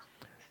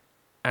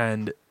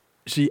 and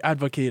she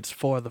advocates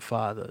for the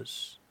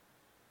fathers.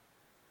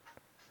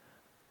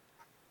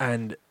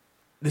 And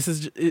this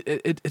is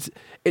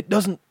it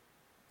doesn't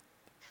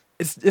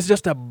it's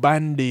just a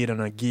band-aid on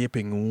a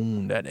gaping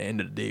wound at the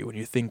end of the day when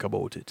you think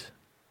about it.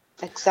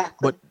 Exactly.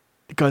 But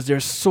because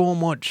there's so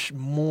much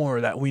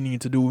more that we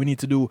need to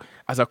do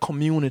as a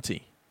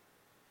community.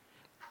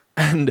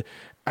 And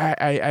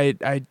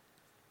I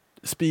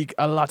speak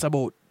a lot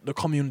about the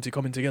community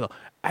coming together.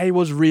 I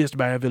was raised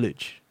by a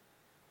village.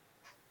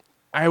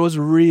 I was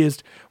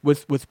raised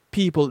with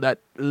people that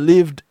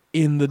lived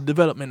in the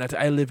development that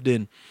I lived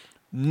in,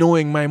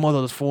 knowing my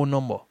mother's phone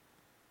number.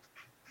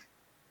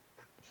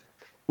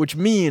 Which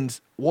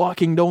means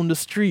walking down the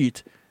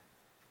street,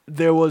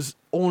 there was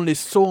only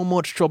so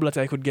much trouble that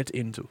I could get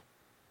into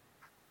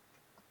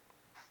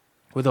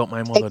without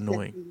my mother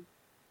knowing. Exactly.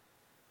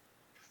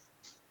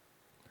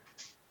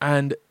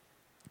 And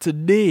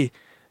today,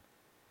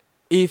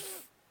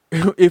 if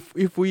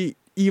if we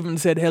even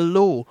said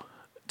hello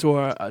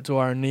to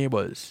our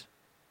neighbors,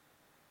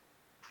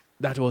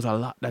 that was a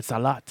lot. That's a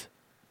lot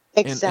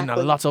in a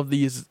Exactly. lot of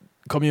these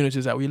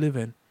communities that we live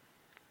in.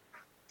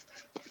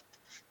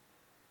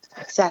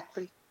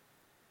 Exactly.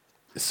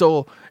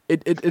 So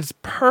it's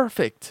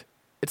perfect.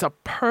 It's a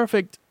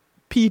perfect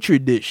petri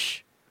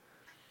dish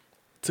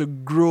to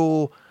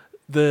grow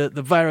the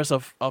virus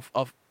of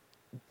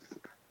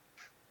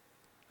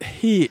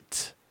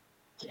hate.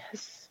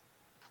 Yes.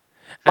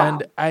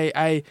 And Wow.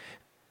 I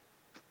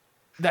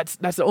that's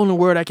the only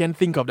word I can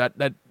think of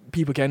that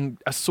people can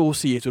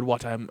associate with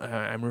what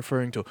I'm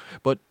referring to.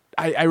 But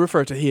I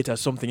refer to hate as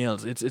something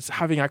else. It's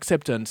having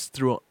acceptance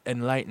through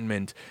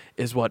enlightenment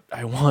is what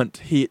I want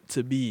hate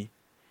to be.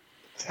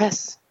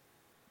 Yes.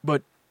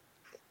 But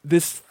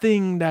this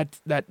thing that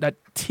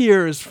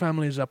tears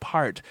families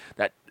apart,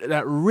 that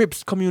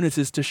rips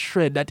communities to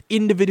shred, that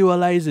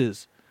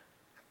individualizes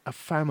a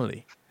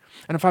family.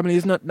 And a family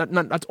is not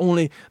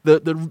only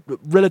the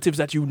relatives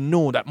that you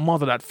know, that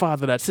mother, that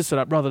father, that sister,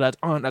 that brother, that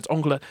aunt, that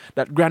uncle,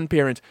 that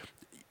grandparent.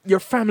 Your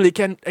family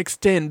can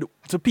extend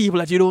to people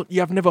that you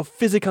have never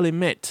physically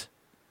met.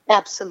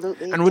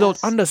 Absolutely, And it without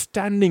does.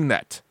 understanding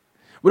that,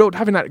 without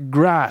having that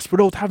grasp,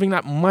 without having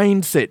that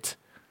mindset,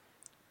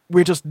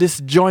 we're just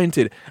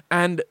disjointed.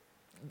 And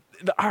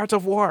the art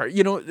of war,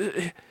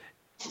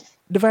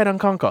 divide and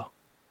conquer.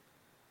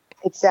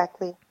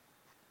 Exactly.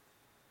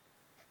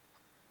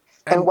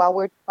 And And while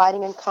we're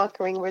fighting and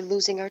conquering, we're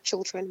losing our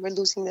children. We're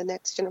losing the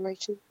next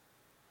generation.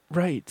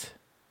 right,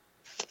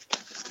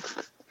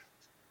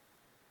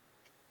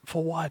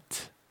 for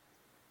what?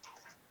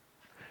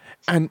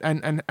 And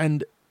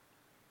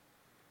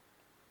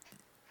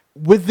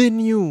within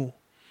you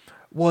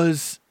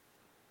was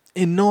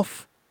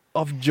enough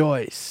of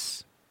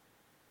Joyce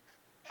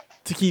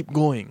to keep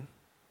going.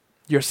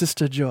 Your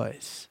sister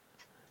Joyce.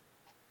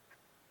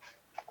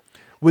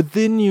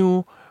 Within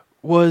you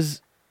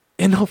was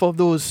enough of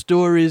those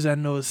stories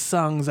and those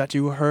songs that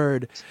you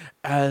heard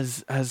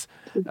as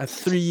a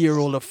 3 year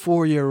old, a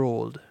 4 year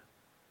old.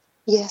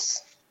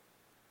 Yes.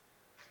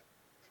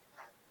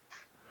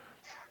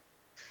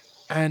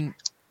 And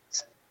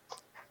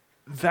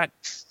that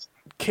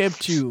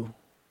kept you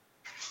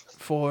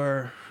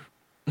for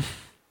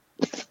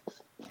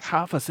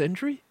half a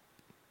century?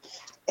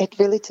 It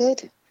really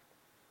did.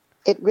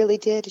 It really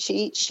did.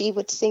 She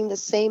would sing the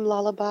same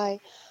lullaby,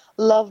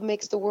 "Love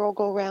Makes the World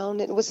Go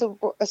Round." It was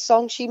a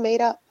song she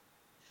made up.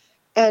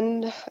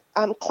 And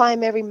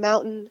climb every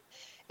mountain,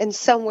 and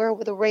somewhere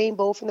with a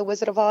rainbow from the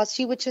Wizard of Oz.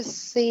 She would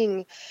just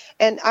sing,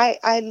 and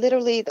I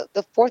literally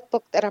the fourth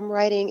book that I'm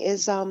writing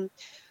is a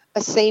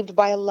Saved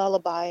by a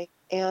Lullaby,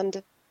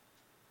 and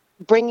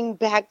bringing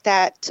back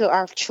that to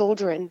our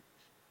children.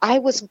 I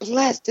was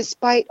blessed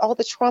despite all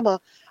the trauma.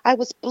 I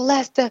was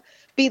blessed to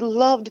be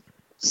loved,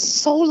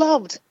 so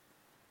loved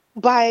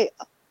by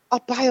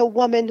by a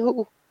woman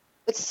who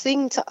would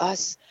sing to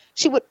us.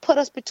 She would put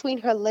us between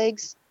her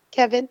legs,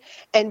 Kevin,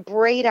 and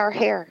braid our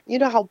hair. You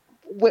know how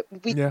we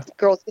Yeah,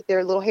 girls get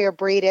their little hair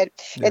braided,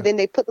 and yeah. then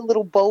they put the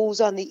little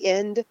bows on the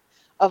end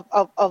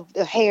of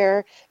the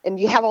hair, and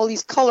you have all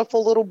these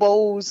colorful little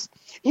bows,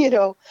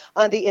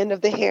 on the end of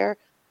the hair.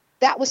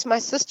 That was my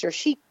sister.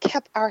 She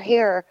kept our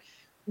hair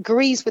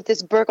greased with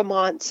this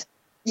bergamot,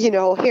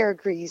 hair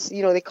grease.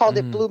 They called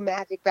it blue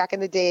magic back in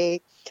the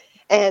day,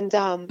 and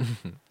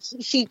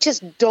she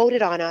just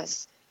doted on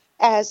us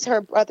as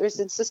her brothers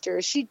and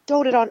sisters. She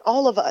doted on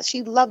all of us.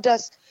 She loved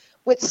us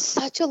with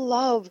such a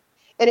love,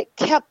 and it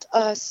kept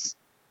us,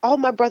 all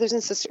my brothers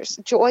and sisters.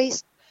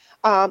 Joyce,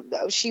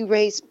 she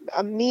raised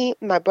me,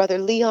 my brother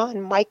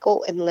Leon,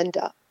 Michael, and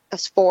Linda,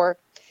 us four,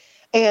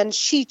 and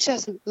she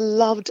just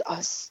loved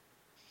us.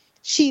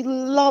 She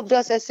loved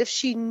us as if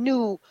she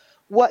knew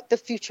what the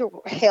future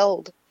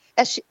held,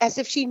 as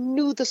if she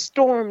knew the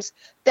storms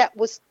that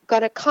was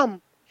going to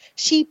come.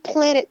 She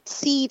planted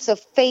seeds of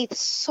faith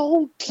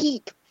so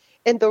deep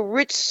in the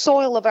rich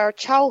soil of our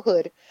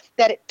childhood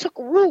that it took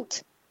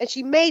root, and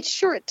she made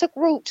sure it took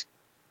root.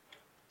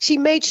 She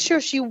made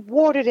sure she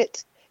watered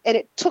it, and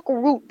it took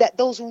root, that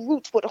those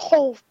roots would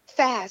hold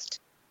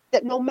fast,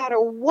 that no matter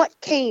what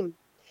came,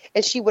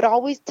 and she would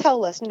always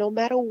tell us, no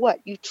matter what,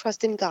 you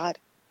trust in God.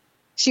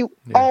 She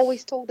Yes.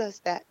 always told us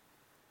that.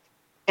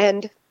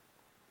 And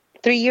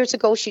 3 years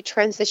ago, she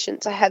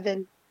transitioned to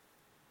heaven,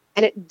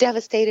 and it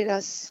devastated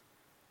us.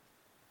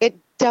 It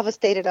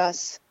devastated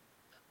us.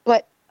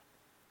 But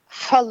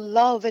her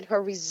love and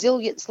her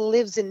resilience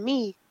lives in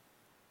me,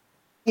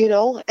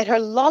 and her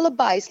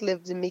lullabies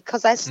lived in me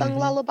because I sung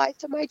lullabies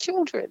to my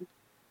children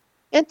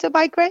and to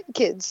my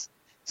grandkids.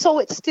 So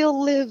it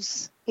still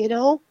lives. It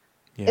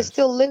Yes.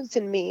 still lives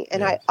in me,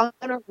 and I Yes.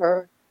 honor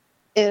her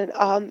in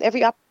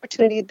every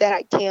opportunity that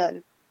I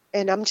can.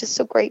 And I'm just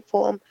so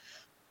grateful.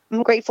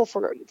 I'm grateful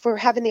for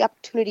having the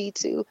opportunity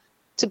to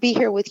be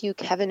here with you,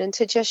 Kevin, and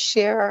to just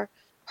share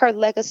her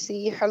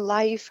legacy, her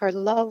life, her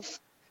love,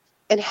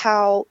 and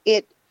how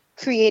it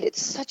created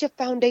such a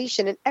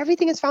foundation. And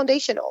everything is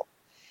foundational.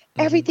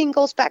 Everything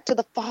goes back to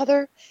the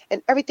Father,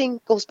 and everything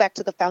goes back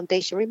to the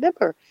foundation.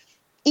 Remember,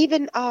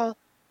 even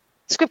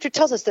Scripture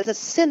tells us that the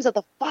sins of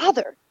the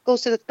father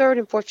goes to the third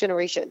and fourth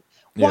generation.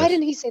 Why Yes.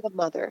 didn't he say the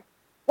mother?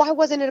 Why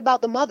wasn't it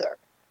about the mother?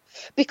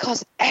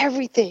 Because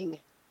everything,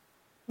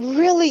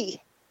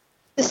 really,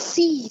 the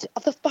seed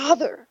of the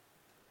father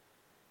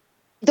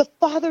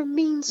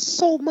means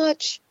so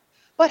much.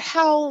 But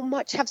how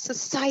much have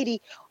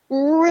society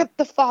ripped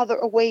the father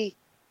away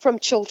from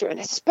children,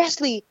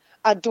 especially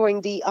during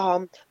the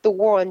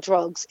war on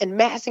drugs and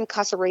mass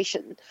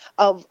incarceration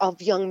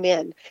of young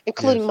men,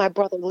 including Yes. my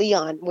brother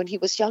Leon when he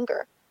was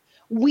younger.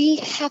 We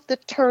have to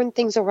turn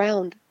things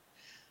around.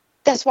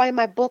 That's why in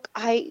my book,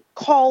 I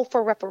call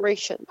for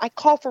reparation. I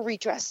call for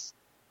redress.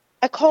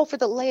 I call for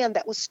the land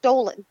that was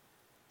stolen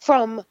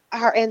from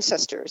our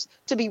ancestors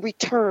to be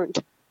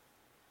returned,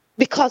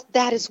 because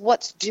that is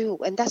what's due.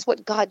 And that's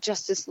what God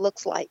justice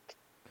looks like.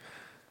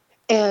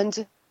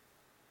 And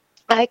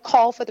I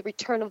call for the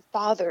return of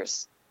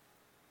fathers,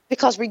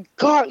 because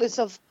regardless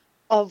of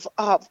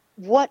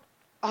what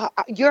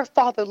your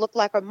father looked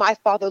like or my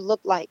father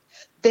looked like,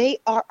 they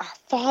are our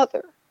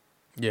father,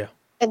 Yeah.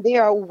 and they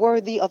are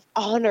worthy of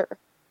honor,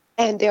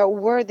 and they're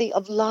worthy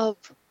of love,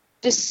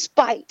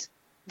 despite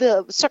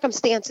the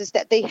circumstances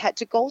that they had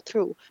to go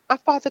through. My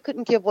father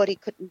couldn't give what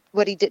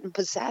he didn't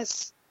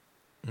possess.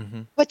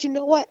 Mm-hmm. But you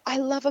know what? I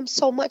love him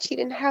so much he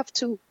didn't have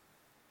to.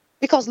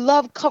 Because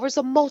love covers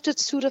a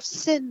multitude of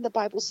sin, the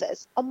Bible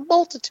says. A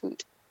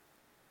multitude.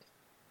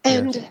 Yes.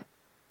 And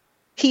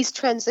he's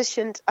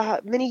transitioned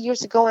many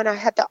years ago, and I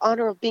had the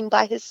honor of being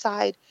by his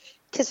side,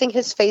 kissing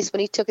his face when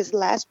he took his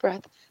last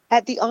breath. I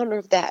had the honor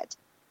of that.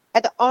 I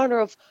had the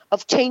honor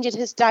of changing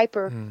his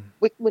diaper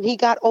Mm. when he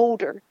got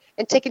older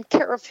and taking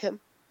care of him.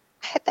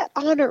 I had that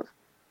honor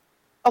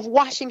of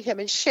washing him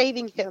and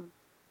shaving him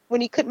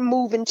when he couldn't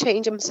move and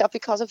change himself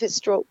because of his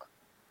stroke,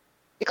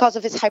 because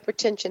of his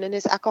hypertension and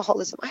his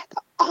alcoholism. I had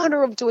the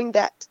honor of doing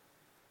that.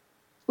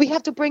 We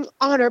have to bring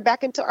honor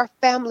back into our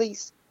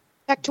families,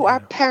 back to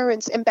our Yeah.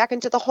 parents, and back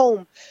into the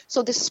home.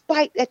 So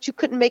despite that you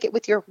couldn't make it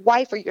with your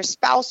wife or your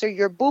spouse or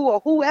your boo or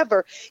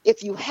whoever,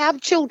 if you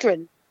have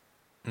children,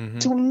 Mm-hmm.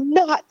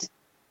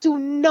 do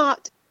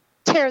not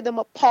tear them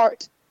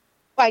apart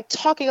by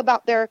talking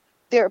about their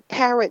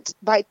parents,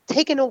 by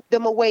taking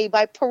them away,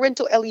 by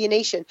parental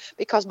alienation,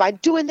 because by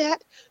doing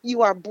that,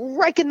 you are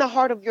breaking the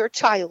heart of your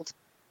child.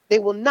 They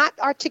will not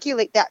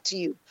articulate that to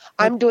you.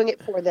 But I'm doing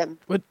it for them.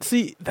 but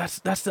see, that's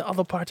the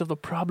other part of the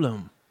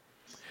problem.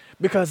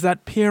 Because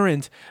that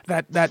parent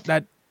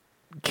that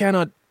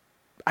cannot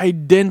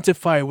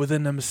identify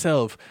within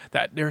themselves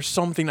that there's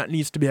something that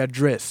needs to be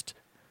addressed.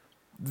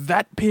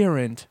 That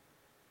parent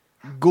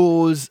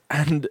goes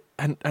and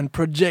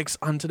projects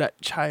onto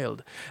that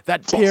child.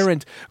 That Yes.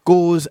 parent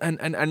goes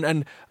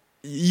and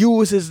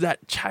uses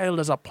that child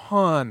as a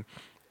pawn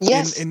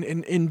Yes.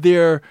 in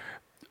their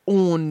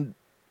own.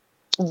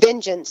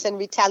 Vengeance and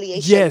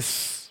retaliation.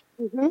 Yes.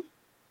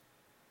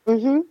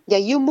 Yeah,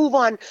 you move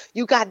on.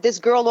 You got this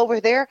girl over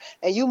there,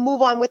 and you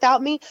move on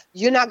without me.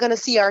 You're not going to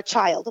see our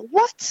child.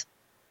 What?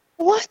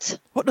 What?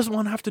 What does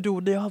one have to do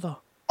with the other?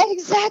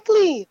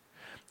 Exactly.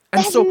 It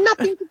And has so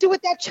nothing to do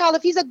with that child.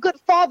 If he's a good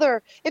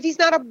father, if he's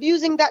not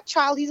abusing that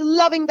child, he's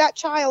loving that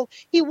child.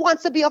 He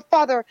wants to be a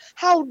father.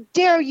 How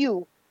dare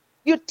you?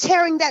 You're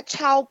tearing that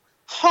child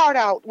heart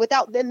out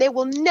without them. They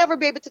will never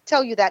be able to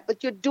tell you that,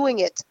 but you're doing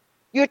it.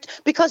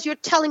 Because you're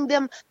telling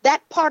them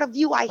that part of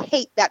you, I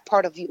hate that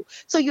part of you.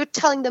 So you're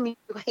telling them you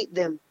hate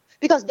them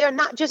because they're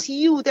not just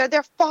you. They're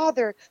their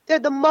father. They're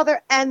the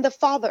mother and the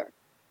father.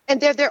 And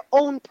they're their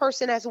own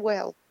person as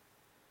well.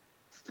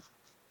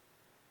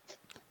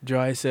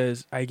 Joy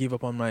says, I gave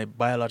up on my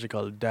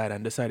biological dad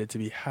and decided to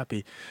be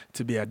happy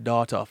to be a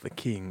daughter of the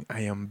king. I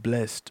am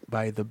blessed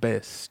by the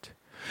best.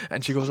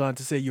 And she goes on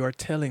to say, you are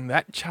telling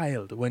that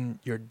child when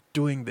you're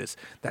doing this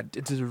that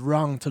it is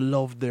wrong to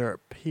love their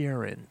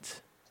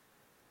parent,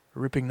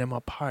 ripping them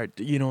apart,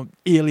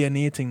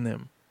 alienating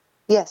them.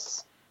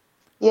 Yes.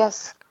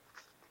 Yes.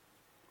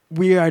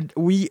 We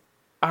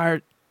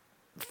are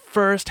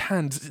first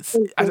hand,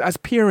 as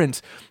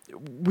parents,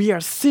 we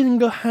are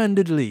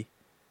single-handedly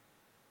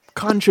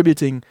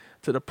contributing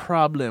to the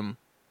problem,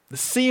 the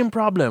same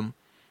problem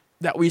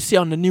that we see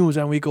on the news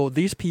and we go,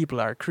 these people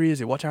are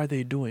crazy. What are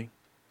they doing?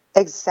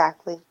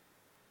 Exactly.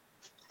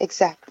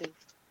 Exactly.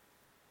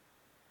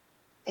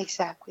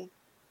 Exactly.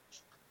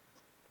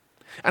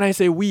 And I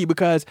say we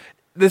because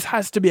this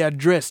has to be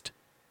addressed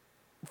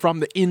from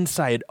the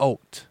inside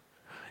out.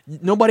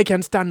 Nobody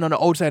can stand on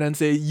the outside and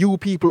say, you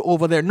people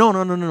over there. No.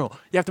 You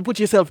have to put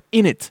yourself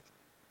in it.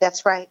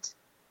 That's right.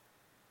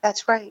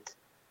 That's right.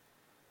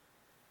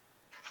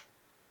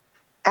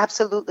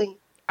 Absolutely.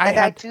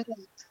 I do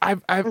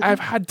that. I've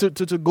had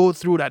to go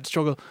through that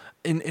struggle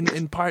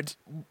in part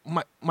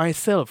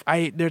myself.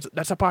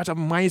 That's a part of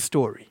my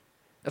story.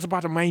 That's a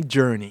part of my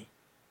journey.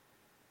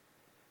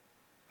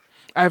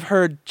 I've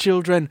heard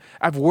children.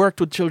 I've worked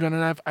with children,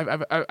 and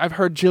I've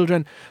heard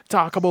children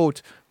talk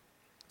about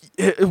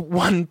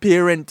one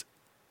parent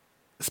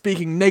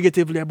speaking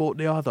negatively about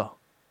the other.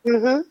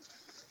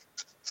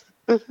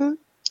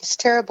 It's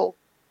terrible.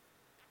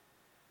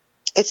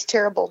 It's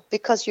terrible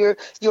because you're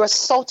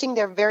assaulting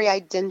their very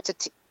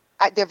identity.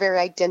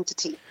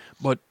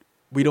 But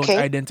we don't Okay.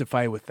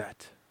 identify with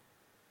that.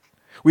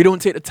 We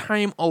don't take the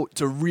time out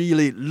to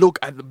really look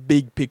at the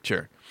big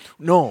picture.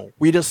 No,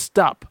 we just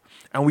stop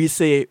and we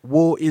say,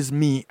 woe is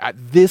me at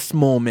this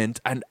moment,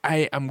 and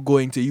I am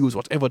going to use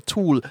whatever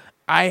tool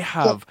I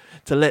have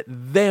to let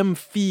them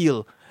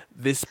feel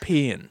this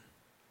pain.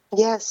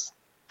 Yes.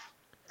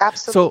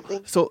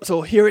 Absolutely.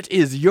 So here it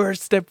is, your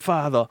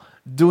stepfather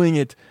doing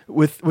it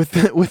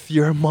with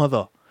your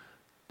mother,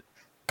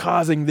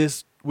 causing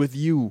this with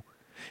you.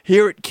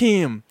 Here it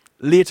came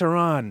later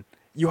on.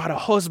 You had a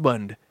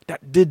husband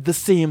that did the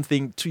same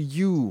thing to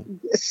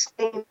you.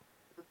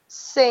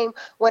 Same.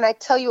 When I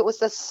tell you it was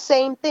the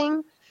same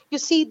thing, you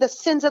see the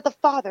sins of the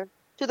father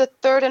to the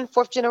third and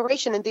fourth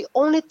generation. And the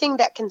only thing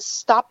that can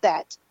stop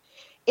that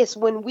is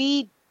when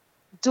we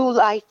do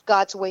life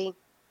God's way.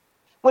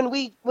 When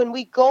we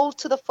go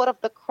to the foot of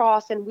the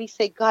cross and we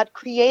say, God,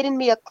 create in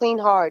me a clean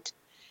heart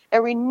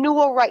and renew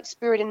a right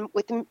spirit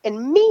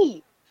in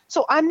me.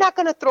 So I'm not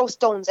going to throw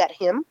stones at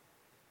him.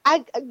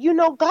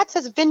 God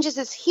says vengeance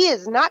is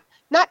his, not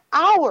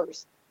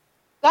ours.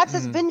 God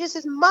says, vengeance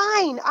is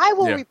mine. I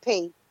will Yeah.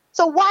 repay.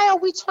 So why are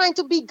we trying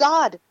to be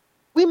God?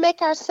 We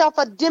make ourselves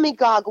a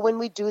demigod when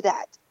we do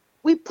that.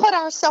 We put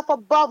ourselves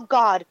above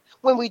God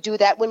when we do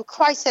that. When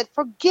Christ said,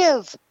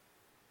 forgive,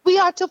 we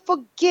are to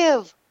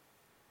forgive.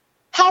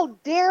 How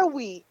dare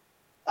we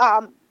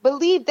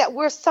believe that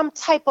we're some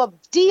type of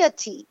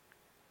deity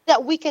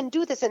that we can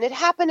do this? And it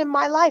happened in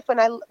my life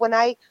when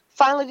I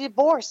finally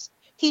divorced.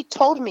 He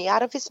told me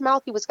out of his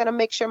mouth he was going to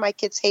make sure my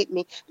kids hate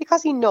me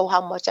because he know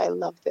how much I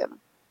love them.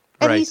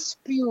 And he Right.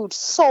 spewed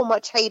so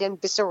much hate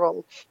and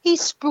visceral. He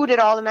spewed it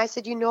all. And I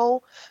said,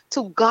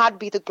 to God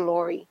be the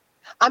glory.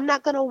 I'm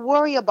not going to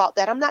worry about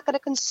that. I'm not going to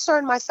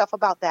concern myself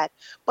about that.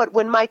 But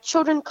when my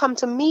children come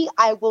to me,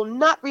 I will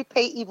not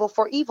repay evil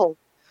for evil.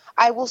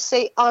 I will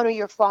say, honor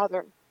your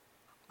father.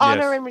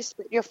 Honor Yes. and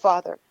respect your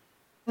father.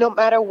 No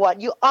matter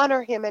what, you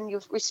honor him and you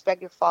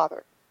respect your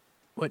father.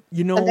 But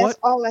you know And that's what?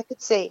 all I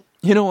could say.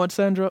 You know what,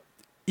 Sandra?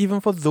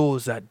 Even for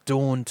those that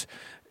don't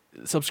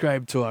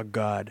subscribe to a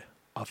God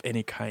of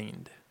any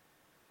kind,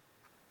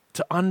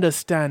 to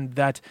understand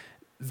that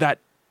that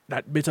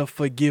bit of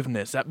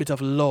forgiveness, that bit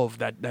of love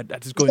that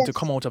is going to Yes,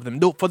 come out of them.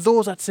 Though for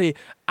those that say,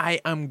 I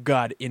am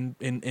God in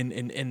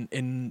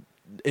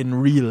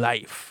real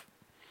life,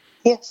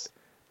 yes,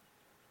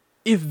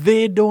 if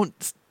they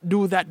don't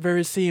do that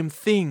very same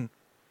thing,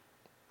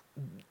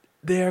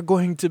 they are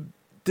going to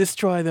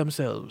destroy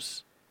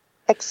themselves.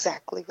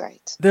 exactly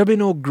right. There'll be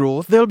no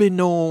growth. There'll be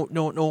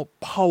no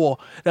power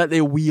that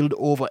they wield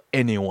over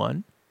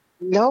anyone.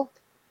 No,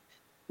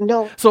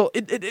 no, So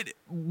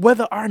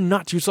whether or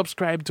not you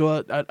subscribe to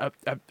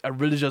a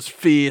religious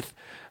faith,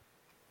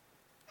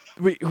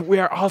 we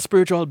are all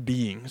spiritual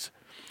beings.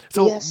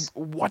 So yes,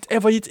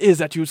 whatever it is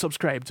that you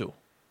subscribe to,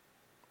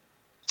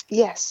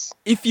 yes,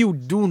 if you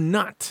do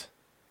not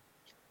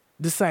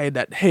decide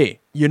that, hey,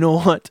 you know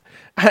what,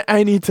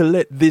 I need to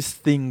let this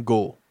thing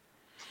go.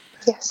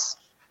 yes,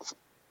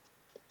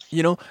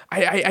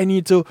 I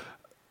need to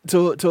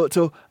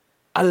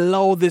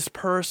allow this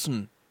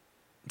person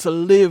to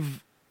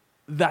live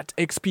that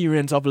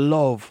experience of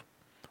love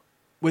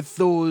with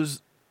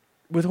those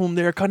with whom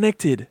they're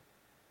connected.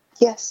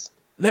 yes,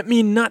 Let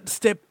me not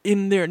step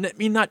in there. Let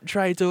me not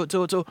try to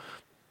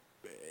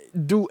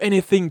do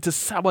anything to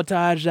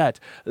sabotage that.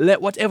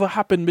 Let whatever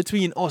happen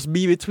between us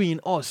be between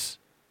us.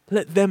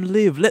 Let them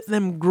live. Let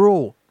them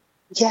grow.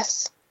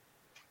 yes.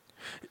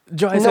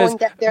 Joy says, Knowing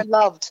that they're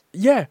loved,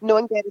 yeah,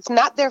 knowing that it's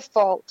not their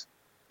fault,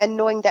 and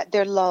knowing that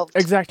they're loved.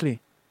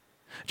 exactly.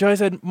 Joy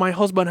said, my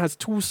husband has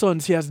two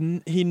sons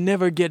he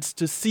never gets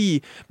to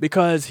see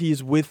because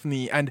he's with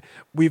me. And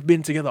we've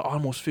been together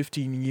almost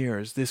 15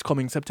 years. This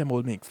coming September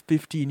will make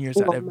 15 years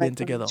that Oh they've my been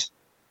together. gosh.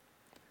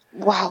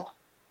 Wow.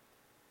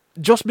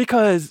 Just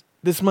because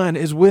this man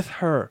is with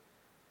her,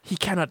 he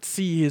cannot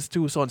see his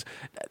two sons.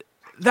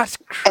 That's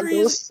And those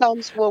crazy.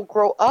 sons will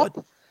grow But,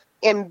 up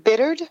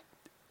embittered,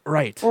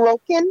 right,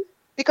 broken,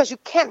 because you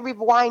can't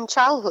rewind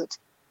childhood.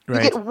 You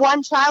get right.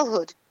 one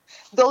childhood.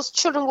 Those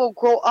children will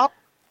grow up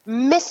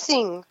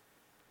missing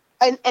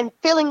and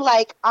feeling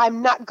like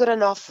I'm not good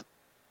enough.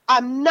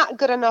 I'm not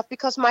good enough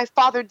because my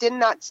father did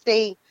not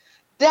stay.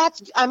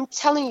 I'm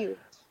telling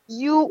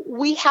you,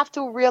 we have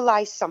to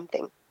realize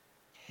something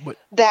But,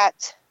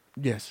 that,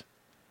 yes,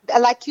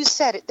 like you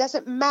said, it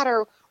doesn't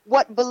matter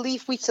what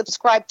belief we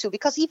subscribe to,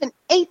 because even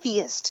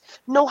atheists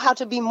know how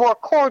to be more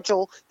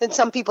cordial than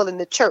some people in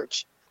the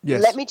church.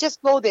 Let yes, me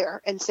just go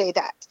there and say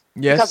that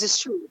because yes, it's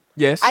true. I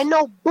yes.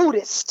 know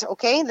Buddhists,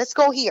 okay? Let's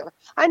go here.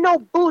 I know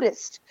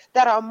Buddhists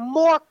that are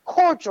more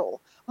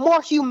cordial,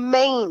 more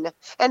humane,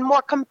 and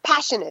more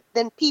compassionate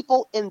than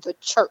people in the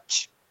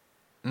church,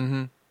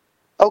 Mm-hmm.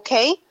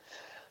 okay?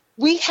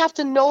 We have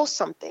to know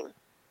something,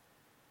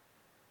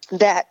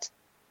 that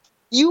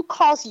you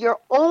cause your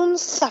own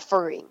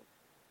suffering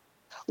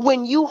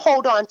when you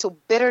hold on to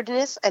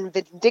bitterness and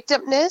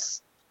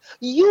vindictiveness.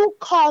 You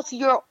cause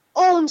your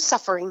own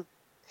suffering.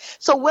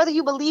 So whether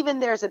you believe in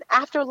there's an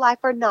afterlife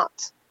or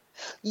not,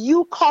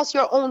 you cause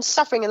your own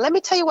suffering. And let me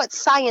tell you what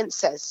science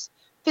says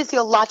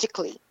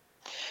physiologically.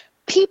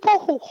 People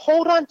who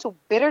hold on to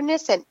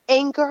bitterness and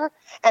anger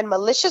and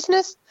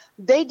maliciousness,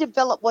 they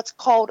develop what's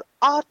called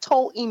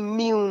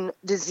autoimmune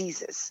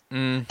diseases.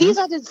 Mm-hmm. These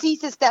are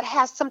diseases that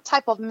have some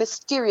type of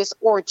mysterious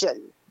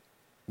origin.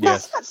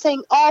 That's Yes. not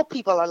saying all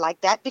people are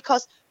like that,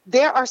 because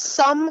there are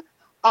some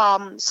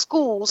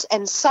schools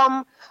and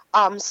some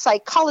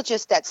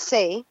psychologists that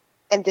say,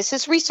 and this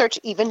is research,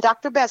 even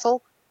Dr.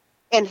 Bezel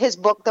in his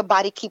book, The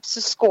Body Keeps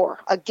the Score.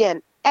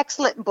 Again,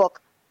 excellent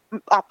book.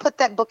 Put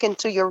that book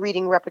into your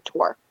reading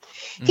repertoire.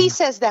 He Mm-hmm.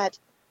 says that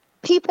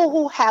people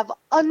who have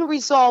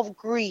unresolved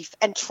grief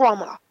and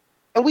trauma,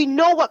 and we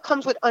know what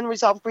comes with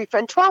unresolved grief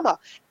and trauma: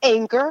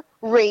 anger,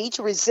 rage,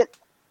 resentment,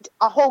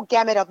 a whole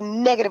gamut of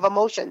negative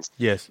emotions.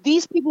 Yes.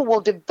 These people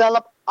will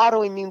develop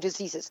autoimmune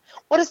diseases.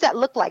 What does that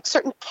look like?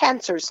 Certain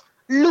cancers,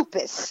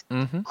 lupus,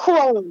 Mm-hmm.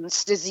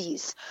 Crohn's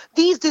disease.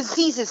 These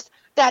diseases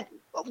that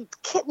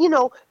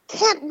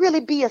can't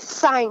really be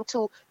assigned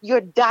to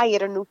your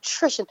diet or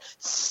nutrition.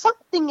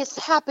 Something is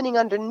happening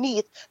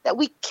underneath that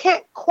we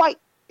can't quite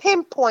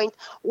pinpoint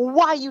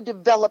why you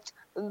developed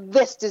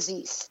this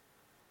disease.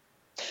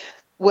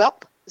 Well,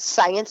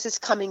 science is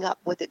coming up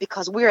with it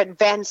because we're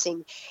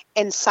advancing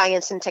in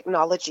science and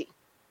technology.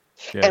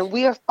 And Yes.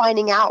 we are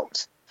finding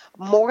out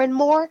more and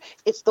more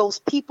it's those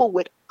people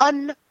with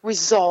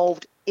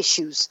unresolved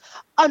issues,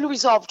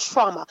 unresolved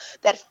trauma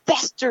that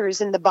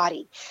festers in the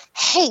body,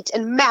 hate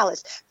and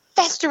malice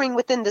festering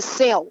within the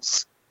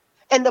cells.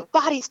 And the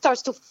body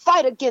starts to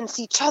fight against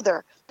each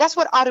other. That's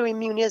what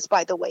autoimmune is,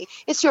 by the way.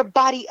 It's your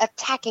body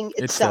attacking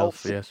Itself,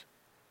 itself. yes.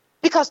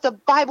 Because the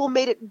Bible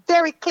made it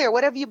very clear,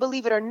 whether you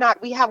believe it or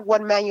not, we have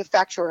one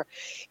manufacturer.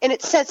 And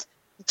it says,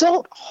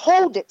 don't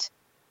hold it.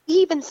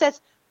 He even says,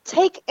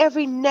 take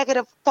every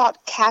negative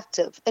thought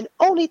captive and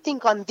only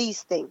think on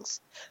these things.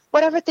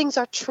 Whatever things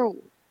are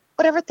true,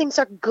 whatever things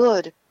are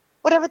good,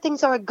 whatever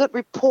things are a good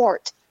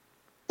report,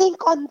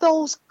 think on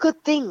those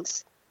good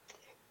things.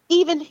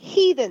 Even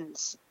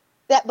heathens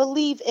that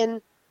believe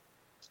in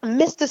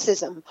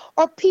mysticism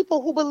or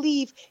people who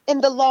believe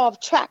in the law of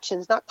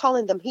attractions, not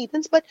calling them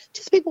heathens, but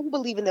just people who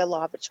believe in their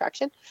law of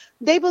attraction.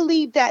 They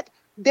believe that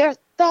their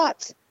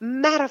thoughts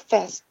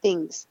manifest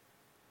things.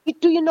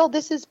 Do you know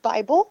this is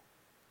Bible?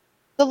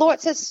 The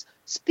Lord says,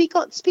 speak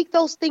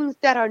those things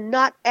that are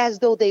not as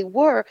though they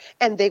were,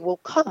 and they will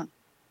come.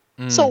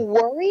 So Mm.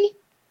 worry,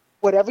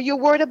 whatever you're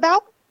worried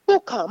about will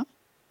come.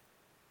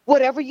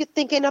 Whatever you're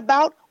thinking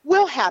about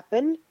will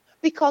happen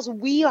because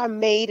we are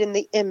made in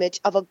the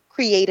image of a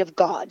creative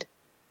God.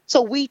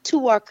 So we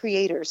too are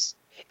creators,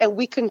 and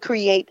we can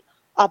create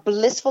a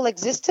blissful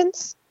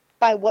existence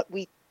by what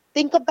we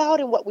think about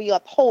and what we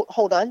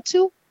hold on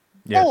to,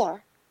 Yes.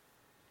 or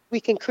we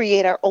can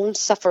create our own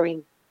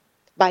suffering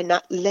by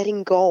not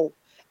letting go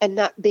and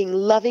not being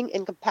loving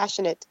and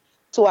compassionate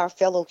to our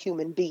fellow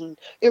human being,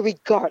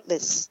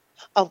 regardless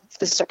of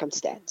the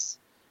circumstance.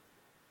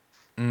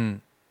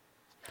 Mm.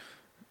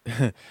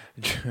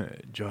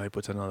 Joy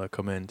put another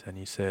comment and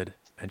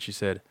she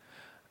said,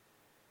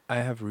 I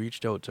have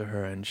reached out to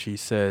her and she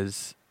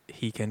says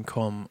he can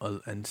come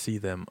and see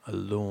them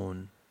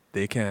alone.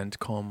 They can't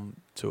come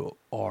to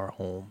our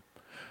home.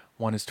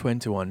 One is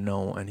 21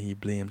 now and he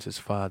blames his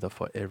father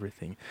for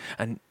everything.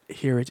 And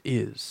here it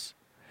is.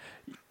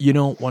 You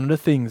know, one of the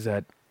things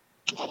that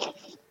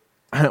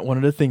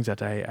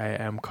I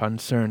am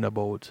concerned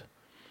about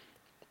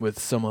with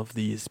some of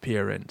these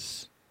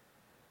parents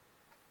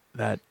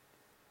that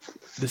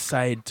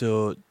decide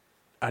to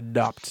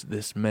adopt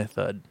this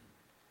method,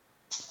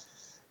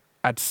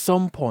 at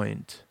some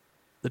point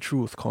the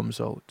truth comes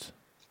out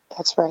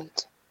That's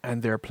right.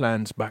 and their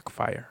plans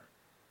backfire.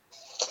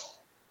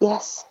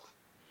 Yes.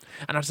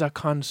 And that's a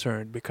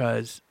concern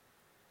because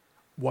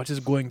what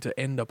is going to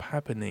end up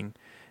happening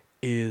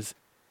is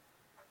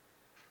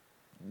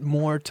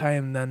more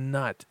time than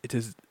not, it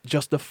is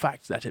just the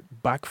fact that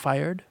it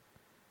backfired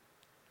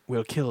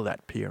will kill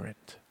that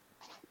parent.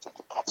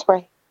 That's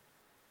right.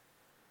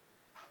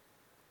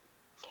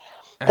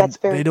 And That's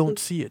they very don't true.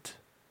 see it.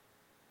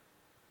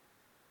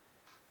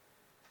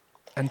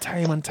 And It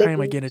time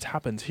is. again it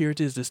happens. Here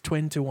it is, this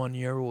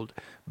 21-year-old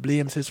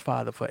blames his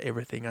father for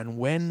everything. And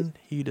when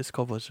he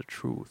discovers the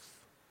truth,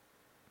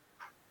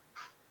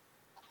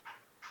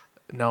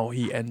 now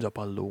he ends up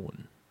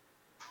alone.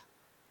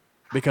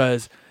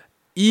 Because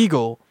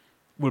ego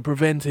will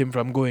prevent him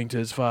from going to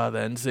his father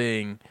and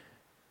saying,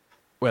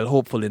 well,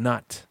 hopefully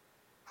not.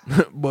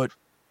 But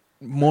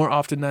more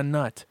often than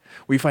not,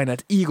 we find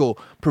that ego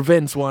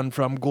prevents one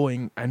from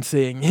going and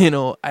saying,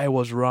 I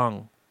was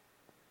wrong.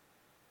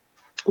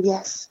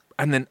 Yes.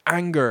 And then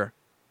anger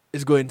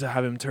is going to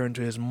have him turn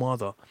to his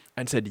mother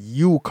and said,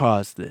 you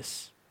caused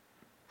this.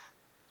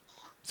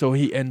 So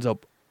he ends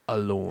up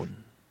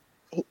alone.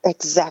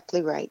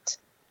 Exactly right.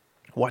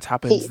 What He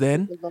happens is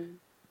then? alone.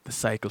 The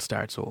cycle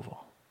starts over.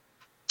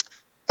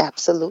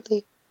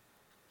 Absolutely.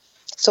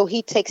 So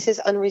he takes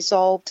his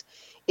unresolved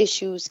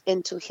issues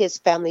into his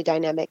family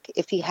dynamic,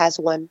 if he has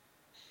one.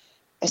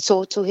 And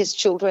so to his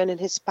children and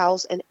his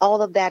spouse, and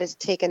all of that is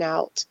taken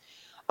out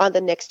on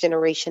the next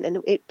generation, and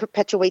it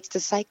perpetuates the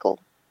cycle.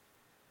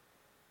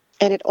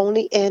 And it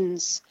only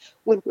ends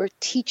when we're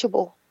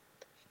teachable.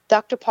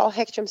 Dr. Paul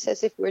Heckstrom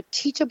says if we're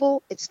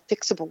teachable, it's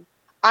fixable.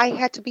 I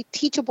had to be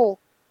teachable,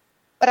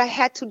 but I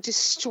had to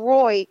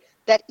destroy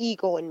that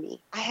ego in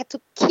me. I had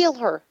to kill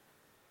her.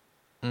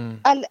 Mm.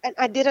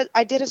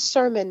 I did a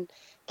sermon,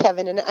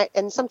 Kevin,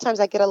 and sometimes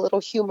I get a little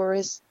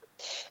humorous,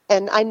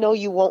 and I know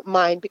you won't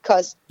mind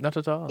because Not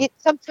at all.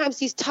 sometimes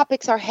these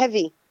topics are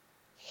heavy,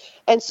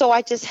 and so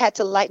I just had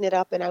to lighten it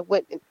up. And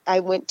I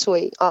went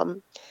to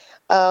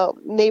a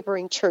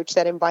neighboring church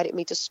that invited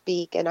me to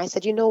speak, and I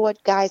said, you know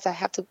what, guys, I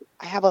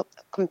have a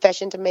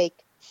confession to make.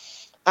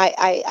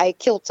 I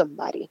killed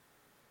somebody,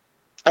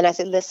 and I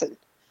said, listen,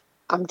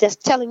 I'm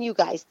just telling you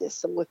guys this.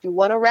 So if you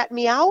want to rat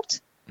me out,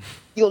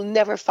 you'll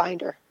never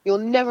find her. You'll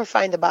never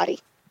find the body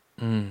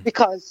Mm.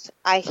 because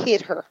I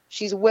hid her.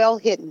 She's well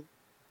hidden.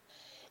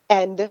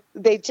 And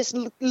they just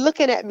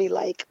looking at me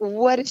like,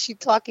 what is she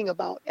talking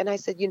about? And I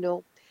said,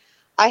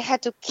 I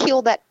had to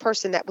kill that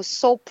person that was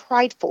so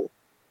prideful.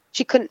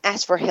 She couldn't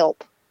ask for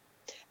help.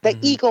 The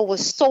Mm-hmm. ego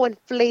was so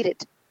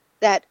inflated.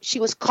 that she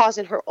was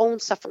causing her own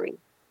suffering.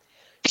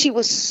 She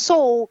was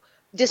so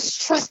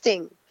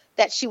distrusting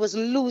that she was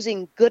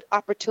losing good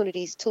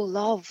opportunities to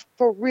love,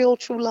 for real,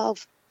 true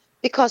love,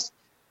 because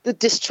the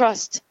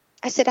distrust.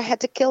 I said I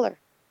had to kill her.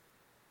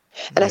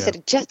 And I Yeah.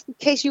 said, just in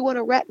case you want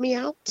to rat me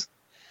out,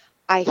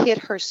 I hid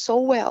her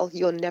so well,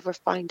 you'll never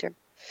find her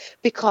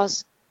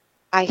because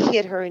I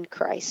hid her in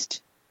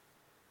Christ.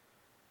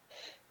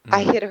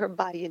 I Mm. hid her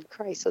body in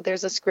Christ. So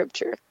there's a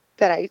scripture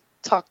that I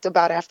talked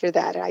about after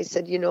that. I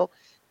said,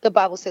 the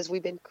Bible says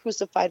we've been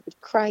crucified with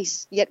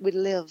Christ, yet we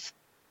live.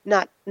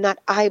 Not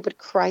I, but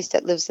Christ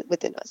that lives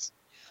within us.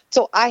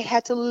 So I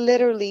had to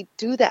literally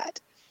do that.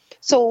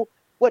 So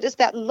what does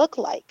that look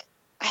like?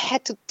 I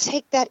had to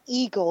take that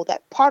ego,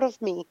 that part of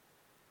me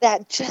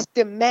that just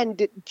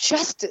demanded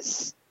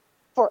justice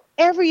for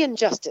every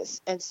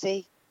injustice and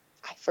say,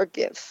 I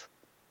forgive.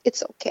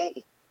 It's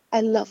okay.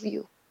 I love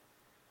you.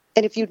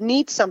 And if you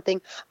need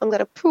something, I'm going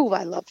to prove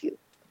I love you.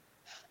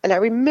 And I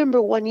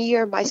remember one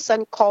year my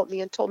son called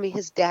me and told me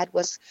his dad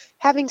was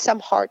having some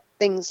hard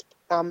things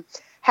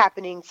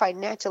happening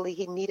financially.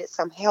 He needed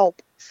some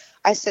help.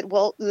 I said,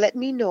 well, let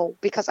me know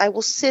because I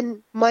will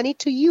send money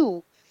to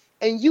you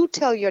and you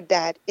tell your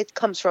dad it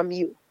comes from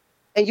you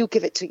and you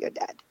give it to your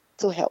dad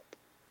to help.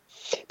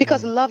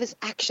 Because Mm. love is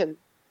action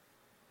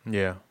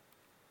Yeah.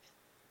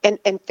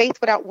 and faith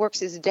without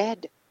works is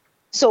dead.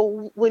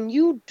 So when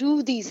you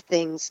do these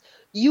things,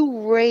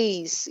 you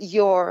raise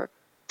your,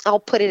 I'll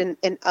put it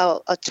in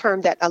a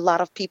term that a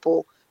lot of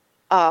people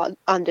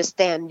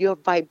understand, your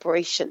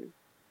vibration.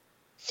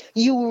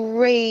 You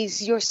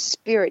raise your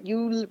spirit,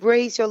 you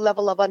raise your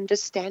level of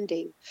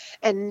understanding.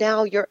 And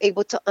now you're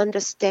able to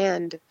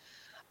understand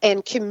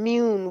and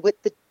commune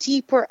with the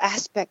deeper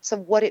aspects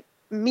of what it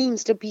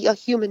means to be a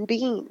human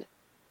being.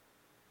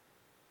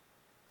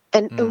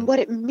 And Mm. what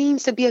it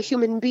means to be a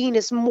human being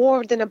is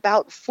more than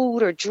about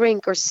food or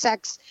drink or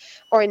sex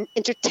or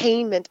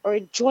entertainment or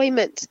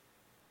enjoyment.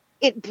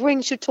 It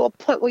brings you to a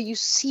point where you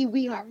see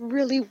we are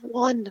really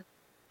one.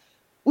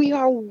 We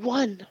are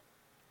one.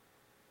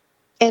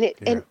 And it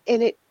Yeah.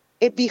 and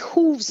it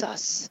behooves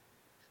us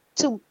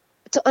to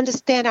to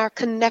understand our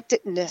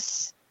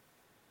connectedness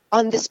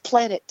on this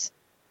planet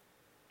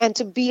and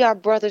to be our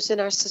brothers and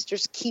our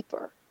sisters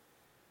keeper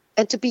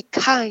and to be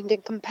kind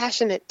and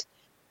compassionate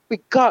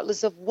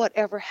regardless of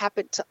whatever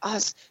happened to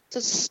us, to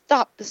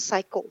stop the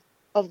cycle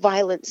of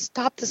violence,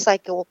 stop the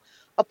cycle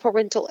of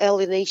parental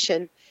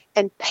alienation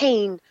and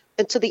pain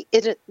into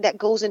that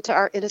goes into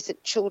our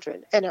innocent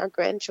children and our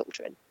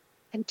grandchildren.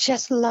 And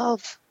just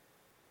love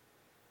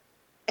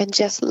and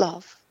just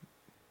love.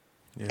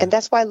 Yeah. And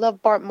that's why I love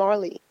Bob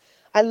Marley.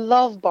 I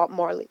love Bob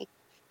Marley.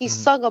 He Mm.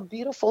 sung a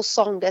beautiful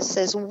song that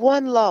says,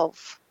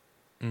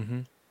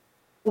 Mm-hmm.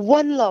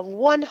 one love,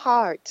 one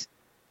heart.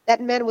 That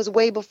man was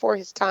way before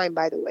his time,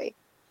 by the way,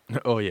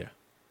 Oh yeah.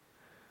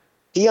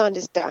 beyond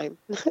his time.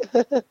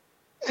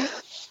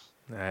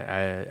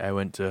 I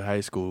went to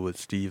high school with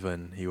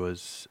Steven. He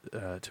was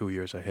 2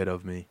 years ahead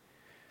of me.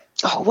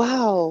 Oh,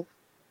 wow.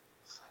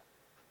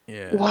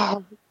 Yeah.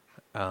 Wow.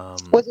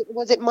 Um,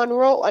 Was it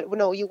Monroe?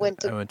 No, you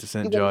went I to went to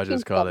St. you went to George's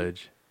Kingston.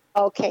 College.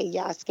 Okay,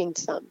 yes,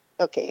 Kingston.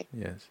 Okay.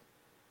 Yes.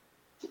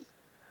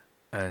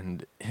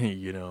 And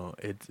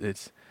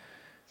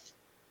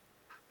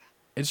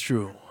it's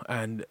true.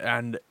 And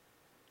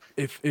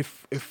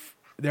if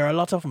there are a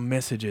lot of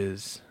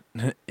messages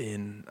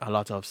in a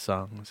lot of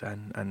songs,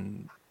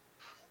 and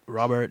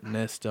Robert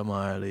Nesta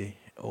Marley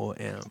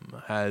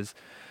OM has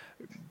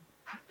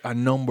a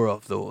number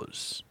of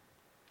those,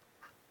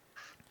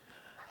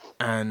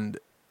 and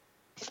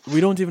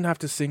we don't even have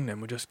to sing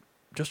them. We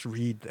just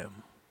read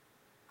them,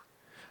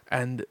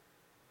 and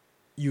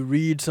you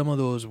read some of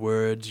those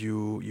words.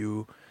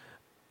 You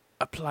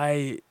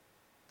apply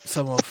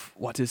some of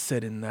what is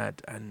said in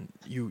that, and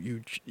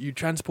you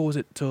transpose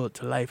it to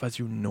life as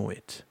you know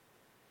it.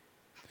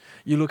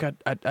 You look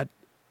at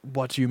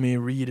what you may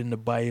read in the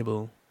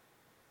Bible,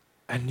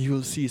 and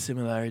you'll see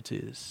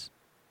similarities.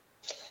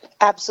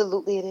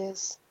 Absolutely, it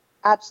is.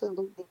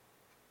 Absolutely.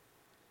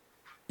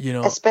 You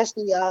know,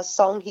 Especially a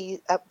song he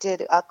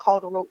did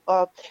called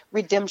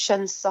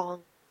Redemption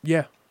Song.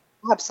 yeah,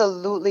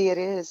 Absolutely, it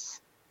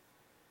is.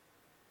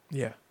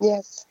 yeah,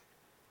 Yes.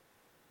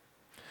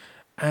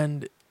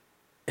 and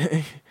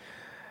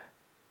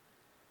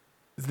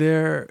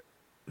there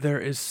there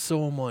is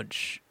so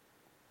much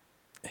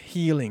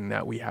healing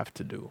that we have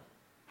to do,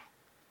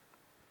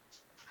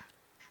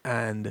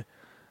 and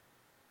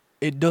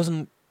it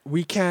doesn't.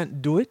 We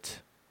can't do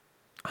it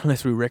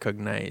unless we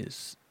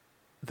recognize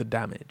the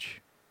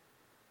damage,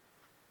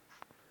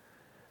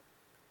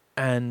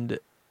 and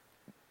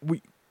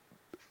we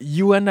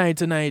you and I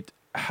tonight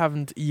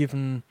haven't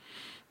even.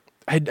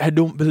 I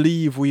don't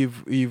believe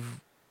we've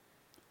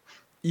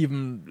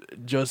even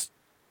just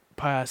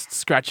past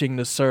scratching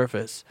the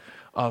surface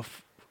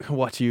of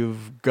what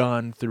you've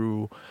gone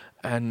through,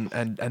 and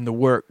the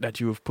work that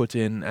you've put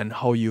in and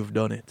how you've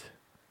done it.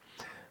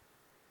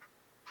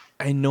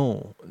 I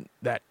know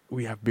that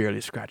we have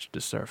barely scratched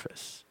the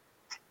surface.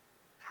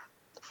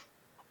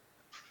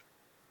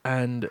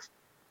 And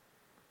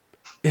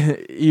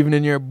Even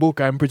in your book,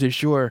 I'm pretty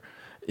sure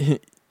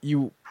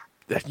you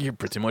that you're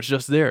pretty much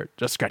just there,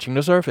 just scratching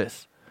the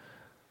surface.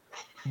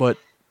 But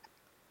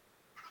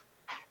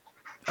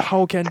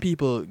how can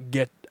people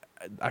get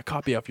a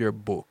copy of your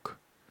book?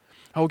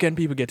 How can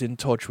people get in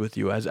touch with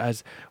you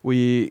as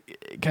we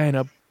kind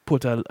of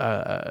put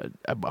a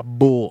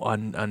bow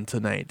on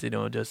tonight?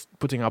 Just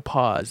putting a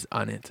pause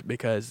on it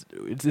because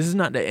this is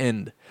not the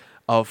end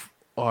of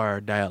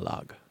our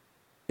dialogue.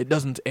 It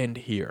doesn't end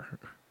here.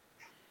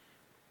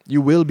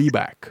 You will be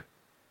back.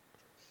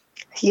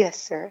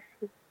 Yes, sir.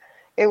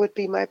 It would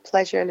be my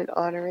pleasure and an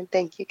honor. And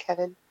thank you,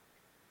 Kevin.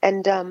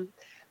 And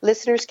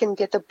listeners can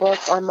get the book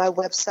on my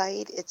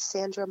website. It's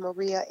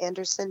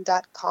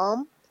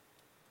sandramariaanderson.com.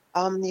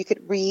 You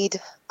could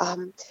read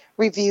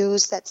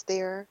reviews that's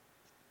there.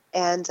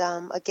 And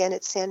again,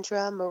 it's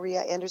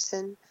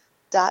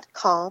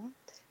sandramariaanderson.com.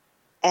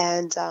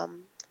 And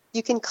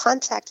you can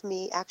contact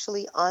me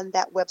actually on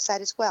that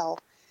website as well.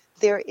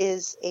 There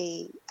is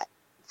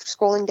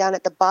scrolling down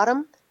at the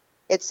bottom,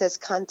 it says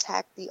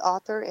contact the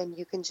author, and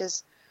you can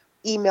just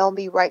email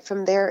me right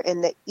from there.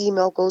 And the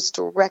email goes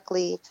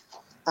directly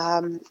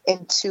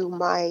into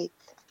my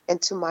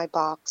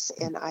box,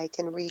 and I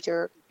can read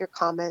your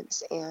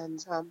comments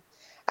and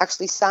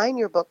actually sign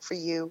your book for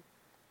you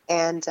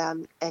and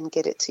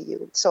get it to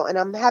you. So, and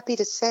I'm happy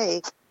to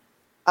say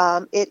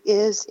it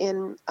is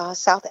in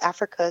South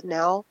Africa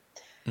now.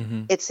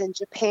 Mm-hmm. It's in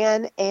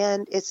Japan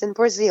and it's in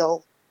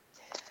Brazil.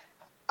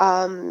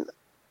 Um,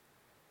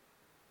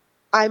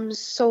 I'm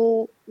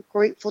so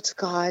grateful to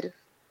God,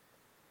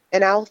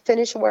 and I'll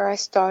finish where I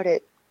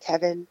started,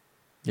 Kevin.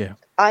 Yeah.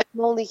 I'm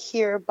only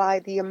here by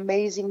the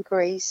amazing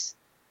grace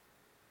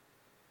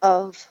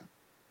of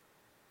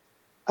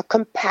a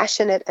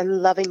compassionate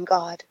and loving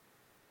God.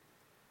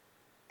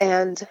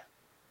 And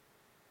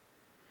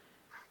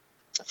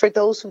for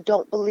those who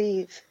don't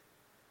believe,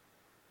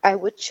 I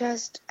would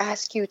just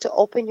ask you to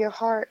open your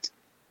heart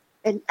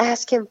and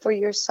ask Him for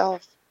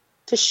yourself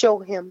to show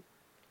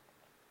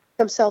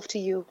Himself to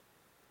you.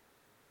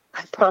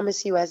 I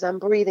promise you, as I'm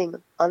breathing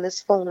on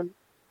this phone,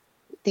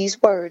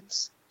 these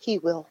words, He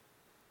will.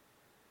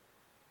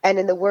 And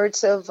in the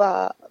words of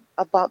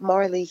Bob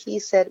Marley, he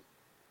said,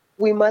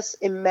 we must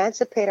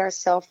emancipate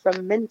ourselves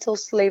from mental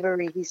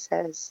slavery, he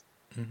says.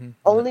 Mm-hmm. No.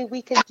 Only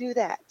we can do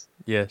that.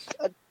 Yes.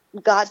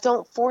 God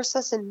don't force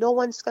us, and no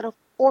one's going to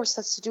force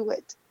us to do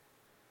it.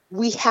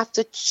 We have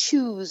to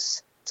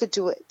choose to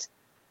do it.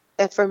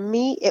 And for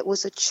me, it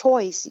was a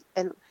choice.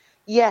 And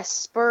yes,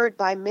 spurred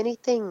by many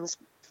things,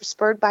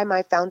 spurred by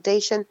my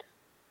foundation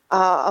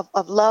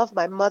of love,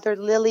 my mother,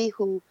 Lily,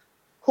 who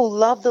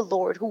loved the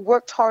Lord, who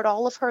worked hard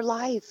all of her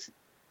life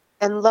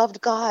and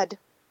loved God.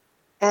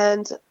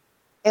 And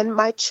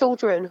my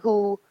children,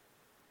 who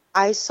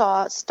I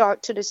saw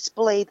start to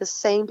display the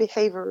same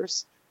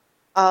behaviors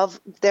of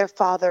their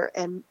father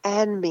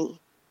and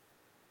me.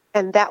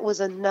 And that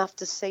was enough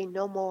to say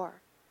no more.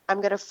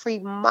 I'm going to free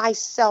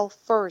myself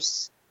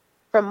first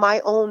from my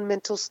own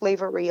mental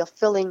slavery of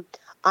feeling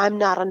I'm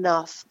not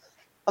enough,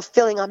 of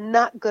feeling I'm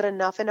not good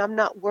enough and I'm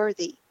not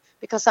worthy,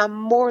 because I'm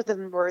more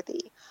than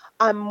worthy.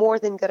 I'm more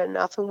than good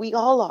enough. And we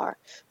all are,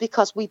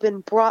 because we've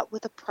been brought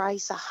with a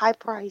price, a high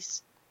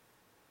price.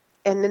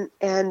 And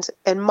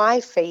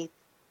my faith,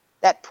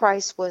 that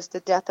price was the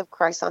death of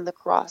Christ on the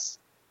cross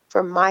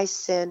for my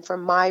sin, for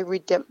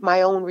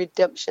my own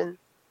redemption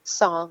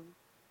song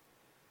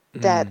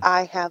that Mm.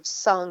 I have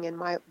sung in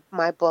my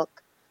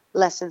book,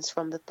 Lessons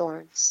from the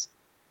Thorns.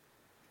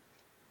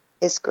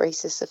 His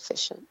grace is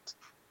sufficient.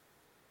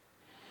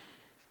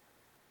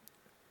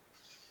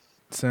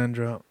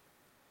 Sandra,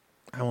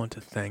 I want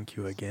to thank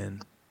you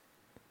again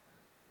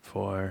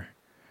for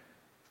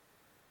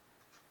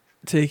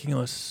taking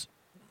us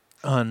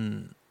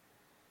on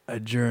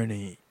a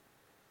journey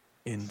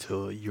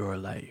into your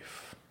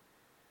life,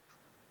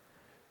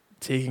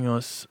 taking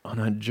us on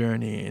a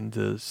journey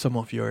into some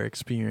of your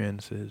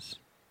experiences.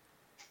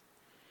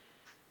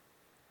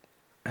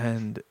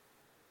 And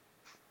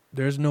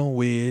there's no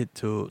way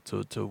to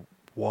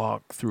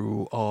walk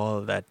through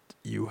all that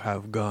you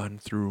have gone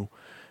through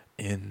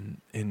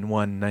in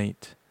one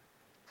night.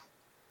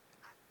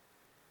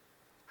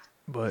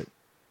 But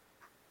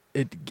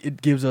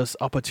it gives us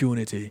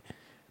opportunity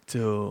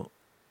to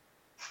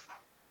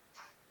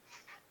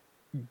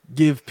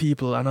give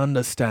people an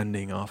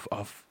understanding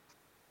of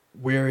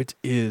where it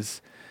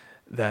is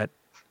that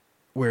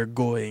we're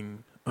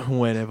going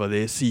whenever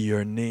they see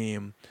your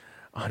name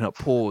on a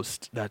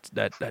post that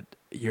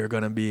you're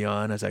gonna be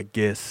on as a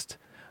guest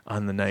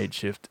on the night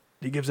shift.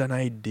 It gives an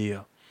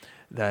idea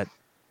that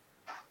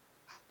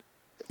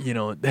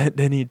that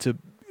they need to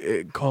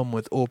come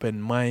with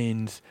open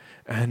minds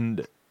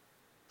and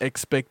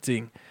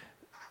expecting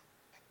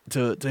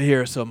to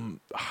hear some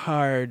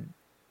hard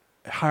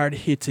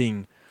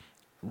hitting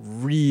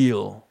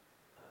real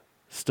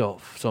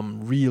stuff,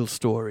 some real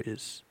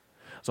stories,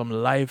 some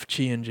life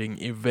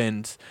changing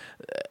events,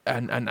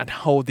 and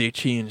how they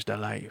changed their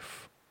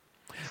life.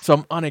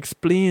 Some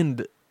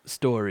unexplained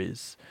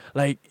stories,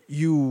 like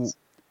you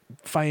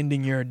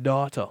finding your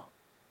daughter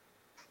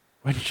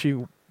when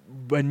she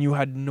when you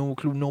had no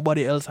clue,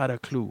 nobody else had a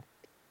clue.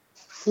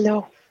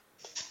 No.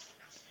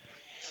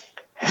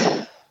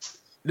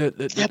 The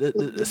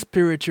Absolutely.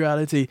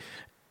 spirituality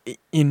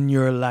in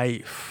your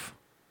life.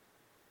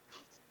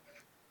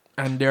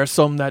 And there are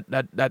some that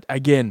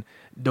again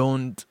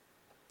don't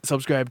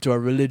subscribe to a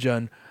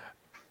religion,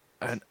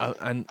 and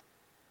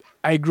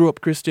I grew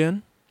up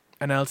Christian,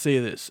 and I'll say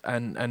this,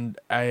 and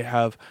I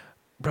have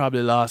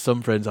probably lost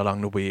some friends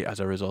along the way as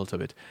a result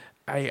of it.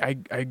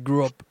 I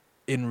grew up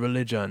in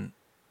religion,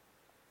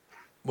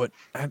 but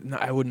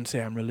I wouldn't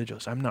say I'm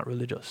religious. I'm not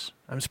religious.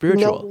 I'm No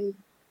spiritual, way.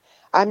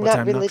 I'm but not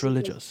I'm not religious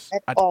religious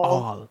at at all.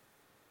 all.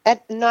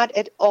 Not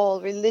at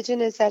all.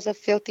 Religion is as a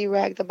filthy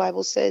rag, the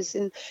Bible says.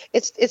 And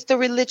it's the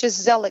religious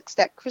zealots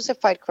that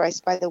crucified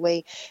Christ, by the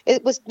way.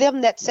 It was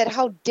them that said,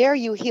 how dare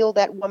you heal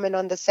that woman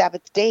on the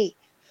Sabbath day?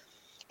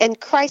 And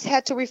Christ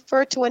had to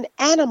refer to an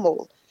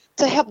animal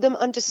to help them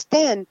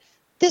understand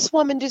this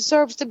woman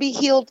deserves to be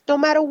healed no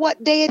matter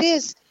what day it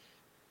is.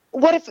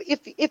 What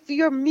if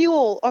your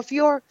mule or if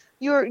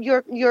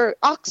your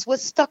ox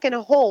was stuck in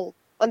a hole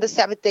on the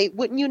Sabbath day,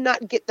 wouldn't you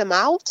not get them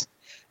out?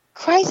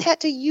 Christ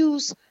had to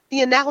use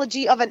the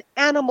analogy of an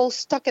animal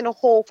stuck in a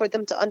hole for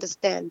them to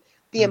understand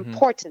the Mm-hmm.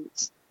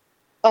 importance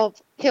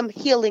of him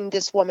healing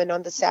this woman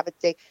on the Sabbath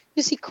day.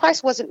 You see,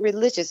 Christ wasn't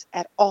religious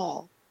at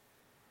all.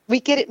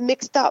 We get it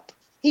mixed up.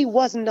 He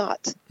was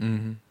not.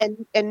 Mm-hmm.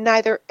 And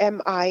neither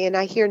am I, and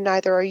I hear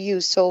neither are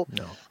you. So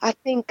No. I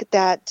think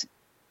that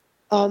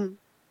um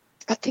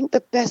I think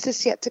the best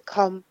is yet to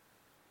come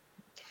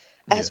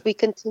Yeah. as we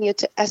continue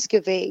to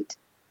excavate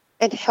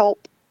and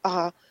help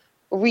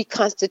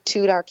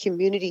reconstitute our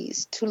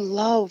communities to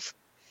love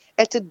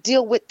and to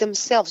deal with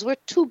themselves. We're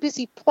too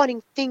busy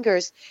pointing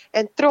fingers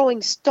and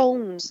throwing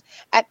stones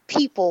at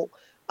people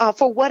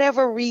for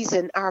whatever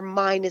reason our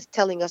mind is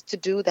telling us to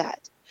do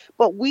that.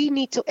 But we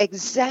need to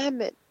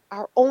examine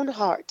our own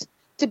heart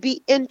to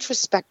be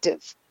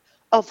introspective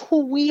of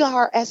who we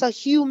are as a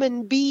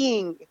human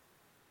being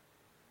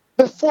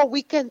before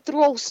we can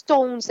throw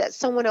stones at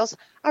someone else.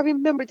 I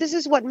remember this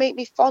is what made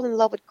me fall in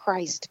love with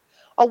Christ.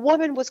 A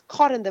woman was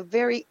caught in the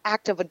very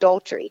act of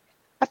adultery.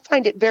 I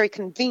find it very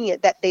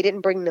convenient that they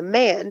didn't bring the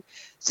man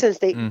since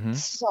they Mm-hmm.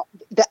 saw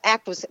the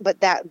act was, but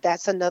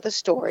that's another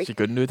story. She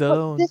couldn't do it But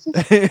alone. this is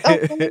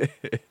okay,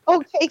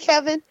 okay,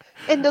 Kevin.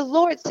 And the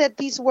Lord said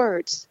these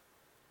words.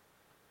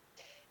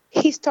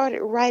 He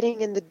started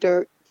writing in the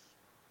dirt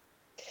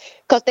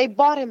because they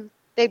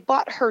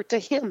bought her to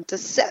him to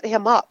set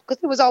him up because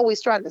he was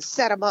always trying to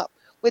set him up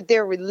with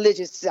their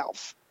religious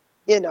self.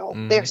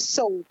 Mm-hmm. They're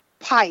so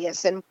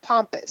pious and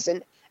pompous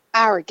and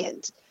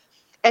arrogant.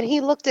 And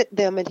he looked at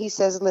them and he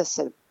says,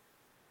 listen,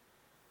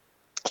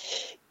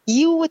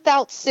 you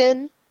without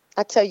sin,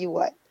 I tell you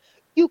what,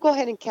 you go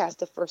ahead and cast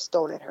the first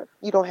stone at her.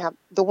 You don't have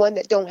the one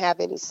that don't have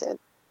any sin.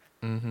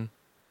 Mm-hmm.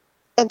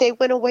 And they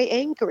went away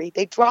angry.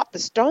 They dropped the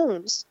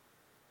stones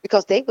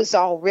because they was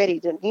all ready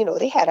to,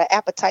 they had an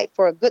appetite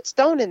for a good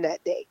stone in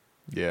that day.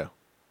 Yeah.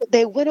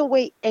 They went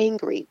away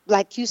angry,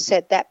 like you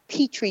said, that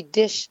petri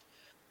dish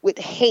with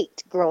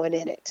hate growing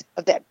in it,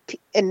 of that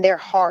in their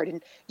heart.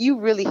 And you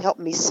really helped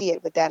me see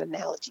it with that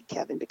analogy,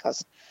 Kevin,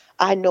 because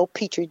I know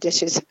petri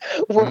dishes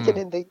working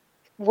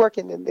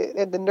Mm.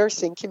 in the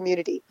nursing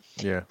community.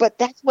 Yeah. But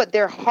that's what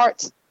their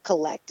hearts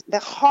collect, the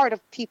heart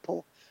of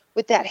people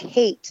with that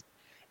hate.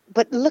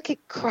 But look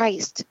at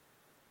Christ.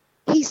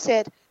 He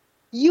said,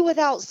 you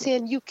without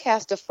sin, you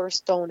cast the first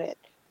stone at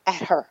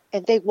her.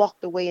 And they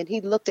walked away and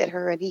he looked at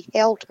her and he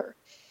held her.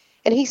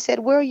 And he said,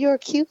 where are your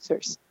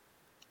accusers?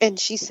 And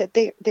she said,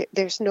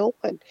 there's no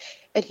one.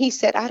 And he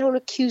said, I don't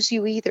accuse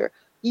you either.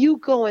 You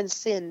go and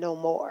sin no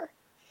more.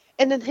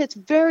 And then his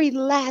very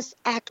last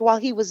act while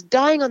he was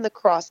dying on the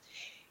cross,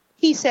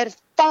 he said,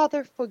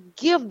 Father,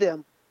 forgive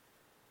them,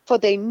 for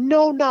they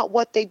know not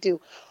what they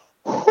do.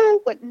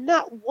 Who would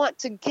not want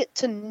to get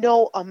to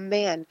know a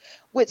man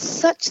with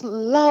such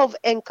love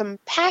and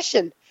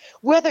compassion,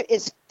 whether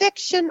it's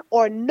fiction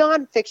or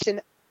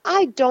nonfiction?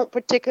 I don't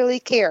particularly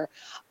care.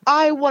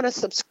 I want to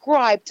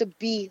subscribe to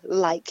be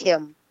like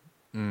him.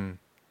 Mm.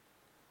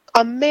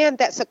 A man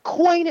that's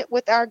acquainted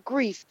with our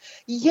grief,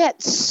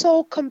 yet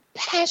so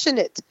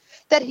compassionate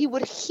that he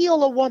would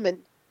heal a woman,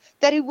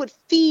 that he would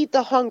feed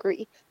the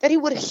hungry, that he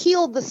would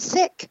heal the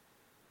sick,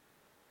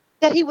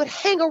 that he would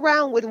hang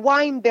around with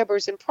wine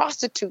bibbers and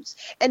prostitutes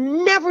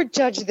and never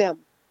judge them.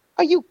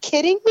 Are you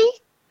kidding me?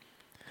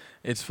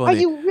 It's Are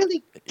funny. you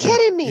really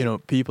kidding me?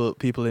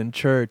 People in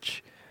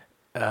church,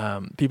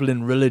 people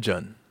in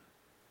religion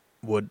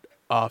would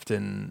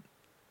often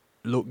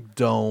look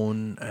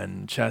down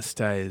and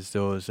chastise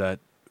those that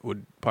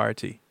would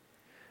party.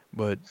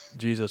 But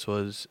Jesus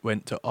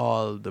went to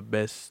all the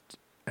best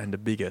and the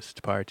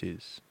biggest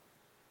parties.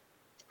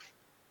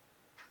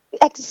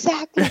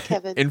 Exactly,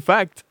 Kevin. In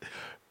fact,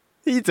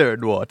 he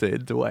turned water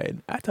into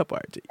wine at a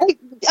party. Hey,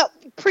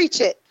 preach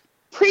it.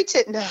 Preach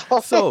it now.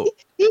 So,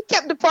 He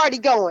kept the party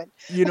going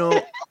you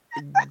know,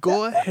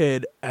 go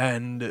ahead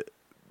and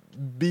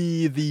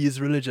be these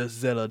religious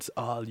zealots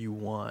all you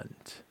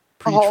want.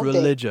 Preach all day.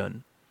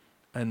 religion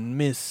and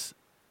miss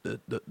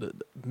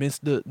miss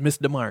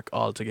the mark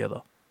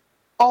altogether.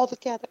 all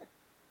together,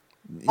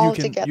 You all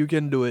can together. you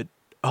can do it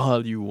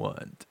all you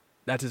want.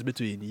 That is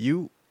between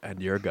you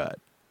and your God.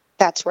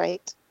 That's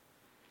right.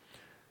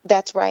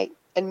 That's right.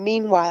 And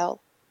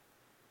meanwhile,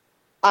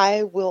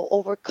 I will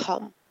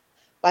overcome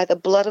by the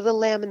blood of the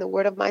Lamb and the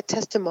word of my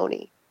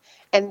testimony.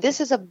 And this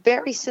is a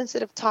very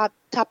sensitive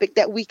topic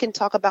that we can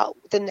talk about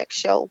the next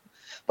show.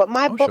 But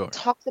my Oh book sure.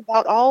 talks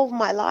about all of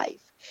my life,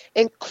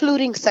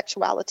 including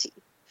sexuality.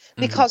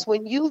 Mm-hmm. Because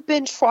when you've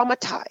been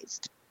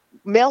traumatized,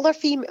 male or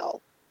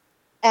female,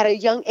 at a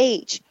young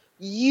age,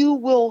 you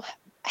will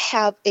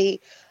have a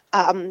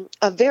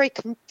very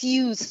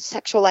confused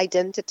sexual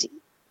identity.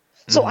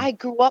 So Mm-hmm. I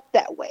grew up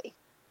that way.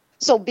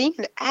 So being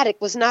an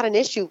addict was not an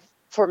issue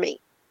for me.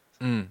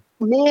 Mm.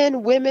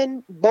 Men,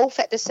 women, both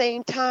at the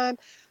same time.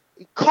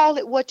 Call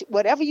it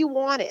whatever you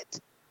want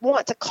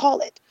to call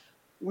it.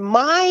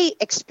 My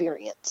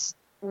experience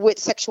with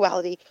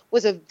sexuality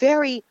was a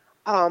very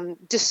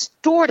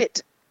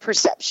distorted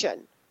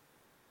perception,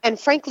 and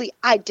frankly,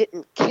 I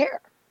didn't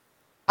care.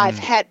 I've Mm.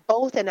 had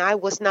both, and I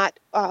was not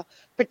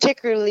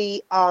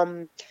particularly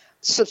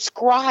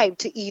subscribed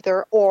to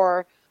either,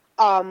 or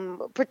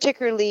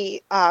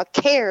particularly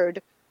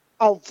cared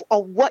of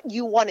what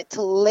you wanted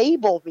to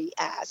label me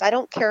as. I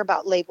don't care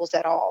about labels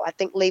at all. I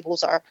think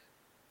labels are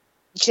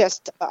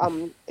just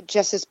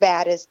as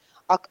bad as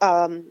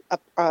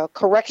a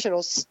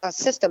correctional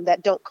system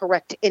that don't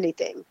correct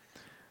anything.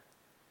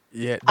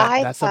 Yeah,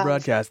 I that's a have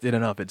broadcast in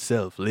and of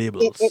itself. it, it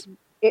Labels.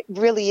 it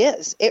really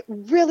is. It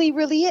really,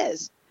 really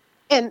is.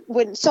 And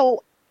when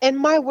so in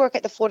my work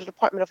at the Florida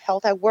Department of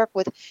Health, I work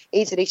with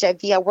AIDS and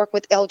HIV. I work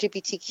with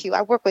LGBTQ.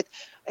 I work with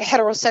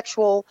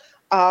heterosexual,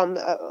 um,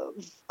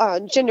 uh,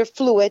 gender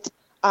fluid,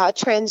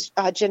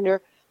 transgender.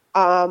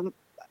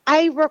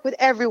 I work with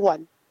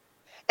everyone,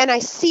 and I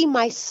see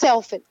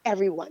myself in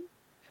everyone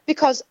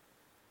because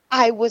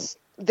I was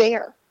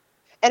there,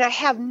 and I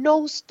have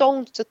no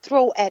stones to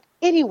throw at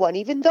anyone,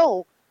 even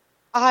though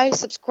I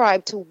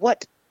subscribe to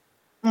what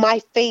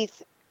my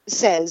faith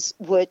says,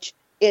 which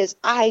is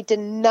I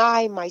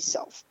deny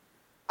myself.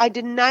 I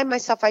deny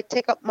myself. I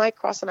take up my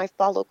cross and I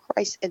follow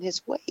Christ in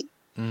His way.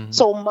 Mm-hmm.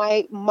 So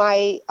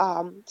my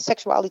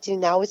sexuality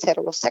now is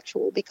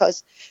heterosexual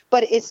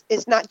but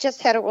it's not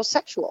just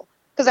heterosexual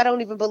because I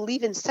don't even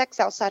believe in sex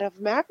outside of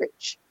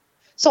marriage.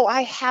 So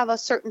I have a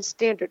certain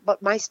standard,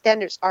 but my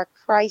standards are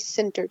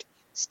Christ-centered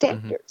Mm-hmm.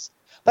 standards.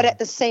 But Mm-hmm. at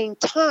the same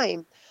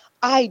time,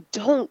 I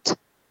don't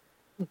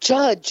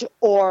judge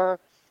or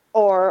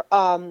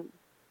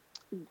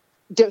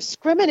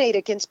discriminate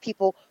against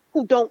people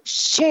who don't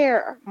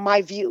share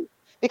my view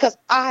because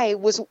I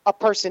was a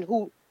person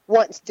who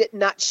once did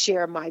not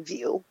share my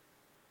view.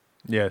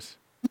 Yes.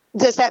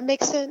 Does that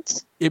make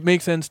sense? It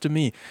makes sense to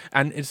me,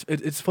 and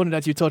it's funny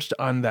that you touched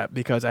on that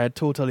because I had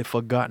totally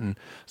forgotten.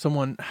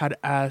 Someone had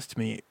asked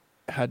me,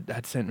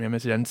 had sent me a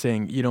message and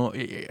saying,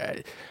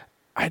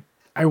 I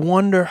I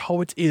wonder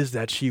how it is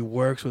that she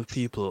works with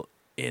people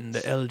in the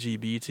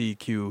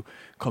LGBTQ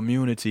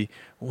community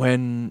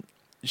when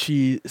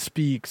she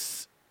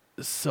speaks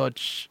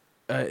such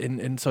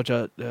in such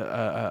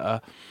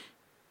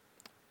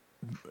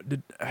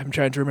I'm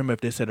trying to remember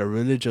if they said a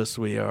religious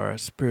way or a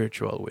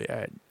spiritual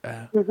way.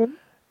 Hmm.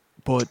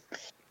 But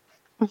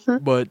Hmm.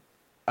 but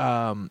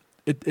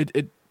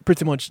it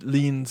pretty much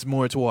leans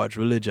more towards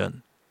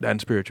religion than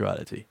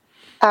spirituality.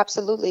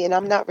 Absolutely. And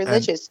I'm not and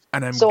religious,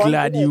 and I'm so I'm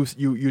glad good.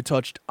 you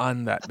touched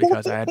on that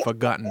because I had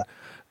forgotten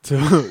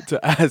to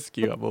to ask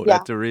you about Yeah,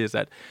 that, to raise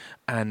that,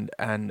 and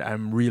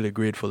I'm really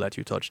grateful that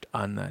you touched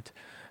on that.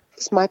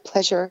 it's my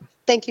pleasure.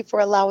 Thank you for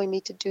allowing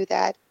me to do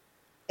that.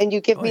 And you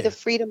give Oh me the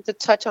yeah. freedom to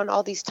touch on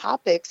all these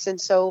topics. And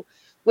so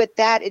with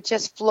that, it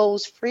just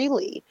flows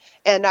freely.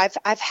 And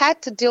I've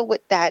had to deal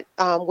with that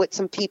with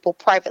some people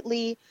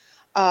privately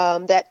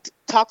that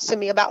talks to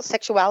me about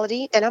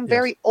sexuality, and I'm Yes.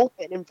 very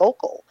open and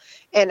vocal.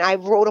 And I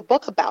wrote a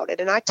book about it,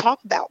 and I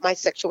talk about my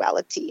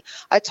sexuality.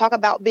 I talk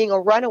about being a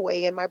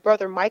runaway, and my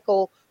brother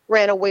Michael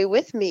ran away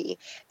with me,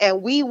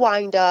 and we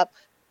wind up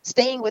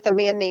staying with a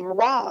man named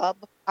Rod,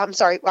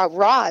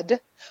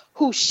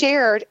 who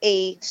shared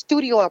a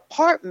studio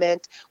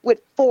apartment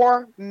with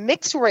four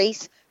mixed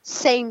race,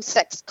 same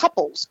sex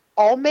couples,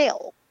 all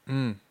male.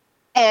 Mm.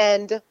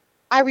 And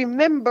I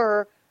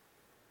remember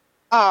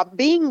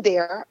being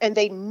there, and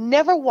they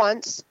never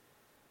once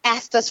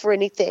asked us for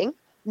anything,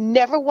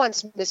 never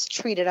once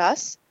mistreated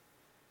us,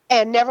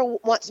 and never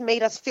once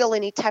made us feel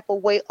any type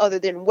of way other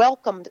than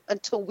welcomed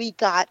until we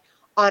got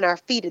on our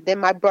feet. And then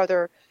my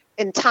brother,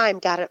 in time,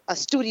 got a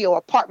studio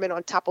apartment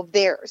on top of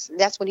theirs. And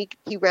that's when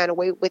he ran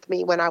away with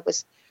me when I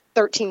was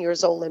 13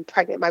 years old and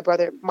pregnant. My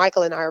brother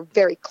Michael and I are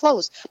very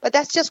close. But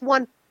that's just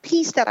one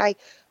piece that I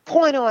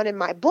point on in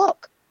my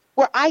book,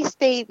 where I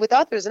stayed with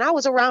others and I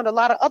was around a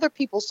lot of other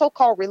people,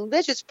 so-called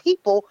religious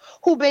people,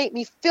 who made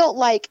me feel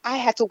like I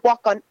had to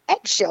walk on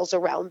eggshells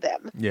around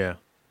them. Yeah.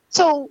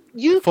 So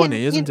you can,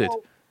 Funny, isn't it?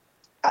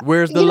 uh,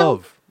 Where's the you know,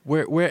 love?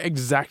 Where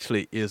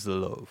exactly is the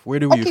love? Where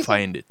do we okay, so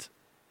find it?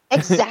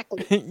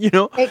 exactly, you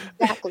know?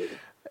 exactly.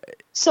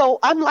 So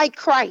I'm like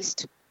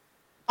Christ.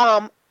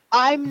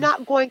 I'm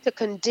not going to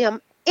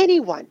condemn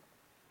anyone.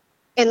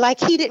 And like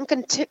he didn't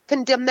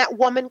condemn that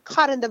woman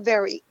caught in the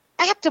very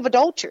act of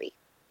adultery.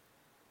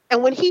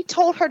 And when he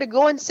told her to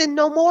go and sin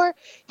no more,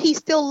 he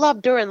still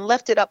loved her and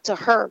left it up to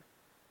her.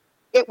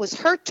 It was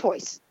her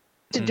choice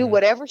to do Mm-hmm.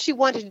 whatever she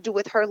wanted to do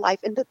with her life.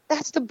 And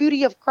that's the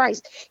beauty of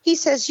Christ. He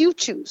says, you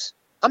choose.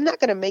 I'm not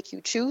going to make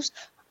you choose.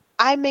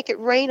 I make it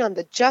rain on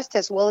the just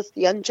as well as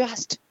the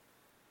unjust.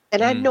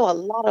 And I Mm. know a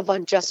lot of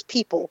unjust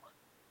people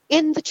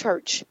in the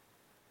church,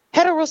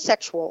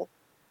 heterosexual,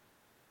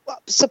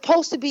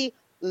 supposed to be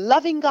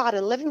loving God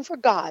and living for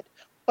God,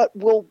 but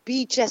will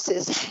be just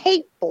as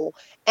hateful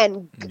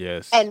and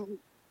Yes. and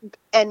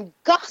and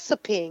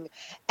gossiping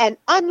and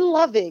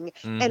unloving,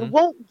 Mm-hmm. and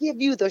won't give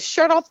you the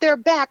shirt off their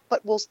back,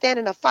 but will stand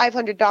in a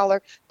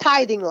 $500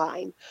 tithing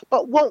line,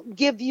 but won't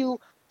give you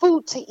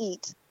food to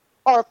eat,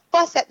 or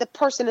fuss at the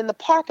person in the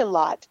parking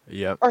lot,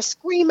 Yep. or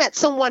scream at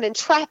someone in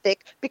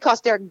traffic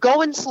because they're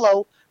going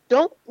slow.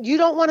 You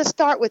don't want to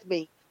start with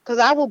me, because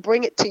I will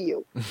bring it to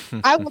you.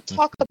 I will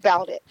talk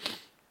about it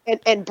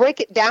and break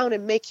it down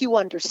and make you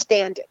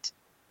understand it.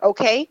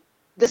 Okay?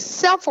 The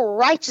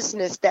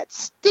self-righteousness that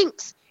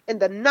stinks in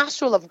the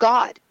nostril of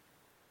God.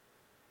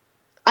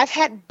 I've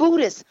had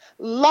Buddhists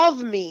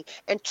love me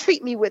and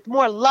treat me with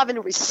more love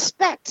and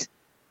respect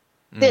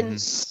than Mm-hmm.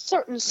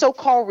 certain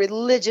so-called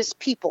religious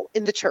people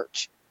in the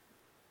church.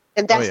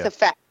 And Oh that's yeah. the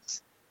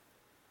facts.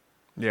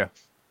 Yeah.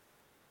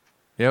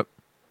 Yep.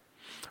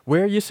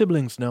 Where are your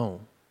siblings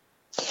now?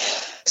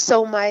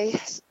 So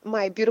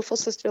my beautiful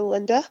sister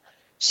Linda,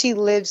 she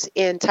lives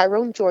in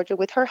Tyrone, Georgia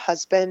with her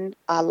husband,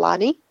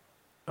 Lonnie,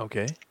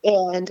 Okay.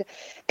 and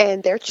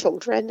their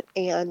children,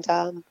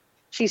 and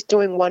she's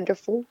doing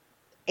wonderful,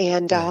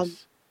 and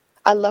Nice.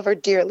 I love her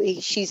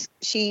dearly. She's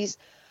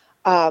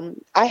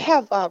I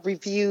have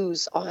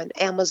reviews on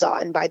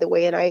Amazon, by the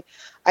way, and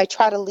I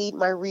try to lead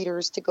my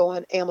readers to go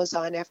on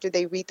Amazon after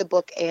they read the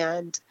book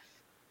and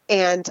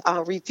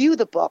review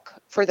the book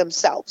for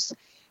themselves.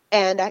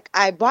 And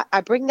I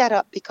bring that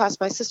up because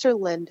my sister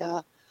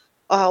Linda,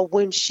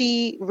 when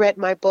she read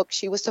my book,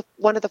 she was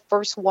one of the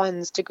first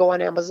ones to go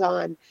on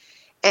Amazon,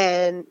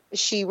 and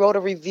she wrote a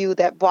review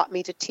that brought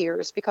me to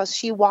tears because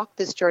she walked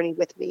this journey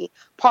with me,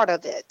 part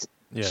of it.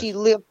 She Yes.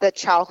 lived the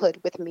childhood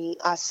with me,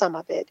 some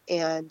of it.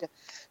 And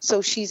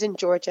so she's in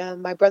Georgia.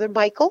 My brother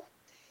Michael,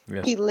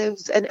 he Yes.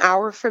 lives an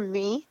hour from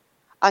me.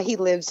 He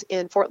lives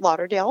in Fort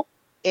Lauderdale,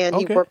 and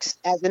he Okay. works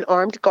as an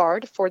armed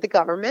guard for the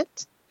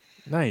government.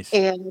 Nice.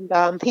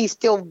 And he's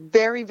still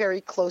very,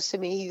 very close to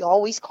me. He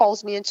always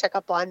calls me and check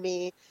up on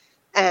me.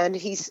 And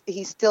he's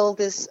still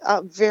this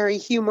very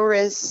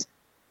humorous,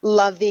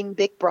 loving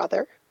big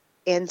brother.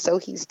 And so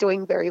he's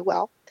doing very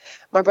well.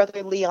 My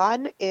brother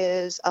Leon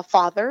is a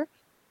father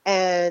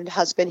and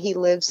husband. He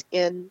lives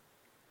in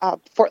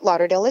Fort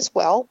Lauderdale as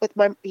well.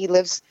 He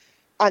lives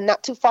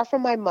not too far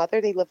from my mother.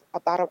 They live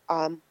about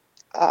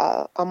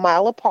a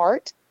mile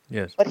apart,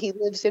 Yes. but he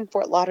lives in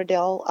Fort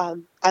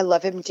Lauderdale. I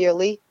love him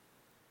dearly.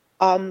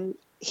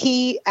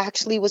 He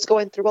actually was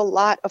going through a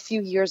lot a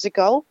few years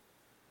ago,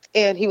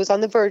 and he was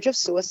on the verge of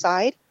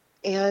suicide.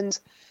 And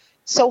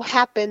so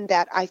happened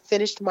that I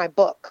finished my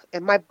book,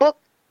 and my book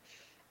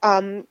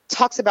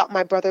talks about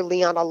my brother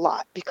Leon a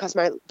lot because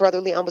my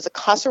brother Leon was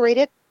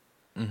incarcerated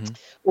Mm-hmm.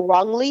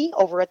 wrongly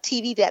over a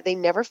TV that they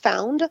never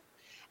found.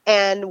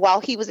 And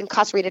while he was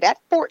incarcerated at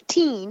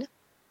 14,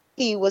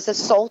 he was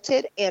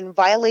assaulted and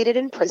violated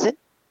in prison.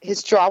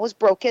 His jaw was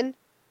broken.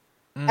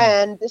 Mm.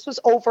 And this was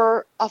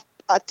over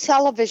a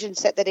television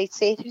set that they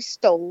say he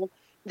stole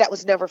that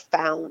was never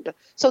found.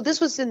 So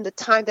this was in the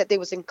time that they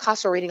was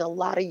incarcerating a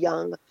lot of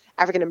young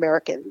African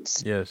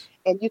Americans. Yes.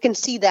 And you can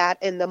see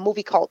that in the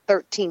movie called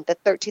 13, the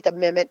 13th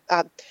Amendment.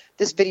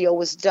 This video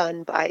was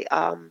done by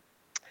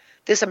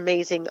this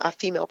amazing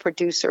female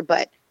producer.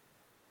 But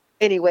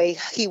anyway,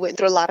 he went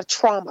through a lot of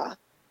trauma.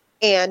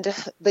 And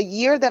the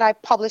year that I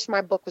published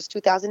my book was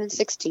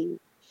 2016.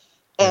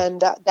 Yes.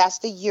 And that's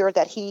the year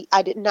that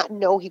I did not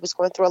know he was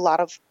going through a lot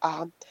of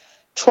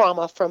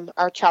trauma from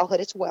our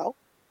childhood as well.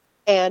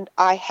 And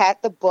I had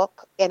the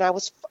book and I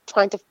was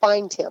trying to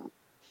find him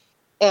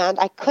and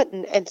I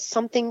couldn't. And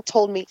something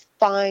told me,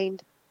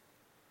 find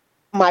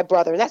my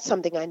brother. And that's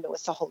something I know,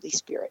 it's the Holy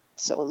Spirit.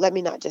 So let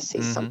me not just say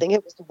Mm-hmm. something.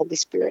 It was the Holy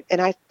Spirit. And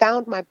I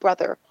found my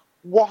brother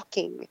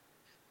walking,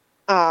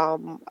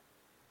 um,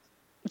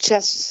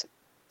 just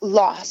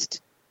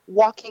lost,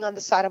 walking on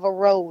the side of a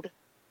road.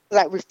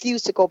 I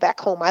refused to go back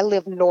home. I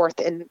live north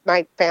and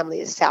my family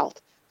is south.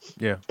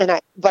 Yeah.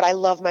 But I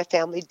love my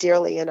family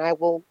dearly, and I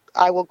will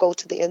go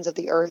to the ends of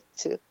the earth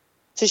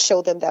to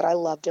show them that I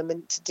loved them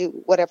and to do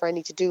whatever I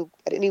need to do.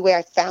 But anyway,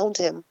 I found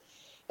him,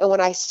 and when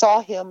I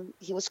saw him,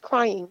 he was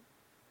crying,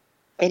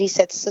 and he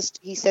said, "Sister,"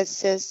 he said,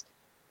 "Sis,"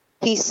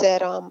 he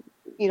said,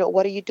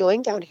 "What are you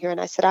doing down here?"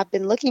 And I said, "I've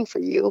been looking for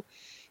you."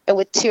 And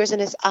with tears in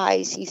his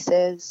eyes, he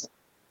says,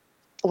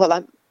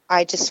 "Well,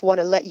 I just want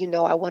to let you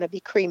know I want to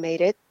be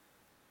cremated,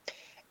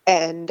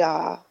 and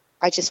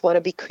I just want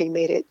to be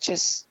cremated.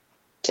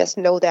 Just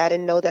know that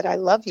and know that I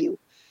love you."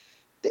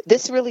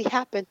 This really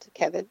happened,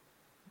 Kevin.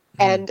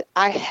 Mm. And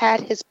I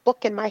had his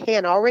book in my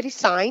hand already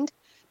signed,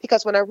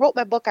 because when I wrote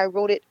my book,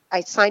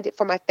 I signed it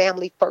for my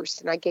family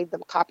first, and I gave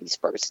them copies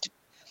first.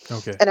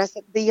 Okay. And I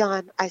said,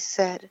 Leon, I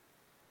said,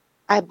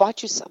 I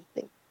bought you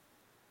something.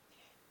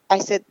 I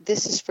said,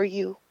 this is for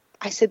you.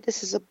 I said,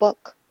 this is a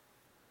book.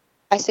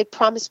 I said,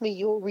 promise me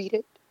you'll read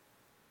it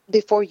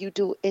before you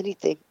do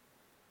anything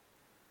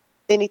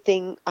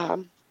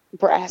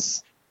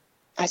brass.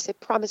 I said,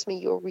 promise me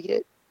you'll read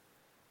it.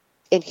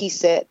 And he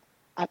said,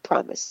 I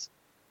promise.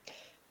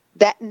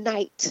 That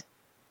night,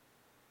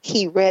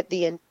 he read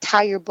the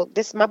entire book.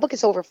 My book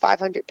is over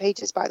 500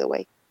 pages, by the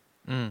way.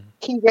 Mm.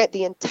 He read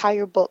the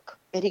entire book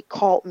and he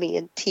called me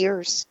in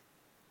tears.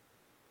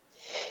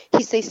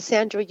 He said,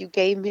 Sandra, you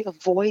gave me a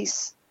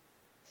voice.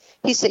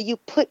 He said, you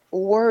put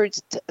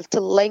words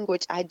to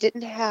language I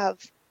didn't have.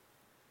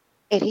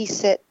 And he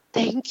said,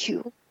 thank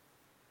you.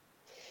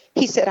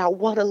 He said, I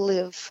want to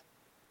live.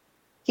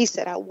 He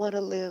said, I want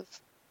to live.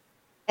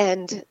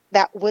 And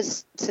that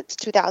was since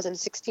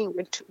 2016.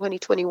 We're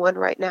 2021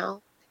 right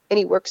now. And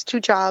he works 2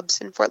 jobs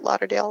in Fort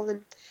Lauderdale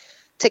and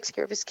takes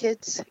care of his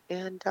kids.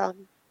 And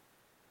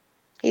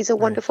he's a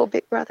Nice. wonderful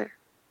big brother.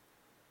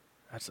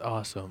 That's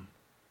awesome.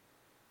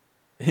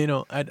 You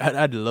know,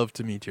 I'd love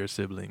to meet your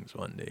siblings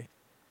one day.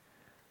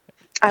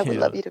 I would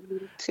You love know, you to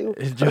meet him too.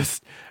 it's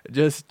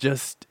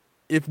just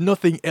if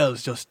nothing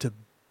else, just to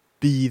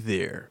be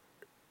there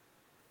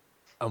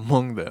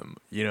among them.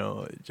 You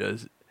know,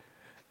 just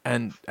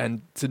and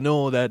to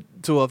know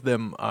that 2 of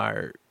them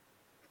are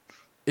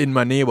in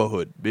my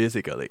neighborhood,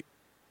 basically.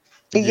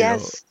 You know,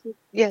 Yes,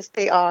 yes,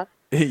 they are.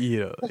 you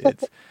know,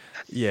 it's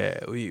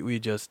yeah. We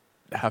just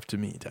have to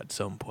meet at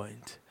some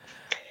point.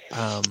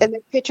 Um. And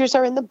the pictures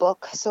are in the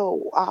book.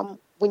 So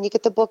when you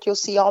get the book, you'll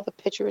see all the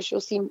pictures.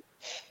 You'll see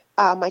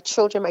my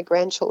children, my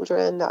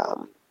grandchildren,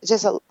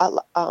 just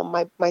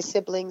my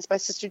siblings, my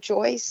sister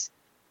Joyce,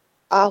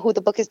 who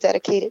the book is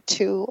dedicated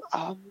to.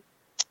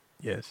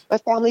 Yes. My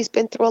family's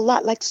been through a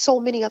lot, like so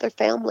many other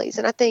families,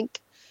 and I think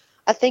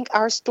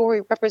our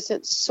story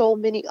represents so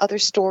many other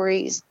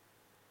stories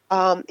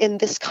in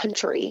this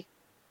country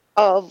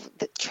of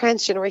the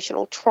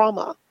transgenerational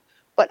trauma.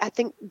 But I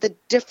think the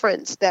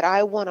difference that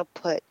I want to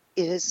put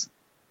is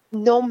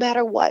no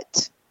matter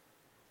what,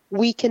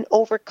 we can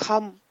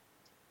overcome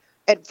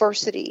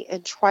adversity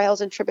and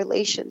trials and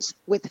tribulations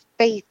with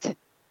faith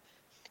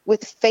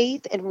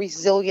and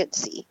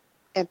resiliency,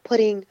 and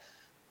putting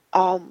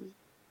um,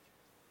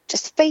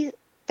 just faith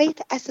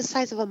as the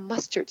size of a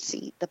mustard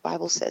seed. The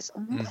Bible says a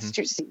Mhm.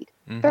 mustard seed,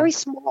 Mhm. very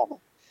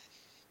small,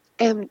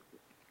 and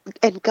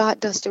God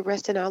does the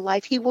rest in our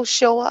life. He will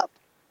show up.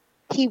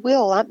 He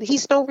will.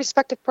 He's no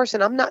respected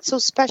person. I'm not so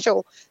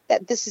special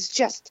that this is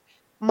just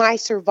my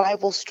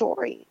survival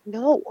story.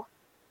 No,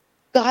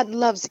 God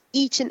loves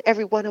each and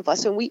every one of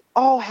us, and we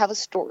all have a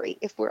story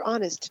if we're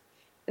honest.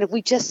 And if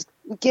we just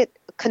get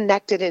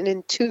connected and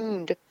in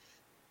tuned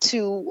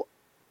to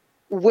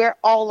where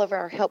all of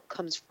our help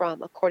comes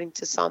from, according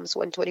to Psalms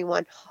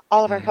 121,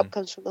 all of our help Mhm.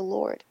 comes from the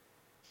Lord.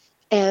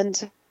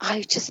 And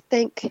I just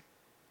thank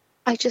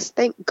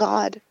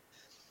God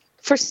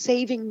for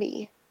saving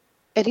me.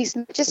 And He's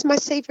not just my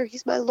Savior,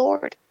 He's my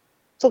Lord.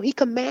 So He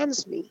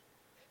commands me,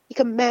 He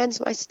commands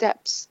my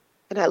steps,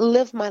 and I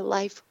live my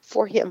life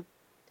for Him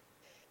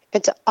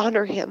and to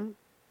honor Him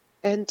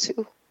and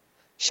to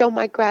show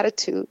my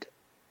gratitude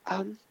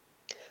um,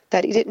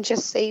 that He didn't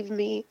just save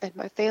me and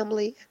my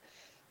family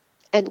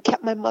and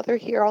kept my mother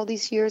here all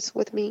these years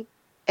with me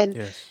and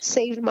Yes.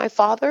 saved my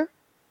father.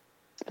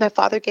 My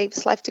father gave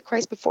his life to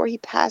Christ before he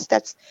passed.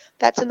 That's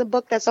in the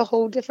book. That's a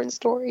whole different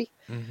story.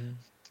 Mhm.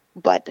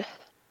 But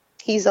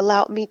He's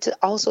allowed me to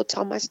also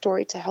tell my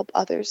story to help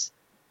others,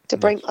 to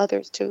bring Yes.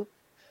 others to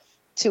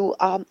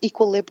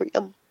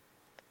equilibrium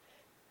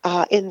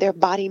in their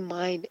body,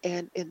 mind,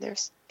 and in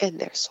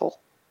their soul.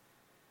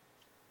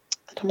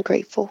 And I'm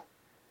grateful.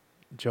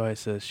 Joy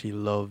says she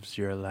loves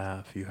your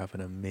laugh. You have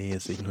an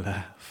amazing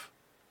laugh.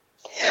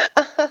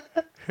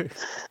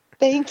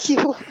 Thank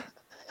you.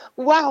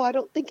 Wow, I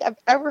don't think I've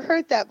ever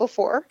heard that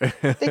before.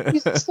 Thank you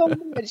so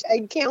much.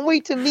 I can't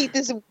wait to meet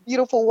this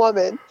beautiful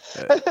woman.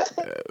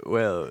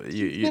 Well,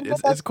 She's been with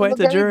it's us from the quite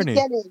a very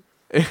journey.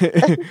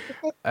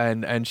 beginning.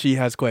 And she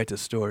has quite a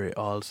story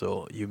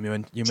also. You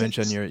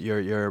mentioned Yes.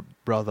 your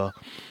brother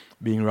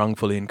being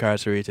wrongfully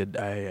incarcerated.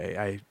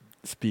 I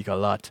speak a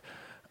lot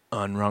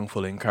on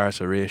wrongful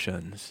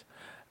incarcerations.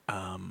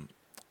 Um,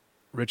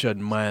 Richard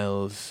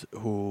Miles,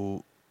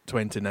 who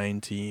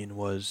 2019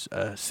 was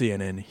a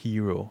CNN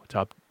hero,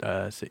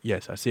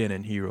 yes, a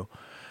CNN hero.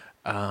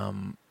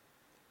 Um,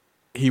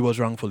 he was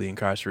wrongfully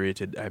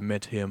incarcerated. I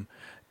met him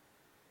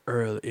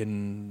early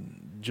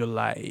in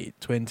July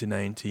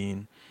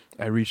 2019.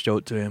 I reached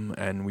out to him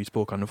and we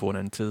spoke on the phone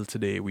until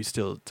today. We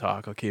still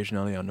talk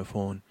occasionally on the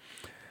phone.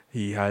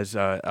 He has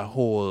a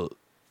whole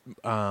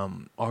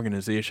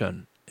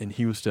organization in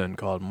Houston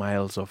called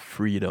Miles of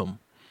Freedom.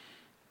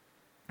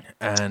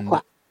 And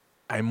Wow.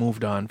 I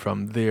moved on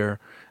from there.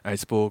 I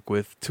spoke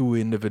with 2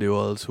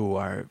 individuals who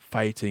are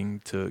fighting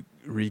to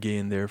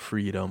regain their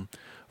freedom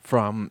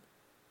from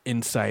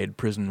inside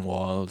prison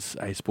walls.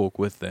 I spoke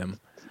with them.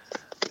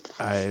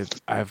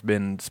 I've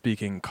been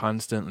speaking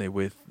constantly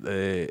with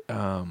the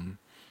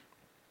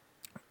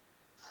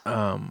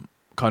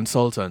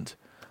consultant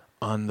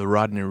on the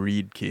Rodney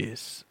Reed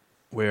case,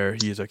 where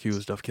he is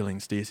accused of killing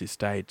Stacey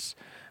Stites,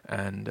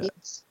 and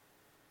Yes.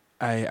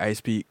 I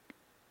speak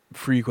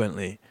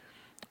frequently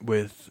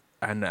with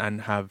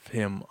and have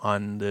him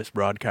on this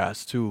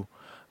broadcast too,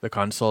 the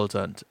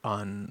consultant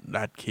on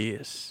that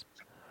case.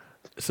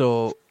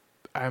 So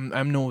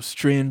I'm no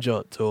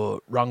stranger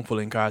to wrongful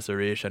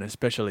incarceration,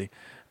 especially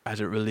as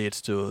it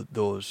relates to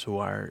those who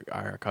are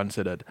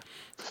considered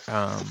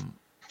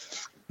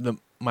the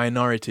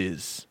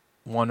minorities.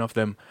 One of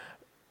them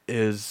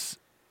is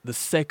the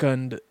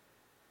second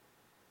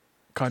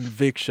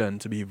conviction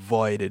to be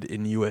voided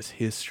in U.S.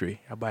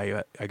 history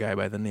by a guy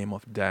by the name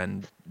of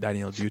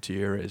Daniel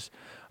Gutierrez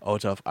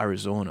out of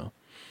Arizona.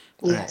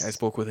 I Yes.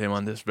 spoke with him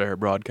on this very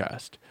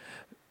broadcast,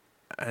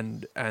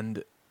 and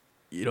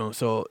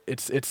so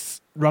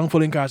it's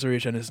wrongful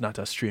incarceration is not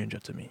a stranger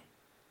to me.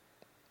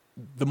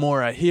 The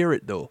more I hear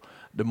it, though,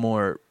 the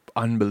more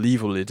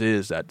unbelievable it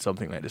is that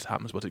something like this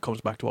happens. But it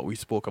comes back to what we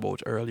spoke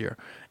about earlier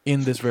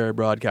in this very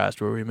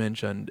broadcast, where we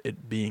mentioned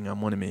it being a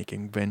money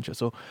making venture.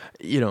 So,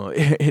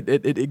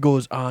 it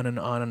goes on,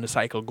 and the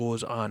cycle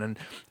goes on, and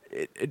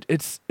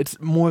it's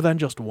more than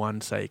just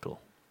one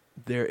cycle.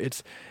 There,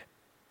 it's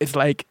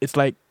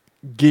like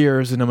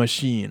gears in a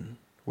machine,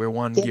 where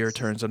one gear Yes.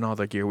 turns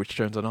another gear, which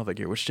turns another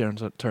gear, which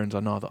turns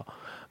another,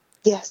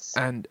 Yes.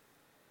 and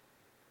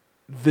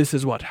this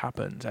is what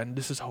happens, and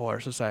this is how our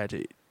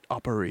society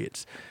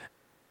operates.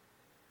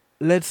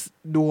 Let's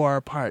do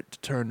our part to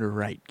turn the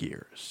right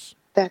gears.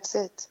 That's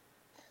it.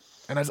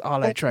 And that's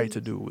all I That's try to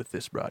it. do with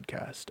this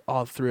broadcast,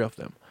 all three of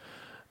them.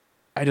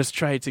 I just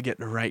try to get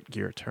the right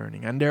gear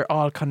turning, and they're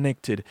all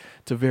connected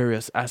to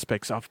various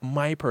aspects of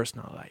my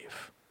personal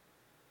life.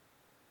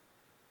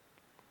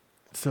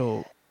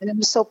 So, And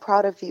I'm so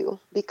proud of you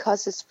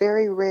because it's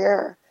very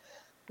rare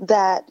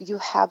that you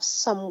have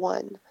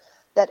someone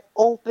that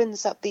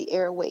opens up the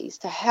airways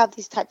to have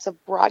these types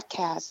of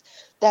broadcasts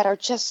that are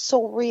just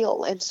so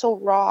real and so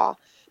raw,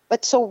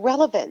 but so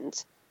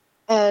relevant,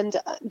 and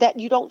that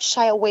you don't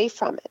shy away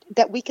from it,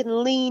 that we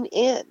can lean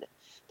in.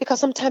 Because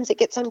sometimes it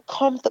gets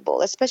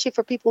uncomfortable, especially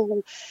for people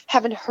who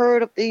haven't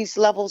heard of these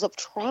levels of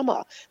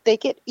trauma. They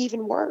get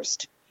even worse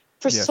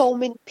for yes, so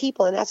many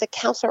people. And as a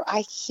counselor,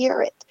 I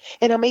hear it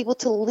and I'm able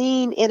to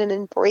lean in and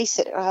embrace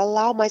it. And I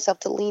allow myself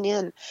to lean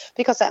in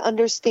because I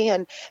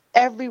understand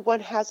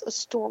everyone has a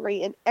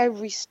story and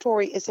every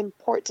story is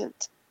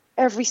important.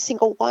 Every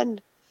single one.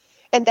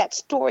 And that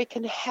story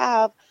can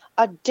have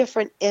a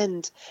different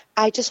end.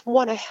 I just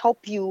want to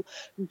help you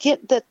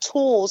get the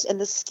tools and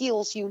the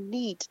skills you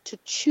need to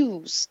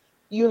choose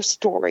your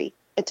story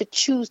and to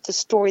choose the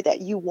story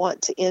that you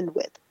want to end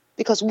with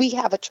because we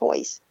have a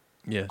choice.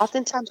 yes.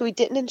 Oftentimes we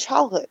didn't in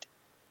childhood,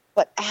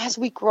 but as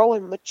we grow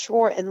and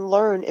mature and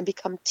learn and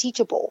become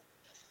teachable,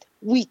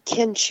 we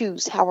can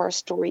choose how our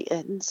story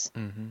ends.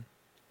 Mm-hmm.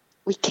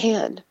 We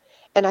can.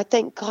 And I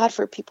thank God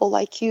for people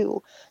like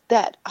you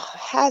that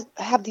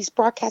have these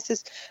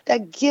broadcasts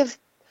that give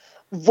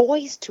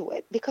voice to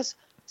it because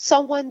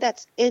someone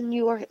that's in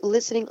your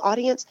listening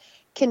audience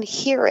can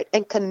hear it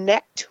and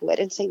connect to it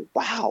and say,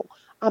 "Wow,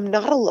 I'm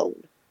not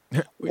alone.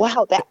 We-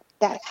 Wow,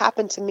 that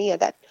happened to me, or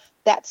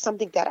that's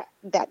something that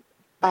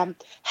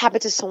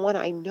happened to someone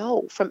I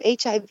know, from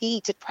HIV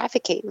to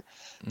trafficking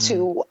mm,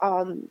 to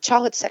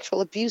childhood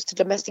sexual abuse to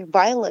domestic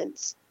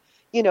violence.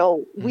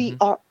 We mm-hmm.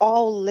 are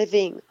all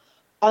living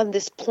on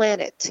this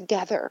planet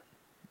together,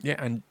 Yeah,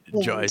 and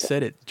Joy and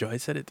said it. Joy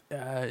said it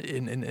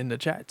in the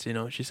chat.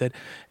 She said,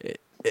 "Eh,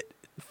 eh,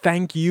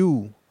 "Thank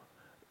you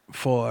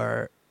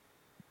for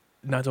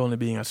not only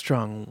being a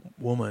strong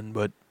woman,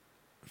 but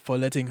for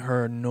letting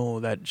her know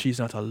that she's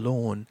not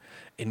alone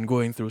in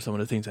going through some of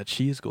the things that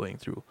she's going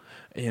through.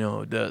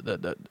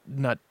 The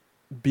not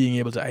being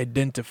able to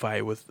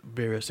identify with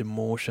various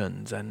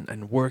emotions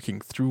and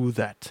working through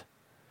that.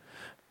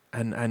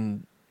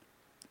 And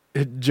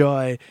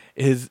Joy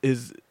is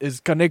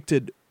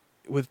connected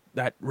with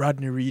that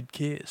Rodney Reed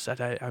case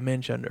that I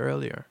mentioned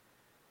earlier.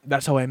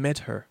 That's how I met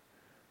her.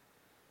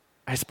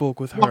 I spoke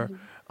with her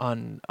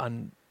on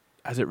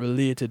as it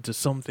related to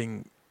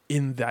something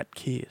in that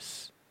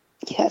case.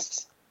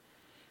 yes,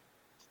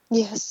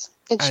 yes,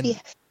 and she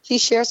And she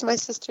shares my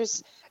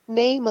sister's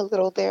name a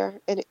little there,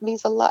 and it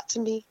means a lot to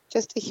me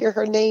just to hear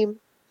her name,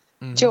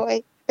 mhm,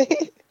 Joy.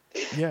 It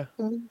yeah.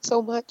 means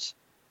so much.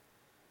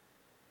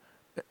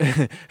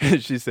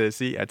 She says,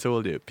 "See, I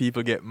told you,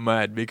 people get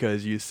mad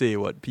because you say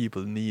what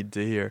people need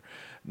to hear,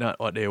 not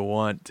what they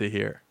want to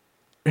hear."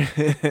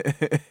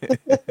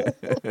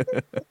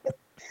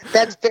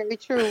 That's very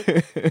true.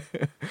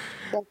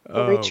 That's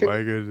very Oh true.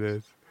 my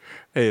goodness.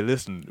 Hey,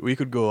 listen, we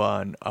could go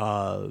on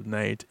all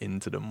night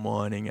into the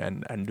morning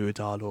and do it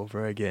all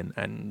over again,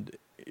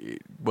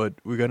 but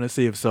we're gonna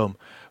save some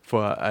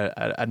for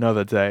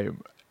another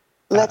time.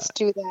 Uh, Let's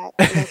do that.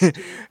 Let's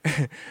do.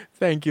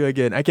 Thank you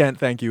again. I can't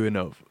thank you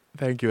enough.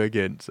 Thank you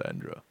again,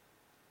 Sandra.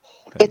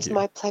 Thank It's you.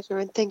 my pleasure,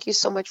 and thank you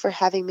so much for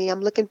having me.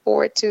 I'm looking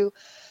forward to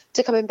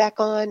coming back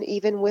on,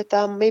 even with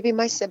maybe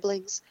my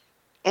siblings,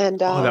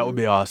 and Oh, that would um,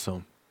 be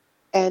awesome.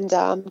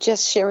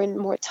 just sharing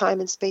more time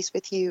and space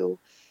with you.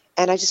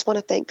 And I just want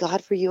to thank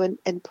God for you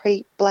and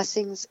pray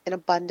blessings and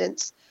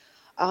abundance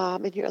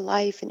in your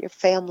life and your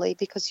family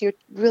because you're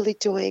really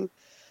doing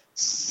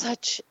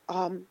such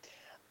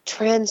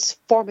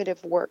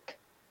transformative work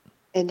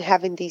in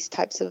having these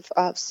types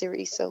of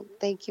series. So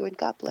thank you and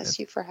God bless Yes.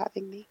 you for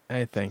having me.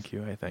 I thank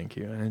you. I thank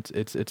you. And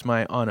it's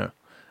my honor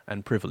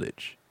and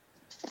privilege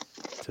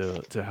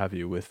to have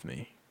you with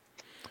me.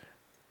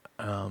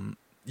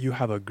 You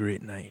have a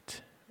great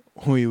night.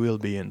 We will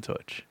be in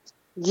touch.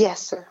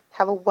 Yes, sir.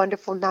 Have a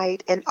wonderful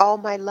night and all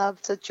my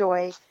love to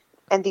Joy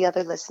and the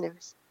other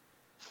listeners.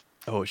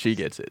 Oh, she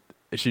gets it.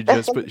 She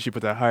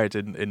put a heart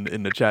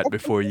in the chat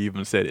before you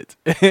even said it.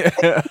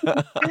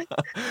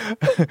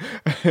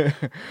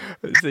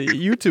 See,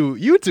 you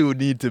two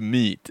need to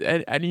meet.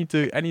 I need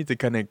to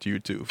connect you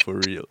two for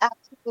real.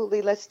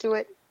 Absolutely. Let's do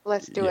it.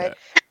 Let's do Yeah. it.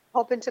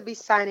 Hoping to be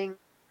signing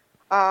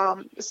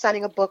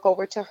a book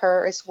over to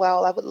her as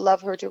well. I would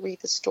love her to read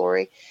the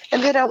story.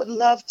 And then I would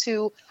love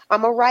to,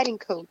 I'm a writing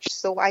coach,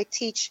 so I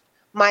teach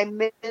my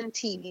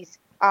mentees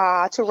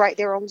to write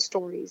their own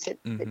stories.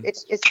 Hmm.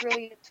 It's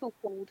really a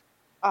twofold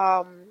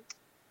um,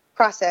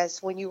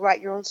 process when you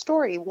write your own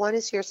story. One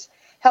is you're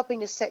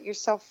helping to set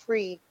yourself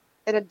free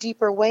in a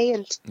deeper way,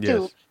 and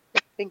two, Yes.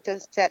 helping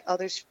to set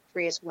others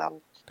free as well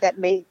that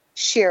may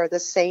share the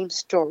same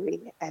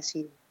story as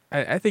you.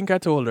 I think I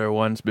told her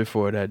once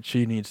before that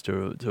she needs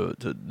to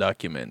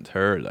document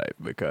her life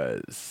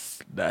because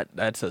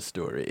that's a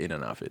story in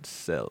and of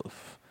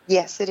itself.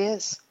 Yes, it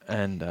is.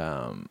 And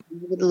I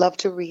would love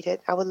to read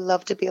it. I would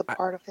love to be a I,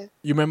 part of it.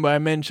 you remember I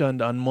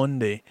mentioned on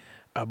Monday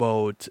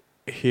about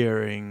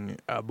hearing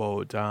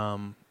about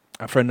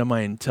a friend of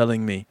mine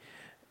telling me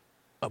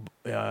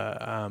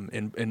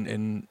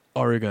in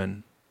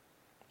Oregon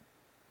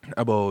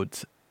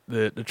about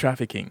the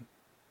trafficking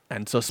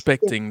and Yeah.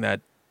 suspecting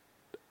that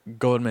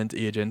government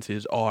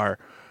agencies or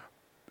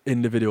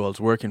individuals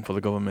working for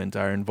the government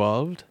are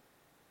involved.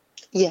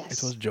 It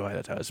was Yes. Joy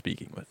that I was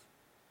speaking with.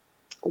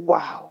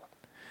 Wow.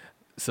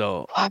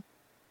 So Wow.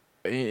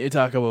 you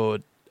talk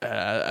about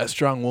a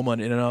strong woman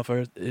in and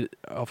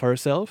of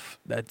herself.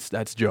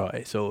 That's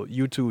Joy. So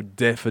you two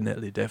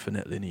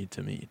definitely need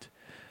to meet.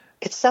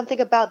 It's something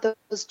about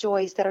those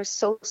joys that are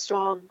so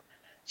strong.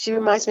 She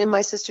reminds me of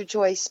my sister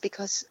Joyce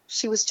because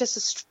she was just a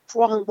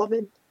strong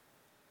woman.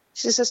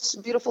 She's just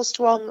a beautiful,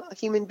 strong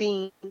human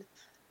being.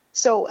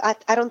 So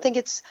I don't think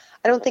it's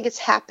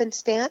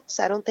happenstance.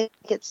 I don't think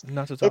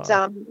Not at it's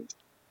all.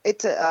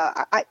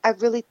 I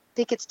really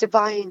think it's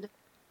divine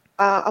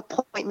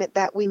appointment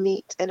that we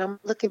meet, and I'm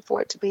looking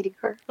forward to meeting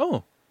her.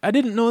 Oh, I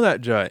didn't know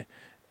that, Joy.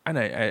 And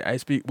I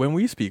speak when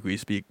we speak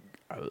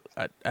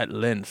at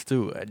length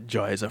too.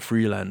 Joy is a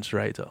freelance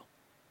writer.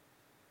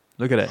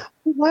 Look at that.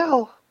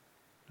 Wow.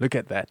 Look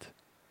at that.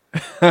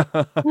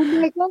 Oh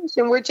my gosh.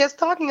 And we're just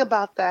talking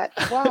about that.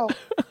 Wow.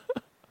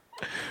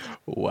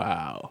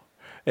 Wow.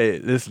 Hey,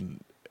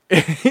 listen.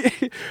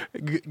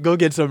 Go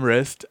get some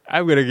rest.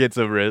 I'm gonna get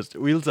some rest.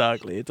 We'll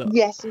talk later.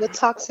 Yes, we'll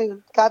talk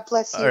soon. God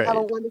bless All you. Have a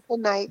right. wonderful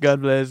night.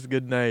 God bless.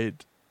 Good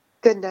night.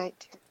 Good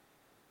night.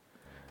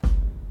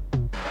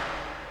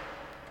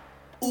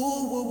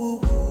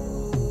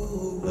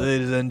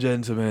 Ladies and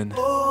gentlemen,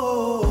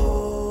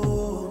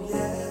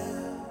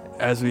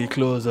 as we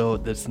close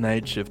out this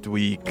night shift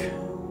week,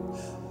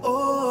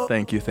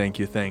 thank you, thank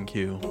you, thank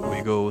you.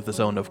 We go with the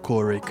sound of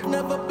Korik.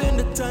 Never been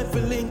the type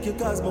for link you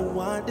cause me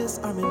want this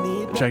or me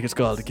need The that. track is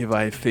called Give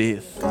I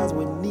Faith. Cause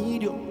we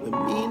need you, we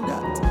mean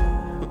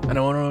that. And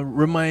I want to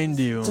remind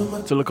you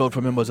to look out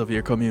for members of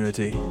your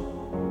community.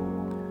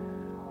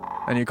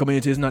 And your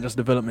community is not just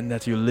development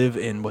that you live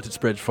in, but it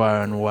spreads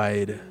far and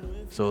wide.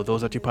 So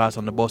those that you pass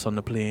on the bus, on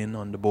the plane,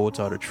 on the boat,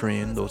 or the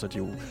train, those that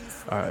you,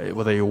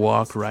 whether you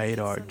walk, ride,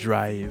 or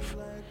drive,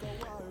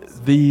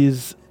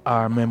 these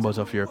are members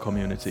of your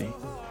community.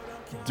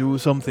 Do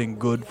something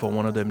good for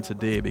one of them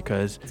today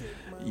because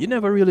you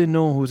never really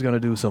know who's going to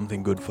do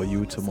something good for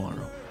you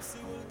tomorrow.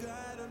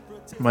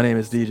 My name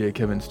is DJ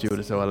Kevin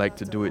Stewart, so I like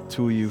to do it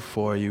to you,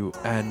 for you,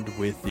 and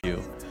with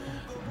you.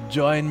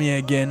 Join me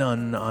again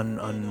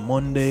on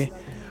Monday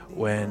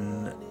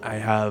when I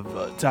have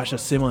Tasha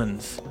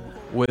Simmons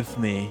with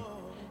me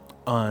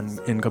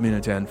in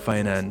community and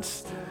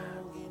finance.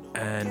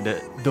 And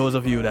those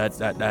of you that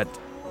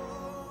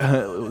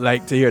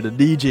like to hear the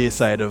DJ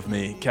side of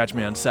me, catch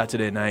me on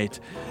Saturday night,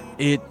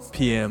 8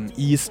 p.m.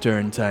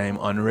 Eastern Time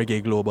on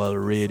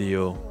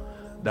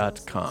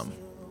reggaeglobalradio.com.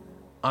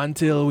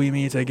 Until we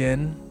meet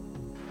again,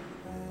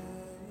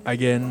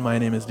 my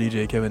name is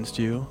DJ Kevin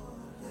Stew.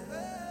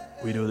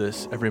 We do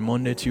this every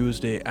Monday,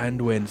 Tuesday,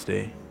 and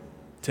Wednesday,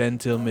 10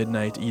 till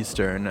midnight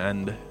Eastern,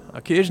 and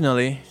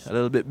occasionally a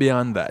little bit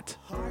beyond that.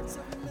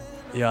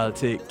 Y'all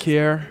take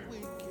care.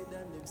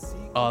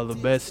 All the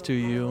best to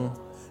you.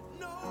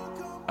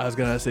 I was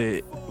gonna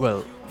say,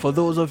 well, for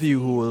those of you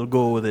who will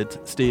go with it,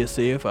 stay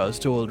safe. I was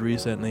told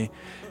recently,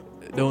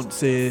 don't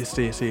say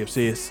stay safe,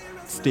 say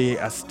stay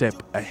a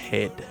step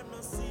ahead.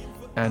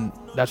 And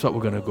that's what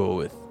we're going to go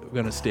with. We're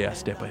going to stay a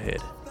step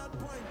ahead.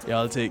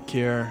 Y'all take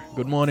care.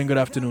 Good morning, good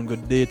afternoon,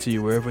 good day to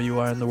you, wherever you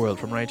are in the world.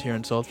 From right here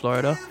in South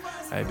Florida,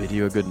 I bid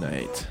you a good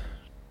night.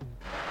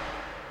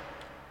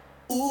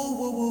 Ooh,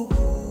 ooh, ooh,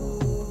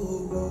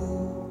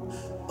 ooh.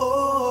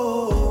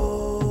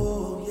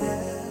 Oh,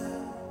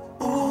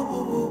 yeah. Ooh,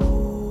 ooh,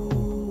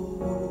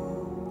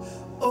 ooh.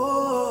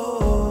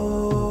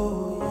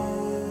 Oh,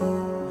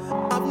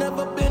 yeah. I've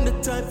never been the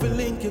type to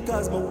link you,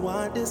 cause me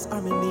want this,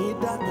 I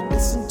need that.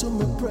 Listen to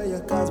my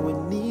prayer, cause we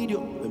need you,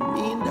 we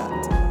mean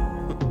that.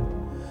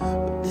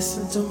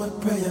 Listen to my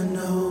prayer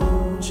now,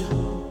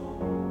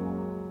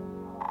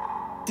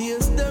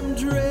 tears them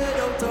dread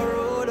out a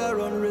road, I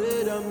run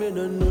red, I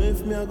don't know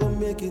if me I gon'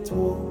 make it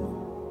home.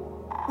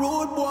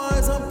 Road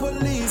boys and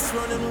police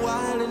running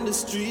wild in the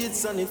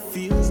streets, and it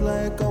feels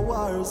like a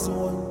war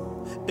zone.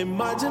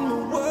 Imagine me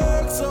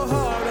work so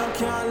hard, I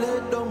can't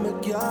let down my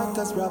car,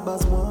 cause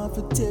robbers want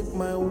to take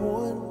my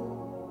one.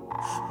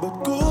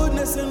 But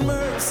goodness and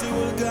mercy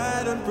will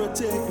guide and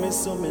protect me,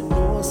 so me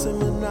know so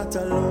me not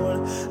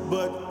alone.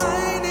 But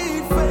I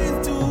need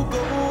faith to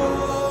go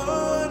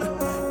on.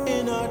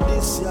 In all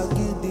this you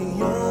get the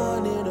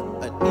yarning.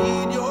 I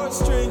need your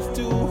strength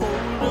to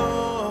hold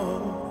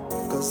on,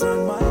 cause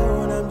on my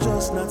own I'm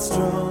just not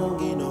strong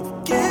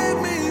enough.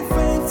 Give me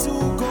faith to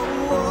go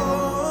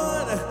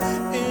on.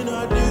 In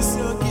all this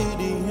you get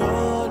the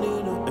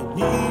yarning. I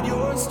need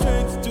your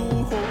strength to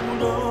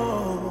hold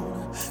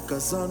on,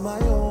 cause on my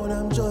own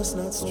I'm just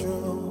not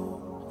strong.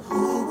 Ooh,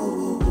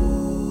 ooh,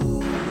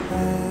 ooh,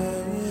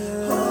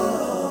 yeah.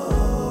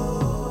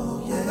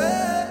 Oh,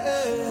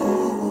 yeah.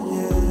 Ooh,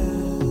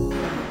 yeah.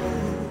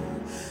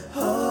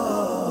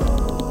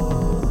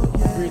 Oh,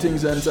 yeah.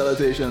 Greetings and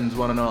salutations,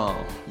 one and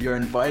all. You're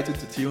invited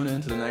to tune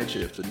in to the Night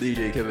Shift with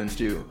DJ Kevin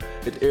Stew.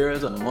 It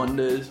airs on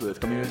Mondays with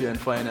Community and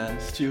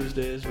Finance,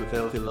 Tuesdays with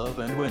Healthy Love,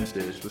 and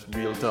Wednesdays with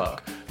Real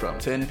Talk from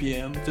 10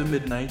 p.m. to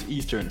midnight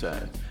Eastern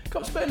Time.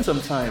 Come spend some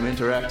time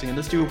interacting in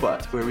the stew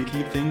pot, where we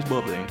keep things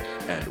bubbling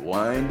and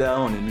wind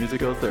down in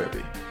musical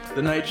therapy.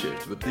 The Night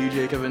Shift with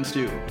DJ Kevin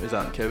Stew is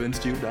on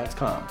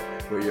kevinstew.com,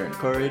 where you're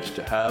encouraged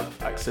to have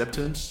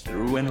acceptance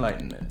through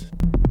enlightenment.